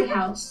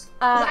 Treehouse.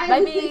 'Cause I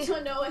Maybe really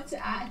don't know what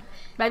to add.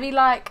 maybe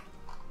like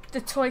the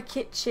toy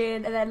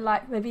kitchen, and then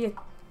like maybe a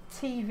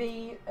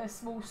TV, a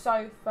small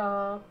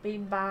sofa,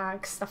 bean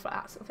bags, stuff like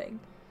that sort of thing.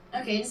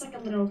 Okay, just like a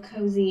little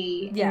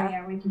cozy Yeah.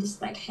 area where you can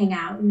just like hang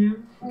out, you know?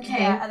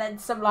 Okay. Yeah, and then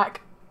some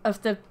like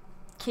of the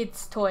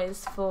kids'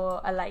 toys for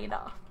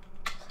Elena.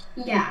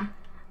 Yeah.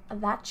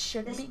 And that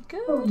should This- be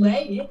good.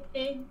 Wait.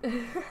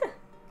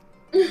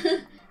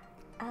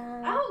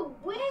 Oh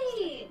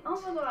wait! Oh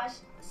my gosh!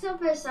 So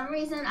for some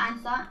reason, I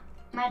thought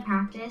my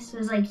practice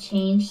was like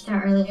changed to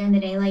earlier in the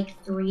day,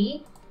 like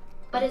 3,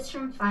 but it's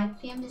from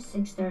 5 p.m. to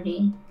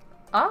 6:30.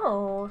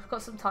 Oh,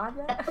 got some time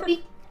there.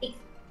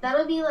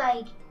 That'll be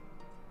like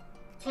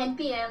 10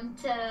 p.m.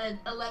 to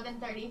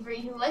 11:30 for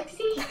you,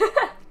 Lexi.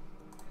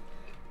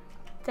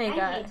 There you I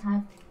go. hate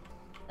time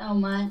so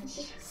much.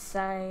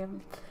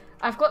 Same.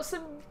 I've got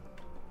some.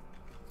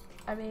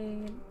 I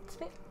mean, it's a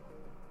bit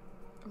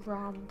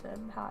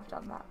random how I've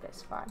done that, but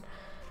it's fine.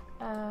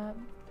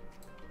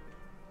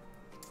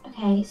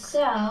 Okay,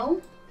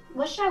 so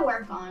what should I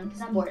work on?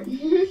 Because I'm bored.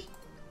 You're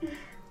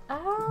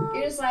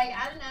just like,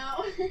 I don't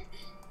know.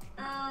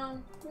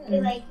 I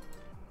like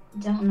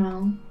don't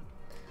know.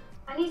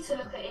 I need to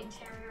look at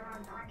interior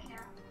right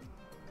here.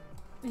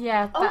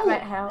 yeah, that Oh,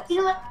 might help. You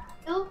know what?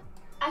 Oh,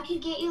 I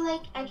could get you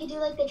like I could do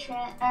like the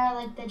transparent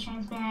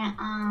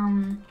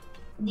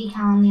decal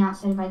on the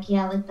outside of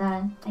IKEA, like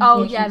the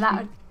Oh IKEA yeah,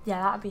 transparent.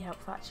 that would be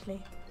helpful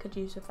actually. Could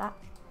use with that.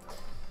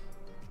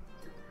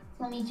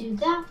 Let me do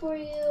that for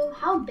you.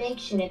 How big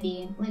should it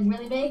be? Like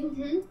really big?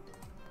 Mm-hmm.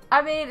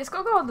 I mean, it's got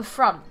to go on the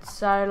front,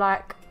 so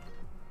like.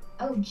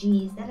 Oh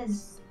geez,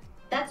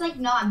 that's like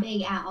not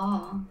big at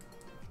all.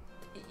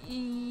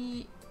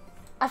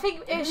 I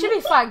think it should be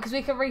fine because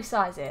we can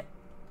resize it.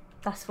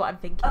 That's what I'm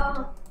thinking.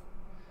 Oh,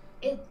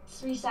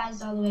 it's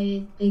resized all the way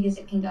as big as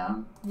it can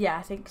go. Yeah,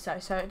 I think so.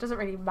 So it doesn't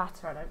really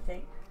matter, I don't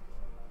think.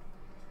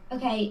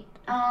 Okay,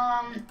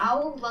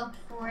 I'll look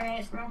for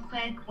it real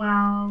quick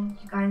while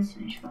you guys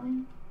finish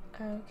filming.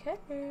 Okay.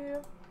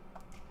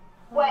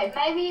 Wait,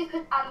 maybe you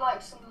could add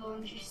like some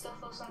laundry stuff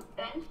or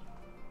something.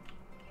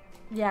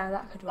 Yeah,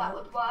 that could That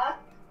work. would work.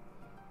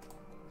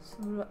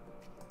 Some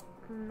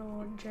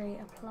laundry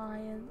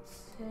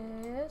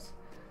appliances.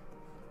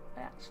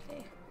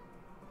 Actually.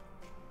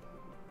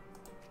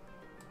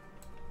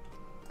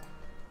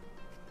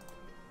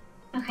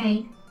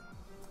 Okay.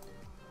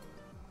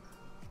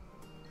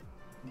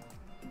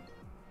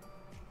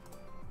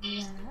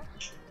 Yeah.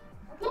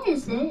 What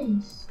is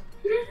this?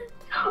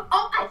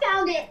 Oh, I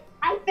found it!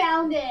 I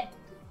found it!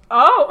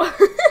 Oh!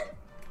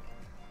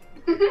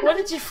 What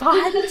did you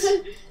find? I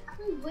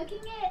was looking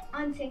at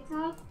on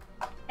TikTok,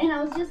 and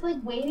I was just like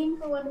waiting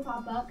for one to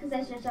pop up because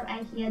I searched up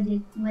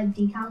IKEA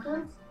decal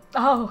codes,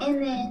 Oh.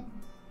 and then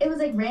it was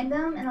like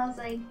random, and I was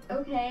like,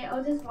 okay,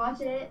 I'll just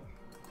watch it,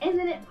 and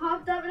then it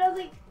popped up, and I was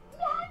like,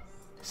 yes!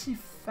 She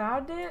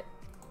found it?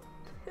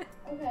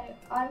 Okay,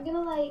 I'm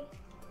gonna like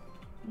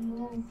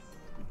move.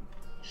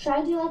 Should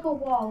I do like a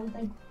wall with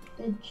like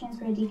the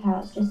transparent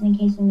decals just in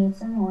case we need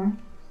some more?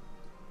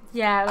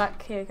 Yeah,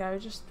 like, here you go.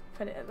 Just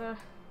put it at the...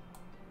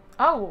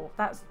 Oh,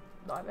 that's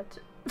not meant to...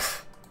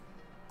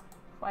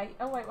 Wait,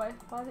 wait. Why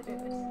is it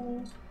doing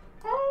this?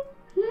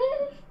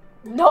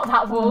 Not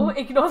that wall.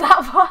 Ignore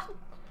that one.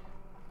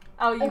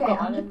 Oh, you've Okay, got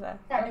I'll one just in there.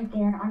 that right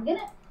there. I'm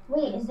gonna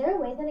wait. Is there a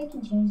way that I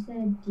can change the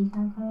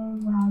decal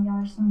code while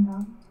y'all are still in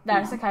bed? No,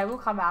 it's okay. We'll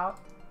come out.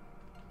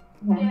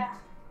 Okay. Yeah.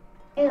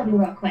 It'll be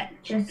real quick.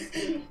 Just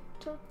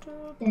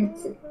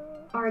since it's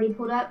already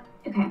pulled up.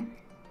 Okay.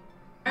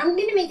 I'm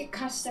gonna make a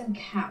custom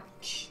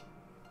couch.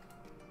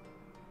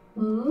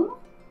 Ooh.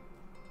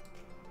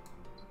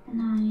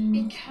 9.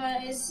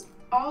 Because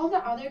all the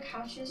other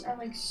couches are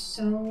like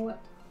so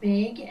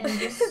big and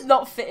this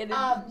Not fitting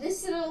in.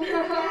 this little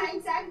yeah,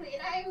 exactly.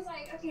 And I was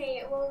like,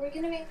 okay, well we're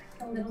gonna make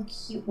a little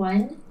cute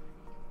one.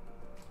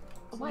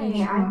 Wait,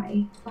 Okay,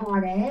 I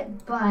bought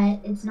it, but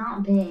it's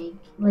not big,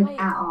 like Wait.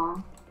 at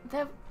all.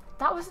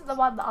 That wasn't the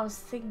one that I was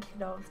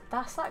thinking of.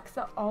 That's like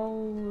the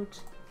old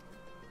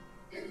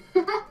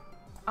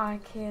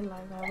IKEA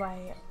logo.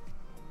 Wait.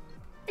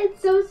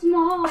 It's so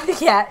small.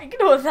 Yeah,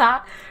 ignore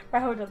that.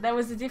 Right, hold on. There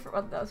was a different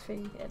one that I was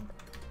thinking.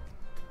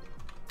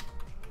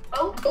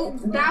 Oh,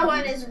 that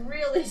one is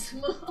really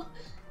small.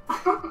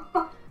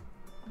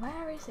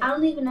 Where is it? I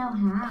don't even know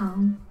how.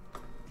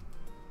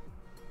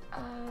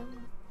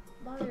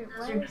 No,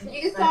 where is it?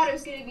 You thought it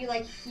was gonna be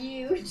like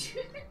huge.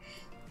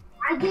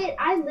 I did.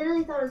 I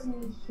literally thought it was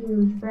gonna be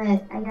huge,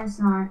 but I guess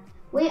not.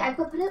 Wait, I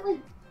could put it like.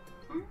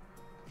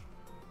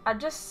 I'm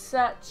just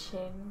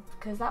searching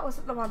because that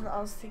wasn't the one that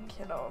I was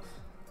thinking of.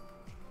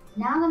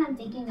 Now that I'm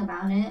thinking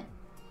about it,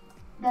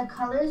 the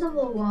colors of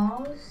the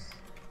walls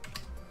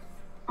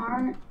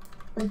aren't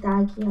like the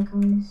IKEA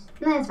colors.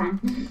 No, it's fine.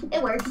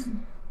 It works.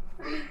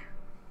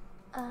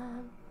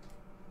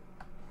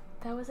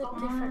 There was a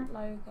different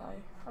logo.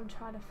 I'm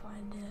trying to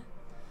find it.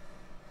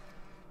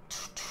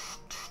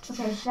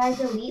 Okay, should I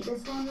delete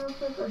this one real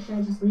quick, or should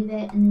I just leave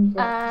it and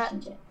then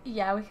change it?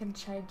 Yeah, we can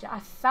change it. I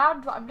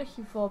found what I'm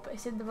looking for, but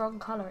it's in the wrong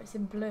colour. It's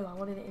in blue. I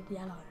wanted it in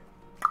yellow.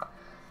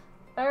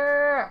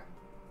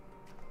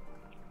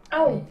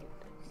 Oh.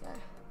 So.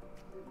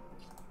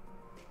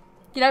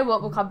 You know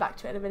what? We'll come back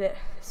to it in a minute.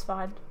 It's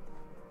fine.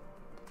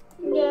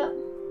 Yeah.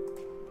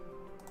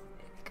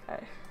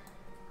 Okay.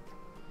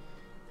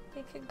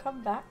 We can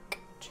come back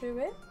to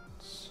it.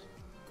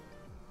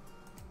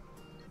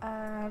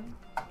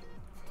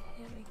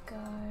 Here we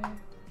go.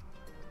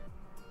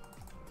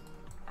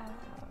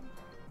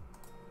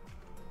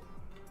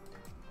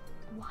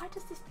 Why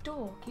does this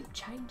door keep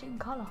changing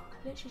colour?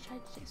 I literally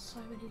changed it so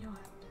many times.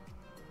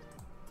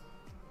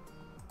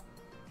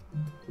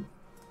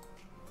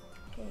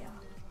 Here.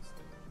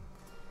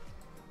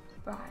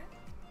 Right.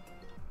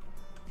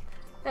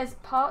 There's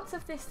parts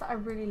of this that I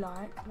really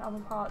like, and other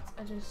parts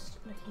are just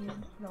looking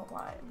not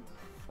what I'm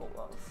full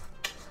of.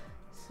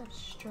 So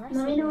stressing.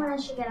 Let me know when I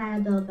should get out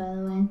of build, by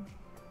the way.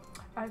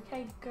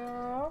 Okay,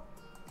 girl.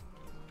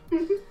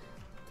 Wait.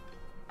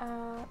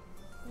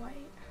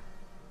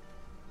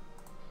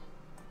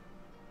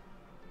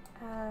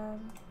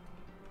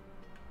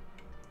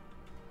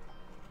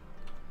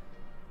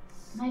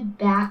 My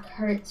back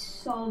hurts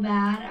so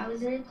bad. I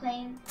was literally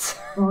playing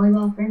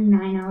volleyball for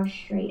 9 hours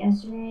straight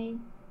yesterday.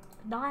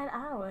 9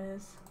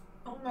 hours?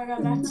 Oh my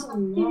god, that's a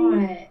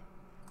lot.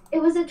 It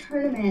was a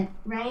tournament,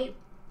 right?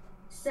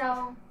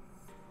 So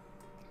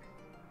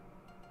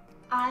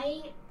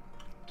I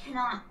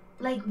cannot,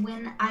 like,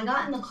 when I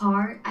got in the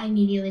car, I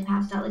immediately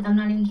passed out. Like, I'm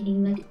not even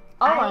kidding. Like,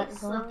 I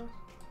slept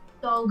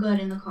so good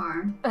in the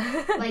car.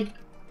 Like,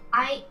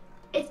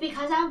 it's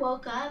because I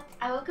woke up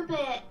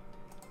at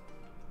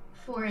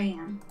 4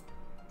 a.m.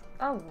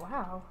 Oh,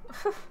 wow.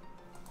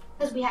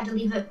 Because we had to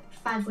leave at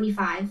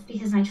 5:45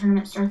 because my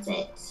tournament starts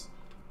at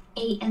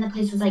 8 and the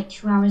place was like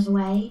 2 hours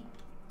away.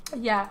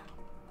 Yeah.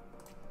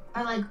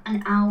 Or like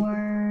an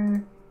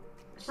hour,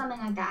 something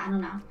like that, I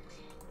don't know.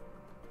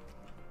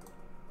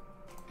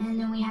 And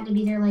then we had to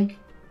be there like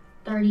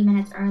 30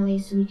 minutes early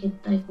so we could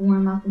like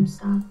warm up and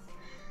stuff.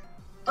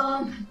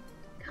 Oh my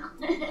god.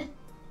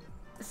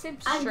 It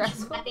seems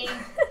stressful. I'm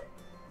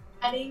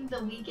dreading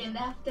the weekend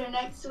after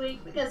next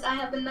week because I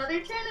have another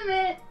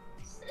tournament.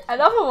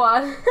 Another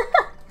one?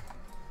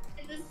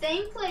 In the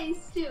same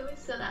place too,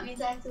 so that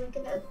means I have to wake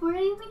up at 4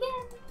 a.m.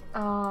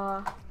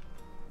 again.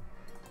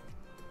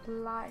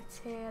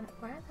 Lighting.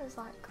 Where are those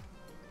like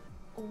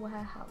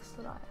warehouse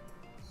lights?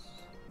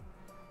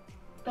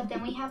 But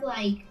then we have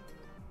like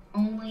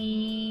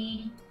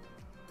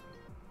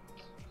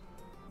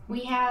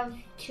we have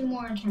 2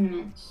 more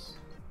tournaments.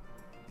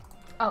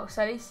 Oh,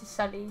 so this is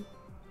sunny.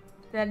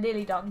 They're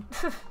nearly done.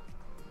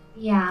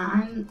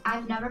 Yeah,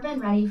 I've never been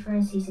ready for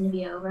a season to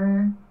be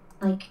over.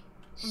 Like,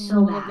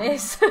 so More bad. than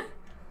this.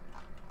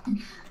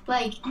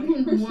 Like,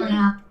 I'm worn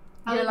out.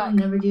 I You're would like,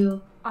 never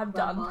do I'm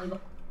done.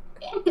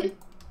 volleyball.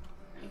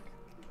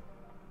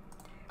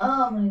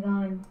 Oh my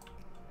god.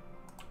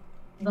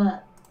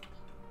 But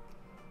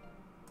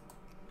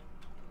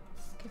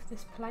Let's give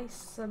this place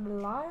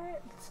some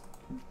light.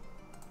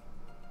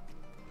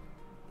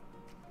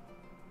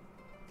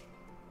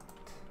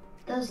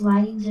 those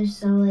lightings are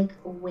so like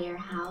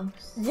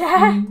warehouse.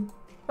 Yeah,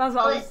 that's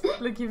what I was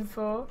looking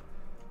for.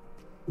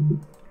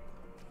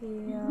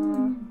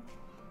 Yeah.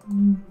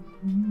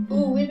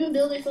 Ooh, we've been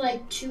building for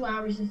like 2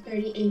 hours and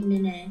 38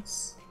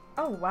 minutes.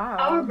 Oh wow.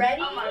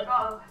 Already? Oh my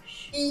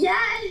gosh. Yeah!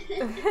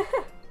 It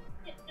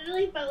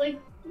really felt like,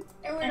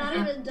 and we're not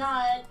even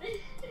done.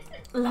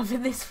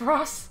 Loving this for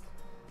us.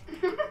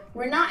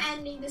 We're not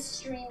ending the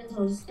stream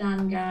until it's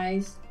done,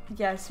 guys.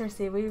 Yeah,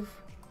 seriously, we've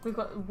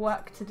got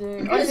work to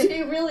do. Because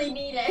we really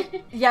need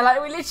it. Yeah,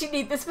 like we literally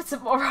need this for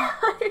tomorrow.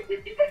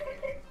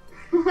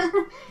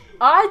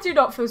 I do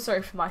not feel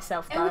sorry for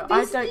myself though.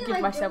 I don't give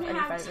myself any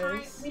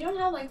favours. We don't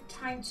have like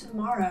time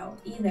tomorrow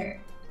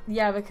either.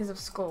 Yeah, because of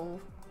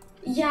school.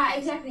 Yeah,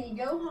 exactly. You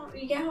go home,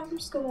 you get home from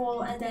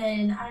school, and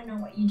then I don't know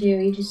what you do.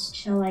 You just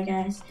chill, I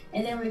guess.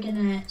 And then we're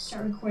gonna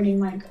start recording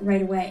like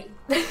right away.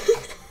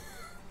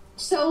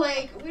 So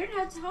like we don't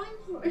have time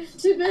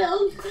to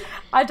build.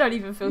 I don't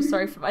even feel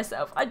sorry for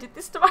myself. I did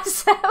this to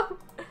myself.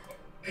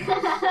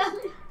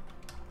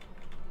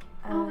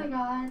 Oh my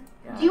god.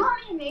 Yeah. Do you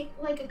want me to make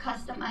like a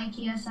custom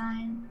IKEA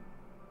sign?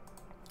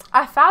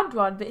 I found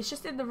one, but it's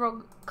just in the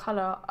wrong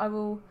colour. I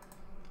will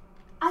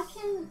I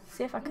can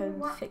see if I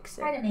can fix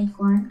try it. to make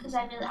one because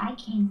I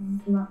can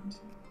if you want me to.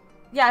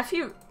 Yeah, if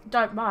you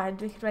don't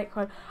mind, we can make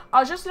one. I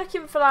was just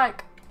looking for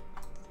like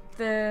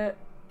the.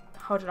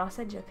 Hold on, I'll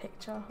send you a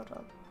picture. Hold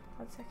on,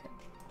 1 second.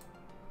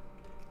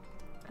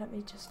 Let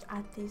me just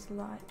add these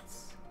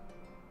lights.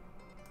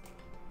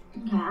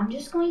 Okay, I'm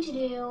just going to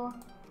do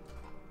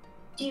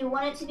Do you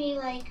want it to be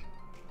like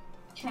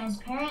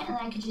transparent and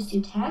I could just do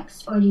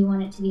text, or do you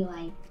want it to be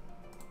like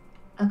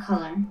a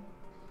color?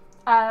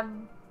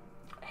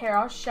 Here,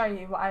 I'll show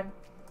you what I'm.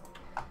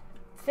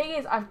 Thing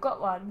is, I've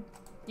got one.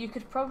 You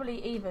could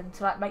probably even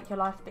to like make your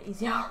life a bit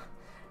easier.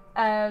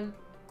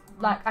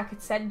 Like I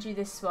could send you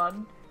this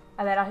one,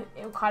 and then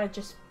it'll kind of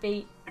just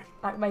be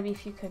like maybe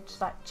if you could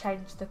like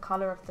change the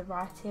color of the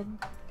writing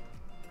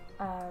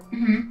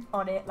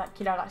on it, like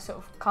you know, like sort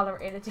of color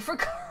it in a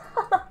different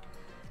color.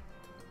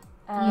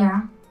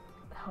 Yeah.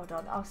 Hold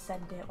on, I'll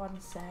send it.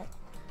 One sec.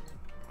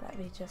 Let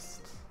me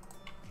just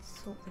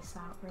sort this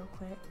out real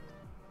quick.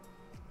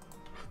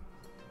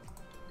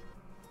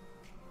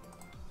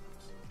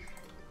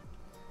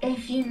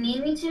 If you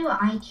need me to,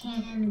 I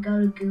can go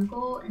to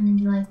Google and then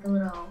do like the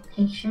little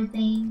picture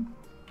thing,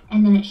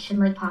 and then it should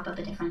like pop up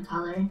a different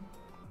color.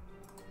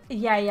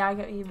 Yeah, I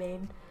get what you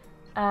mean.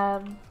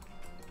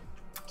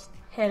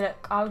 Here,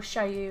 look, I'll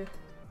show you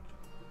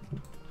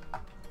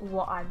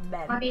what I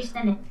meant. Why do you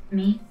send it to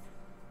me?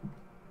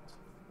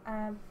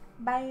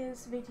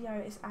 Maya's video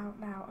is out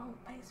now. Oh,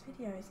 Maya's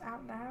video is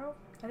out now.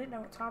 I didn't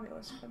know what time it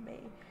was for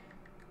me.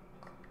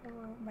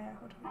 Oh, Maya,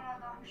 hold on. Oh my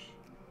gosh.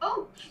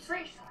 Oh, she's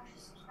reached 100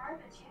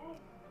 subscribers, yay.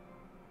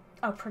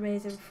 Oh,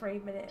 premieres in 3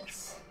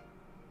 minutes.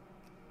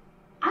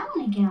 I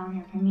want to get on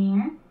her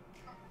premiere.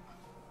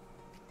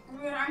 Oh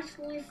my god, I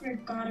totally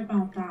forgot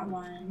about that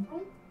one.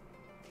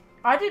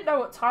 I didn't know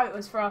what time it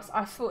was for us.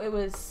 I thought it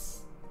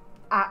was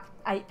at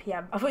 8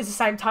 PM. I thought it was the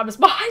same time as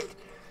mine.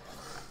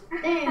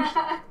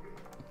 Let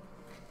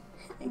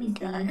me see.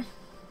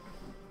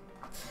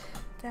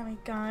 There we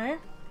go.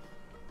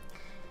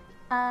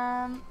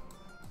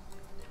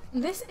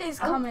 This is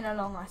coming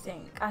along, I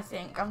think.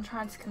 I'm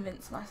trying to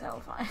convince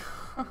myself.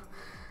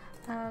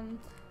 I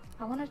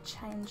want to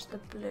change the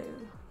blue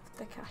of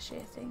the cashier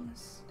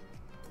things.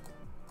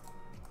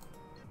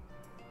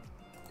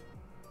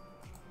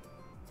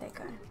 There you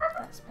go.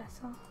 That's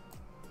better.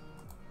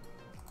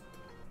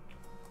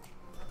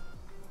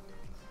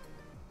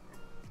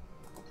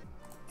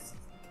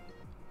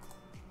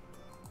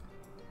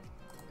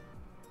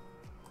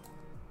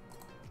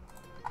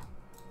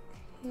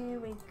 Here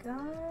we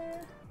go.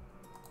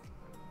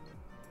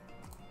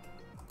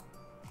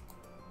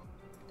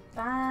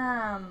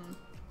 Bam.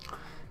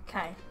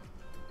 Okay.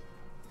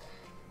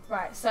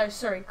 Right, so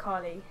sorry,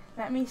 Carly.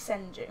 Let me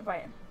send you.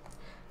 Wait.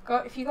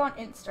 If you go on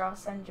Insta, I'll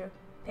send you a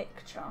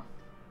picture.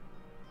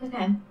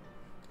 Okay.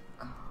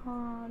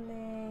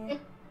 Carly.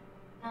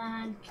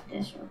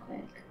 This real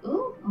quick.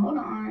 Ooh, hold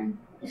on.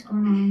 What's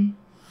going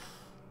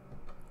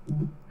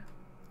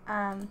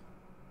on?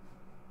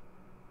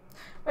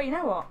 Well, you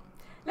know what?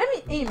 Let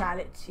me email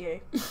it to you.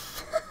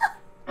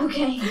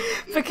 Okay.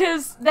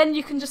 Because then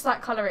you can just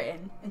like colour it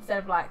in instead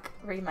of like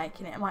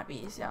remaking it. It might be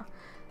easier.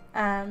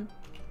 Gmail.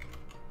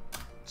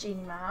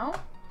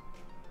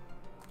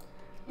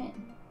 Okay.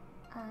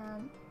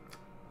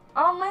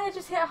 Oh, Maya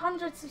just hit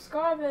 100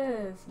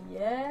 subscribers.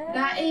 Yeah.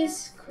 That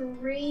is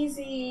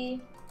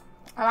crazy.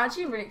 I'm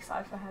actually really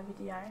excited for her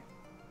video.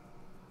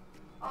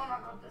 Oh my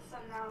god, the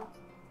thumbnail.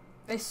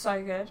 It's so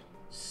good.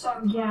 So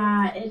good.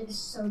 Yeah, it is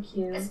so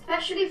cute.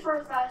 Especially for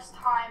a first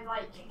time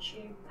like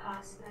YouTube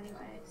person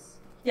anyways.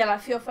 Yeah,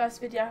 like for your first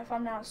video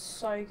thumbnail, it's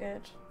so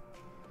good.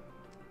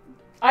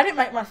 I didn't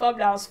make my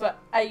thumbnails for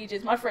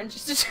ages. My friends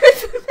used to do it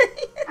for me.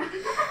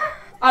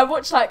 I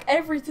watched like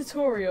every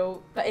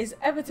tutorial that is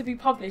ever to be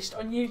published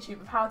on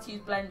YouTube of how to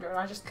use Blender, and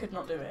I just could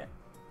not do it.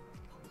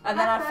 And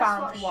then I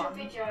found watched one.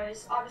 your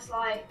videos, I was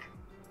like,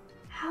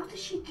 how does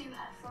she do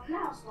her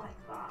thumbnails like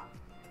that?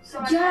 So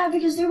Yeah,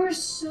 because they were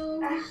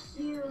so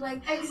cute.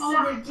 Like,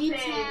 all the Exactly.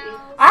 details.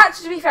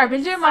 Actually, to be fair, I've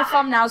been doing my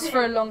thumbnails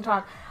for a long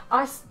time.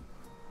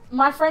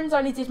 My friends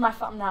only did my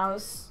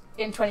thumbnails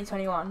in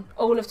 2021.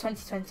 All of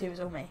 2022 was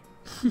all me.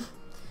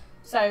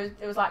 So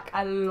it was like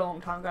a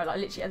long time ago, like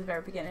literally at the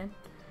very beginning.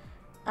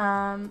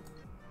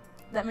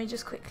 Let me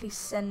just quickly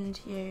send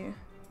you.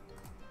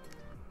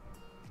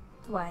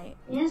 Wait.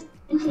 Yes,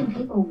 17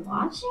 people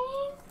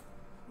watching?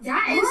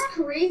 That is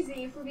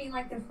crazy for being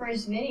like the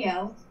first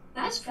video.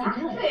 That's pretty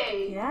good.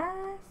 Exactly.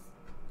 Yes.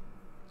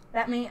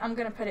 I'm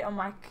gonna put it on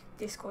my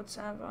Discord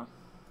server.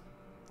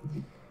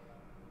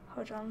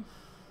 Hold on.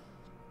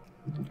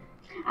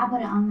 I'll put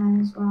it on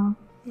mine as well.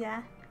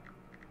 Yeah.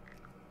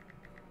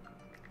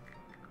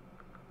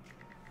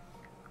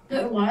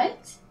 But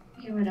what?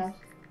 Okay, what else?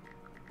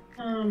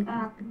 Go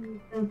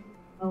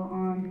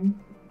on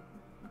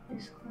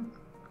Discord.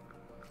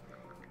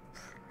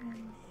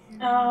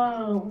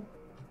 Oh.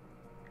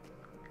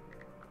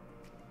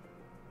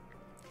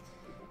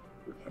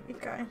 Here we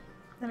go.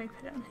 Let me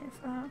put it on here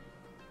for her.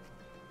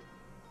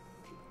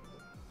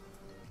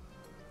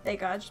 There you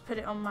go, I just put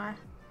it on my...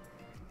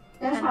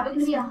 There's probably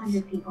gonna be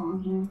 100 people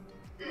on here.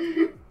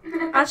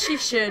 As she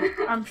should.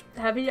 I'm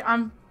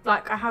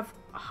like, I have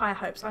high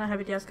hopes. I know her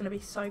video is going to be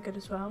so good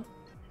as well.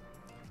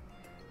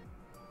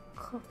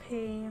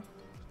 Copy.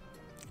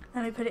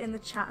 Let me put it in the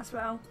chat as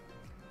well.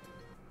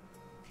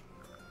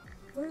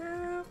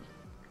 Whoop.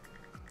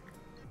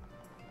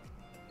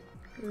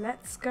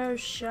 Let's go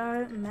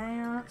show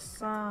man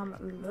some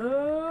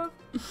love.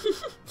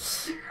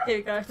 Here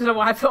we go. I don't know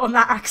why I put on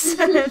that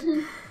accent.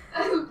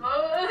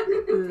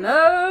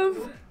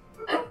 Love.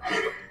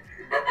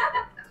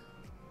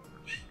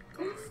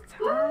 It's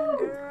time,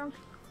 girl.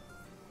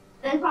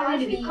 That's I probably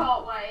actually be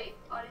can't wait,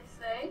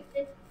 honestly.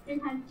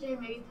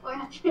 300, maybe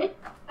 400.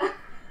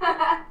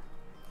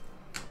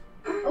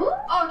 Ooh.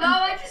 Oh no,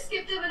 I just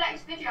skipped to the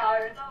next video. I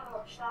don't want to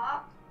watch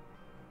that.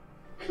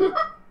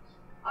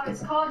 Oh,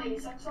 it's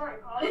Carly's. I'm sorry,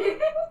 Carly.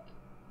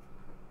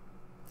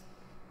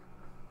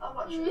 I'll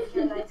watch the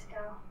video later,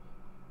 girl.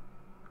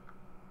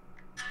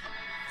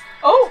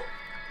 Oh!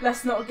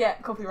 Let's not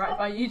get copyrighted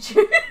by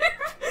YouTube.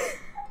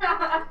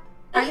 I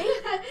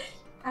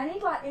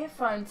need like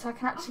earphones so I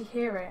can actually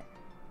hear it.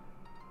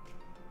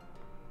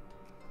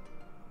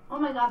 Oh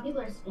my god,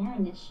 people are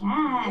spamming the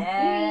chat.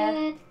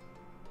 Yeah.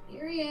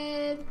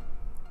 Period.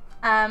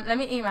 Let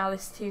me email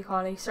this to you,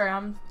 Carly. Sorry,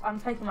 I'm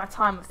taking my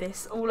time with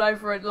this all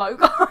over a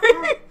logo.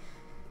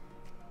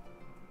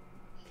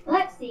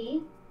 Let's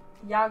see.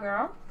 Yeah,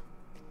 girl.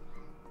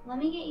 Let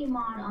me get you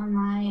mod on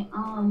my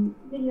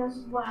videos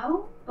as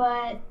well.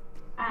 But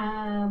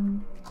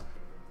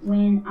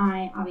when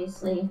I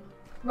obviously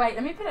Wait,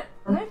 let me put it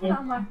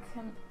on my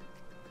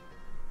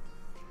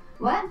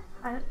what?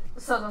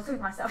 Sorry, I was talking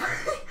to myself.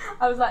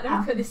 I was like, let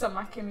me put this on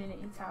my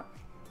community tab.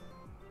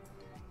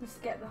 Let's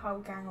get the whole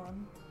gang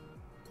on.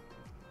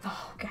 The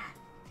whole gang.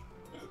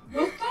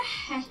 What the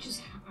heck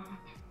just happened?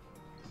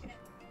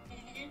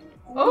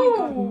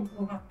 Oh!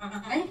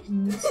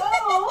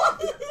 Oh!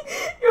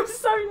 You're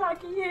so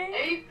lucky here.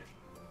 Hey.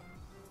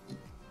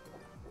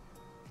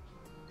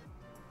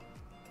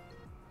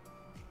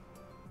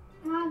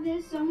 God,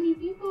 there's so many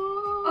people.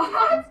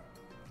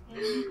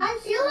 I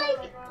feel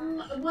like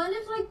one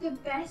of like the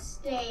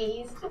best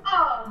days. Oh,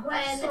 I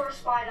When- saw a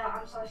spider.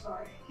 I'm so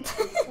sorry.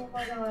 Oh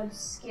my god,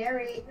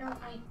 scary. No,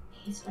 I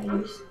hate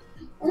spiders.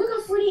 Oh my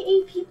god,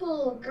 48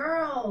 people,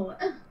 girl.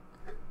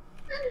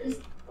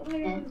 Oh my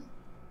god.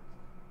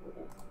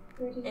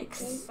 48.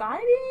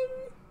 Exciting.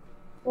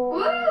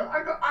 Woo!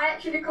 I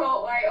actually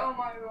can't wait. Oh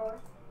my god.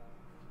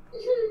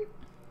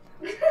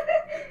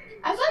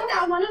 I feel like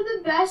that one of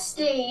the best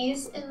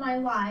days in my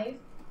life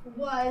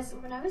was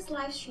when I was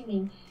live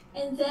streaming,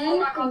 and then Oh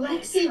my God,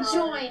 Lexi that's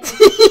joined.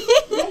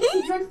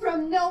 Lexi joined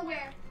from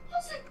nowhere. I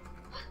was like,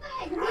 what the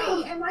heck?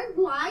 Wait, am I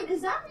blind?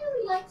 Is that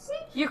really Lexi?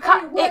 You And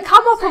come. it was. It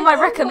come I up was on like, my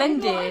oh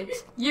recommended. God.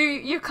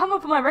 You come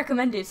up on my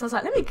recommended. So I was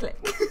like, let me click.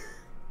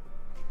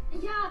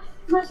 Yeah.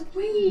 I was like,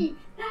 wait,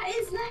 that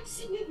is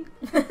Lexi.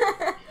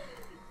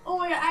 Oh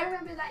my god, I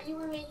remember that you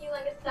were making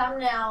like a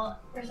thumbnail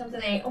or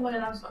something. Oh my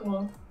god, that was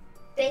cool.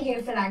 Thank you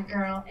for that,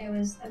 girl. It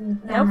was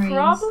No memories.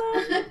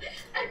 problem.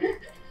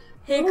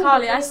 Here,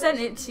 Carly, I sent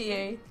it to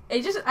you.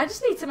 I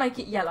just need to make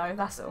it yellow.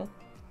 That's all.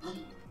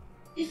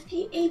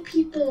 58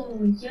 people.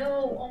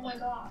 Yo, oh my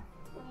god.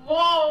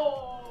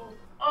 Whoa!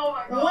 Oh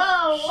my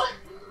god.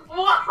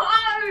 Whoa.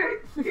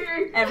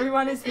 Whoa!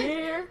 Everyone is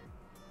here.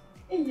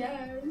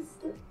 Yes.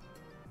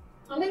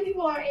 How many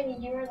people are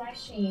in your live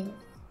stream?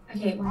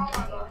 Okay, Oh my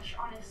gosh,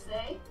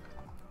 honestly.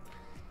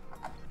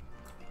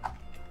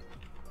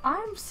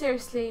 I'm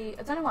seriously.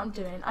 I don't know what I'm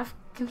doing. I've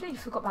completely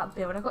forgot about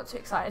the build. I got too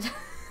excited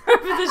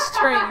over the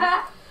stream.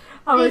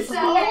 I was.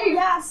 Oh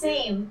yeah,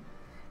 same.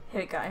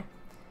 Here we go.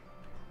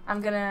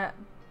 I'm gonna.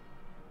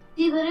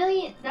 She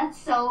literally, that's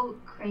so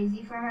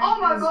crazy for her. Oh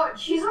my 'cause god,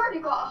 she's already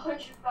got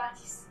 130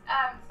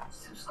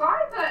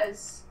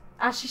 subscribers.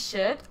 As she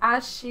should.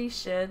 As she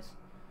should.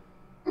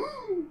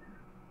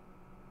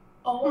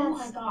 Oh my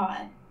That's-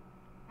 god.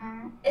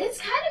 It's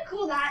kind of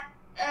cool that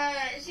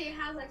she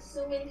has like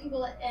so many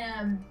people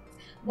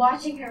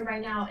watching her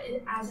right now,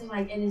 as if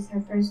like it is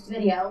her first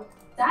video.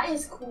 That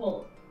is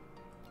cool.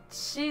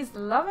 She's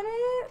loving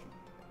it.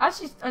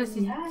 Actually,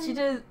 honestly, Yeah. she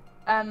did.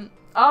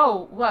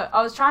 Oh, well,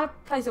 I was trying to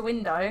place a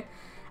window,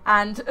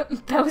 and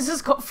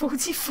Bellza's got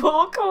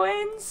 44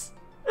 coins.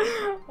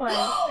 Wait,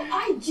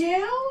 I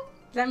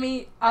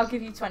do? I'll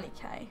give you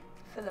 20k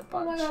for the Oh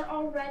my bunch. god,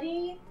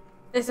 already?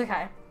 It's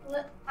okay.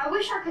 I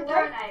wish I could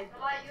What? donate,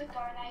 but like your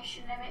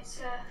donation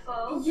limits are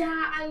full.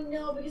 Yeah, I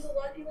know, because a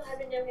lot of people have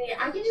been donating.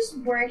 I can just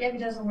work if it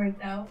doesn't work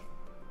though.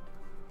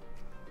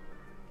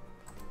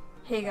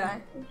 Here you go.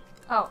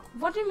 Oh,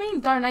 what do you mean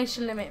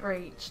donation limit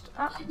reached?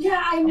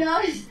 Yeah, I know.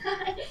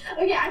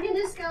 Okay, I can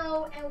just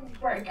go and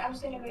work. I'm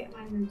just gonna get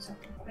my roots up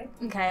real quick.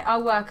 Okay,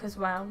 I'll work as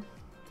well.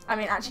 I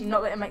mean, actually,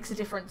 not that it makes a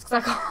difference,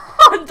 because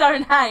I can't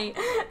donate.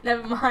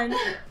 Never mind.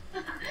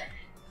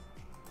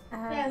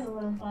 That was a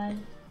little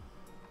fun.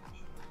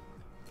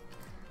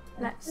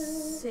 Let's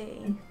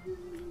see.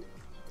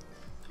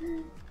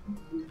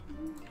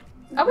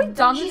 Are we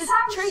done She with the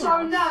sounds tree so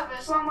house?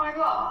 nervous. Oh my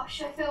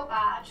gosh, I feel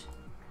bad.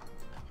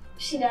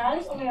 She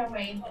does? Oh my god,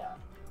 wait, hold on.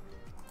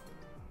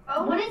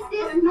 Oh, What is I'm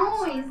this going noise?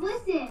 outside.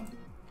 Listen.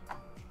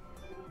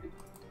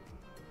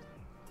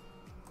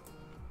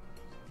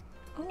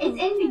 Oh. It's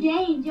in the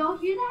game. Do y'all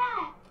hear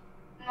that?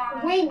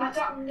 No, Wait, I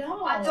don't.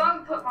 no. I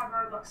don't put my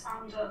Roblox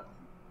sound up.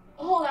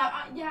 Hold up.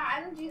 Yeah, I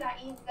don't do that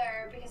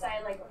either because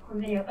I like record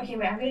video. Okay,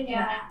 wait, I'm gonna do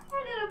that.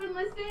 Turn it up and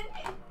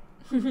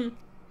listen.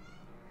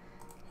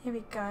 Here we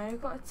go.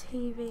 Got a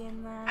TV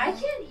in there. I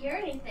can't hear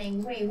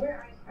anything. Wait, where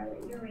are you, Carly?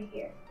 You're right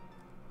here.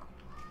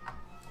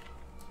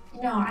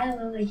 No, I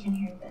literally can't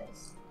hear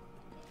this.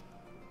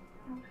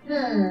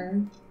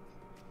 Am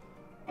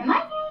I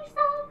hearing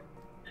stuff?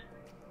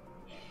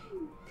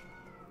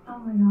 Oh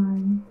my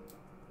god.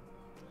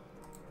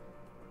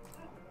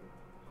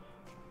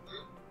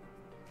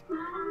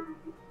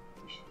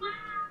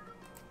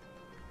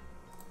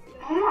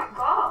 Oh my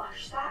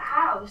gosh, that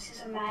house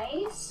is a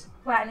maze.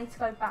 Wait, I need to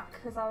go back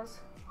because I was.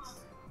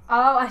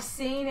 Oh, I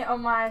seen it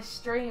on my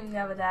stream the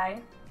other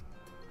day.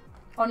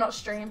 Or not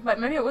stream. Wait,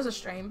 maybe it was a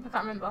stream. I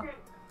can't remember.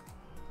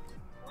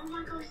 Oh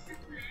my gosh,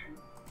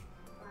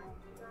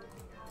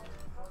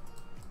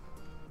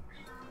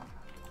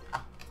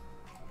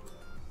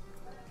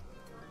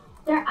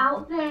 their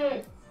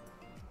outfits.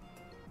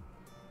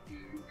 Here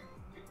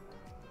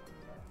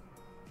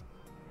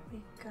we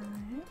go.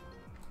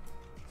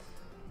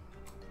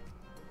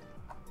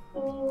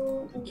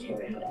 Oh, okay,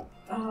 wait, hold up.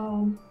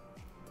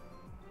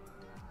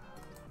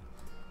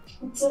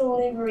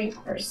 Delivery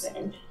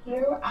person.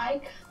 Here I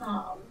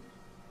come.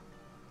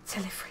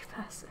 Delivery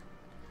person.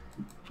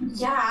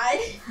 Yeah.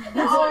 That's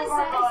Oh what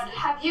my it god, says.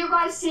 have you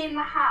guys seen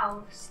the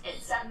house?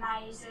 It's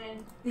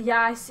amazing. Yeah,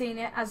 I seen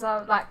it as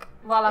I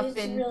while I've It's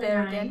been really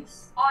buried in.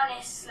 nice.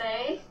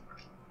 Honestly.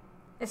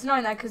 It's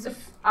annoying though because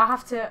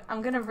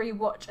I'm gonna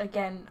rewatch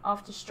again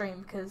after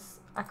stream because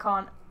I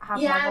can't have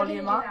Yeah, my I'm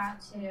volume gonna up. do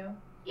that too.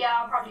 Yeah,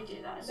 I'll probably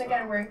do that as So I well.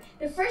 gotta work.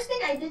 The first thing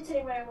I did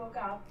today when I woke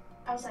up,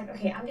 I was like,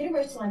 okay, I'm gonna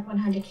work to like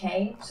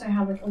 100K, so I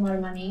have like a lot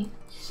of money.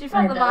 She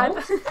felt the My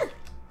vibe.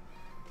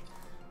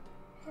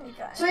 Here you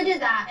go. So I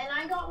did that, and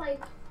I got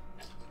like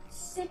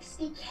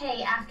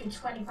 60K after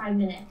 25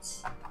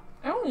 minutes.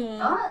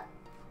 Oh.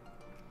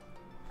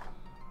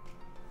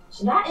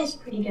 So that is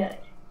pretty good.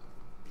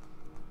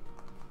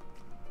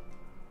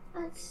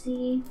 Let's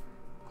see.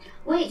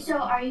 Wait, so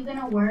are you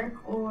gonna work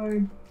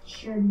or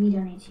should we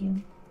donate to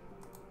you?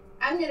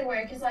 I'm gonna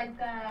work. It's like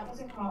the,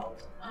 what's it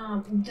called?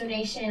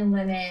 Donation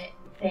limit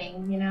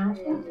thing, you know?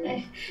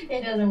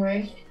 It doesn't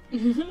work.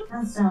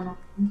 That's so nice.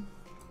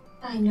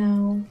 I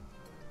know.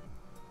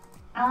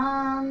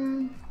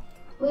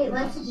 Wait,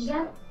 let's just.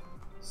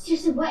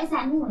 Seriously, what is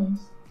that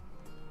noise?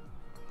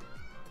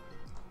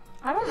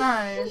 I don't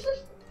know.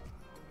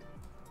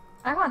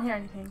 I can't hear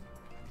anything.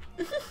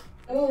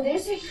 Oh,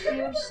 there's a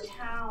huge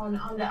town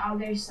on the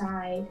other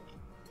side.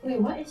 Wait,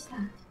 what is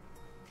that?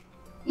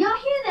 Y'all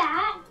hear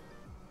that?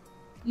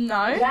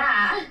 No.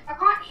 Yeah. I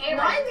can't hear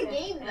Not in the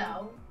anything. game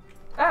though.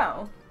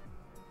 Oh.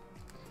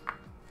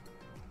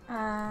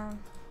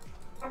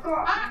 I've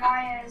got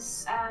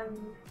Maya's, I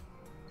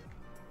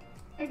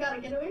gotta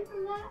get away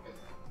from that.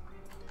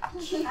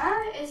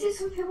 is this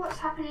something what's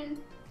happening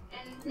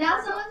in... Now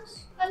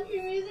someone's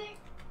country music.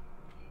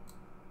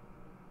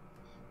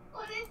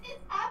 What is this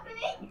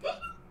happening?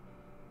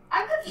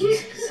 I'm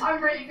confused.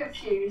 I'm really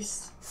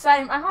confused.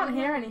 Same. I can't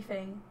hear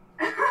anything.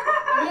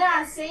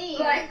 Yeah, same.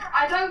 Like,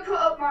 I don't put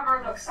up my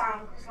Roblox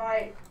sound because,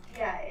 like,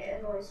 yeah, it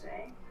annoys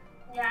me.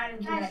 Yeah, I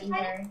didn't do that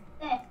either.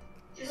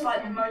 Just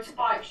like the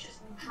motorbikes just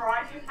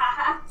driving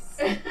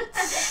past.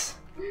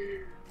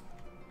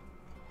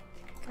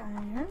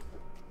 Okay.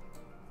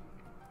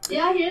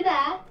 Y'all hear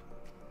that?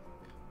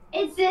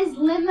 It's this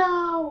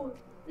limo.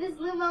 This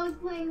limo is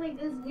playing like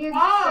this weird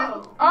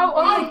circle. Oh,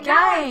 on the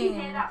now I can game.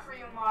 hear that through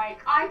your mic.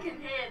 I can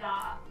hear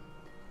that.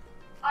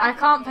 I can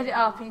can't hear put it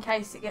up in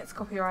case it gets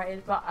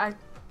copyrighted, but I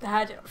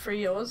heard it through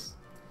yours.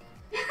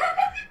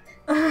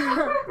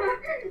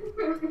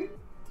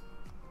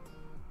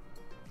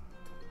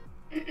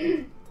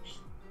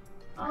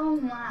 Oh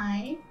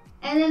my.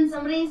 And then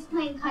somebody's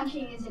playing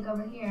country music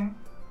over here.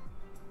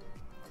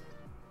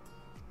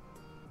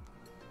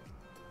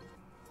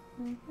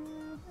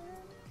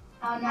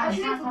 Oh no, I it's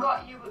actually not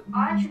forgot you.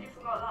 I actually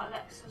forgot that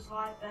Lex was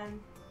live then.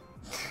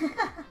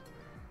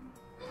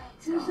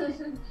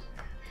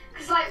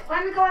 Because like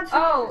when we go on to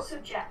different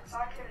subjects,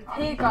 I can.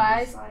 Hey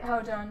guys,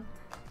 hold on.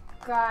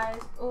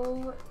 Guys,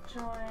 all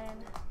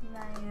join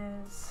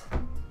Naya's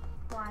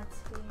YT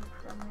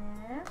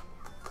premiere.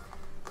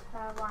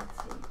 Her YT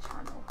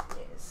channel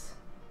is.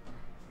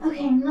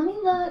 Okay, let me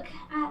look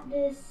at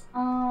this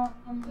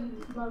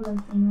logo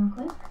thing real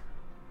quick.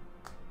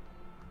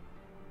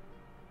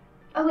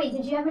 Oh wait,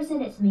 did you ever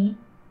send it to me?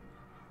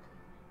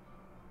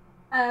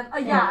 Oh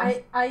yeah,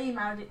 I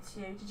emailed it to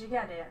you. Did you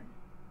get it?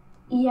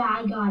 Yeah,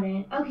 I got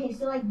it. Okay,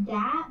 so like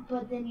that,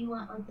 but then you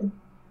want like the...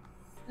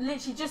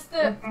 Literally just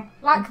the,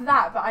 like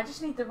that, but I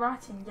just need the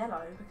writing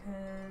yellow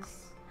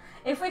because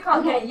if we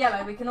can't get it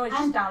yellow, we can always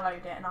just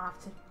download it and I'll have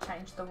to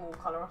change the wall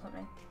colour or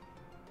something.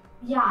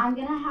 Yeah, I'm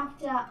gonna have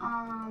to,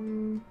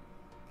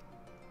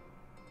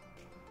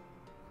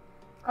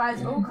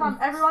 Guys, all come,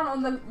 everyone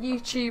on the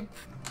YouTube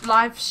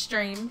live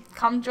stream,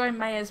 come join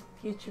Maya's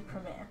YouTube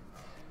premiere.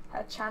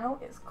 Her channel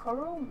is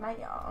Coral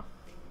Maya.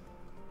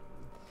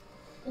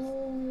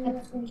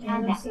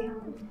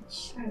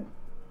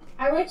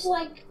 I reached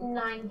like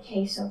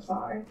 9K so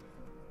far.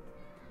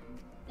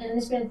 And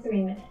it's been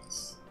 3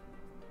 minutes.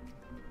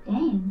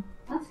 Dang,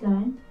 that's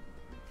good.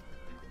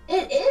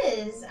 It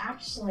is,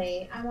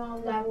 actually. I'm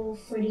on level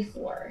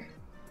 34.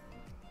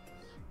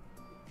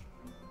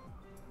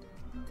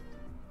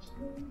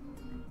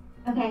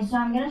 Okay, so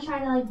I'm gonna try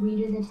to like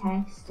redo the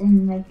text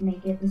and like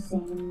make it the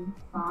same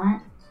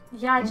font.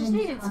 Yeah, I And just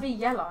then need it to be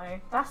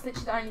yellow. That's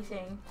literally the only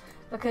thing.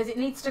 Because it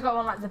needs to go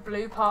on like the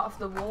blue part of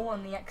the wall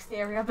on the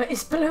exterior, but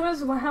it's blue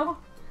as well.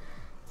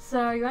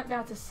 So you won't be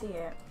able to see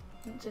it,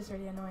 which is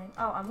really annoying.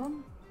 Oh, I'm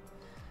on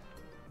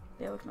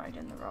build mode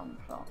in the wrong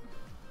plot.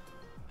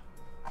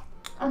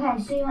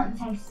 Okay, so you want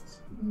the text?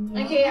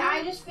 Okay,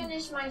 I just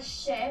finished my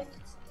shift.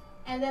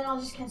 And then I'll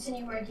just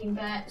continue working,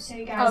 but so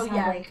you guys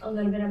have like a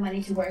little bit of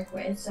money to work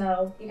with.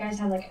 So you guys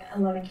have like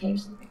 11K or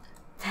something.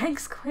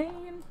 Thanks,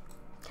 Queen.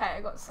 Okay,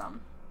 I got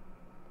some.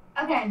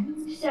 Okay,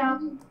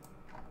 so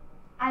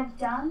I've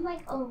done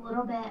like a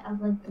little bit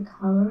of like the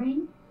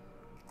coloring.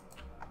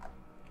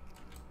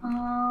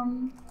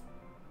 How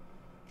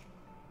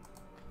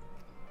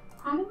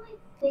do I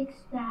fix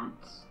that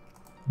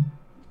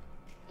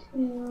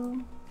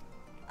to?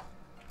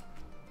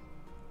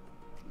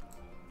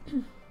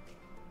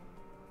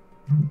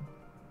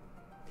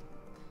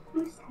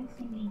 Who's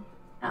texting me?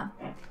 Oh,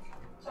 there.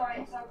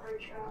 Sorry, it's our group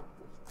chat.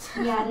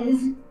 Yeah, it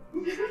is.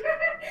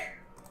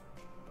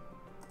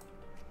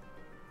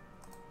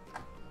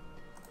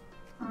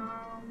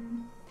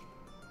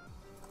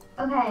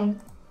 Okay.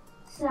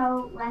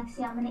 So, Lexi,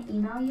 I'm gonna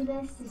email you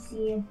this to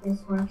see if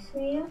this works for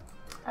you.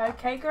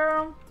 Okay,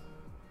 girl.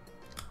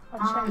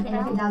 I'll check it And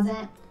out. if it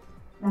doesn't,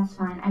 that's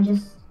fine.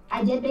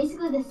 I did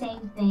basically the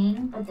same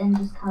thing, but then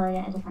just colored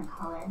it a different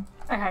color.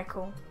 Okay,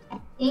 cool. I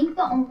think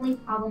the only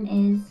problem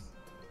is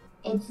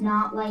it's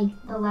not like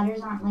the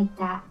letters aren't like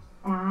that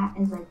fat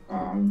as like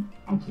the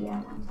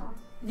IKEA ones are.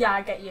 Yeah,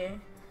 I get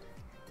you.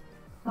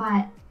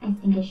 But I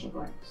think it should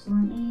work. So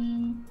let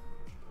me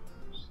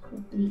just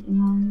quickly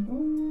email you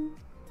this.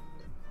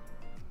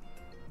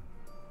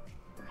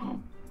 Okay.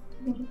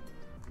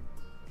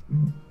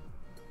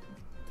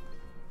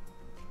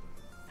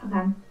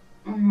 Okay.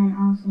 And then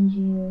I'll send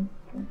you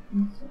the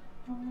pencil.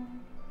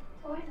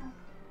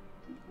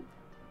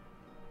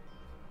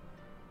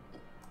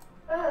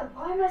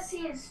 Why am I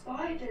seeing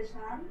spiders,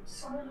 man?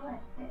 So annoying.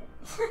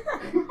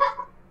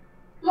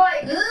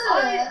 Like,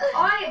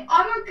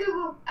 I'm on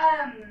Google,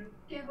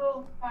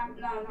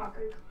 no, not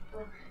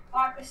Google,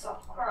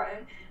 Microsoft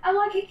Chrome, and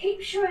like it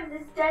keeps showing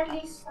there's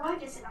deadly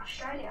spiders in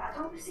Australia. I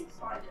don't want to see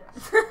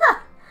spiders.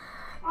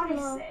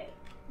 Honestly.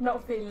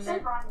 Not feeling So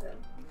it. random.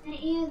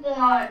 Sent you the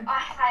No, I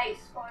hate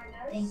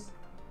spiders.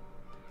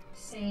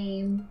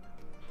 Same.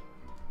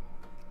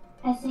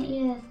 I sent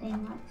you the thing,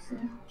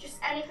 Lexi. Just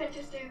anything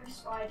to do with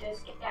spiders,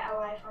 get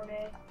away from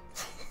me.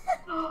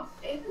 Oh,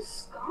 it was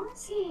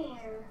scars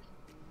here.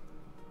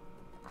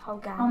 Oh,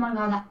 God. Oh my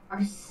god, that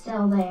are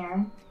still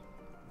there.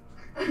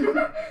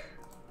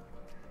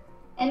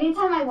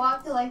 Anytime I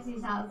walk to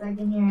Lexi's house, I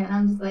can hear it, and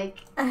I'm just like,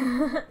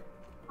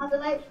 how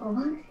delightful.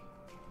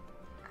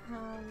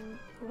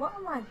 What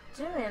am I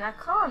doing? I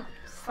can't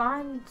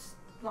find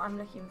what I'm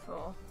looking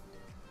for.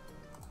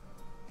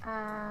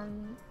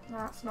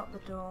 That's not the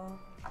door.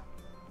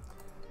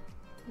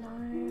 No.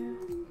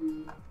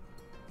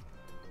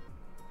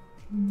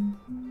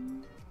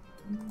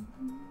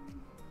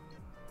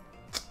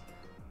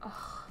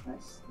 Oh,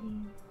 Let's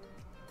see.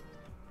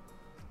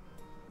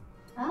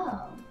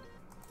 Oh.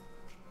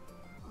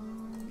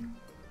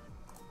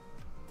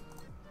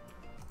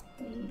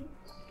 Wait.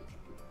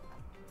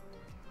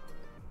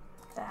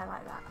 there,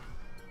 like that.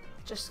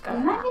 Just go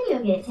Did my there.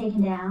 video get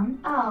taken down?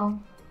 Oh.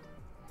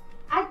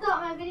 I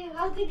thought my video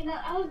got taken down.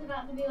 I was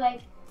about to be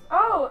like,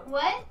 Oh,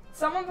 what?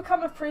 someone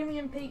become a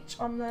premium peach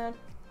on the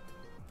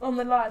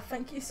live.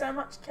 Thank you so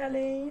much,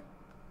 Kelly.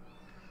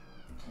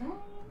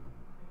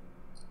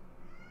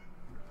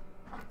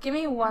 Give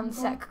me one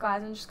sec,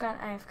 guys. I'm just going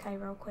AFK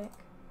real quick.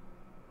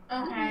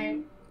 Okay.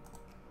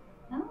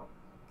 No.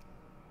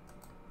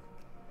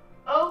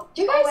 Oh,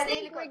 Do you guys I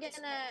think nearly we're got gonna?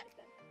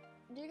 disconnected.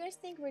 Do you guys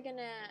think we're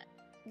gonna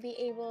be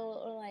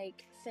able to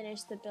like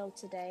finish the build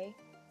today?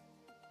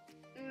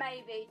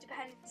 Maybe,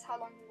 depends how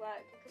long we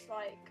work, because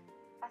like,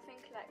 I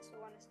think Lex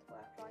will want us to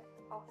work like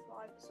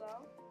offline as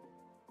well.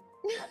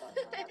 I don't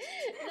know.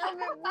 No,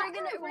 but we're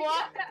gonna.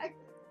 What?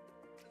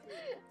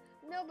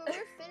 No, but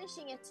we're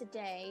finishing it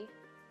today.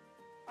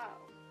 Wow.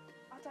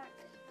 I don't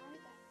really know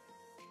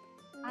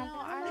that. No,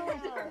 I don't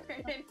know.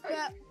 really know.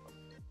 But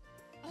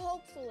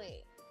hopefully,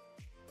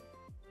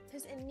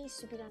 because it needs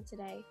to be done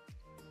today.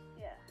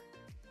 Yeah.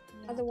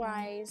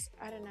 Otherwise,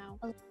 I don't know.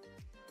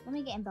 Let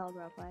me get in build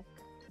real quick.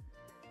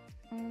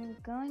 I'm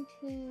going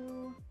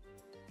to.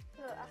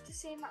 Look, after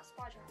seeing that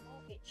spider, I'm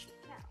all itchy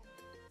now.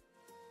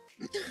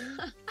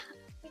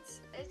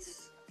 It's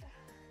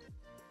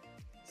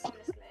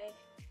honestly.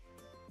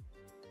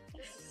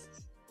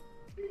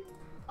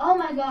 Oh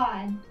my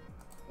god.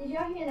 Did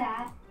y'all hear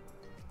that?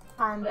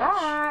 I'm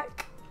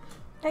back.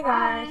 Hey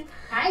guys.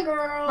 Hi,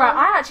 girl. Right,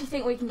 I actually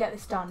think we can get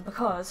this done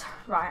because,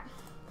 right,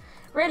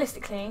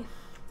 realistically,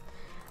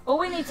 All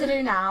we need to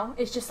do now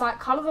is just like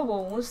colour the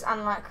walls,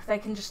 and like they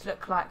can just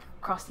look like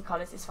crusty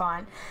colours, it's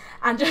fine.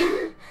 And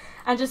just,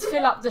 and just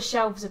fill up the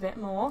shelves a bit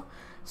more.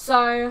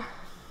 So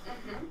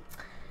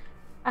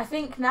I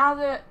think now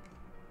that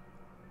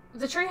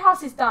the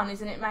treehouse is done,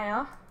 isn't it,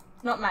 Maya?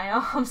 Not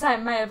Maya, I'm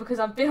saying Maya because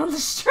I've been on the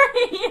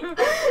stream.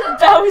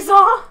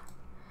 Bellza.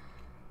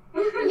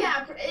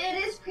 Yeah,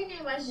 it is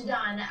pretty much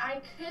done.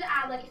 I could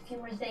add like a few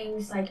more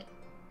things like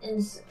in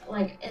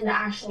the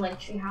actual like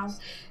treehouse,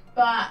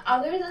 but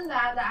other than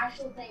that, the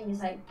actual thing is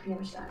like pretty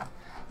much done.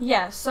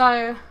 Yeah,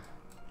 so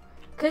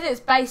because it's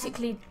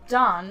basically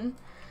done,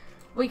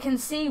 we can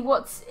see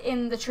what's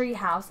in the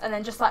treehouse and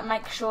then just like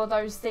make sure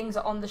those things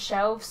are on the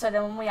shelves, so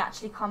then when we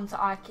actually come to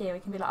IKEA we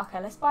can be like, okay,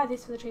 let's buy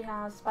this for the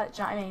treehouse. Do you know what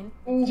I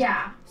mean?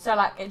 Yeah. So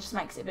like it just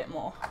makes it a bit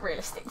more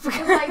realistic.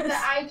 Because like the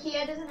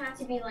IKEA doesn't have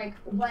to be like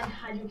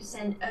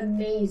 100%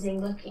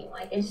 amazing looking.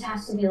 Like it just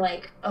has to be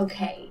like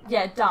okay.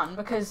 Yeah, done,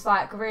 because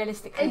like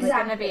realistically we're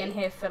gonna be in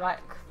Exactly. here for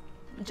like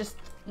just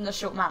a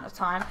short amount of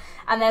time,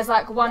 and there's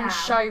like one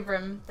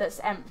showroom that's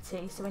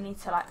empty, so we need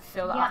to like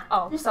fill that up.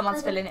 Oh,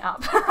 someone's filling it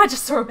up. I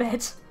just saw a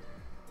bed.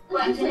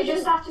 Like, do we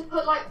just have to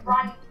put like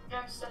random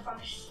stuff on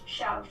the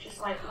shelf, just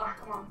like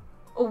whack them on?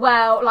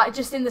 Well, like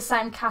just in the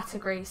same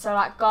category, so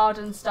like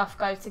garden stuff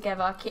go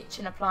together,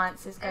 kitchen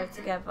appliances go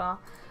together.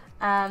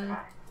 I'm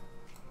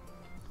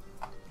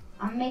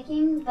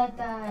making like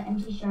the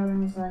empty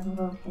showroom as like a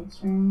little kids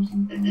room or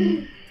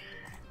something.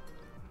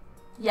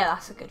 Yeah,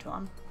 that's a good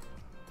one.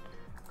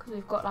 Because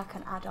we've got like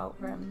an adult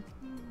room.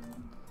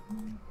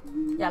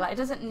 Yeah, like it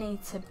doesn't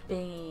need to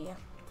be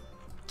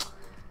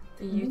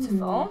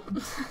beautiful.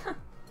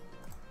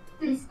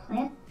 These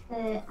plants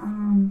that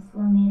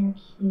Flo made are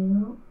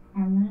cute.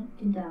 I'm gonna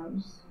do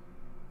those.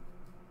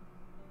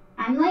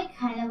 I'm like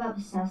kind of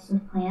obsessed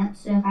with plants,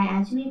 so if I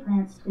add too many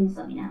plants, please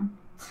let me know.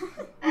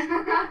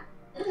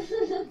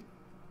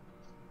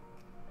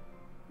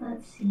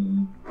 Let's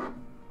see.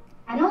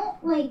 I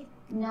don't like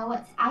know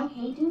what I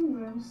hate doing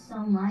rooms so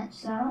much,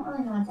 so I don't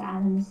really know what to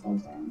add in this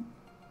guy's room.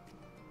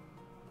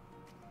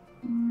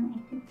 I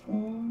did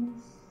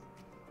this.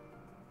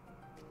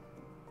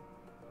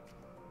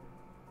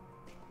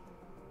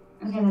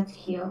 Okay, that's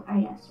cute,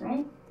 I guess,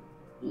 right?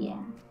 Yeah.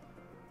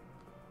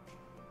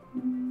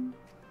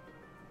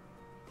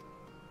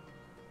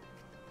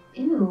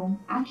 Ew,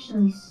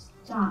 actually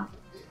stop.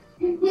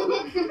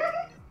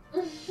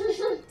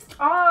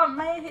 Oh,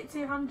 Maya hit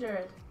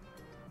 200.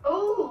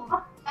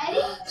 Oh,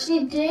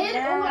 She did?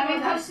 Yeah. Oh my let me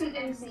god, post that's an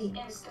crazy.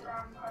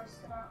 Instagram post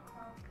about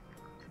that.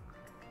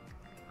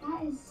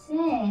 That is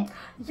sick.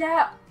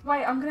 Yeah,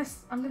 wait, I'm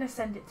gonna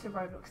send it to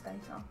Roblox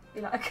data.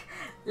 Be like,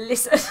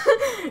 listen,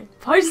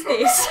 post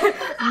this.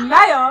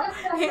 Maya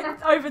hit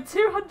over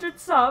 200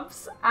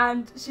 subs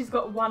and she's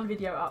got one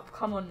video up.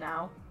 Come on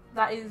now.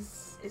 That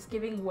is, it's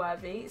giving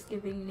worthy. It's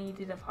giving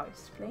needed a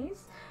post,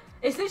 please.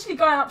 It's literally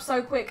going up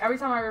so quick. Every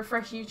time I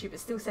refresh YouTube, it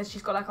still says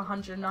she's got like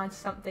 190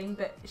 something,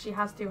 but she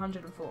has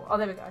 204. Oh,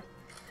 there we go.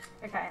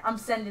 Okay, I'm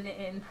sending it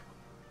in.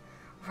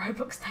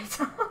 Roblox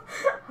data.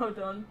 Hold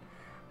on.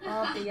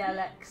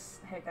 RBLX.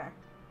 Here we go.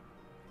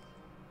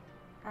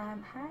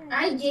 Hey.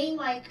 I gained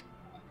like,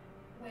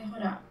 wait,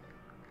 hold up.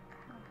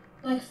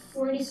 Like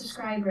 40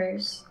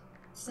 subscribers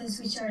since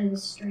we started the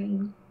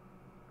stream.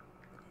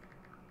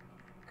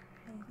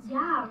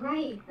 Yeah,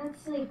 right.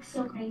 That's like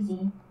so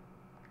crazy.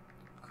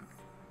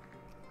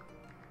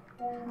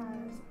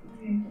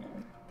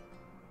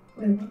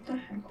 Wait, what the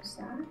heck was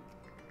that?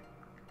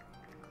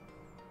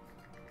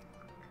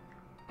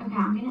 Okay,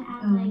 I'm gonna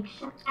add like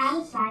add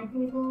a side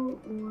table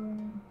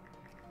or.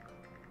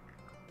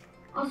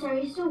 Oh, sorry,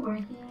 are you still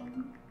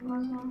working,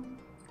 Bellza?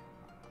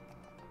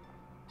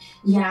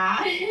 Yeah.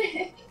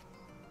 Okay,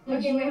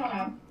 wait, hold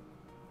up.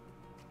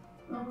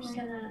 I'm just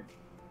gonna.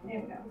 There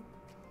we go.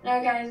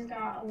 Now, guys,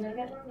 got a little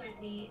bit more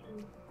money,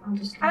 and I'll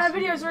just. And our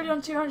video is already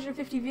on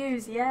 250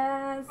 views.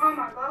 Yes. Oh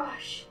my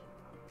gosh.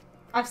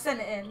 I've sent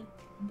it in.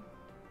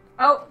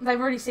 Oh, they've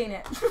already seen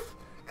it.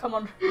 Come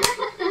on.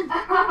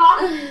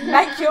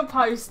 Make your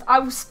post. I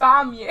will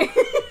spam you.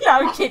 No,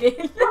 I'm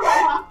kidding.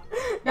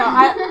 No,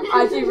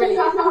 I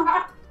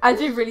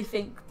do really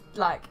think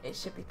like it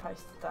should be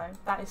posted though.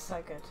 That is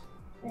so good.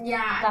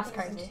 Yeah, That's I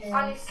think so, crazy. too.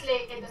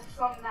 Honestly, the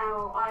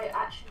thumbnail, I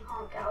actually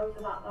can't get over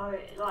that though.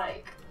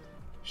 Like,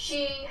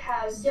 she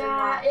has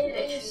Yeah, been, like, it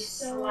literally is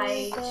so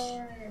slayed.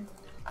 good.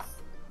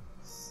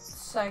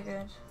 So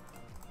good.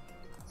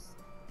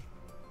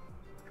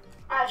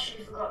 I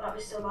actually forgot that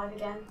we're still live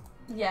again.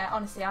 Yeah,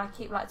 honestly, I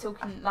keep like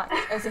talking like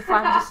as if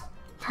I'm just.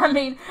 I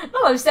mean, not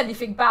that I've said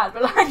anything bad,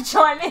 but like, do you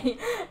know what I mean?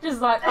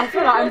 Just like I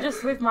feel like I'm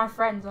just with my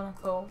friends on a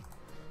call.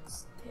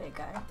 Here you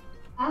go.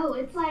 Oh,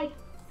 it's like.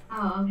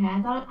 Oh, okay.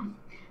 I thought.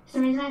 For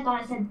some reason, I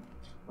thought it said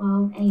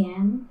 12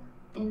 a.m.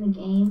 in the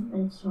game, but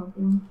it's 12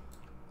 p.m.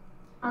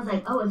 I was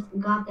like, oh, it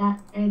got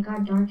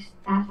dark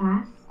that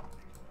fast.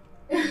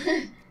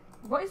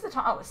 What is the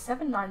time? Oh, it's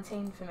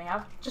 7:19 for me.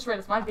 I've just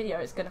realised my video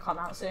is going to come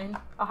out soon.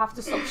 I'll have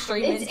to stop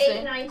streaming It's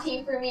soon.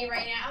 8:19 for me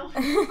right now.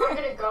 I'm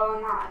gonna go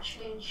on that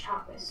actually and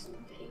chat with some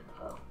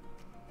people.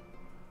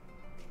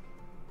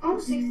 Oh,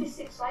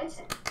 66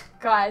 later.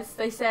 Guys,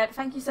 they said,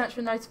 thank you so much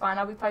for notifying.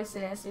 I'll be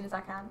posting it as soon as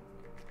I can.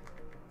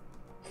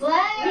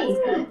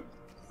 Slay!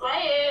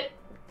 Play it.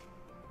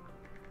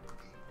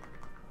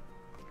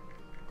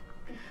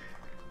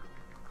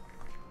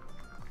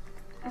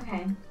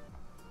 Okay.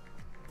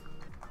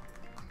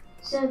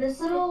 So this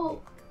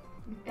little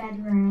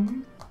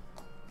bedroom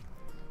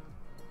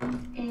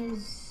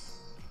is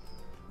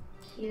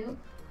cute,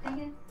 I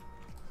guess.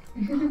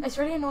 It's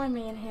really annoying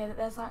me in here that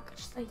there's like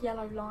just a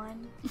yellow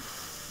line.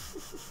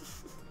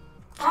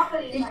 I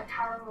believe like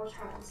caramel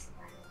trans.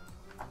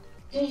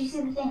 Did you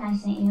see the thing I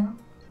sent you?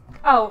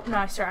 Oh,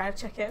 no, sorry, I'll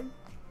check it.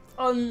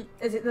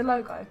 Is it the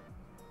logo?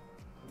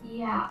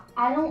 Yeah,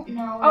 I don't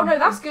know. Oh no, if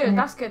that's it's good.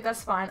 That's good.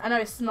 That's fine. I know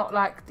it's not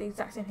like the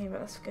exact same thing,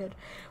 but that's good.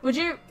 Would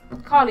you,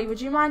 Carly?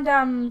 Would you mind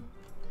Upload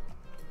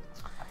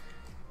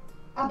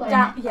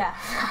it. yeah,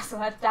 that's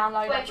what I'd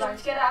download. Wait, do you want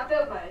to get out of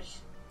build mode?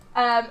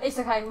 It's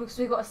okay because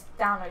we've got to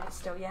download it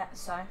still yet.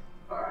 So.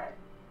 Alright.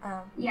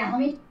 Yeah, let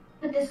me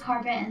put this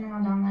carpet and then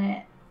I'll download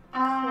it.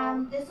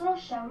 This little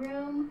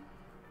showroom,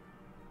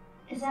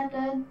 is that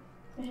good?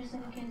 Or just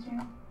like a kid's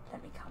room?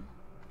 Let me come.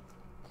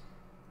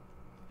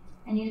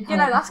 I need to You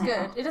know, color that's this good.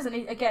 out. It doesn't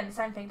need, again, the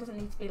same thing. It doesn't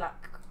need to be like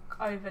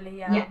overly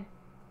Yeah.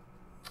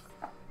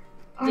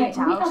 Alright, let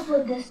me detailed.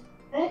 upload this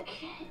book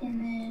and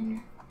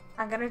then...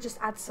 I'm gonna just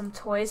add some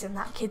toys in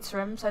that kid's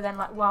room, so then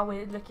like while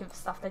we're looking for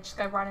stuff, they just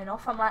go running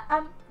off. I'm like,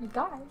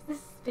 guys, this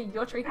is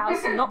your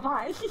treehouse and not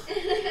mine.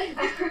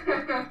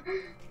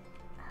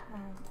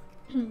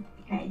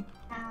 Okay,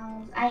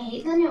 I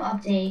hate the new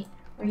update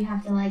where you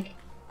have to like,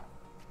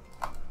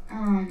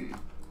 what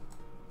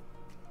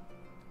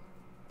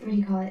do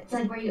you call it? It's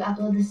like where you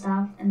upload the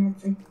stuff and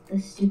it's like the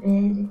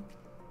stupid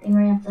thing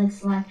where you have to like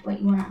select what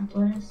you want to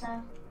upload and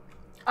stuff.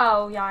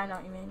 Oh yeah, I know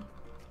what you mean.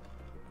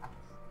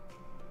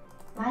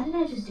 Why did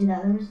I just do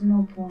that? There was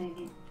no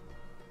point.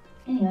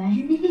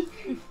 Anyway.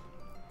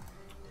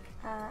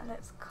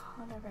 Let's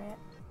color it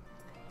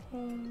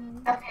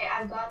pink. Okay,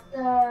 I've got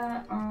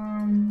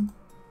the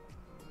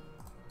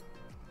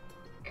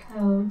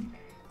code.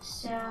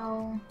 So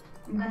I'm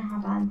gonna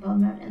hop out of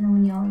build mode and then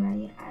when y'all are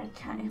ready I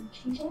can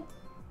change it.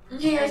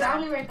 Okay, guys,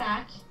 I'll be right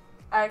back.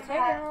 Okay,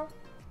 girl.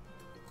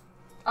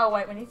 Oh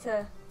wait, we need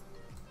to.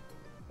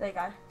 There you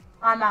go.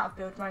 I'm out of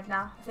build mode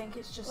now. I think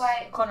it's just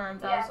Wait, Connor and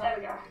Yeah, Bellza. there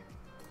we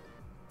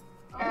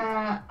go.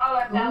 Uh, Oh,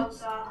 and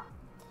Bellza.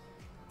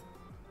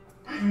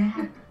 I'm gonna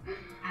have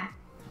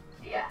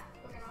Yeah,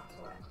 we're gonna have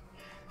to work.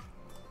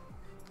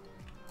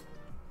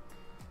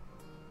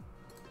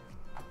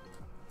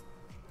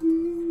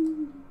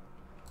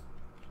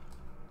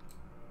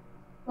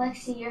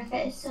 Lexi, your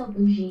fit is so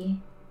bougie.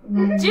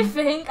 Do you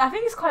think? I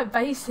think it's quite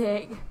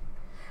basic.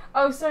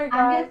 Oh, sorry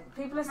guys.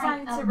 People are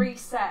saying to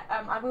reset.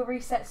 I will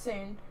reset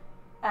soon.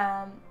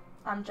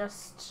 I'm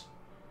just,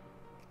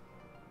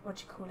 what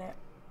do you call it?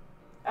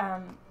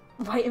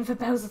 Waiting for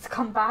Bellza to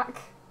come back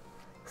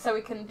so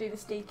we can do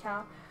this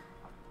decal.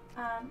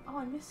 Oh,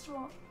 I missed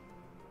what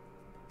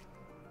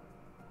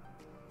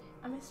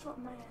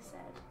Maya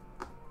said.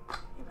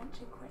 It went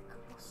too quick. I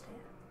lost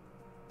it.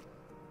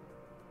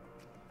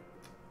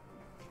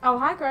 Oh,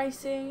 hi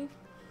Gracie.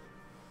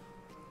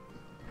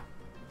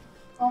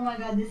 Oh my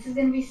god, this is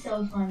gonna be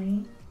so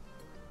funny.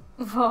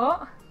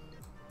 What?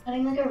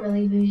 Putting like a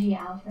really bougie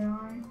outfit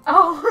on.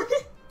 Oh.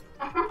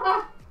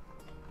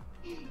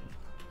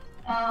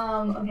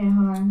 Okay,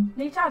 hold on.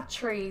 Need to have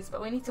trees,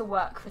 but we need to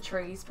work for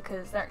trees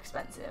because they're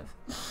expensive.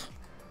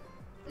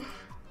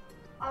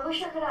 I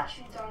wish I could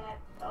actually donate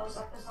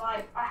Bellza because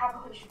like I have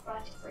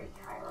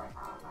 133k right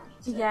now.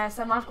 Yes,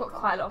 and I've got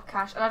quite a lot of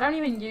cash, and I don't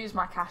even use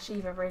my cash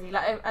either, really.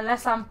 Like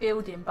unless I'm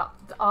building, but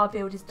our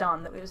build is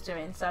done that we was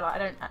doing, so like I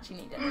don't actually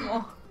need it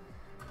anymore.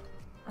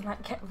 I'm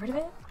like, get rid of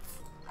it.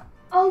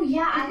 Oh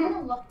yeah,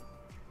 I'm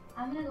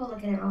gonna go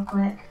look at it real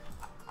quick.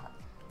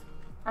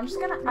 I'm just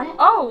gonna.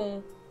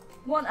 Oh,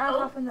 what on earth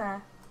happened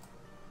there?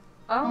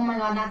 Oh Oh. my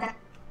god, not that.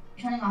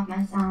 I'm turning off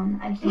my sound.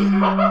 I can't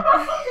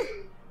hear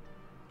it.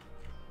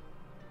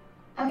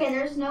 Okay,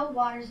 there's no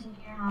waters in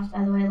your house,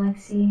 by the way,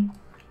 Lexi.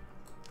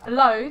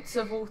 Loads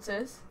of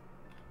waters.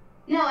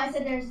 No, I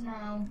said there's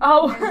no.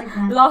 Oh, There's like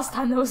none. last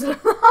time there was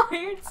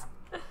loads.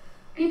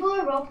 People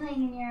are role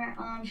playing in your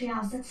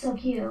treehouse. That's so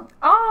cute.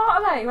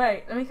 Oh,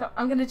 wait. Let me.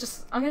 I'm gonna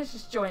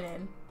just join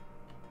in.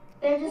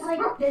 They're just like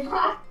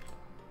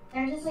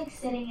they're just like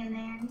sitting in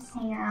there and just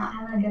hanging out,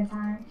 having a good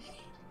time.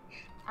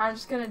 I'm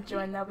just gonna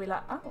join. They'll be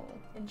like, oh,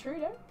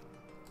 intruder.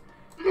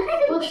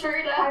 Well,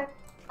 Intruder.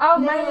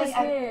 Oh, they're Maya's like,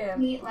 I here.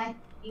 meet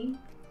Lexi.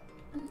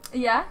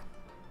 Yeah.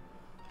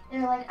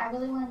 They're like, I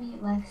really want to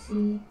meet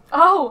Lexi.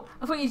 Oh,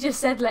 I thought you just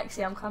said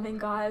Lexi. I'm coming,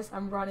 guys.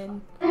 I'm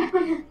running.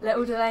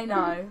 Little do they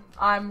know,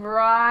 I'm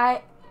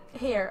right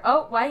here.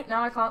 Oh, wait,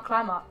 no, I can't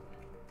climb up.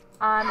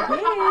 I'm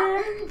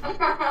here.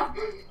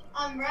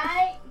 I'm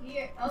right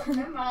here. Oh,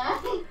 never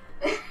mind.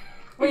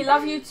 We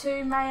love you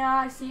too,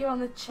 Maya. I see you on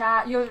the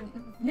chat. Your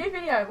new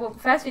video, well,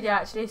 first video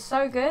actually, is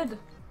so good.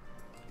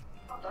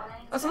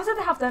 Oh, someone said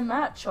they have their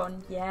merch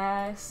on.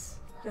 Yes.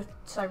 You're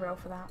so real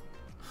for that.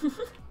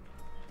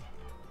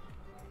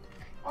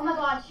 Oh my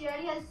god, she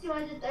already has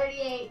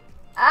 238.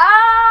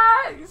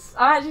 Ah! I'm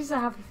actually so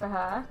happy for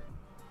her.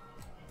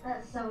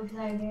 That's so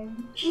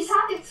exciting. She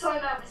sounded so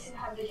nervous in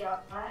her video.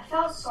 I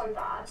felt so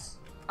bad.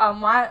 Oh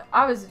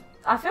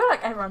I feel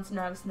like everyone's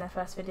nervous in their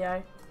first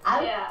video.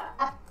 I'm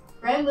Yeah.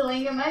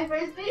 rambling in my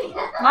first video.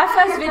 My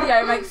first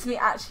video makes me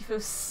actually feel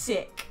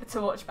sick to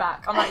watch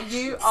back. I'm like,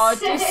 you are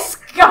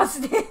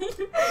disgusting.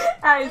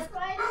 That is That's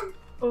why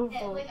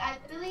awful. like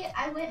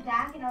I went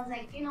back and I was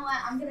like, you know what,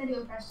 I'm gonna do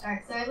a fresh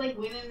start. So I like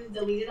went in and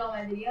deleted all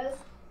my videos.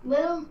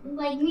 Little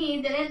like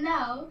me didn't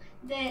know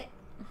that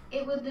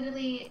it would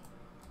literally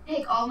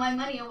take all my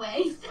money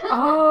away. So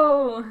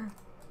Oh.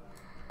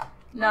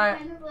 No, I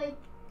kind of like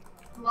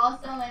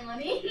lost all my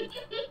money.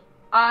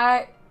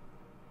 I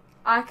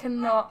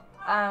cannot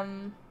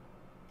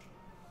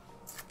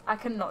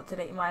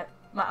delete my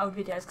old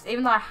videos because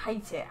even though I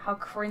hate it, how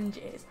cringe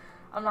it is,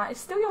 I'm like, it's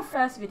still your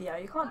first video,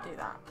 you can't do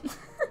that.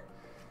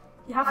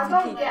 You have I to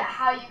don't keep get it.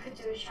 how you could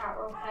do a chat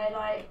roleplay.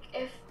 Like,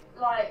 if,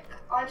 like,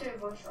 I do a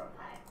voice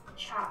roleplay,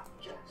 chat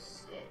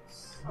just,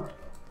 it's horrible.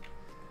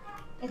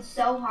 It's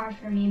so hard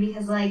for me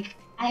because like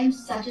I'm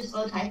such a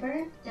slow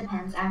typer.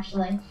 Depends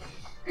actually.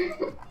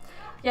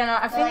 Yeah, no,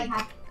 I So, think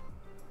like,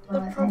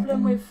 the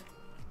problem with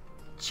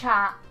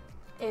chat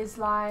is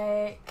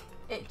like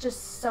it's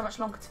just so much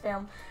longer to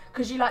film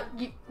because you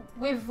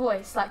with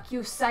voice, like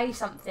you'll say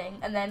something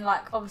and then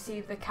like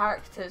obviously the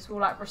characters will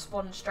like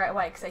respond straight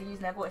away because they're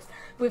using their voice.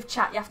 With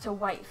chat you have to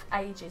wait for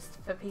ages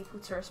for people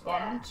to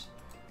respond.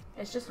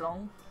 It's just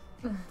long.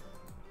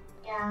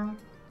 yeah.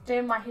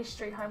 Doing my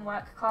history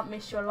homework. Can't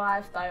miss your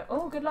live though.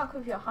 Oh, good luck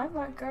with your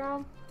homework,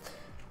 girl.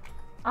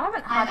 I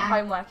haven't had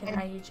homework in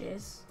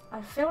ages.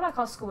 I feel like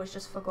our school has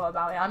just forgot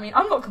about it. I mean,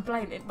 I'm not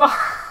complaining, but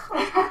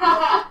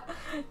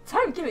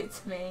don't give it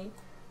to me.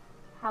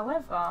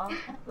 However,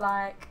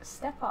 like,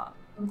 step up.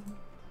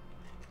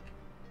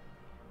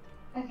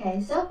 Okay,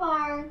 so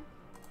far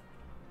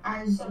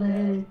I'm just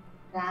literally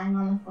dying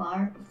on the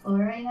floor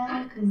right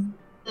now because it's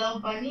so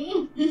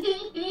funny.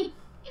 You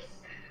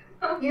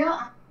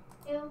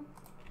know,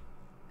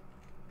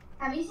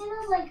 have you seen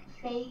those like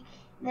fake?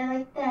 They're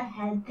like the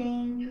head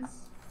things.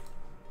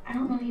 I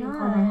don't know what you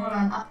call them. Hold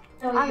on, I'll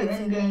show I you haven't in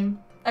seen game.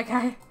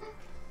 Okay.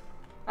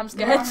 I'm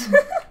scared.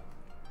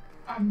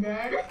 I'm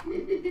dead.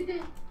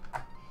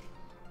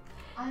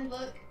 I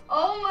look.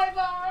 Oh my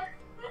god.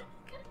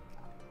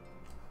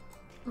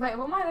 Wait,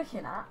 what am I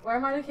looking at? Where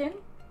am I looking?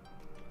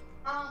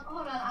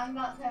 Hold on. I'm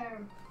about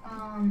to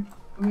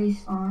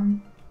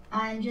respawn.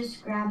 I'm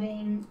just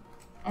grabbing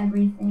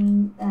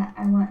everything that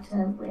I want to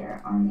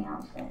wear on the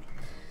outfit.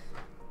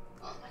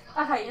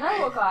 Okay, you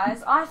know what,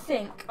 guys? I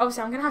think,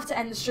 obviously, I'm going to have to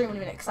end the stream in a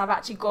minute because I've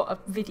actually got a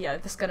video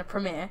that's going to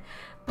premiere.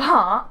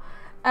 But,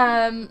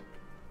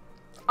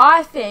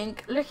 I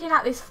think, looking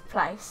at this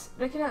place,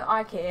 looking at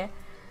IKEA,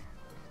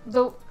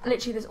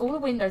 literally, there's all the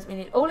windows we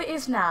need. All it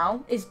is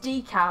now is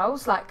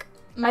decals, like,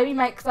 maybe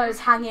make those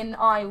hanging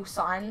aisle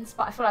signs,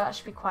 but I feel like that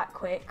should be quite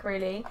quick,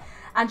 really.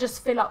 And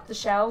just fill up the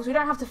shelves. We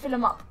don't have to fill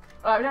them up.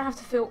 Like, we don't have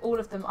to fill all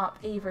of them up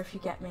either, if you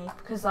get me.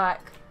 Because, like...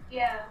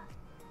 Yeah.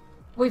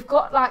 We've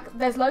got, like,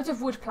 there's loads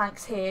of wood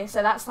planks here,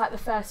 so that's, like, the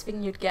first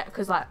thing you'd get,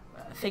 because, like,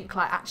 I think,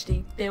 like,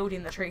 actually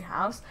building the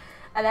treehouse.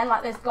 And then,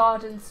 like, there's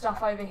garden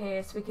stuff over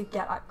here, so we could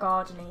get, like,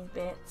 gardening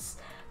bits.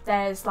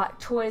 There's, like,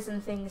 toys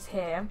and things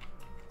here.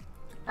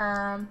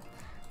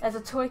 There's a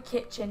toy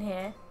kitchen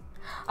here.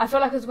 I feel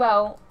like, as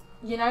well,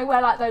 you know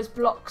where, like, those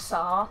blocks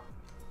are?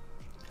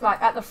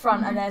 Like, at the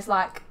front, and there's,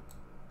 like,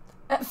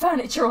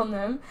 furniture on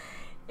them.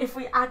 If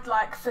we add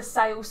like for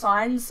sale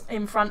signs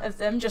in front of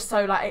them, just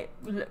so like it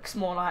looks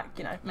more like,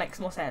 you know, makes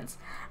more sense.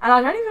 And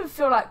I don't even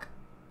feel like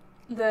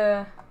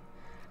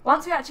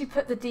once we actually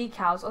put the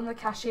decals on the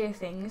cashier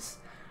things,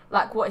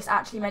 like what it's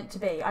actually meant to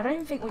be, I don't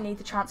even think we need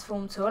the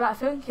transform tool. Like, I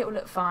feel like it will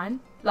look fine.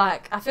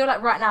 Like, I feel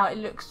like right now it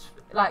looks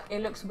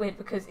weird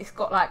because it's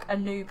got like a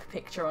noob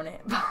picture on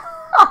it.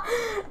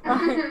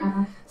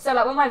 So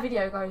like when my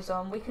video goes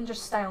on, we can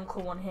just stay on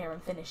call on here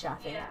and finish it, I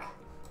think.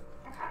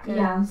 Yeah.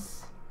 Yeah.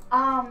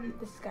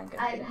 This is going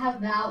good. I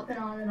have the outfit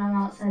on and I'm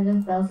outside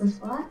of Bellza's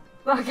spot.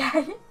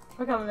 Okay,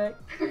 we're coming back.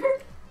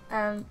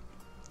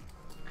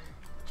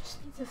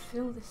 Just need to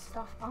fill this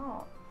stuff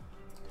up.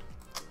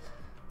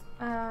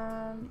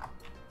 I'm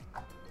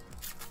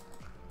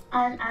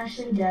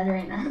actually dead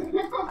right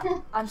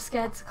now. I'm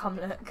scared to come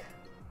look.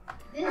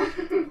 The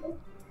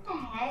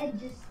head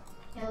just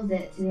kills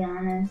it, to be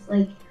honest.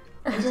 Like,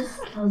 it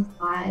just kills the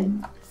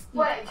vibe.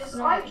 Wait, does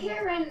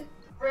IKEA in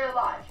real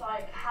life,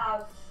 like,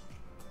 have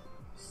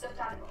stuffed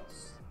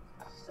animals?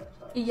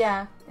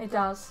 Yeah, it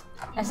does.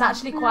 It's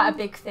actually quite a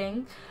big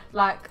thing.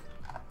 Like,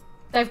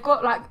 they've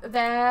got like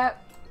they're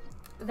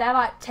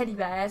like teddy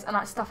bears and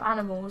like stuffed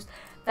animals.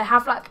 They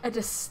have like a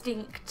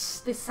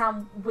distinct. This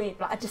sound weird,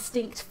 like a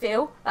distinct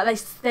feel. Like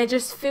they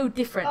just feel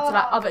different to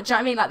like other. Do you know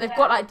what I mean? Like they've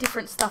got like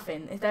different stuff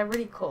in. They're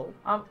really cool.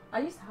 I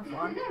used to have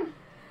one.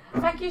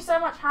 Thank you so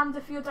much,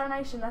 Hamza, for your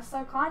donation. That's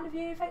so kind of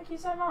you. Thank you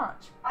so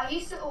much. I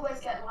used to always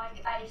get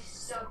like a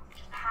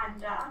stuffed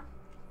panda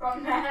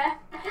from there.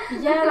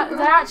 Yeah, like,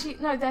 they're actually,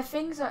 no, their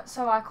things are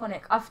so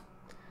iconic.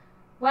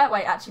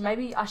 Wait, actually,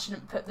 maybe I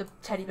shouldn't put the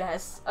teddy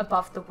bears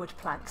above the wood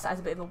planks. That's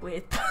a bit of a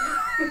weird.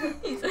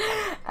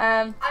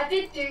 I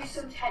did do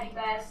some teddy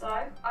bears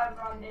though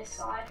over on this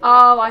side.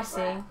 Oh, I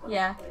see.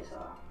 Yeah.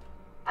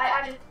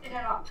 I just did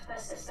an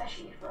octopus,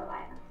 especially for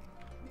Elena.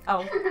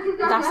 Oh,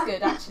 that's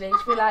good actually.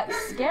 She'd be like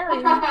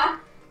scary,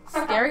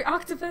 scary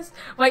octopus.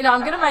 Wait, no,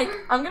 I'm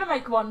gonna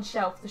make one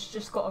shelf that's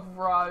just got a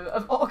row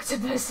of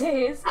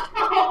octopuses.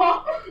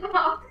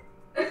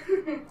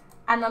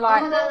 And they're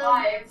like,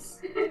 lives.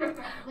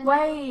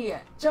 wait,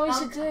 Joey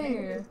should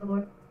do.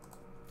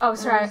 Oh,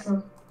 sorry,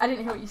 I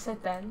didn't hear what you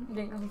said then. You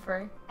didn't come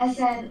through. I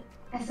said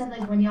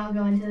like when y'all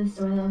go into the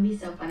store, that would be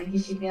so funny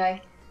because she'd be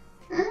like,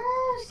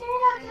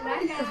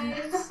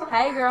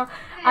 Hey girl,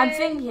 I'm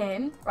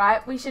thinking,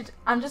 right,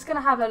 I'm just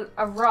gonna have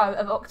a row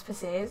of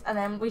octopuses and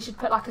then we should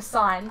put like a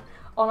sign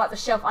on like the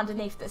shelf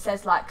underneath that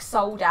says like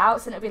sold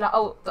out, so it'll be like,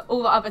 oh,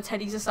 all the other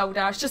teddies are sold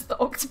out, it's just the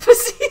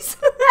octopuses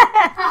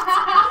left.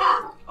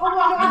 Oh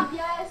my god,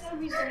 yes, that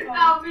would be so fun.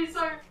 That would be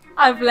so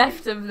I've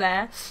left them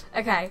there.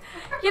 Okay.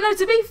 You know,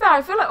 to be fair,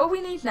 I feel like all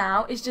we need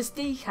now is just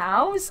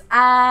decals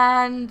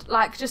and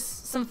like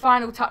just some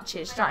final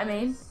touches, do you know what I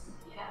mean?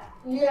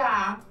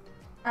 Yeah.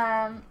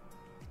 Yeah.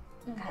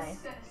 Okay. This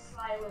is gonna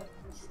slay with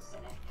this,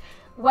 isn't it?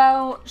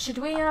 Well, should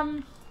we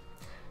end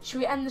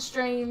the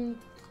stream,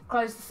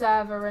 close the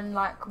server and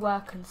like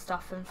work and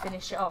stuff and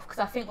finish it off? Because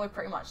I think we're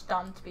pretty much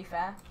done, to be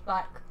fair.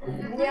 Like,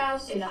 Yeah, I'll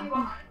see If that. you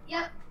want.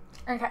 Yep.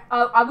 okay.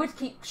 Oh, I would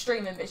keep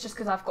streaming, but it's just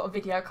because I've got a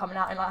video coming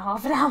out in like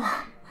half an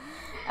hour.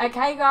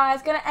 Okay,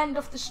 guys, gonna end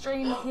off the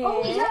stream here.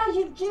 Oh yeah,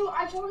 you do.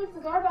 I totally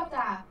forgot about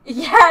that.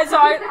 Yeah, so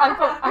I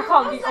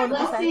can't be on at the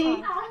let's same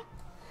see. time.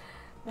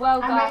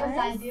 Well, I'm right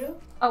guys. beside you.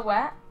 Oh,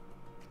 where?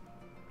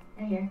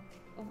 Right here.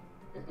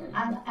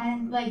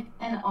 I'm like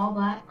in all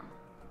black.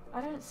 I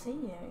don't see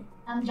you.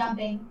 I'm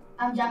jumping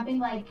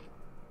like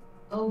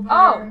over.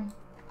 Oh.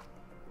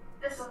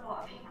 There's a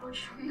lot of people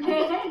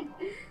jumping.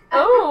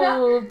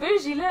 Oh,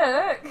 bougie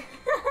look.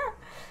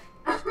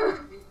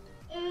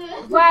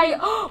 Wait,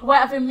 wait,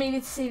 I've been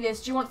meaning to see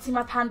this. Do you want to see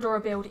my Pandora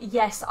build?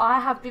 Yes, I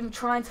have been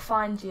trying to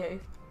find you.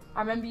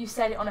 I remember you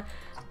said it on a...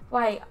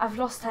 Wait, I've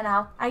lost her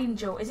now.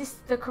 Angel. Is this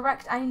the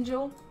correct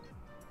Angel?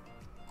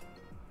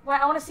 Wait,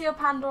 I want to see your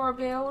Pandora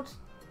build.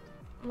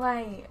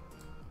 Wait.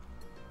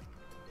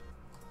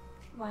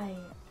 Wait.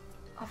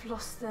 I've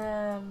lost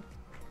them.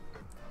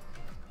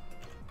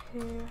 Who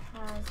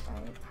has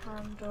a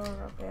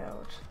Pandora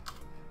build?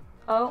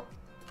 Oh.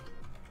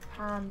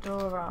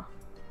 Pandora.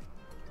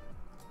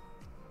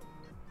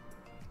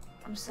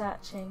 I'm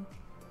searching.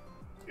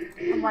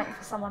 I'm waiting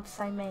for someone to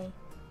say me.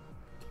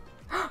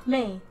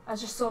 Me! I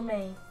just saw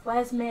me.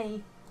 Where's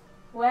me?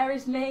 Where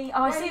is me?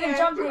 Oh, I see them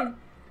jumping.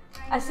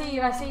 I see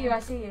you, I see you, I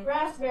see you.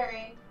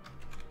 Raspberry,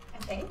 I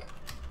think.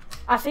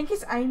 I think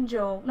it's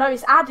Angel. No,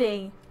 it's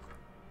Addie.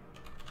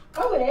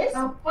 Oh, it is?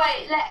 Oh.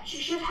 Wait, you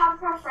should have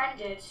her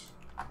friended.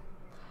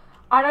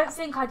 I don't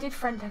think I did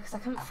friend her because I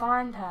couldn't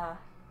find her.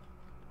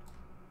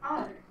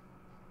 Oh.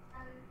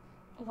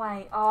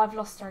 Wait, oh, I've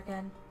lost her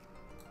again.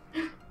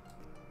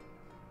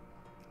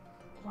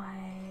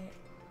 Wait.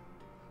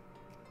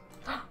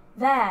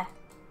 There.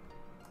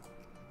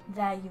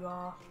 There you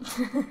are.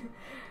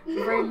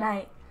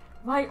 Roommate.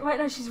 Wait,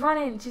 no, she's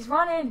running. She's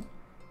running.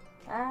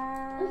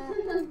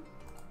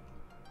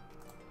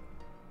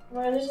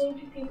 Well, there's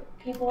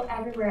people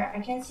everywhere.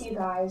 I can't see you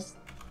guys.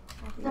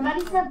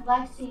 Somebody said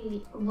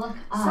Lexi, look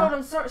up. Hold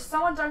on, sorry,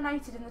 someone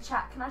donated in the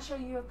chat. Can I show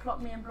you a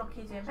plot me and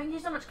Blocky doing? Thank you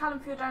so much, Callum,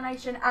 for your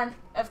donation. And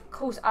of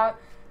course,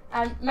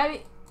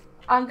 maybe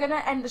I'm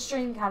gonna end the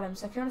stream, Callum.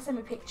 So if you want to send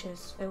me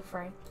pictures, feel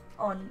free.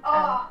 On.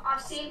 Oh,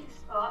 I've seen this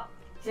spot.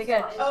 Is it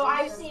good? Oh,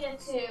 I've seen it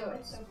too.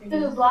 It's so pretty.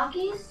 Who,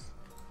 Blockies?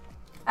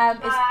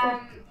 It's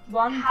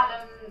one.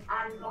 Callum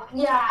and Blocky.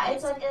 Yeah,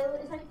 it's like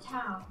a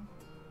town.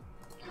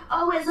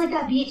 Oh, it's like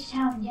a beach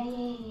town.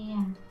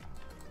 Yeah.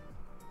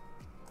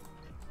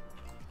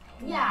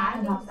 Yeah, I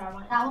think it's that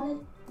one.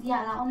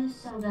 That one is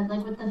so good.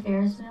 Like with the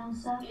Ferris wheel and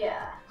stuff.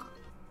 Yeah.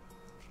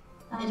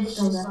 That It one's is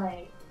so just good.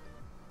 like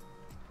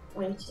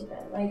way too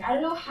good. Like I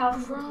don't know how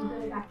people keep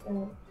it back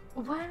then.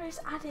 Where is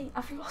Addie?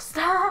 I've lost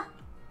her.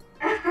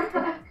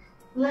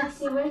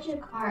 Lexi, where's your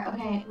car?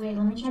 Okay, wait,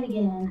 let me try to get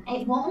in.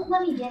 It won't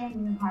let me get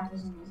in your car for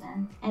some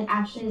reason. It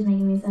actually is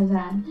making me so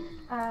sad.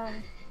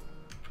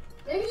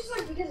 Maybe it's just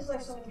like because it's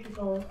like so many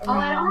people around. Oh,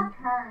 I don't have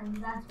perms,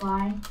 that's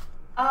why.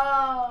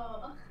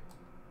 Oh.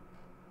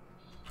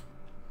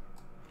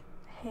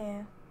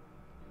 Here.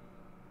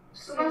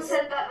 Someone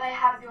said that they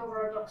have your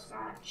Roblox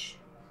match.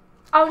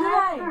 Oh,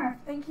 Have yay! her.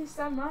 Thank you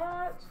so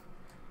much.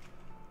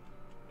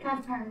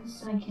 Have perms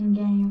so I can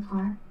get in your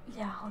car.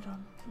 Yeah, hold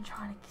on. I'm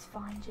trying to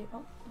find you.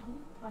 Oh,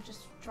 I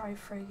just drove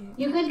through you.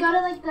 You could go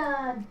to like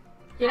the...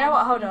 You know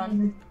what? Hold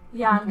on.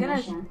 Yeah,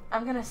 information.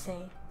 I'm gonna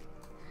see.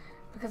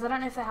 Because I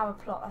don't know if they have a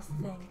plot, that's the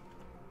thing.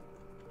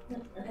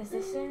 Is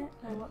this it?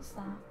 No, what's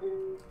that?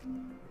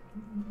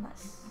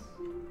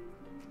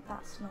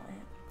 That's not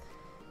it.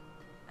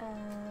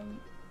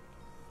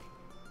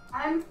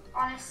 I'm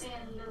honestly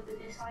a little bit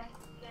disliking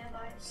it, though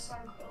it's so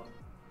cool.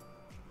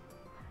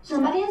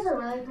 Somebody has a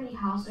really pretty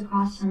house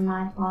across from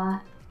my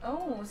plot.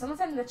 Oh, someone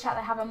said in the chat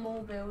they have a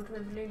mall build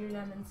with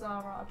Lululemon,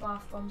 Zara, a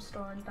bath bomb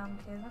store, and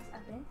Dunkin'. That's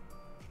epic.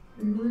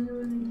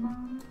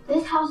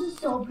 This house is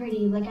so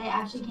pretty. Like, I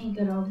actually can't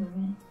get over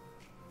it.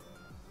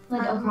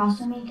 Like, across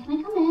from me. Can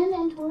I come in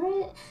and tour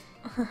it?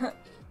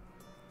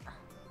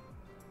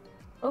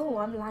 Oh,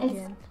 I'm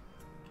lagging.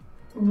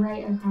 It's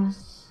right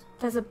across.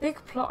 There's a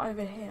big plot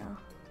over here.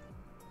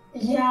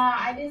 Yeah,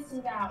 I did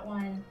see that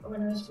one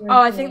when I was working.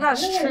 Oh, I think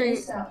that's wonder where it true.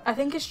 is, though. I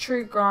think it's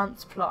True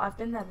Grant's plot. I've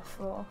been there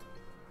before.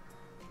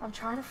 I'm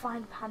trying to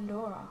find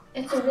Pandora.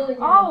 It's a really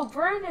good Oh,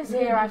 Bruno's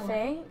Really here, I good one.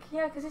 think.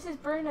 Yeah, because this is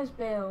Bruno's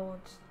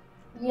build.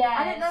 Yes.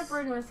 I didn't know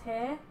Bruno was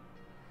here.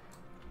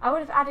 I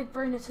would have added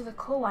Bruno to the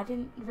call. I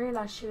didn't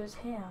realise she was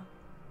here.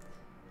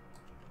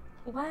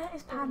 Where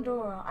is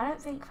Pandora? I don't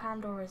think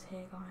Pandora's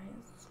here,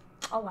 guys.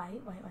 Oh,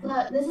 wait.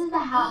 Look, this is the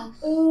house.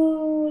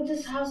 Ooh,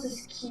 this house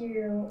is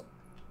cute.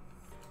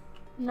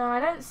 No, I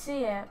don't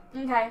see it.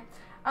 Okay,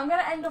 I'm going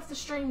to end off the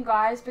stream,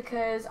 guys,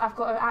 because I've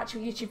got an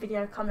actual YouTube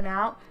video coming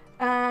out.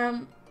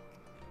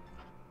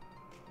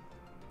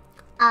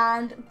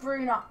 And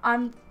Bruna,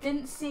 I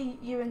didn't see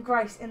you and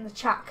Grace in the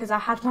chat because I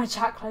had my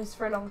chat closed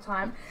for a long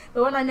time.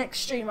 But when I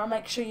next stream, I'll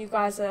make sure you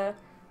guys are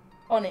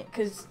on it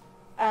because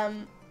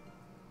I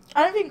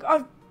don't think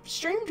I've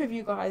streamed with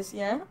you guys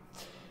yet.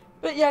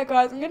 But yeah,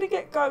 guys, I'm going to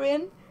get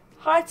going.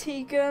 Hi,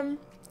 Tegan.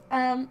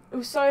 It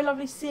was so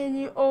lovely seeing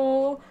you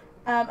all.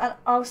 And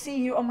I'll see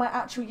you on my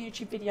actual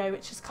YouTube video,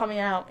 which is coming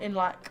out in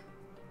like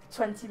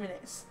 20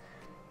 minutes.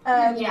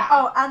 Yeah.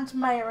 Oh, and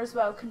Maya as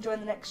well can join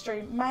the next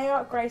stream.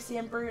 Maya, Gracie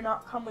and Bruna,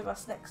 come with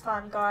us next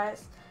time,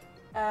 guys.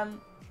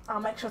 I'll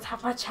make sure to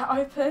have my chat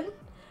open.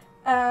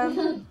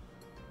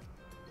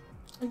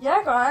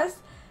 Yeah, guys,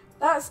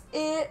 that's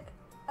it.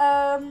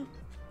 I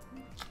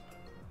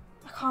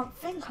can't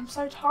think, I'm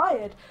so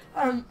tired.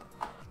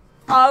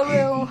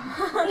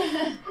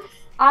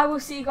 I will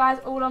see you guys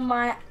all on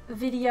my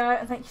video,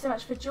 and thank you so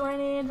much for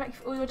joining. Thank you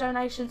for all your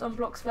donations on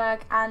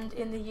Bloxburg and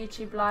in the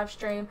YouTube live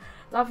stream.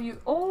 Love you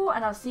all,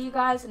 and I'll see you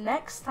guys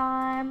next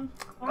time.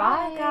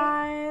 Bye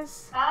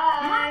guys.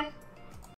 Bye.